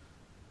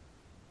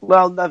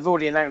 Well, they've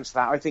already announced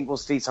that. I think we'll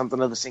see something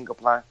of the single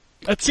player.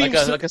 That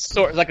seems like a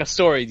story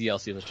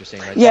DLC. What you're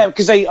saying, right? Yeah,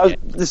 because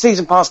the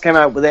season pass came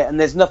out with it, and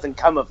there's nothing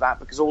come of that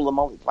because all the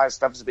multiplayer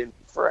stuff has been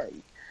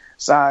free.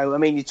 So, I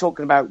mean, you're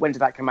talking about when did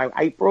that come out?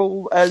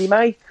 April, early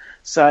May.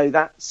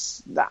 So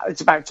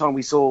it's about time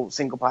we saw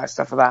single player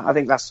stuff of that. I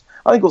think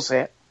we'll see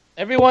it.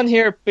 Everyone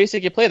here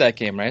basically played that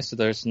game, right? So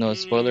there's no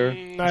spoiler.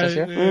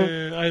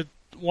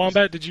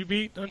 Wombat, did you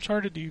beat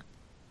Uncharted?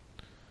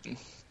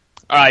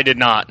 I did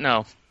not.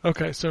 No.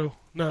 Okay, so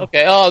no.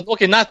 Okay.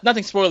 Okay.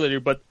 Nothing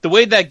spoilery, but the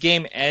way that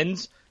game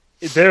ends,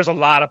 there's a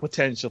lot of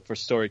potential for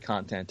story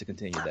content to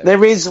continue there.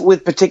 There is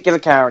with particular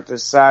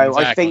characters, so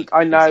exactly. I think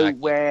I know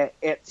where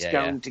it's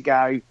going to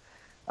go.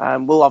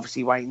 We'll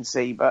obviously wait and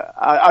see, but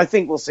I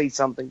think we'll see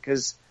something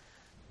because,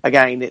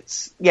 again, they've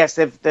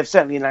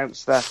certainly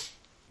announced the.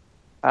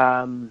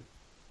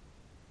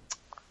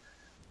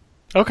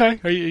 Okay.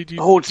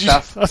 Horde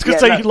stuff. I was going to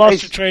say you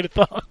lost your train of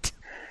thought.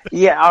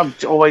 Yeah, I'm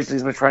always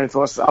losing my train of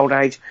thought. It's old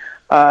age.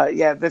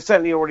 They've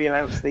certainly already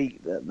announced the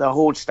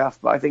Horde stuff,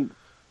 but I think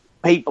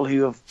people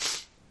who have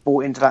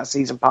bought into that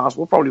season pass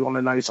will probably want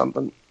to know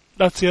something.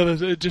 That's the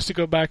other. Just to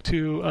go back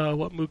to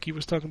what Mookie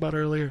was talking about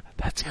earlier.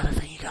 That's the other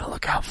thing you got to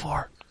look out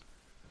for.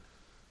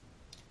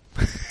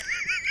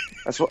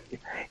 That's what.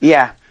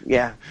 Yeah.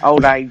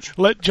 Old age.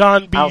 Let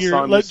John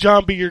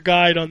be your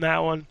guide on that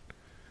one.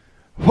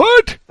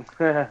 What?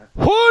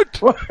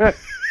 What?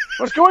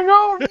 What's going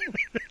on?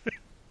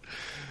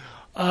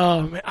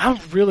 Man, I'm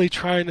really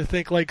trying to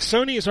think. Like,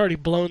 Sony has already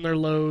blown their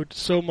load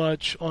so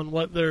much on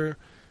what they're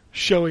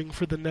showing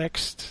for the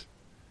next,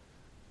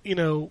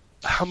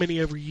 how many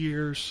ever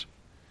years.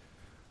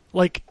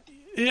 Like,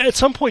 at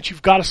some point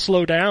you've got to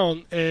slow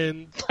down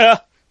and...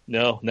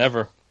 No,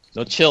 never.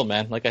 No chill,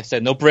 man. Like I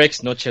said, no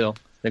breaks, no chill.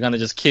 They're going to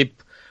just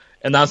keep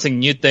announcing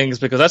new things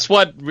because that's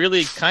what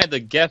really kind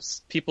of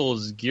gets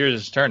people's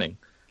gears turning.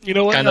 You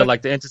know what? Kind of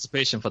like the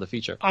anticipation for the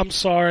future. I'm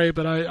sorry,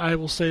 but I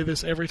will say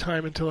this every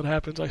time until it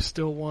happens. I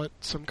still want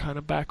some kind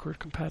of backward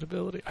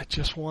compatibility. I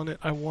just want it.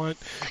 I want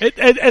it.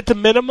 At the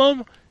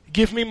minimum,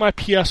 give me my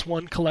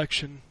PS1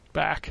 collection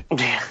back.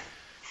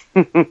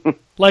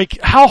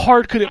 Like, how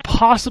hard could it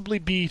possibly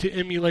be to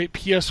emulate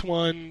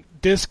PS1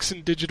 discs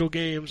and digital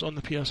games on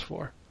the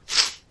PS4?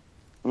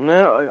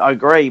 No, I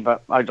agree,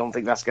 but I don't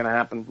think that's going to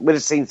happen. We'd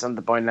have seen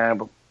something by now,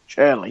 but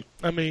surely.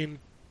 I mean,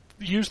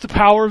 use the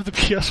power of the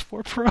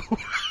PS4 Pro.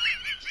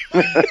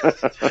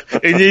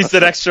 It needs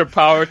that extra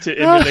power to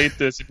emulate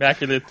this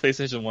immaculate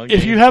PlayStation 1 game.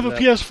 If you have a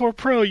PS4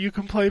 Pro, you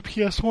can play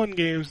PS1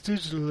 games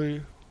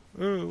digitally.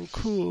 Oh,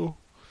 cool.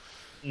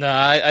 No,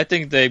 I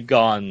think they've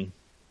gone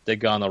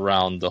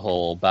around the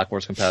whole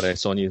backwards compatibility.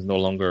 Sony is no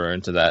longer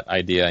into that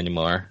idea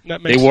anymore.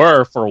 They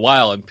were for a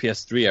while in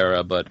PS3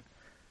 era, but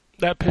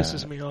that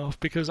pisses me off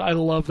because I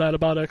love that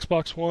about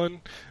Xbox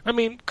One. I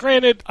mean,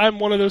 granted, I'm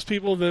one of those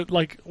people that,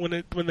 like, when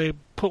they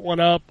put one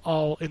up,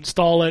 I'll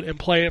install it and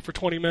play it for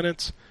 20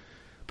 minutes.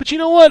 But you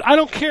know what? I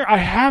don't care. I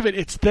have it.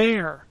 It's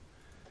there.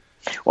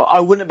 Well, I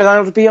wouldn't have been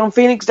able to be on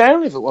Phoenix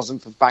Down if it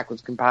wasn't for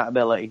backwards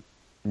compatibility.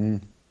 Yeah.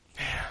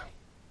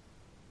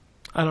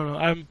 I don't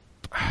know.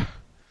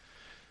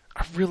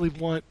 I really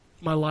want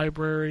my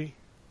library.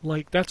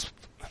 Like, that's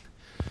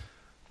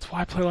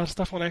why I play a lot of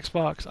stuff on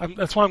Xbox.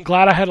 That's why I'm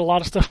glad I had a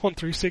lot of stuff on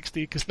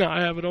 360, because now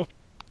I have it on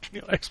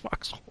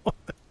Xbox One.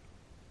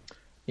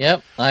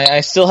 Yep, I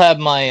still have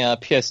my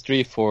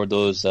PS3 for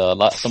those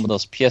some of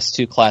those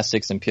PS2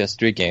 classics and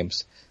PS3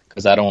 games,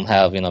 because I don't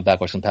have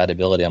backwards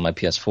compatibility on my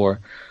PS4.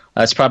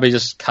 That's probably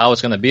just how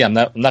it's going to be. I'm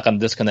not going to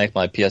disconnect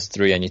my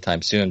PS3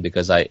 anytime soon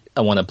because I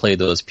want to play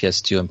those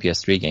PS2 and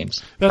PS3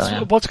 games.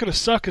 What's going to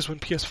suck is when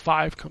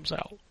PS5 comes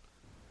out.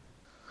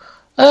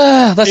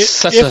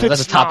 That's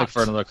a topic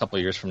for another couple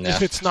of years from now.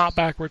 If it's not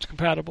backwards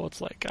compatible,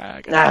 it's like...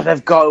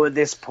 they've got to at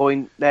this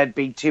point. There'd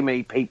be too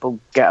many people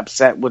get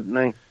upset, wouldn't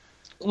they?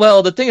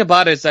 Well, the thing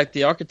about it is that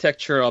the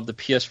architecture of the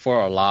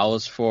PS4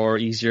 allows for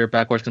easier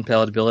backwards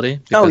compatibility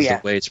because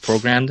of the way it's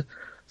programmed.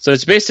 So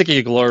it's basically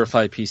a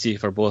glorified PC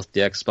for both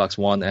the Xbox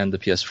One and the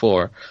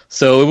PS4.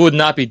 So it would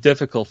not be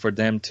difficult for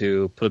them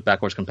to put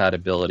backwards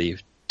compatibility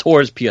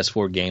towards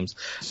PS4 games.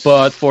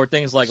 But for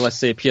things like, let's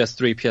say,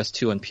 PS3,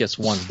 PS2, and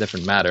PS1 is a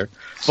different matter.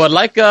 But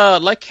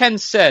like Ken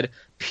said,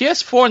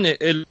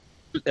 PS4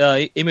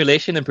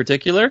 emulation in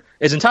particular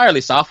is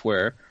entirely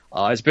software.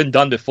 It's been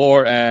done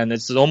before, and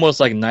it's almost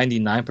like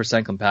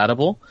 99%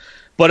 compatible.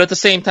 But at the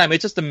same time,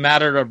 it's just a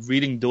matter of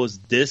reading those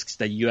discs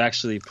that you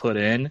actually put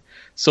in.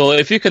 So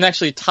if you can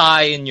actually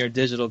tie in your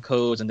digital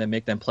codes and then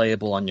make them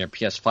playable on your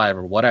PS5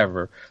 or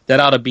whatever, that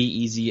ought to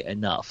be easy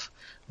enough.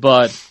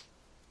 But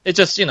it's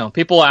just,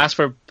 people ask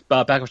for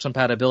backwards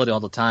compatibility all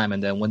the time,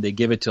 and then when they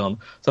give it to them,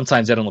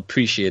 sometimes they don't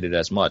appreciate it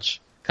as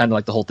much. Kind of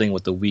like the whole thing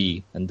with the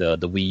Wii and the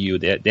Wii U.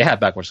 They have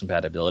backwards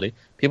compatibility.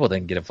 People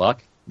didn't give a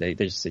fuck. They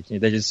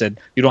just said,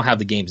 you don't have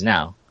the games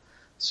now.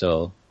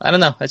 So I don't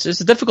know. It's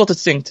a difficult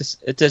thing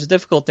it's a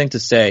difficult thing to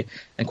say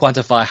and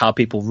quantify how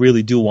people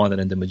really do want it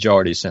in the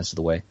majority sense of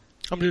the way.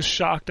 I'm just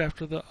shocked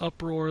after the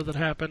uproar that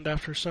happened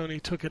after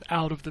Sony took it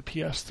out of the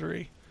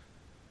PS3.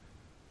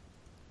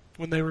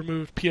 When they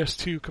removed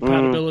PS2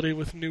 compatibility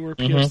with newer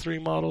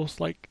PS3 models,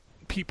 like,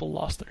 people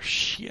lost their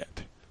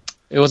shit.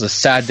 It was a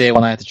sad day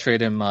when I had to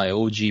trade in my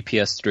OG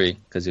PS3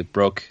 because it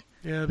broke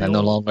and I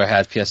no longer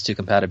had PS2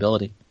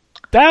 compatibility.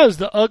 That was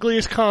the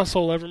ugliest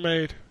console ever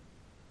made.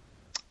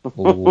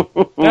 Ooh.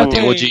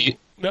 The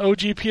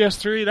OG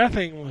PS3, that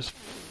thing was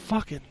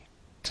fucking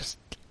just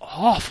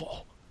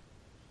awful.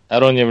 I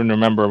don't even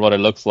remember what it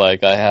looks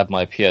like. I have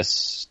my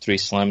PS3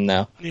 Slim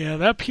now. Yeah,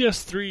 that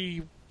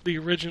PS3, the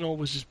original,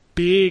 was just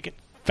big and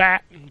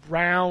fat and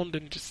round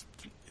and just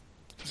it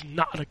was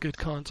not a good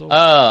console.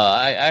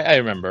 I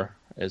remember.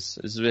 It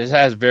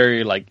has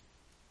very like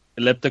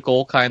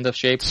elliptical kind of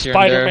shapes.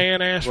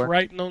 Spider-Man ass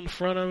writing on the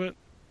front of it.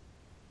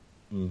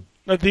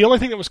 Now, the only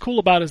thing that was cool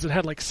about it is it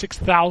had like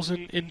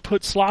 6,000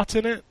 input slots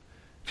in it.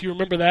 If you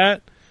remember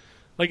that,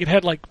 like it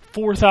had like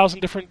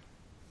 4,000 different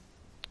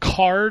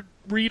card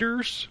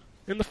readers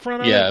in the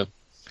front of it. Yeah,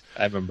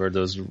 I remember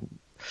those.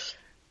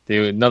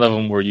 None of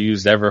them were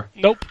used ever.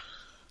 Nope.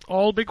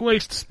 All big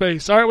waste of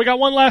space. All right, we got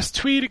one last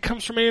tweet. It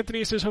comes from Anthony.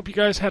 He says, hope you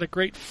guys had a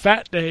great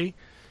fat day.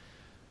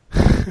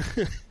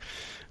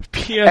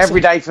 P.S.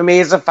 Every day for me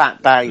is a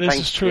fat day. This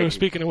is true.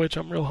 Speaking of which,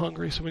 I'm real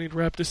hungry, so we need to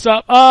wrap this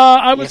up.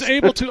 I was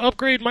able to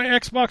upgrade my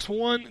Xbox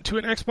One to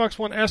an Xbox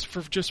One S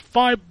for just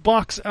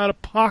 $5 out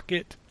of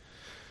pocket.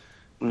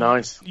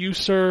 Nice. You,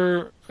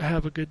 sir,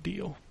 have a good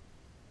deal.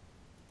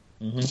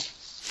 Mm-hmm.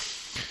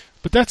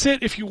 But that's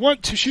it. If you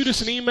want to shoot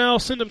us an email,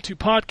 send them to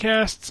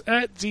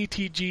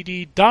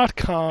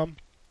podcasts@ztgd.com.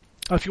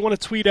 If you want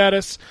to tweet at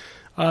us,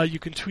 you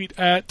can tweet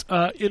at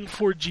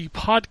N4G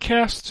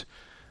Podcast.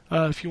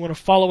 If you want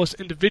to follow us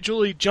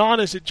individually, John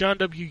is at John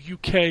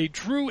WUK,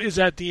 Drew is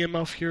at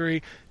DML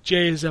Fury,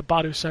 Jay is at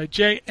Badusai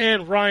J,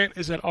 and Ryan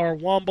is at R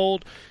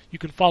Wombold. You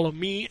can follow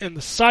me and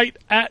the site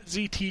at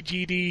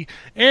ZTGD,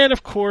 and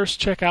of course,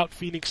 check out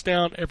Phoenix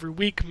Down every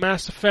week.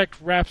 Mass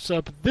Effect wraps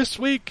up this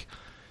week,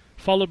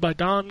 followed by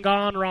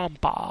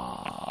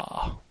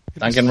Danganronpa.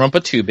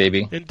 Danganronpa 2,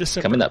 baby. In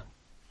December. Coming up.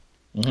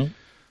 Mm-hmm.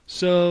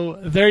 So,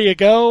 there you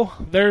go.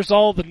 There's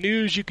all the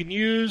news you can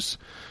use.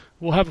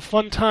 We'll have a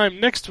fun time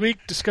next week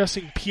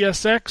discussing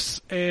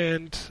PSX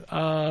and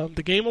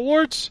the Game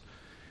Awards.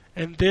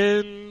 And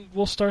then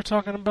we'll start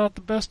talking about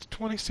the best of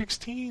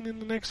 2016 in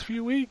the next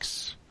few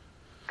weeks.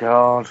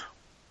 God.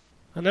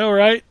 I know,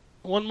 right?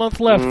 1 month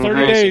left.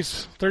 30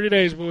 days. 30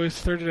 days,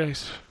 boys. 30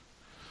 days.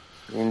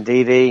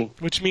 Indeedy.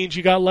 Which means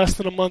you got less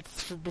than a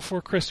month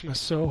before Christmas.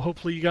 So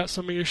hopefully you got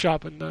some of your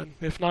shopping done,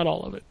 if not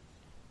all of it.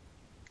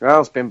 Well,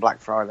 it's been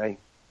Black Friday.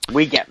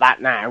 We get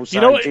that now, so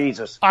you know,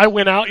 Jesus. I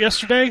went out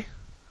yesterday.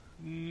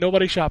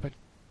 Nobody shopping.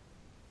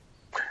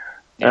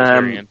 It's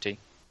very empty.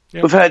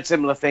 Yep. We've heard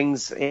similar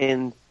things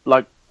in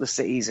like the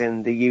cities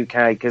in the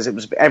UK because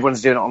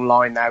everyone's doing it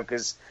online now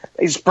because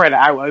they spread it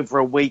out over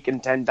a week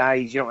and 10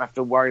 days. You don't have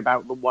to worry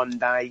about the one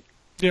day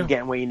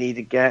getting what you need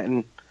to get,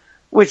 and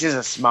which is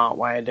a smart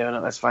way of doing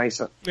it. Let's face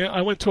it. Yeah,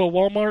 I went to a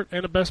Walmart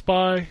and a Best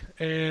Buy,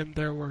 and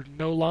there were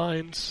no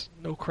lines,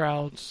 no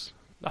crowds,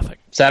 nothing.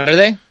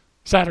 Saturday.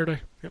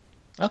 Yep.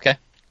 Okay.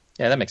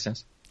 Yeah, that makes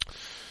sense.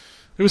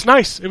 It was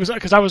nice. It was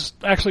because I was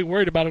actually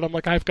worried about it. I'm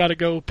like, I've got to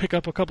go pick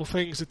up a couple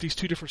things at these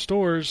two different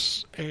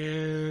stores,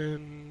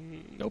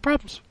 and no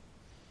problems.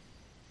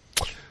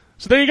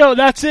 So there you go.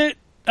 That's it.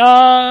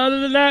 Other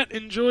than that,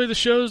 enjoy the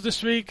shows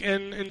this week,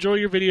 and enjoy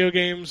your video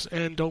games,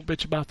 and don't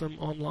bitch about them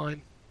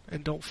online,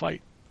 and don't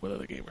fight with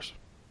other gamers.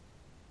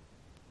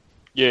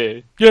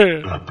 Yeah.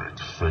 Epic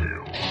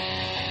fail.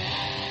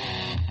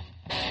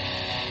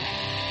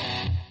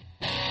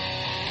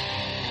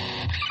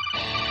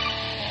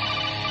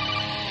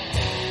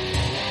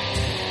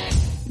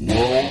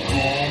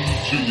 Welcome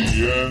to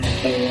the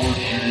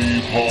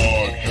N4G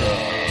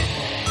Podcast.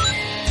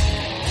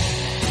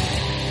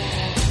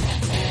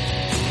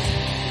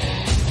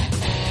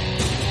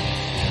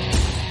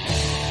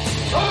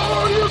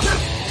 Oh, you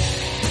just...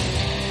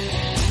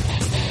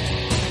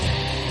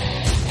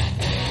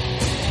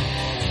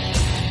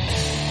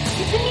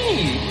 It's me,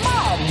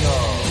 Mario.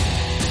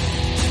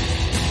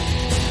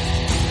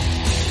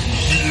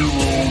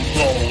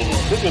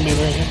 $0. This is going to be a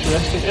very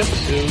interesting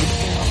episode.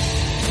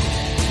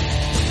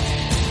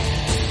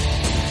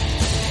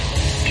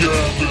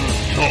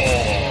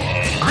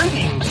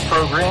 Greetings,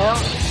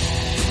 programs.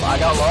 I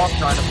got lost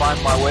trying to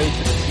find my way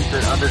to the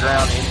secret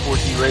underground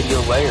N4G Radio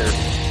lair.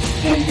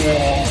 The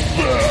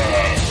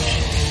Wombat.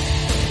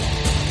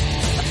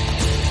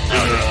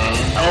 And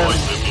I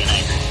always live in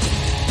angry.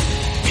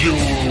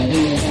 Killer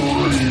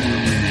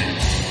Wolverine.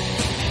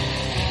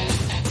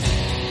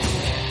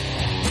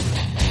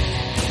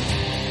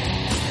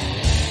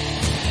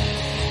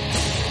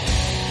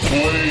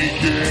 Play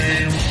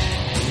games,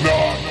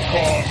 not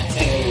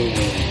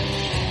consoles.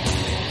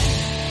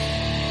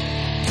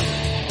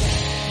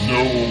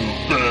 No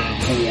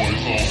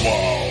fanboys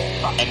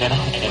allowed. And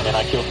then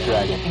I killed the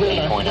dragon.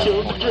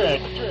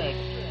 8.0.